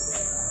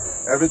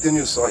 Everything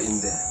you saw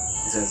in there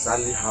is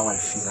exactly how I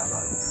feel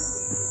about it.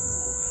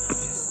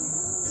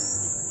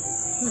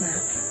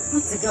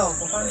 Not the girl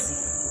for fancy.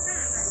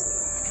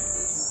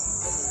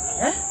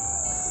 Eh?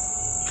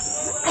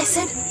 I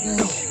said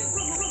no.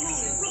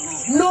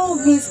 No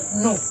means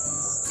no.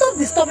 Stop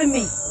disturbing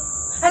me.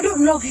 I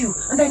don't love you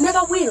and I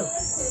never will.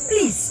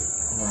 Please.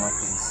 Mama,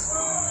 please.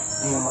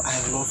 Mama,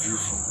 I love you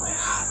from my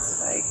heart.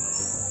 Like,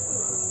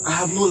 I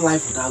have no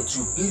life without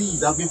you.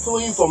 Please, I've been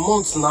following you for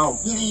months now.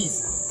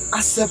 Please,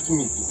 accept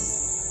me, please.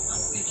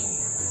 I'm begging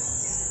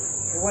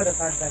you. A word of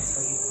advice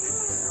for you.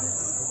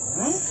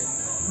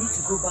 You need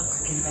to go back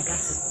to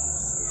kindergarten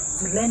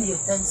to learn your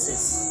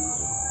tenses.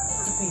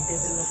 To be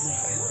development.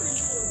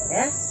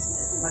 Yeah?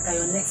 Like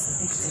your next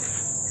victim.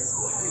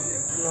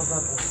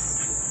 Lover boy.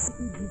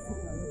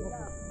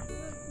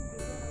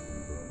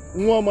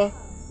 Nwoma.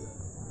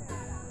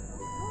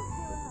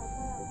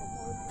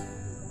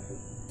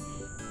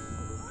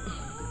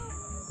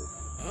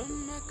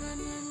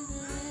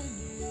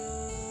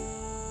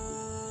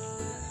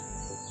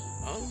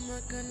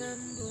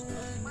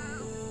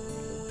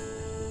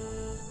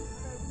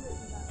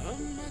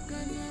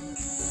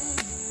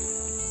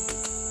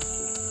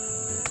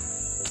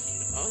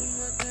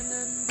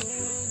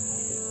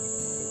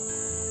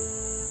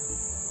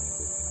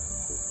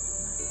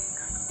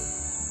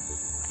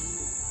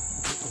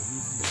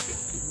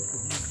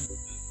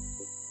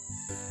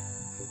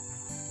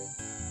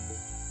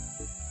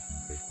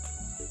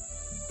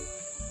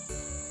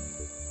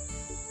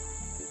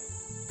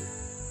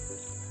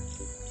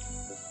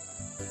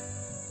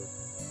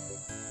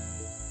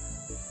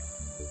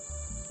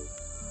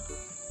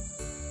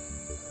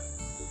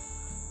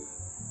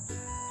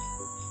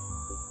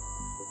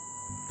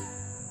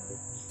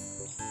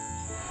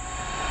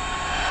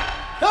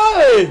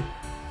 Hey!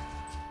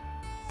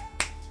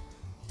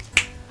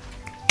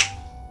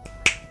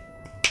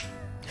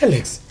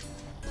 Alex.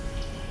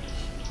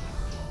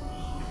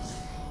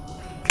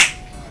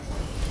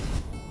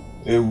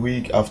 A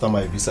week after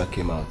my visa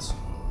came out,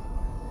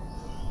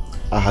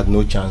 I had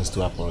no chance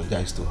to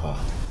apologize to her.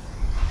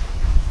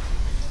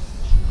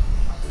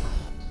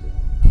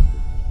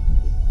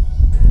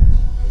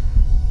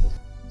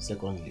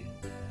 Secondly,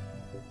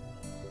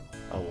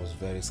 I was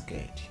very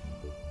scared.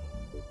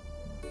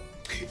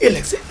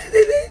 Alex,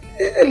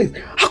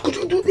 how could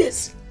you do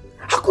this?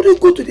 How could you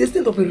go to the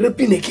extent of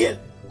raping a girl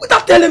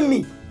without telling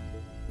me?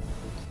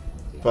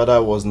 Father, I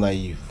was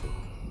naive.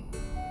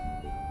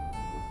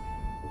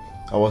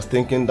 I was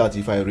thinking that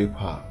if I rape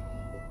her,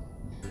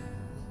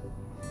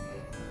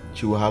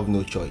 she will have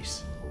no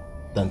choice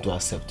than to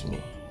accept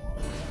me.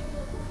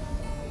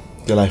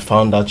 Till I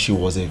found out she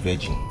was a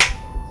virgin,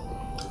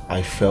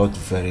 I felt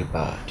very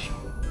bad.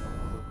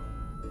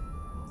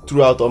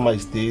 Throughout all my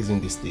stays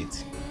in the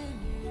state,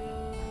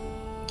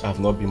 I have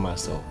not been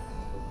myself.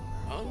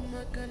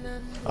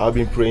 I've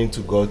been praying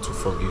to God to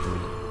forgive me.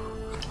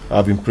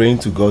 I've been praying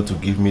to God to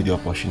give me the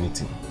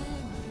opportunity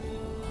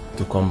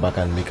to come back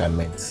and make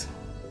amends.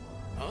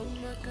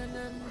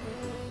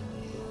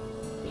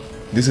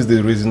 This is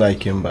the reason I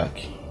came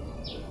back,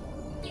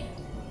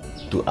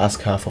 to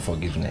ask her for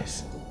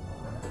forgiveness.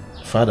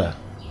 Father,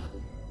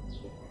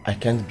 I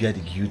can't bear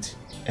the guilt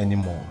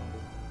anymore.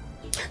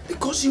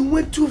 Because you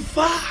went too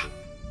far.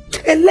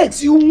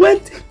 Alex, you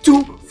went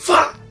too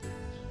far.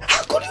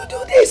 How could you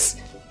do this?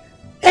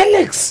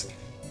 Alex,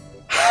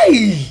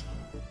 hi.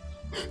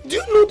 Do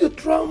you know the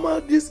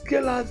trauma this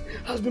girl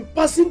has been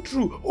passing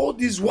through all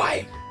this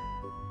while?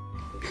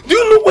 Do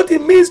you know what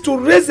it means to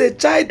raise a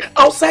child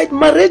outside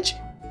marriage?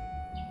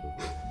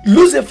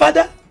 Lose a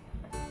father?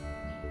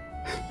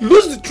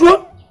 Lose the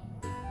throne?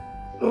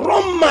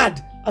 Run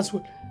mad as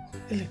well.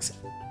 Alex,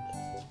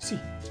 see,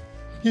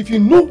 if you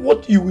know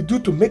what you will do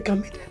to make a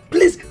man,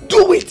 please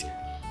do it.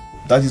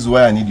 That is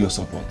why I need your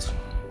support.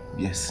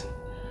 Yes,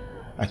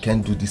 I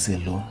can't do this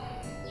alone.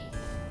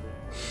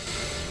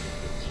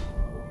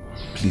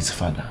 Please,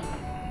 Father,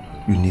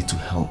 you need to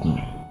help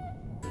me.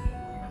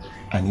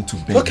 I need to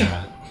beg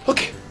her.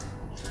 Okay.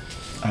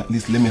 At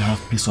least let me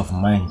have peace of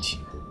mind.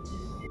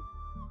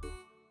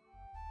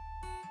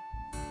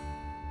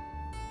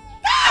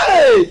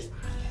 Hey!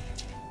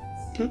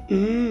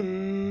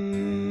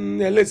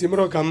 Alex,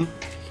 come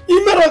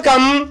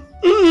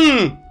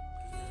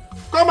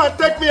and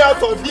take me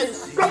out of here.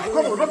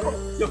 Come on, let's go.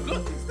 Your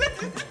clothes is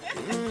dirty.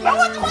 Now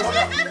what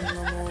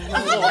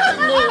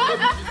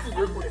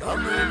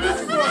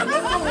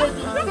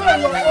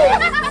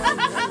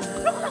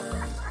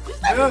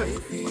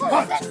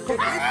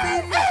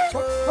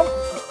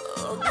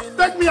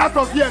Take me out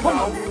of here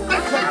now.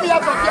 Take me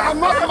out of here. I'm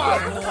not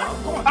mad.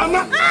 I'm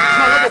not.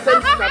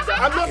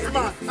 I'm not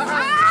mad.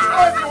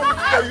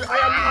 I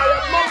am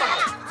normal.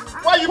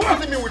 Why are you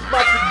putting me with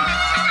mad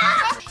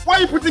people? Why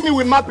are you putting me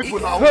with mad people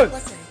now? Hey,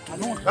 I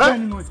don't want to hear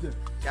any noise there.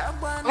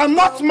 I'm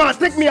not mad.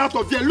 Take me out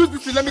of here. Lose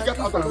this thing. Let me get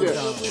out of here.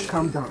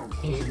 Calm down.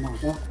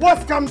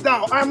 What's calm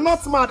down? I'm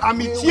not mad. I'm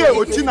Ichie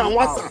Ochina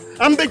Nwasa.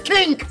 I'm the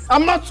king.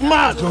 I'm not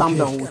mad. Calm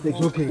down.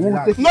 It's okay.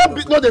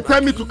 No, they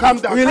tell me to calm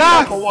down.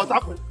 Relax. For what?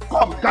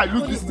 Come, guy,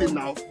 lose this thing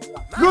now.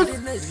 Lose.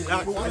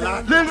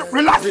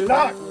 Relax.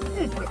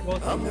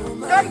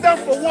 Calm down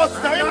for what?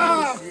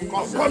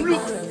 Come,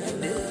 lose.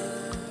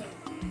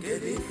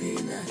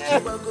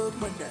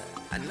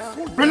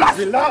 Relax.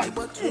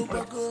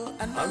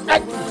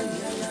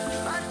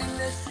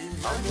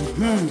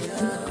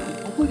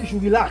 You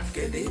should relax.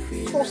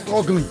 Stop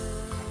struggling.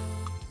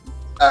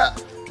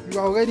 You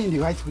are already in the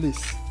right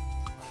place.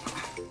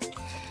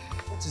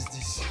 What is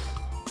this?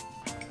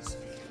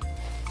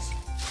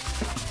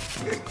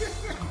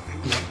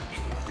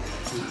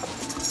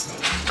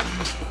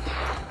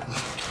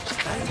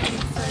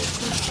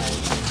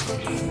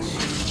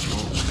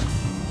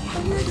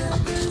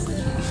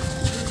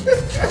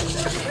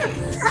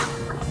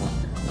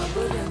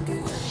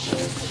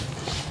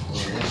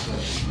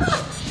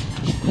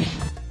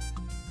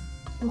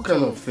 What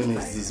kind of thing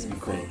is this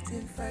becoming?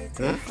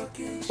 Huh?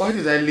 Why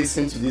did I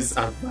listen to this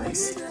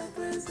advice?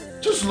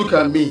 Just look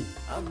at me.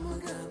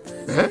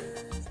 Huh?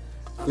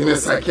 In a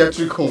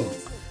psychiatric home.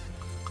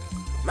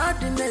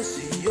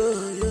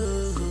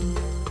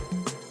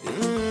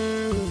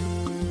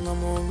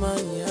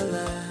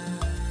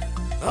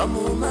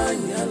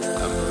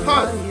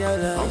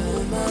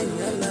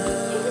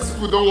 These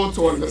people don't want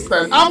to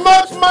understand. I'm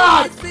not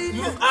mad!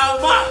 You are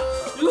mad!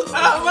 You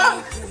are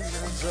mad!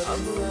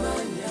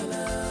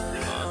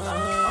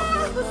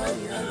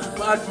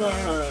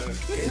 Madman!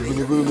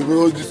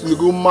 You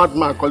go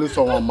madman calling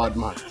someone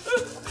madman.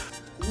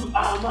 You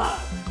are mad!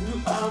 You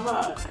are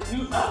mad!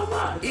 You are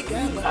mad! You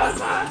are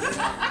mad!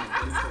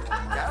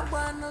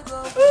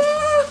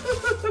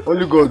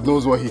 Only God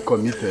knows what he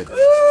committed.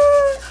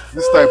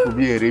 This type will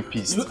be a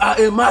rapist. You are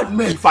a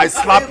madman. If I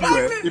slap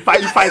you, if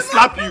I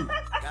slap you,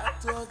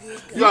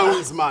 you are who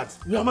is mad.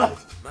 You are mad.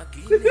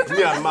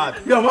 Me am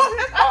mad. You are mad.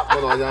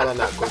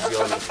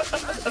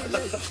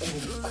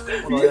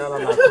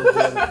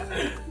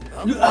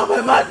 You are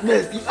my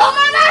madness. You are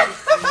my mad.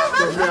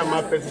 So me and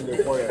my person the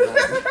boy.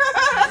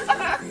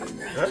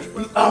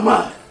 You are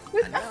mad.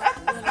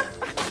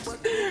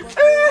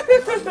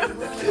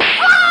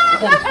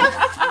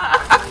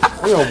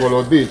 You are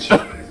gonna ditch. I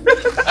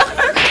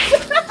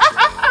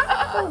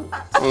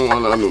don't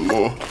want to know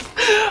more.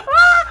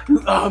 You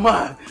are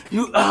mad.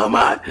 You are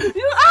mad. You are.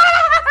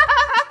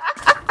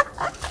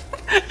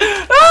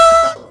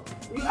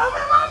 You are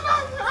my madman.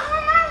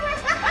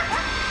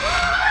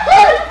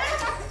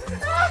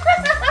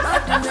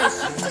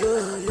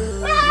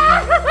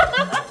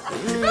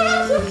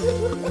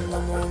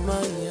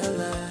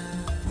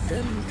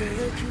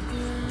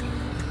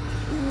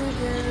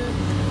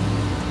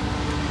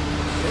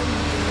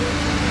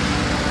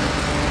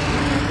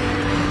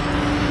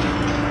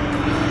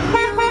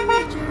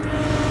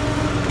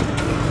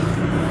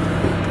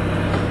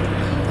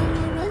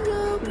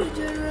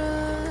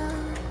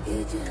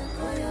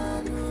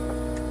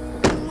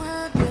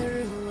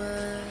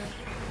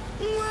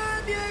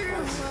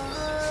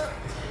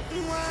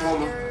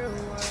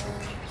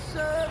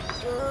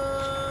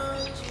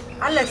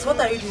 Alex, what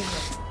are you doing here?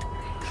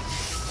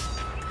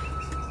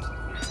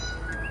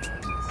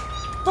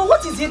 So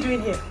what is he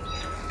doing here?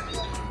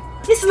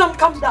 Islam,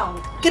 calm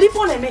down. Can you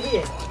phone him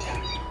here?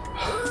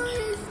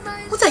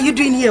 What are you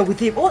doing here with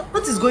him?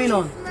 What is going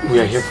on? We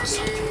are here for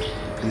something.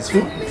 Please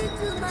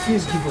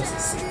give us a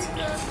seat.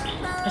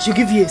 I should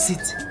give you a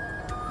seat.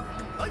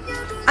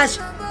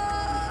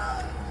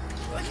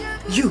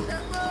 You.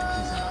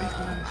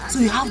 So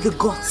you have the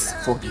guts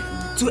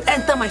to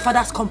enter my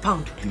father's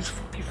compound. Please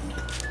forgive me.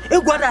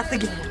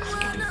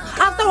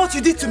 After what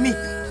you did to me,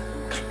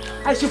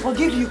 I should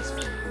forgive you.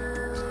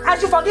 I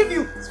should forgive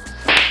you.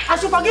 I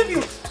should forgive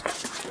you.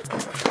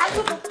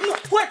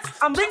 Wait,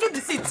 I'm bringing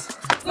the seat.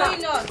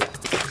 Going on.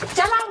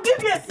 Shall I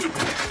give you a seat?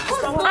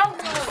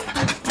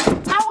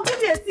 I will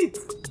give you a seat.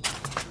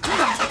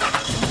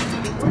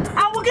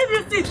 I will give you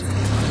a seat.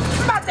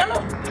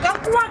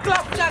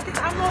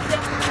 I'm not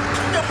there.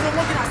 You're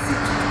promoting a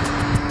seat.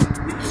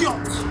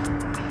 Idiot.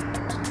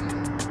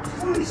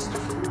 Foolish.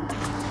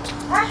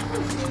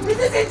 This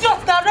is idiot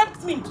that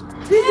raped me.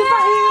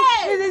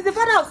 He's the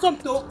father of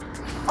Somto.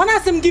 On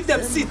us him give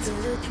them seat.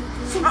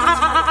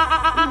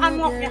 I'm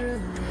not here.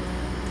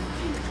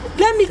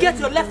 Let me get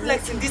your left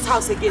legs in this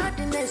house again.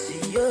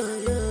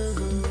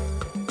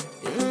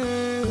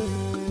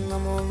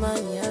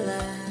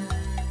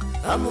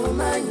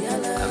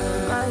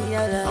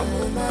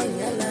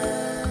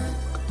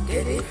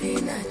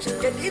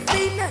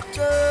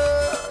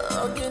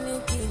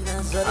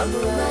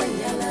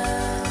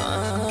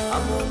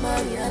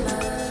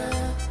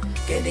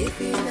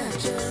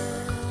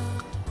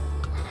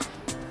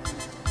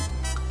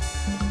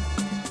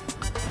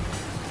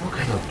 What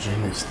kind of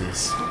dream is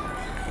this?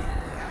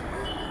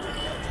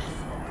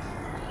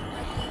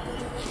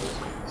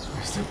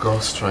 Is the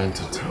ghost trying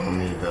to tell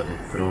me that the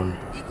throne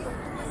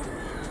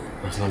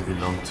does not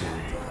belong to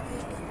me?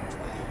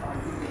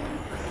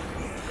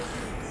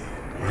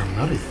 I'm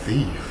not a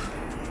thief.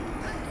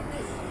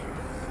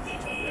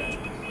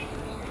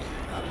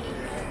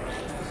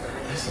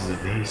 This is a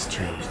very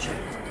strange dream.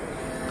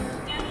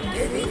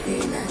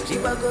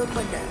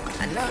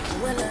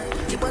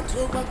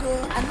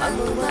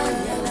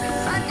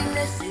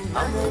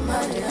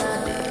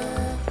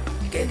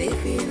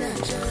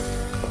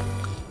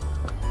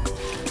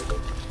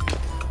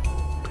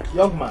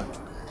 Young man,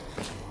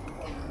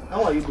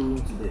 how are you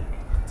doing today?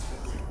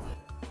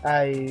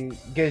 I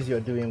guess you're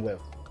doing well.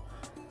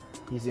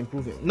 He's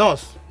improving.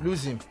 Nurse,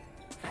 lose him.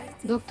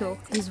 Doctor,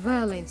 he's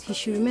violent. He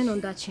should remain on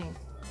that chain.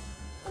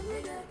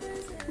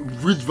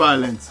 Which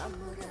violence?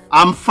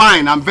 I'm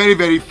fine. I'm very,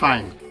 very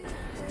fine.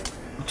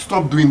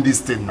 Stop doing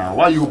this thing now.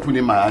 Why are you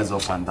opening my eyes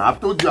up and down?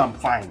 I've told you I'm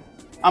fine.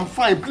 I'm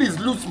fine. Please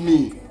lose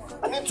me.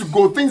 I need to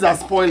go. Things are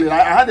spoiling. I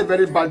had a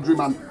very bad dream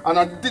and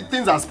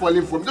things are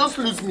spoiling for me. Just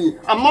lose me.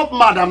 I'm not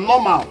mad. I'm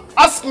normal.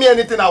 Ask me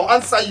anything. I'll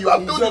answer you.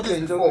 I've told you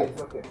this before.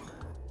 It's okay.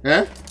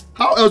 Eh?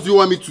 How else do you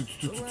want me to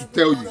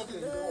tell you?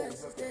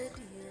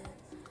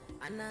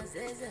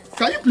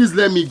 Can you please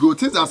let me go?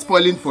 Things are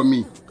spoiling for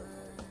me.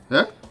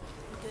 Eh?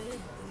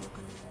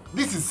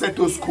 This is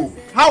stethoscope.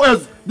 How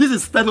else? This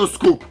is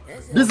stethoscope.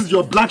 This is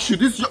your black shoe.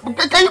 This is your...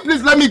 Can you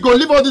please let me go?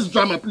 Leave all this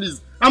drama,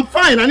 please. I'm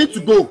fine. I need to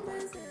go.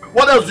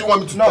 What else do you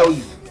want me to tell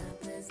you?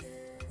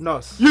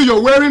 Nurse.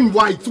 You're wearing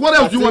white. What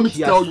else do you want me to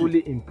tell you?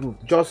 Fully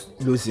improved.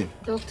 Just lose him.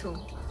 Doctor.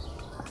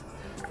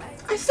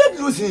 I said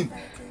lose him.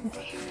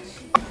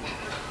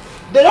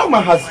 The young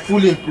man has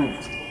fully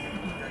improved.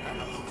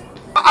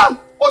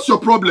 What's your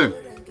problem?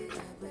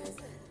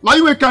 Now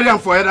you will carry on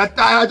for it. I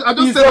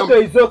don't say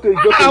It's okay.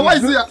 Why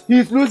is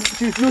He's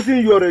losing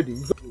you already.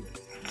 It's okay.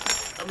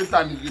 Every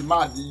time you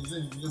mad, you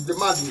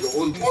demand in your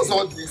own. What's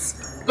all this?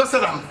 Just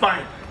said I'm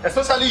fine.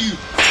 Especially you.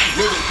 You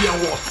know the fear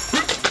what?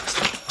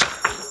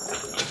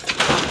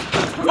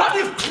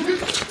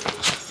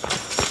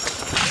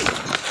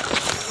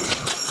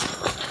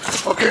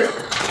 Okay.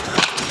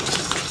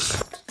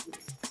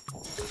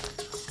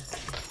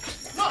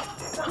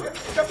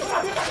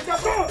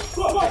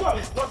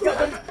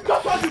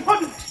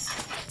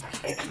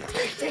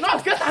 Now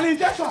get an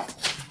injection.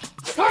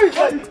 Carry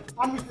it.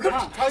 I'm with your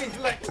hand. Carry his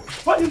leg.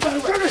 Hold him very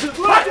well.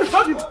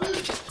 Hold him.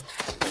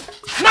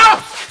 Now.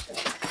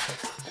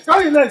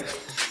 Carry his leg.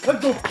 Let's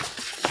go.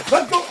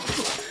 Let's go.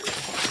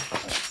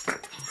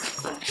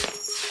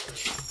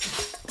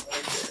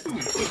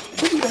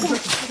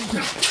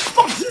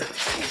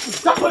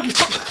 That's what you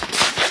talk.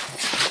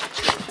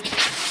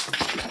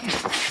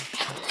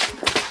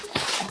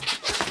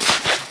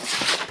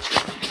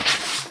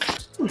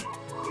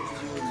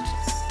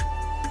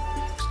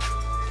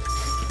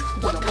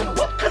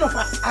 What kind of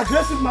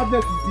aggressive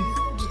madness is this?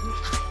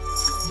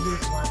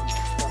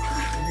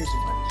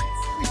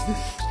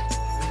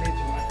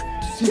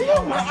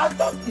 I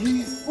thought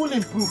he's fully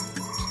improved.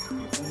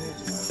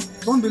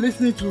 Don't be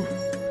listening to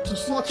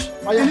such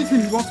or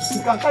anything you want to see.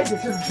 You can type the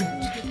same.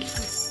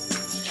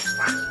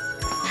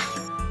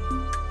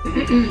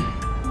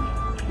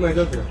 My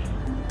daughter.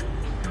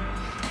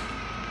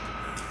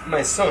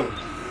 My son,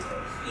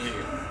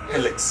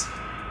 Alex,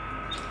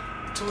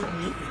 told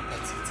me a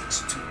pathetic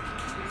story,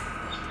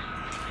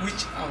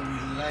 which I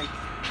would like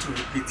to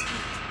repeat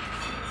here.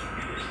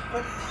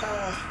 But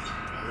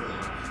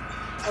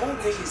I don't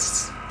think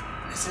it's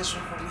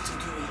necessary for me to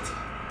do it.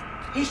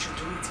 He should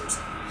do it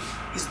himself.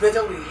 It's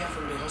better we hear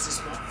from the horse's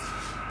mouth.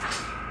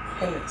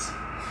 Alex.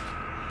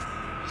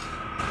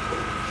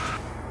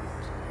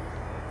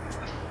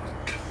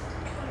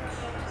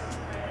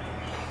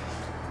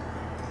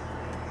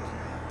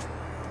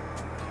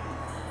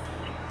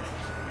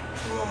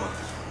 Mama,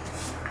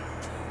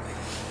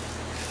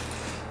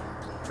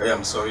 I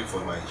am sorry for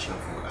my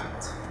shameful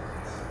act.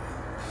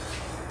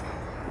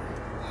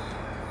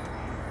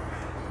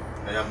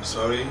 I am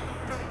sorry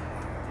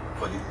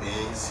for the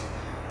pains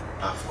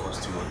I've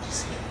caused you all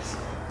these years.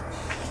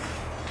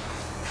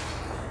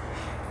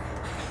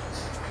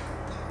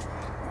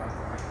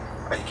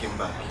 I came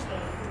back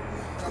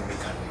to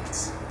make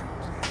amends.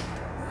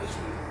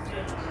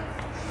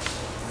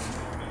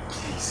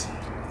 Please,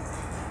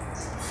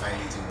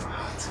 find it in your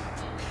heart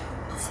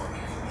to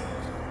forgive me.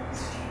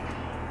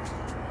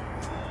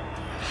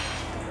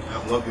 I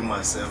have not been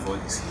myself all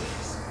these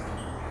years.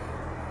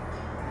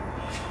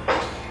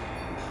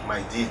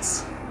 My deeds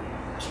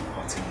keep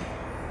hurting me.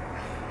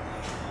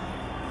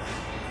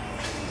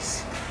 Please,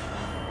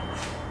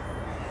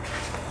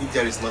 if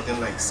there is nothing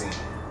like sin,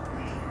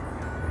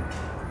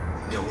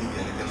 there won't be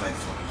anything like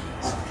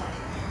forgiveness.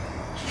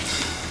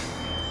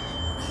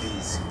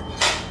 Please,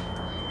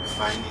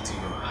 find it in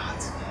your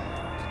heart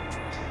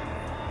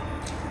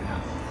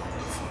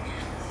to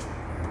forgive.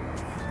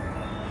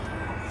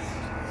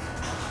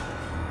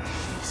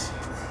 Please,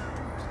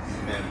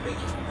 may I beg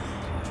you?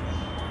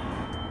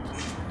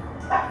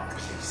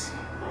 Please.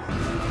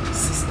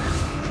 Sister,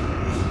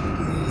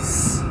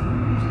 please.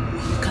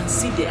 You can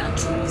see the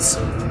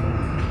altruism.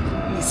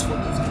 Please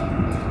forgive me.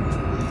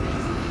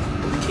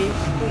 Okay,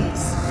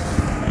 please.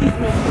 If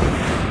not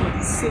for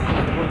the sake of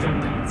the bottom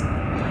line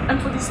and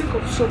for the sake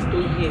of Shop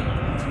here.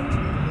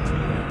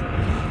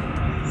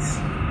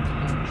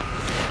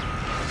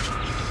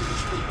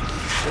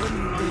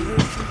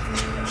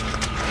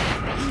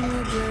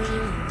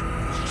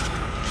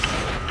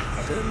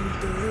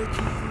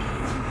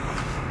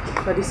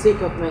 For the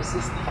sake of my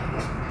sister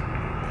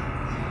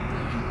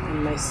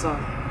and my son,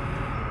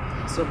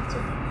 Somto,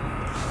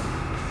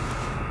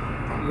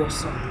 your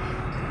son,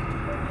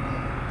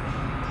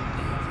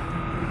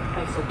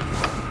 I forgive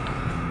you.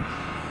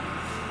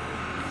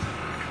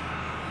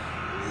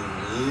 You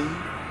mean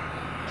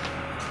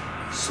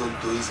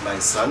Somto is my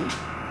son?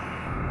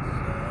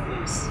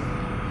 Yes.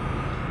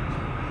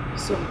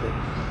 Somto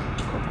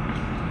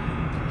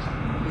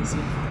is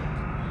my father.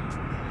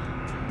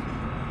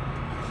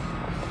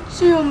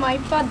 So you're my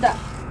father,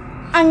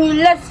 and you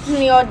left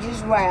me all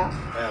this while.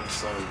 I am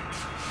sorry.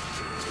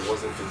 It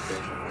wasn't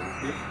intentional,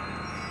 okay?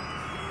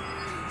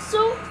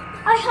 So,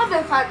 I have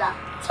a father.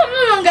 So I'm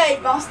no longer a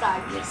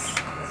bastard. Yes.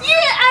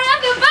 Yeah, I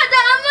have a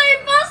father. I'm not a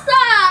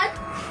bastard.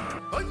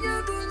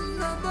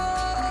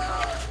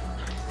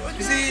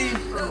 You see,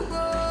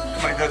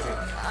 my daughter,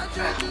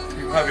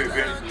 you have a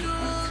very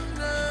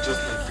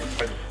just like your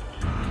father.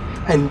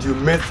 And you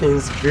made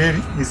things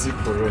very easy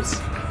for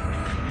us.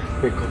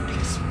 May God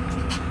bless you.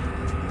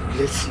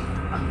 Bless you.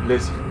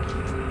 Bless you.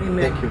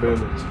 Amen. Thank you very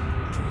much.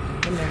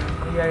 Amen.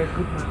 You are a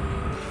good man.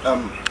 I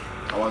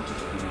want you to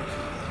do it.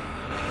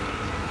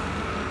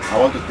 I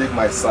want to take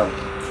my son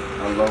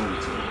along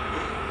with you.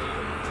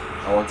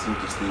 I want him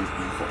to stay with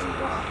me for a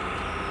while.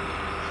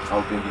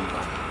 I'll bring him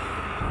back.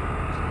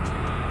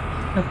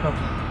 No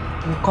problem.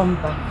 We'll come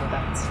back for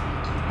that.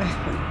 I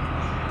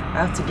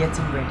have to get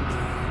him ready.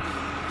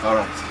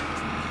 Alright.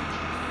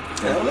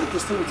 Yeah, I would like to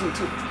stay with you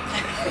too.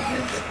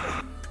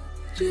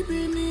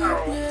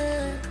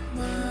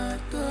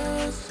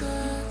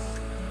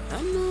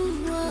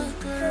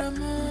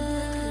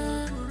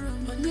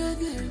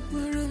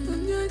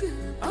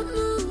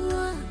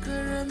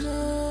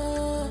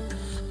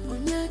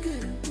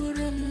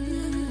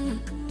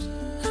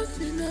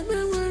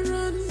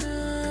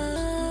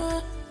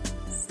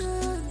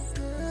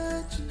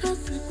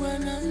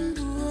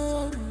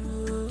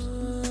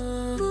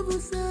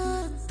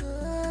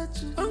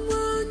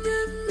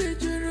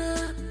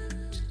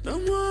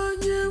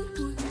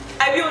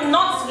 I will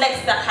not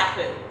let that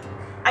happen.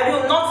 I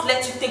will not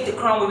let you take the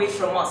crown away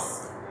from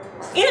us.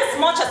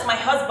 Inasmuch as my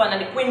husband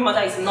and the Queen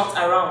Mother is not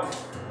around,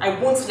 I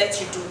won't let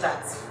you do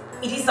that.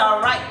 It is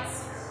our right.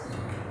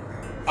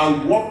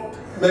 And what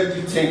made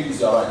you think is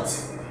your right?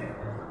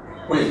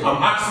 Wait,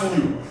 I'm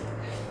asking you.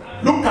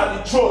 Look at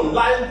the throne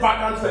lying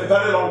vacant for a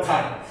very long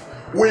time.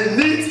 We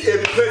need a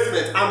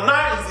replacement, and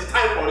now is the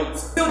time for it.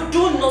 You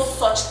do no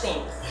such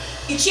thing.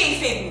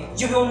 Ichie,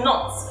 you will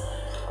not.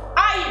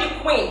 I,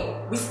 the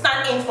Queen, will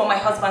stand in for my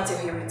husband till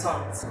he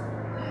returns.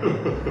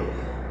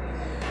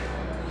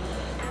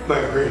 My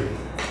queen,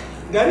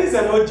 there is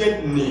an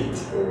urgent need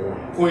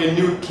for a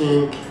new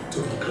king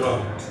to be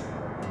crowned.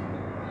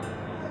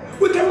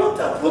 We cannot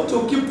afford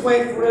to keep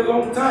quiet for a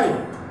long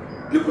time.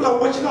 People are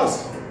watching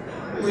us.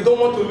 We don't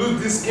want to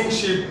lose this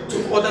kingship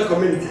to other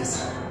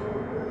communities.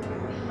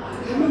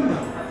 Remember,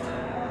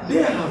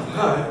 they have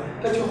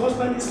heard that your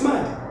husband is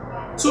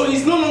mad, so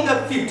he's no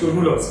longer fit to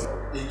rule us.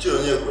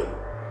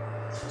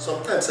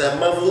 Sometimes I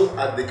marvel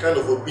at the kind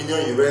of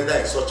opinion you render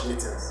in such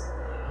meetings.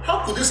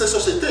 How could you say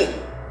such a thing?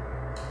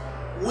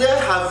 Where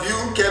have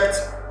you kept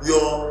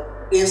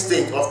your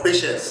instinct of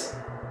patience?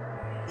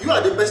 You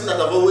are the person that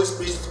have always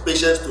preached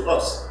patience to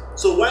us.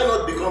 So why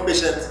not become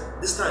patient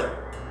this time?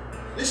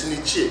 Listen,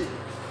 Ichie,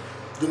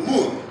 the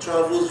moon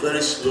travels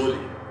very slowly,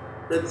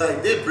 but by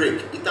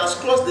daybreak it has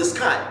crossed the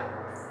sky.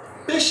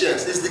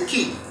 Patience is the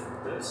key.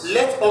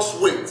 Let us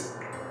wait.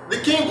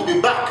 The king will be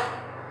back.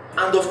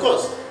 And of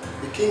course,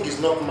 the king is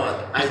not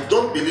mad. I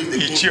don't believe the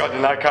king... Ichie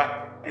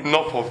Odinaka,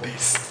 enough of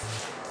this.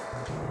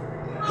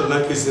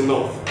 Odinaka is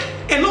enough.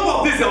 Enough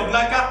of this,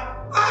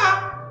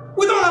 Odinaka.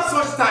 We don't have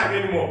such time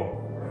anymore.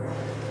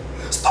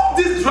 Stop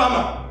this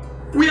drama.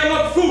 We are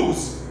not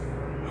fools.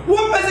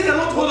 One person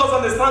cannot hold us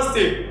on the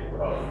standstill.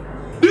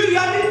 Do you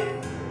hear me?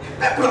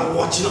 People are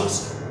watching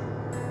us.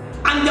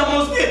 And there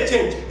must be a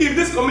change in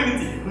this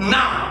community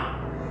now.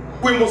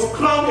 We must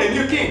crown a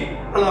new king.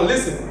 And now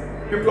listen,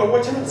 people are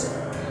watching us.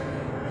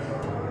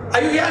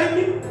 Are you hearing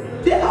me?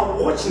 They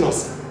are watching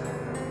us.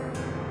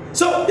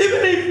 So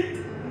even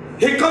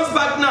if he comes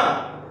back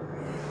now,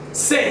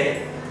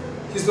 say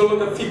he's no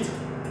longer fit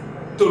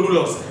to rule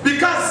us,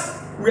 because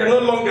we are no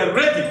longer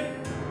ready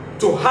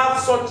to have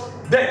such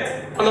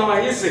death on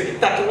our history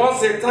that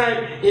once a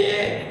time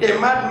a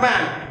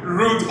madman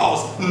ruled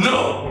us.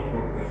 No.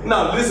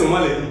 Now listen,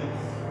 my lady.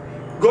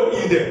 Go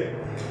in there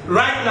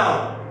right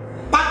now.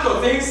 Pack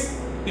your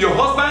things, your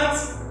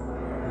husband's,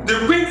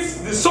 the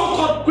queen's, the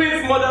so-called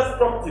queen's mother's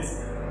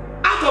properties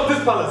out of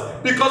this palace,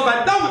 because by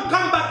the time we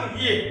come back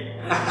here,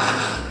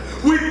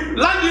 we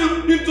land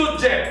you into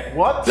jail.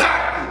 What?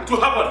 That to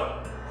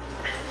happen.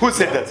 Who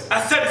said that?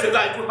 I said it's a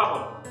lie to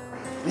happen.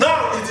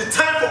 Now is the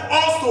time for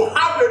us to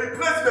have a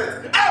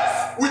replacement.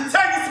 Else, we take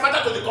this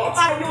matter to the court.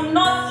 I will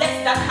not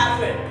let that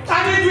happen.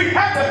 And if we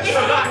happen,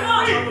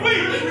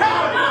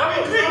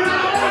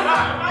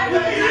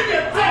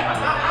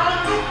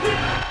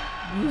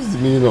 What's the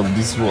meaning of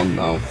this one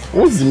now?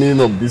 What's the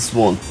meaning of this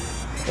one?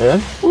 Eh?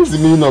 What's the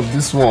meaning of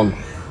this one?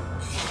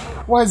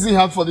 Why is it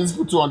hard for these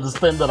people to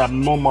understand that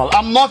I'm normal?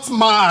 I'm not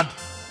mad.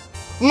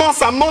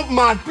 Nurse, I'm not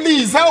mad.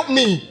 Please help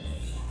me.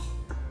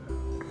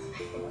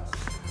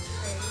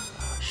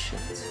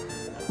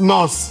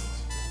 Nurse,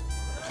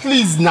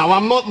 please now,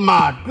 I'm not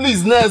mad.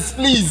 Please, nurse,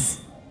 please.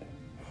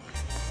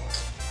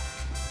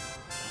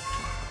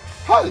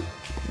 Hi.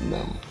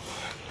 No.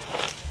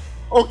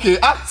 Okay,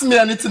 ask me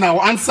anything, I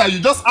will answer you.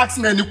 Just ask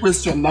me any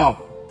question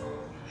now.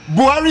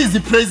 Buhari is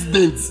the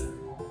president.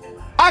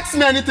 Ask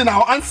me anything, I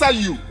will answer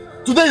you.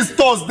 Today is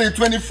Thursday,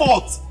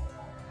 24th.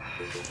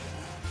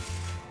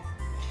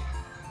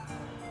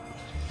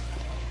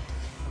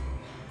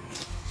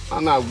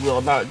 Anna,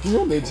 will not. Do you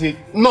want to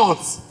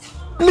not?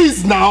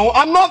 Please now,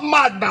 I'm not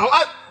mad now.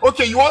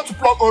 Okay, you want to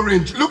pluck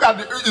orange? Look at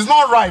it. It's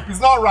not ripe. It's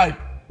not ripe.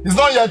 It's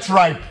not yet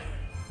ripe.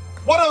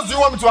 What else do you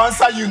want me to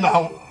answer you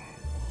now?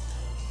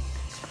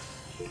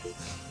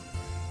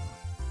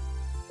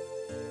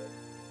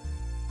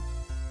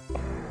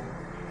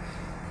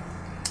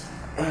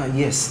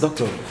 Yes,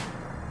 doctor.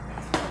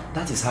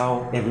 That is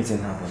how everything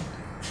happened.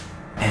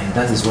 And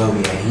that is why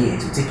we are here,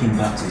 to take him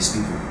back to his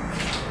people.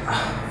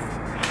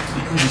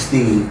 Because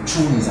the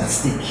throne is at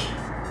stake.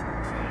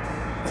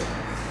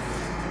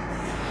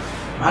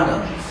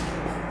 Madam,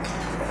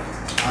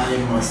 I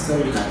must tell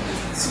you that the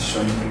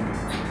decision you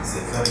took is a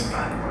very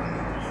bad one.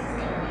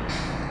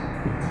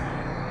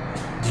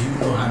 Do you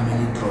know how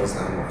many drugs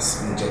that was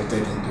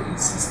injected into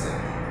his system?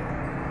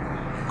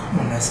 Come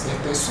on, I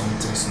expected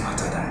something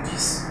smarter than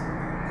this.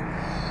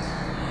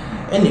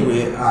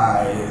 Anyway,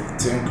 I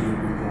think you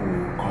people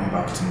will come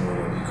back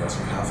tomorrow because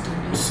we have to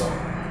do some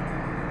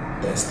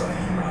tests on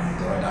him and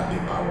the other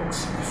paperwork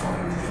before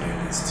he will be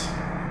released.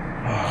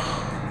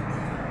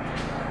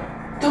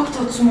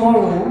 Doctor,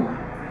 tomorrow?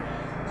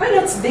 Why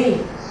not today?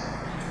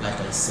 Like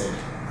I said,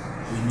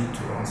 we need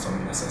to run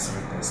some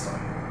necessary tests on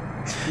him.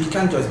 He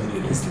can't just be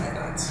released like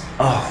that.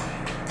 Oh,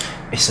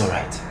 it's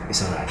alright.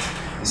 It's alright.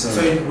 It's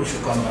alright. So we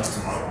should come back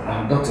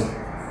tomorrow. Doctor,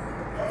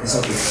 it's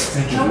okay.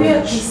 Thank you Can very we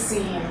at much. least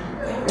see him?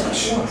 Yeah,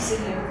 sure. See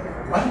him.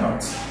 Why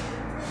not?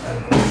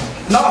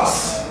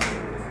 Nurse!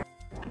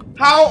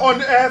 How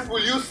on earth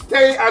will you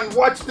stay and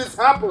watch this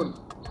happen?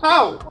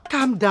 How?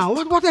 Calm down.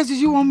 What else did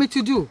you want me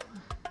to do?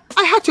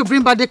 I had to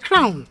bring back the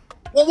crown.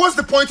 Well, what's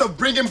the point of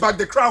bringing back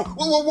the crown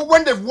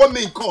when they've won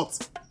me in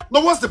court?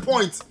 No, what's the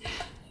point?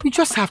 You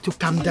just have to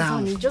calm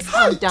down. Just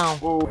calm down.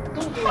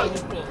 Don't do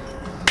anything.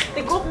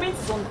 The government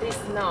is on this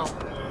now.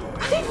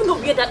 I don't even know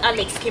where that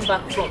Alex came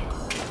back from.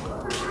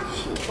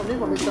 From the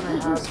information I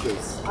have,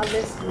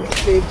 Alex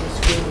saved his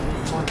friend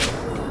with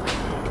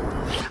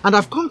money. And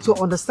I've come to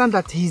understand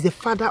that he's the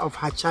father of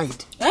her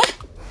child. Eh?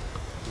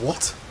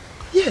 What?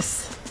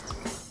 Yes.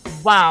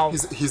 Wow.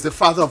 He's the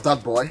father of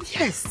that boy?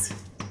 Yes.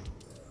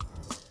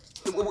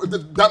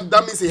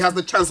 That means he has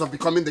the chance of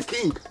becoming the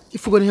king.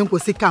 If we're going to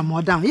say calm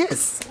more down,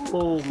 yes.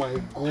 Oh my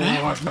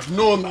God.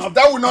 No,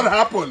 that will not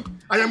happen.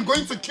 I am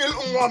going to kill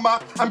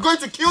Umwama. I'm going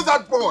to kill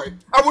that boy.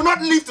 I will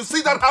not live to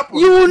see that happen.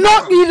 You will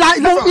not be like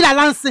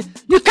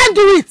you can't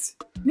do it.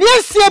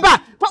 Yes,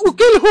 Seba. But we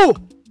kill who?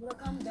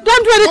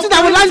 Don't do anything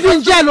that will land you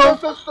in jail. Don't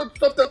do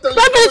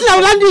anything that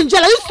will land you in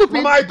jail. Are you stupid?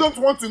 Mama, I don't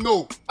want to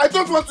know. I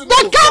don't want to know.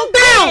 Then calm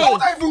down. Why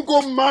would I even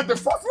go mad the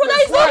first place?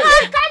 It's not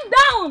hard. Calm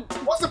down.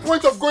 What's the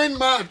point of going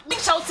mad? Big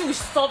shouting will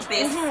stop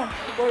this.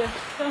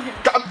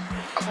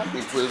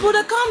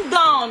 Brother, calm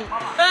down.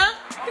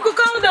 You could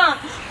calm down.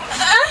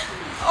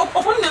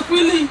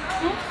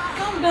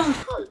 Calm down.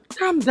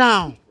 Calm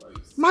down.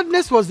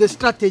 Madness was the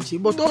strategy,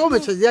 but all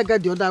much as you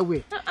got the other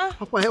way.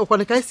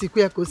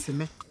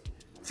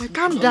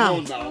 Calm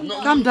down.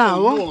 Calm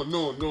down.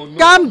 No.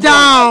 Calm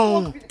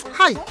down.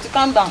 Hi.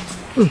 Calm down.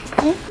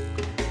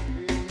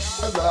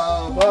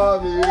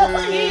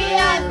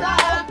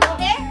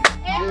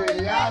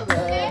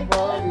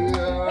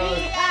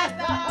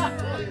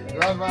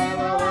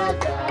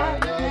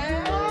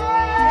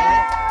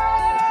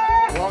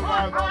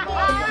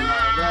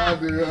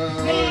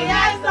 Hey!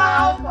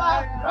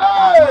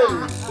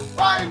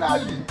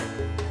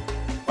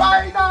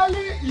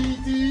 Finally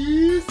it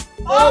is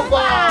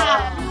over!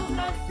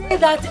 Say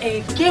that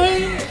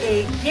again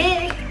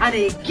and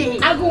again.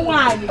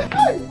 Agunwani.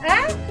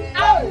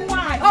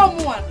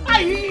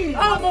 Agunwani.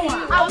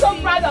 I'm so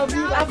proud of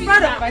you. I'm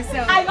proud of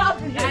myself. I love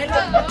you.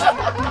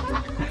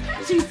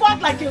 She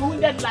fought like a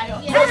wounded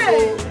lion.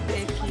 Yes.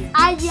 Thank you.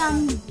 I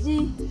am the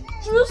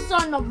true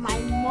son of my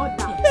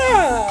mother.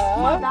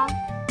 Mother,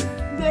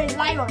 you're a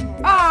lion.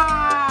 I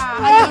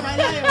am a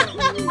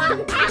lion.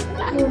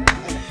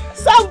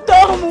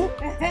 Something.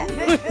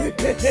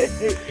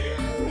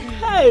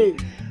 Hey.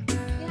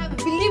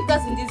 Believe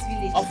us in this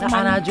village. I'm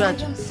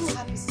so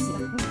happy to see you.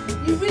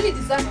 You really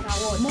deserve an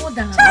award. More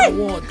than an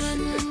award.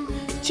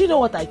 Do you know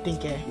what I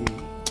think?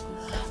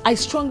 I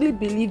strongly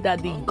believe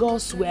that the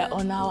gods were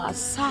on our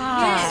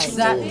side. Yes,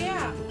 exactly.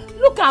 Yeah.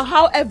 Look at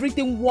how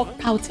everything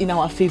worked out in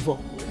our favor.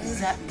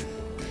 Exactly.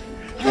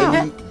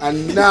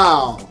 And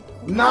now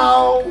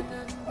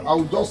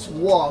I'll just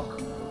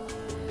walk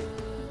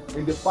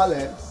in the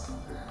palace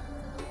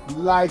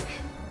like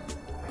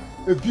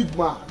a big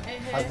man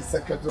as the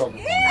secretary of the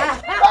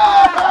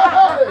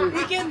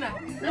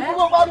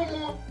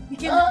you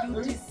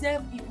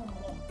deserve even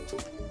more.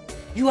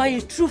 You are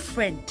a true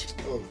friend.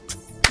 Oh.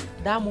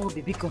 That more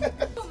baby come.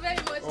 Thank you very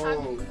much,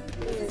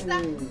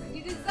 Happy.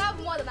 You deserve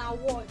more than an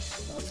award.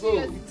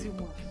 Seriously. You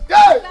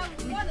deserve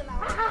more than an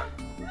award.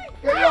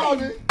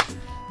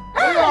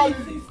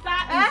 Sister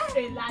is a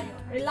lion.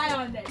 A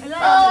lioness.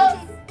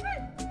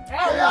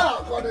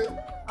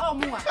 Oh,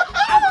 Mua.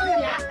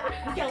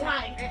 Okay,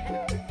 why?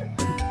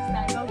 I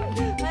love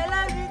you.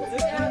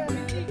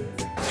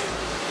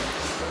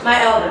 My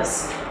elders,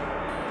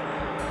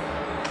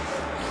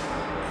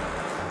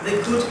 the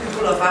good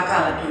people of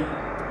Akalabi,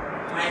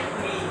 my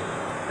queen,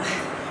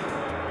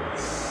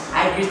 I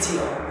greet you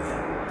all.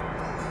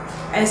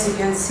 As you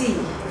can see,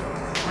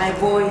 my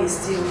boy is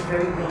still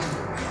very young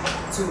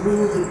to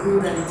rule the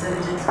good and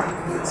intelligent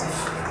people of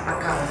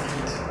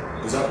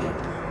Akalabi. Exactly.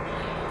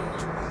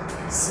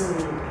 So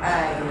I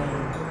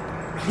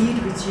plead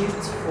with you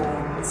for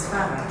his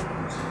father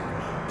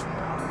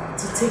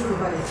to take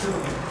over the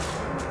throne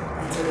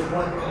until the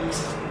boy comes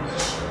of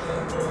age.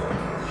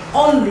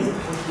 Only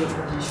with your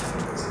permission.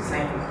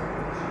 Thank you.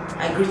 I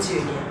greet you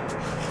again.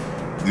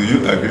 Do you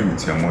agree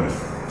with your mother?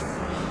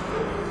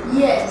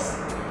 Yes,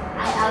 I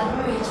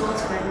agree with what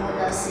my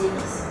mother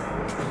says.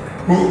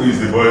 Who is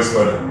the boy's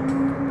father?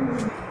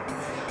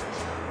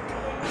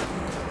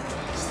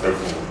 Step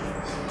forward.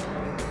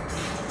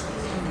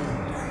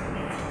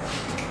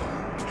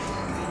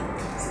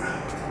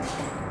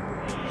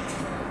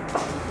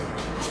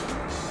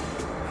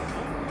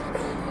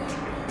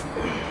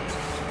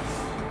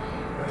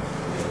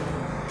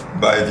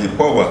 By the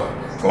power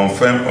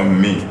conferred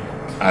on me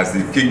as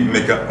the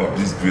kingmaker of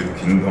this great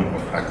kingdom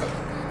of Akala,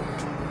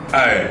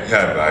 I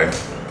hereby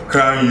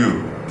crown you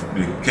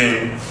the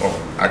king of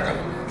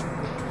Akala.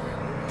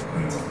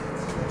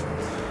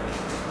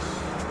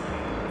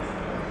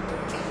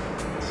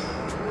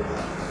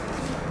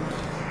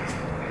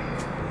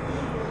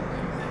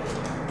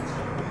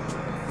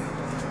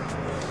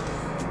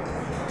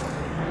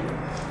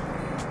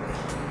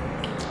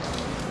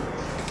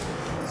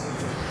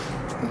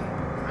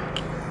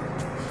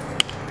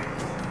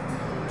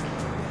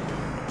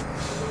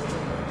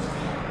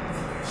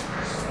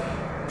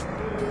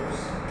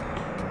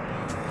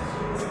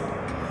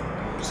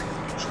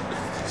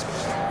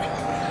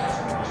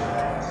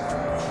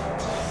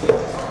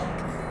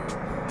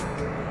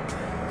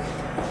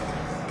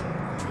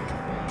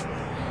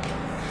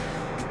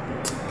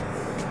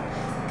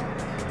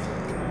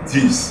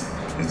 This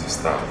is the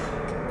staff,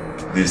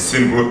 the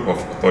symbol of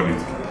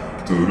authority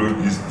to rule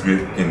this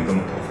great kingdom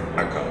of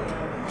Akala.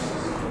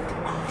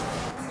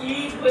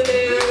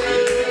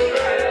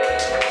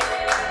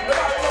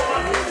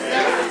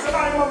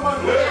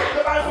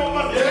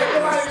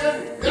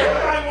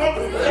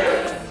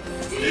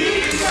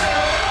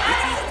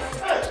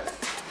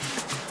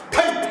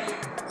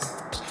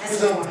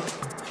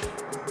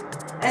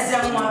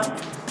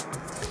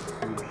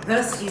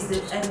 This is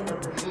the end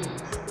of the rule.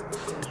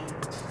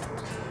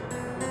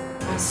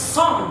 My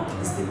son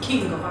is the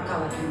king of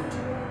Akala Kingdom.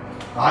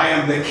 I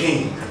am the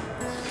king,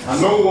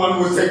 and no one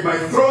will take my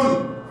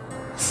throne.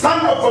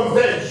 Stand up from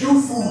there,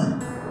 you fool!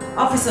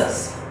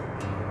 Officers,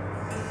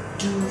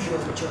 do your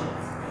job.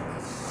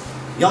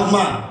 Young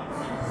man,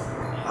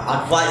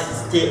 I advise you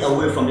stay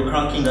away from the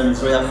Crown King and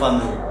his royal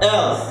family.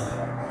 Else,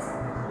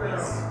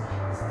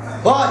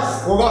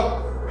 boys, over.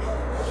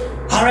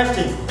 Arrest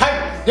him.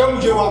 Hey, don't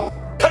give up.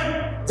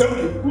 Hey, don't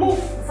give up. Move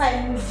if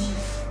I move you.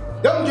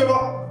 Don't give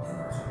up.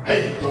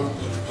 Hey, don't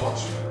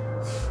touch me.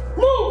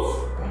 Move!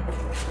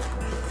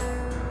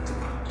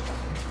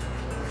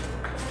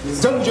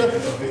 It's not the end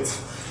of it.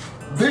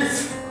 This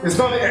is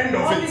not the end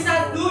of it.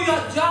 Officers, do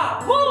your job.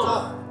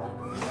 Move!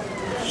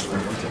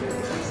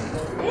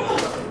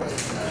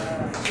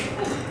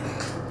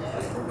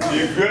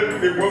 The great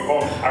people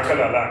of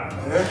Akala land,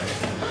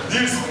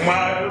 this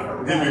marks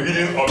the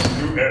beginning of the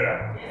new era.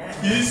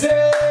 You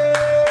say...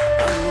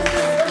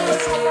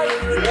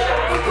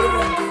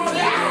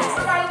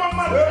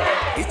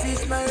 It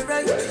is my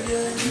right here.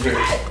 I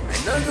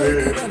know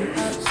you can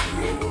ask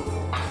you.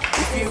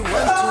 If you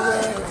want to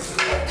work,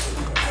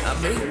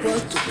 I'm able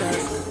to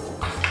task.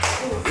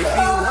 If you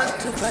want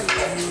to fight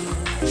me,